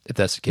out. If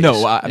that's the case,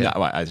 No, yeah.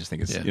 I just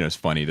think it's Yeah. it's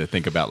funny to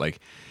think about, like,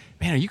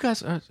 man, are you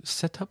guys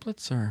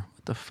septuplets or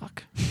what the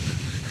fuck?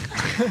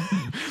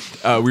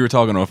 We were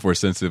talking on Force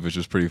Sensitive, which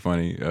was pretty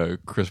funny.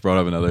 Chris brought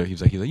up another.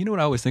 He's like, you know what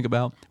I always think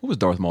about? What was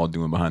Darth Maul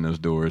doing behind those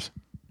doors?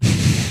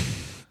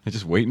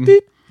 Just waiting.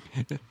 Beep.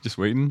 Just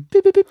waiting.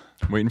 Beep, beep, beep.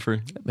 Waiting for.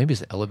 Maybe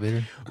it's the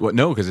elevator. Well,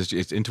 no, because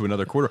it's into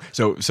another corridor.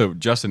 So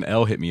Justin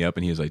L hit me up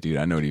and he was like, dude,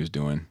 I know what he was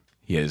doing.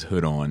 He had his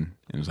hood on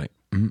and it was like.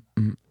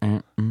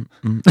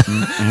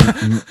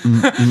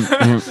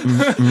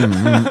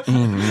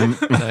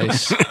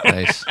 Nice.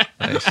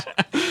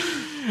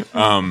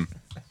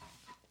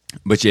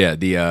 But yeah,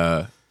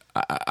 the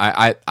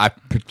I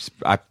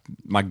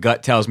my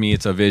gut tells me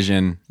it's a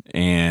vision,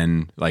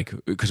 and like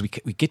because we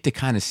get to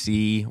kind of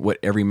see what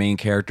every main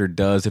character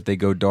does if they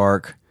go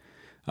dark,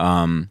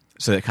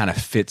 so it kind of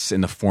fits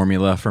in the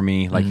formula for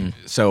me. Like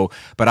so,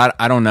 but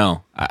I don't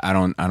know. I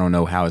don't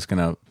know how it's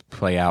gonna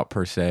play out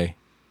per se.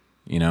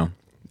 You know,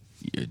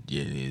 it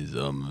is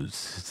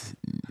almost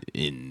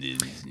in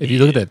this. If you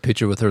look at that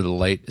picture with her, the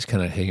light is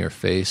kind of hitting her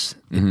face.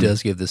 It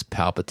does give this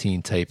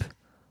Palpatine type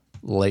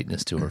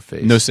lightness to her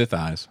face. No Sith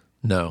eyes.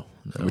 No.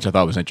 Which I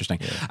thought was interesting.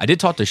 I did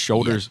talk to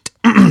Shoulders.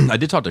 I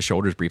did talk to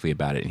Shoulders briefly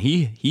about it, and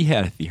he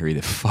had a theory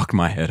that fucked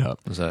my head up.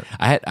 What's that?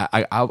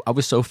 I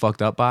was so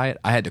fucked up by it.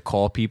 I had to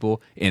call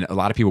people, and a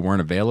lot of people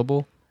weren't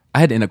available. I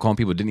had to end up calling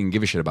people who didn't even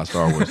give a shit about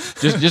Star Wars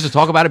just to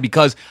talk about it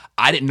because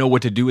I didn't know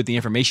what to do with the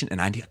information,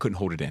 and I couldn't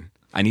hold it in.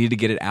 I needed to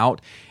get it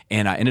out,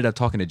 and I ended up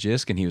talking to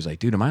Jisk, and he was like,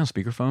 "Dude, am I on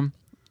speakerphone?"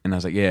 And I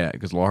was like, "Yeah,"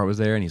 because Laura was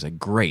there, and he's like,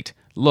 "Great.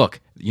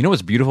 Look, you know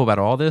what's beautiful about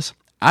all this?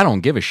 I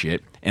don't give a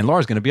shit, and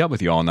Laura's going to be up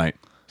with you all night."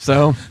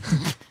 So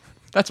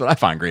that's what I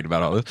find great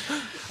about all this.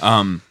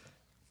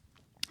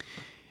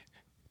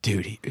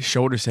 Dude,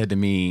 Shoulder said to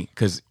me,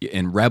 because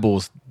in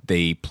Rebels,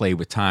 they play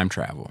with time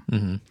travel.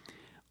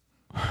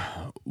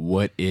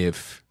 What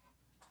if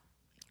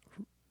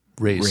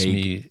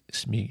Smee,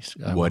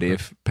 what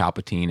if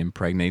Palpatine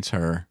impregnates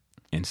her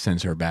and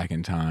sends her back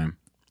in time?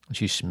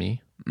 She's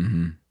Smee?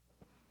 Mm-hmm.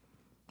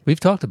 We've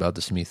talked about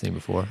the Smee thing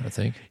before, I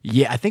think.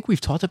 Yeah, I think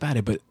we've talked about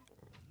it, but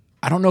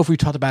I don't know if we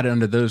talked about it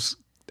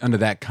under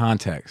that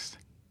context.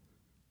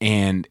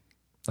 And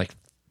like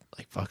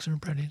fucks her and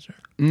impregnates her.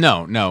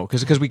 No,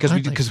 because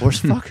force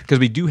fuck? because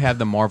we do have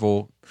the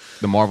Marvel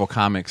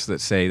comics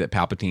that say that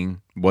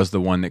Palpatine was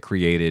the one that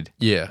created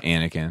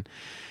Anakin,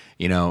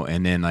 you know,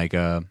 and then like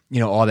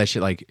all that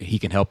shit, like he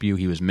can help you,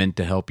 he was meant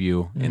to help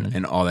you,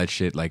 and all that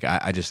shit. Like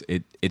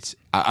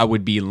I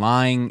would be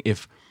lying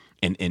if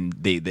and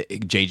the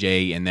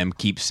JJ and them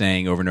keep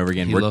saying over and over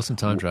again, He loves some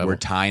time travel. We're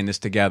tying this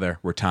together,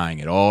 we're tying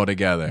it all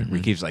together. We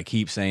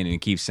keep saying it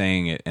and keep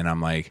saying it, and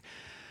I'm like,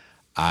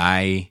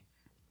 I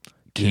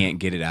can't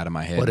get it out of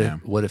my head now.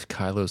 What if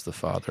Kylo's the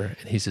father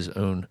and he's his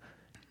own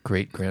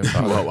great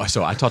grandfather? Well,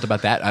 so I talked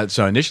about that.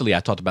 So initially, I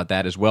talked about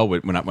that as well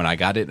when I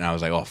got it, and I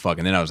was like, "Oh fuck!"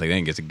 And then I was like,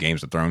 "Then get to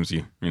Games of Thrones,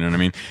 you know what I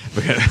mean?"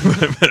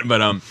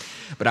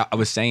 But I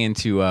was saying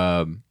to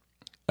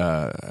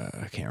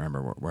I can't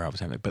remember where I was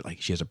having it, but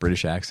like she has a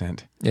British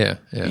accent. Yeah.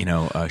 You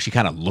know, she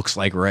kind of looks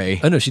like Rey.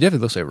 I know she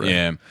definitely looks like Rey.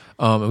 Yeah.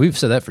 And we've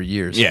said that for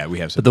years. Yeah, we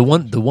have said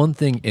But the one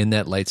thing in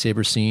that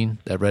lightsaber scene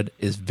that I read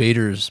is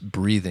Vader's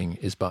breathing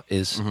is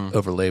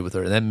overlaid with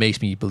her, and that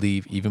makes me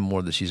believe even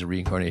more that she's a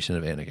reincarnation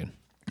of Anakin.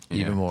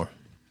 Even more.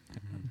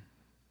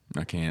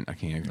 I can't.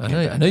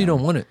 I know you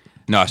don't want it.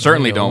 No, I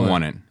certainly don't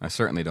want it. I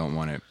certainly don't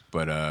want it.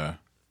 But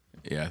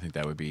yeah, I think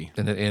that would be.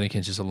 And that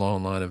Anakin's just a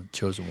long line of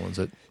chosen ones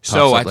that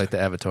So pops up like the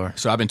Avatar.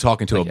 So I've been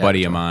talking to Like a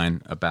buddy Avatar. of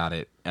mine about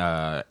it,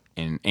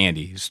 and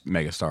Andy, who's a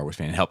mega Star Wars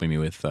fan, helping me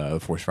with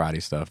Force Friday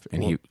stuff.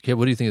 And What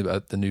do you think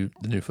about the new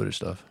footage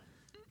stuff?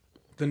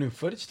 The new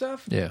footage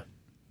stuff? Yeah.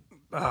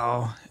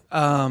 Oh,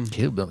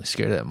 Caleb got me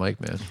scared of that mic,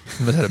 man.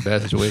 He must have had a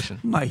bad situation.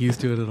 I'm not used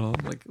to it at all.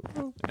 Like,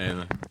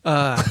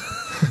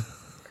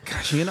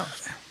 gosh, you know,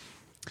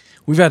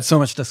 we've had so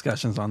much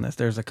discussions on this.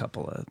 There's a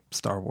couple of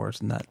Star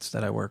Wars nuts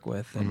that I work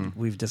with, and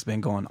we've just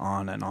been going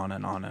on and on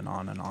and on and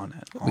on and on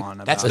and on.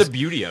 that's about the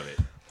beauty of it.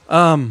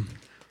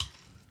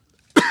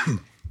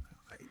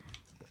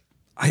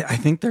 I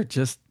think they're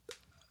just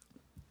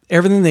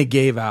everything they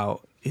gave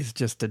out is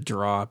just to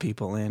draw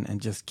people in and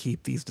just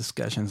keep these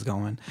discussions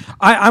going.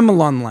 I'm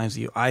along the lines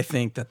of you. I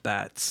think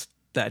that's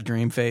that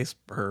dream face,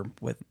 her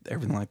with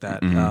everything like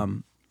that.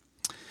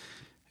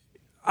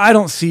 I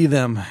don't see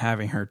them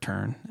having her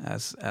turn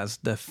as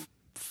the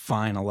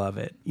final of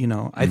it. You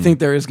know, I think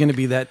there is going to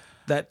be that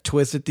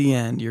twist at the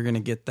end. You're going to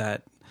get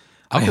that.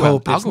 I'll I go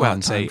hope out it's and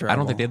not say time I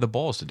don't think they travel. have the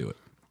balls to do it.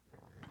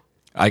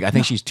 I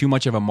think she's too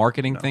much of a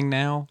marketing thing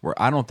now. Where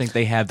I don't think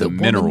they have the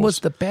minerals. Woman was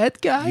the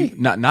bad guy.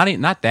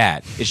 Not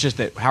that. It's just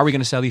that how are we going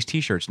to sell these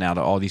T-shirts now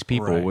to all these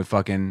people Right. with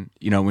fucking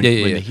when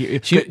Yeah.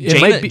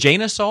 It might be-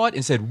 Jaina saw it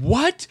and said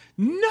what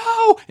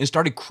no and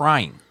started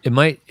crying. It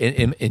might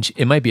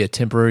it might be a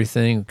temporary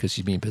thing because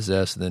she's being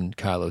possessed, and then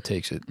Kylo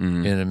takes it. You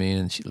know what I mean?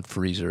 And she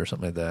frees her or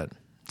something like that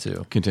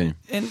too. Continue.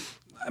 And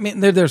I mean,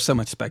 there's so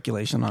much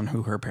speculation on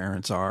who her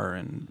parents are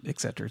and et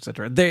cetera, et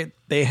cetera.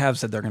 They have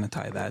said they're going to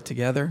tie that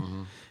together.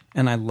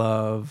 And I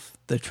love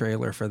the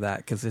trailer for that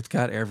because it's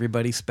got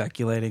everybody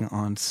speculating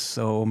on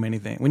so many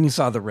things. When you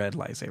saw the red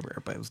lightsaber,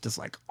 everybody was just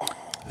like, oh.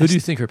 Who do you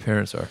think her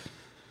parents are?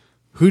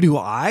 Who do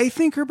I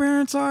think her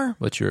parents are?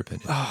 What's your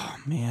opinion? Oh,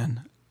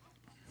 man.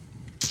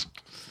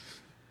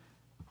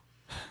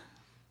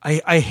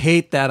 I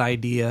hate that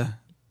idea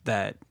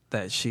that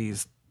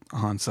she's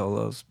Han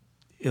Solo's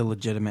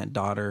illegitimate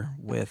daughter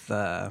with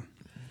The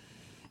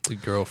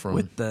girl from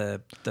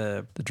the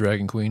the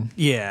Dragon Queen.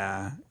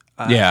 yeah.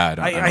 Yeah,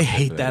 I I don't hate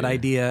think that that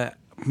idea.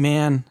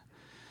 Man,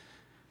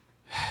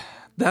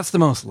 that's the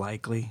most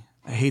likely.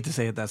 I hate to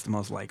say it, that's the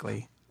most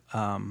likely.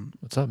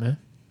 What's up, man?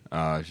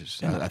 I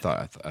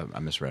thought I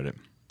misread it.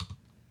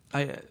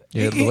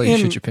 Yeah, I'll let you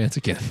shit your pants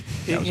again.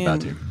 Yeah, I was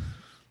about to.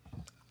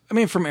 I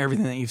mean, from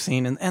everything that you've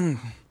seen and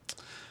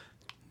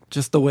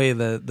just the way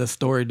the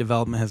story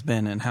development has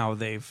been and how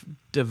they've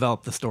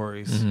developed the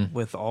stories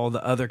with all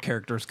the other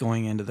characters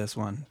going into this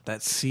one,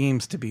 that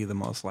seems to be the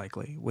most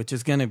likely, which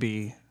is going to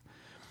be,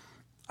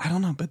 I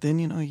don't know, but then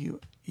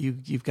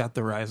you've got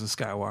the Rise of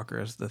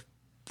Skywalker as the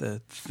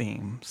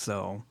theme,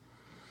 so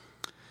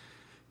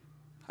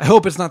I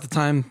hope it's not the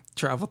time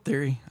travel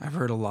theory. I've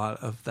heard a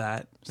lot of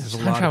that. There's a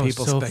Time lot of travel's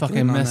people so speculating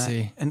fucking on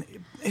messy. that, and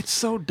it's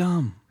so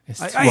dumb.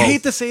 I Well-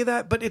 hate to say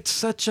that, but it's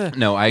such a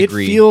No, I it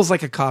agree. feels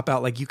like a cop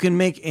out. Like you can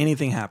make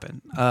anything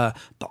happen. The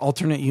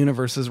alternate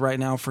universes right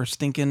now for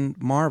stinking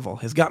Marvel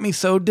has got me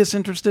so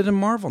disinterested in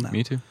Marvel now.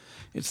 Me too.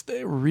 It's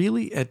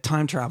really at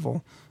time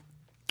travel.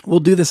 We'll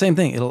do the same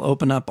thing. It'll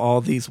open up all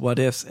these what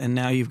ifs, and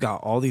now you've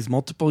got all these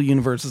multiple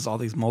universes, all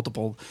these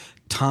multiple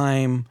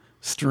time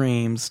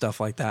streams, stuff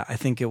like that. I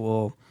think it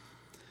will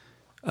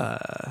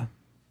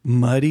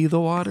muddy the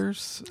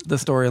waters, the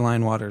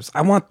storyline waters.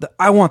 I want the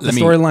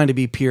storyline to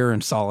be pure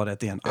and solid at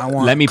the end. I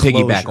want. Let me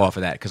piggyback closure. off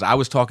of that because I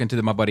was talking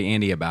to my buddy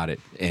Andy about it,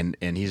 and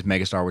he's a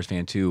mega Star Wars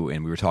fan too,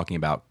 and we were talking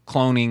about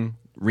cloning,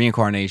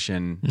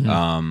 reincarnation,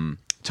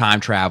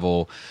 time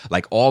travel,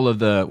 like all of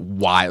the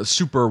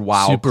super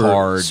wild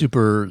card,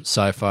 super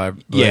sci-fi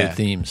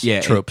themes,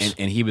 tropes.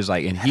 And he was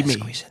like, and he made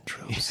Squeeze in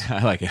tropes.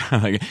 I like it. I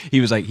like it. He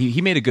was like,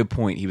 he made a good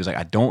point. He was like,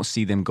 I don't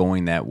see them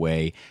going that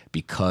way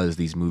because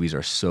these movies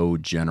are so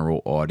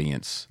general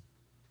audience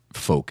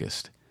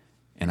focused.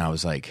 And I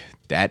was like,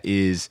 that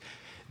is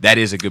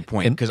a good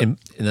point. And, Because and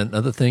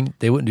another thing,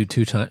 they wouldn't do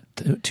two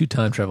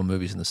time travel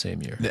movies in the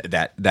same year.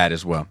 that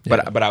as well.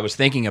 Yeah. But I was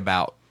thinking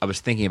about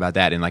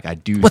that, and like I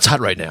do. What's hot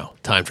right now?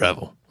 Time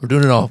travel. We're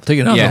doing it all,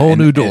 taking it out a whole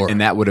new door.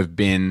 and that would have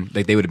been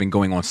like they would have been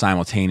going on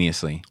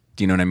simultaneously.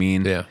 Do you know what I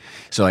mean? Yeah.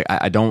 So like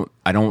I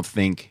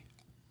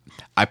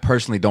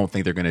personally don't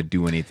think they're going to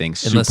do anything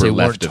super Unless they weren't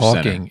left of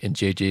talking, center. and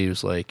JJ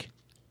was like,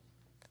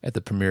 at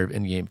the premiere of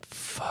Endgame,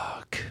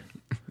 fuck.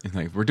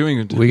 Like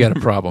we got a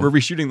problem. We're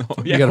reshooting the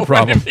whole. We got a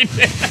problem.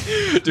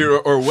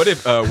 Dude. Or what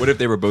if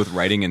they were both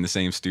writing in the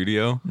same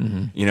studio?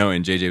 You know,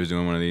 and JJ was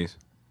doing one of these.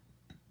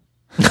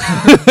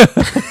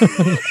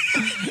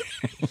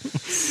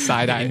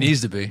 Side eye. It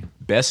needs to be.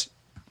 Best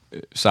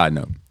side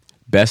note: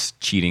 best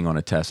cheating on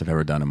a test I've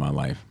ever done in my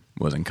life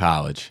was in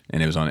college,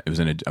 and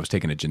I was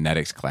taking a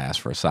genetics class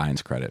for a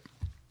science credit.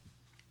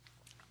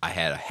 I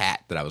had a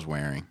hat that I was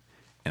wearing,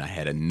 and I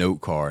had a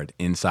note card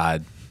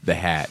inside the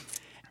hat.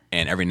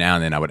 And every now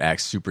and then I would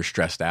act super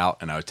stressed out,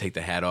 and I would take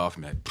the hat off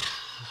and be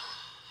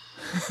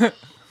like,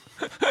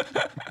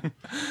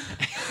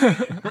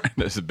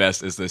 that's the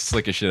best. It's the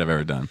slickest shit I've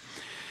ever done.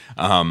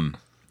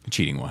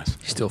 Cheating wise.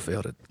 He still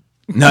failed it.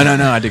 No.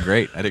 I did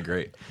great.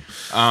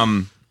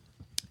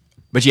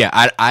 But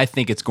yeah, I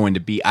think it's going to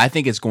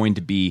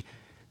be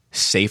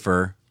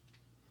safer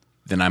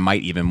than I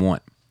might even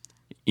want.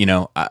 You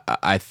know,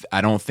 I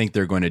don't think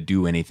they're going to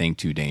do anything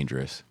too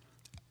dangerous.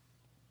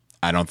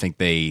 I think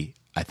they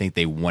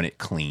want it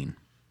clean.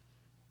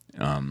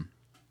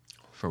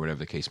 For whatever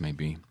the case may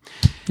be.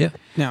 Yeah.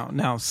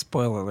 Now,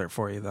 spoiler alert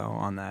for you though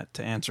on that.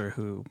 To answer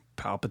who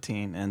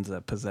Palpatine ends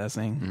up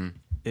possessing,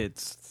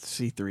 it's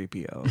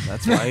C-3PO.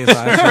 That's why his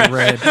eyes are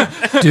red.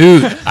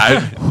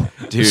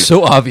 Dude,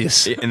 So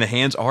obvious. and the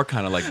hands are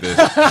kind of like this.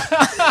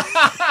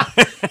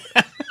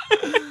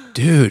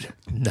 Dude,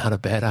 not a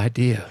bad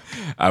idea.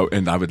 I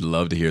would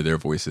love to hear their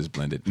voices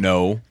blended.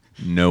 No,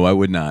 I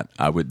would not.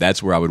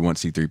 That's where I would want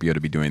C-3PO to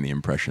be doing the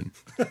impression.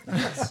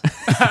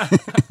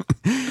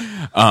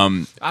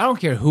 I don't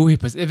care who he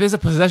if it's a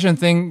possession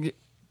thing.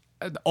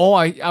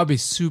 I'll be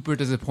super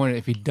disappointed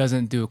if he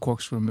doesn't do a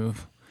corkscrew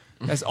move.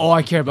 That's all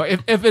I care about.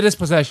 If it is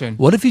possession,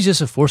 What if he's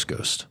just a Force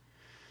ghost?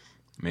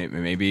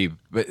 Maybe,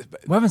 but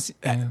We haven't seen.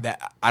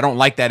 I don't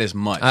like that as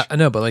much. I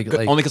know, but like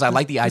only because I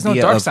like the There's idea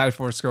no dark of side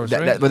Force Ghost,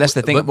 right? but that's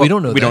the thing. But we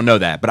don't know We that. don't know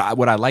that. But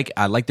what I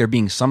like there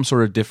being some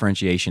sort of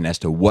differentiation as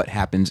to what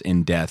happens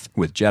in death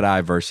with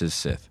Jedi versus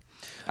Sith.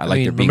 I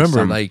like there being remember,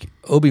 some. like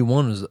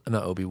Obi-Wan was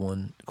not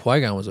Obi-Wan.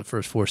 Qui-Gon was the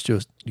first Force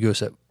ghost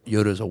that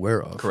Yoda's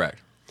aware of. Correct.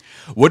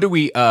 What do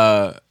we?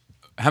 How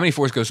many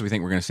Force ghosts do we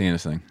think we're going to see in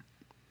this thing?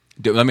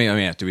 Let me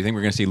ask. Do we think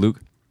we're going to see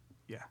Luke?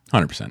 Yeah.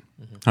 100%.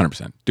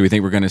 100%. Do we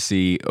think we're going to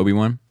see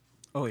Obi-Wan?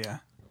 Oh yeah.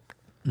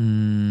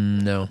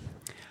 No,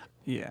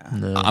 Yeah.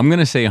 no. I'm going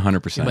to say You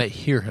 100%. might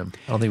hear him.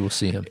 I don't think we'll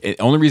see him.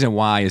 Only reason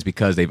why is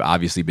because they've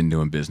obviously been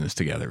doing business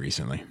together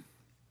recently.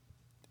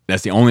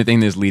 That's the only thing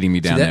that's leading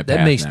me down that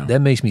path now.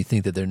 That makes me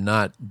think that they're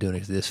not doing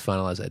it to this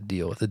finalize that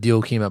deal. If the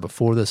deal came out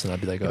before this, then I'd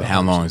be like, oh,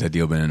 How long has that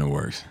deal been in the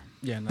works?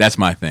 Yeah, no. That's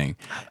my thing.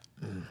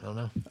 I don't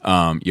know.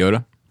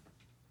 Yoda?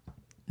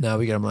 No,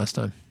 we got him last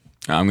time.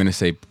 I'm going to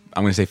say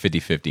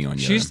 50-50 on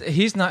Yoda.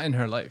 He's not in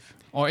her life,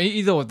 or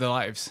either of their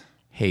lives.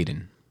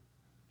 Hayden.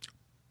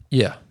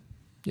 Yeah,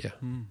 yeah.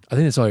 I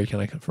think that's all you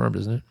kind of confirmed,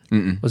 isn't it?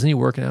 Mm-mm. Wasn't he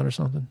working out or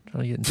something?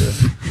 Trying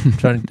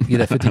to get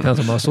that 50 pounds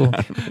of muscle.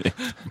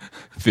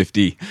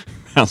 50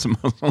 pounds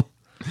of muscle.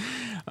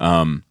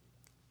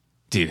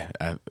 Dude,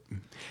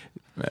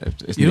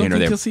 it's You neither don't think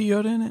there. you'll see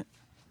Yoda in it?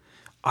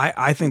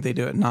 I think they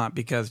do it not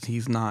because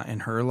he's not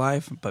in her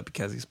life, but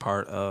because he's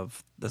part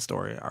of the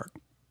story arc.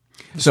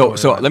 So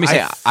let me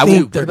say, I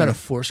think will. What about a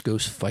Force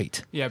Ghost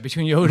fight? Yeah,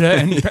 between Yoda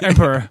and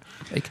Emperor.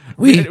 Like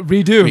we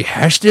redo.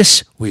 rehash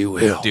this. We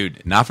will,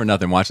 Dude, not for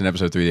nothing. Watching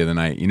episode 3 the other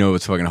night, you know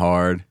what's fucking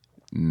hard?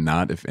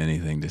 Not if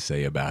anything to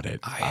say about it.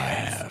 I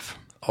have.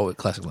 Oh,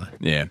 classic line.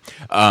 Yeah.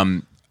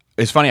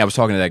 It's funny. I was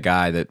talking to that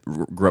guy that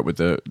grew up with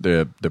the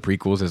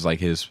prequels as like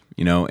his,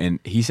 and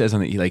he says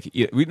something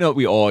we know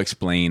we all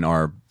explain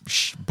our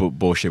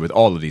bullshit with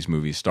all of these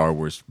movies, Star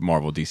Wars,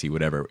 Marvel, DC,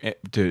 whatever,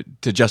 to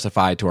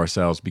justify it to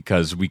ourselves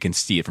because we can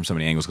see it from so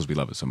many angles because we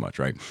love it so much,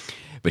 right?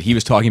 But he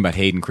was talking about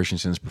Hayden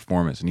Christensen's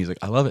performance, and he's like,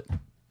 I love it.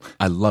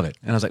 And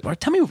I was like, well,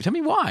 tell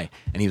me why.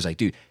 And he was like,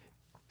 dude,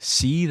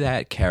 see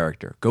that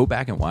character. Go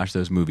back and watch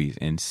those movies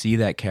and see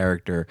that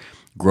character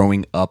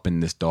growing up in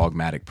this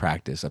dogmatic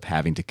practice of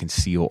having to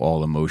conceal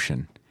all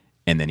emotion,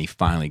 and then he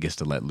finally gets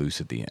to let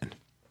loose at the end.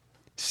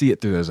 See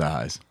it through those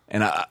eyes.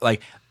 And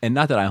and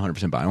not that I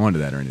 100% buy into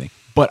that or anything,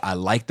 but I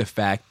like the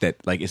fact that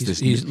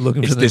He's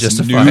looking it's for the this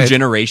justified. new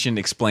generation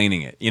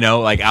explaining it.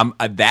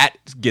 That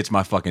gets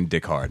my fucking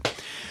dick hard.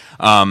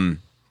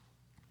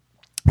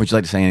 Would you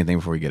like to say anything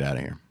before we get out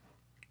of here?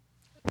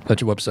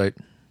 Got your website,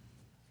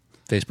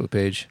 Facebook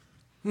page.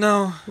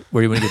 No.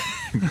 Where you want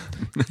to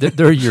get?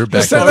 They're a year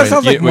backed That up.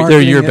 sounds Right? like They're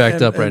a year marketing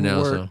backed up right and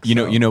now. work.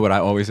 So You know what I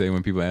always say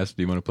when people ask,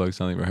 do you want to plug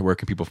something? Where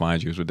can people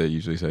find you is what they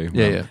usually say.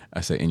 Yeah, yeah.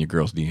 I say in your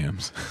girl's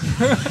DMs.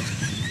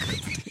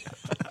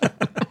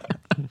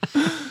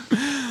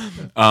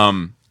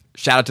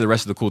 Shout out to the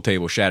rest of the cool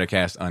table,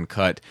 Shattercast,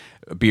 Uncut,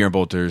 Beer and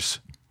Bolters,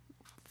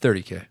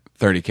 30K,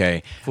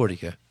 30K,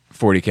 40K.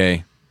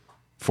 40K,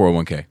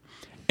 401K.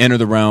 Enter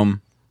the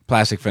Realm,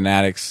 Plastic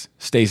Fanatics,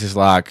 Stasis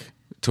Lock,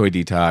 Toy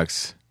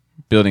Detox,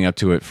 Building Up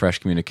to It, Fresh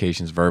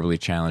Communications, Verbally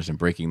Challenged and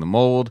Breaking the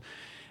Mold.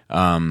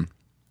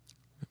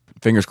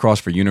 Fingers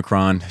crossed for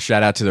Unicron.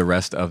 Shout out to the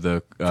rest of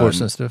the Force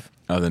sensitive.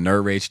 of the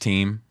Nerd Rage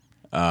team,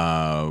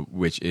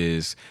 which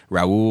is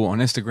Raul on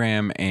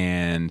Instagram,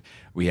 and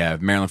we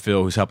have Marilyn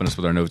Phil who's helping us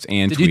with our notes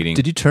and tweeting.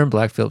 Did you turn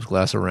Black Phillip's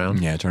glass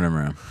around? Yeah, turn him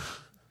around.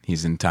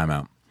 He's in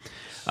timeout.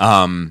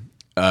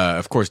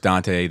 Of course,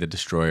 Dante, the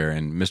Destroyer,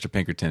 and Mr.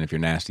 Pinkerton, if you're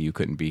nasty, you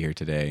couldn't be here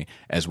today,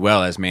 as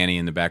well as Manny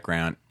in the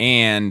background,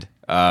 and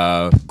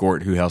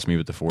Gort, who helps me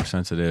with the Force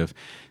Sensitive,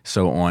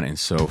 so on and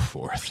so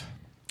forth.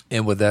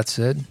 And with that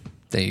said,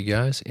 thank you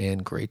guys,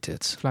 and great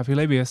tits. Flappy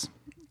labius.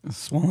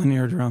 Swollen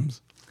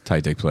eardrums.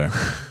 Tight dick player.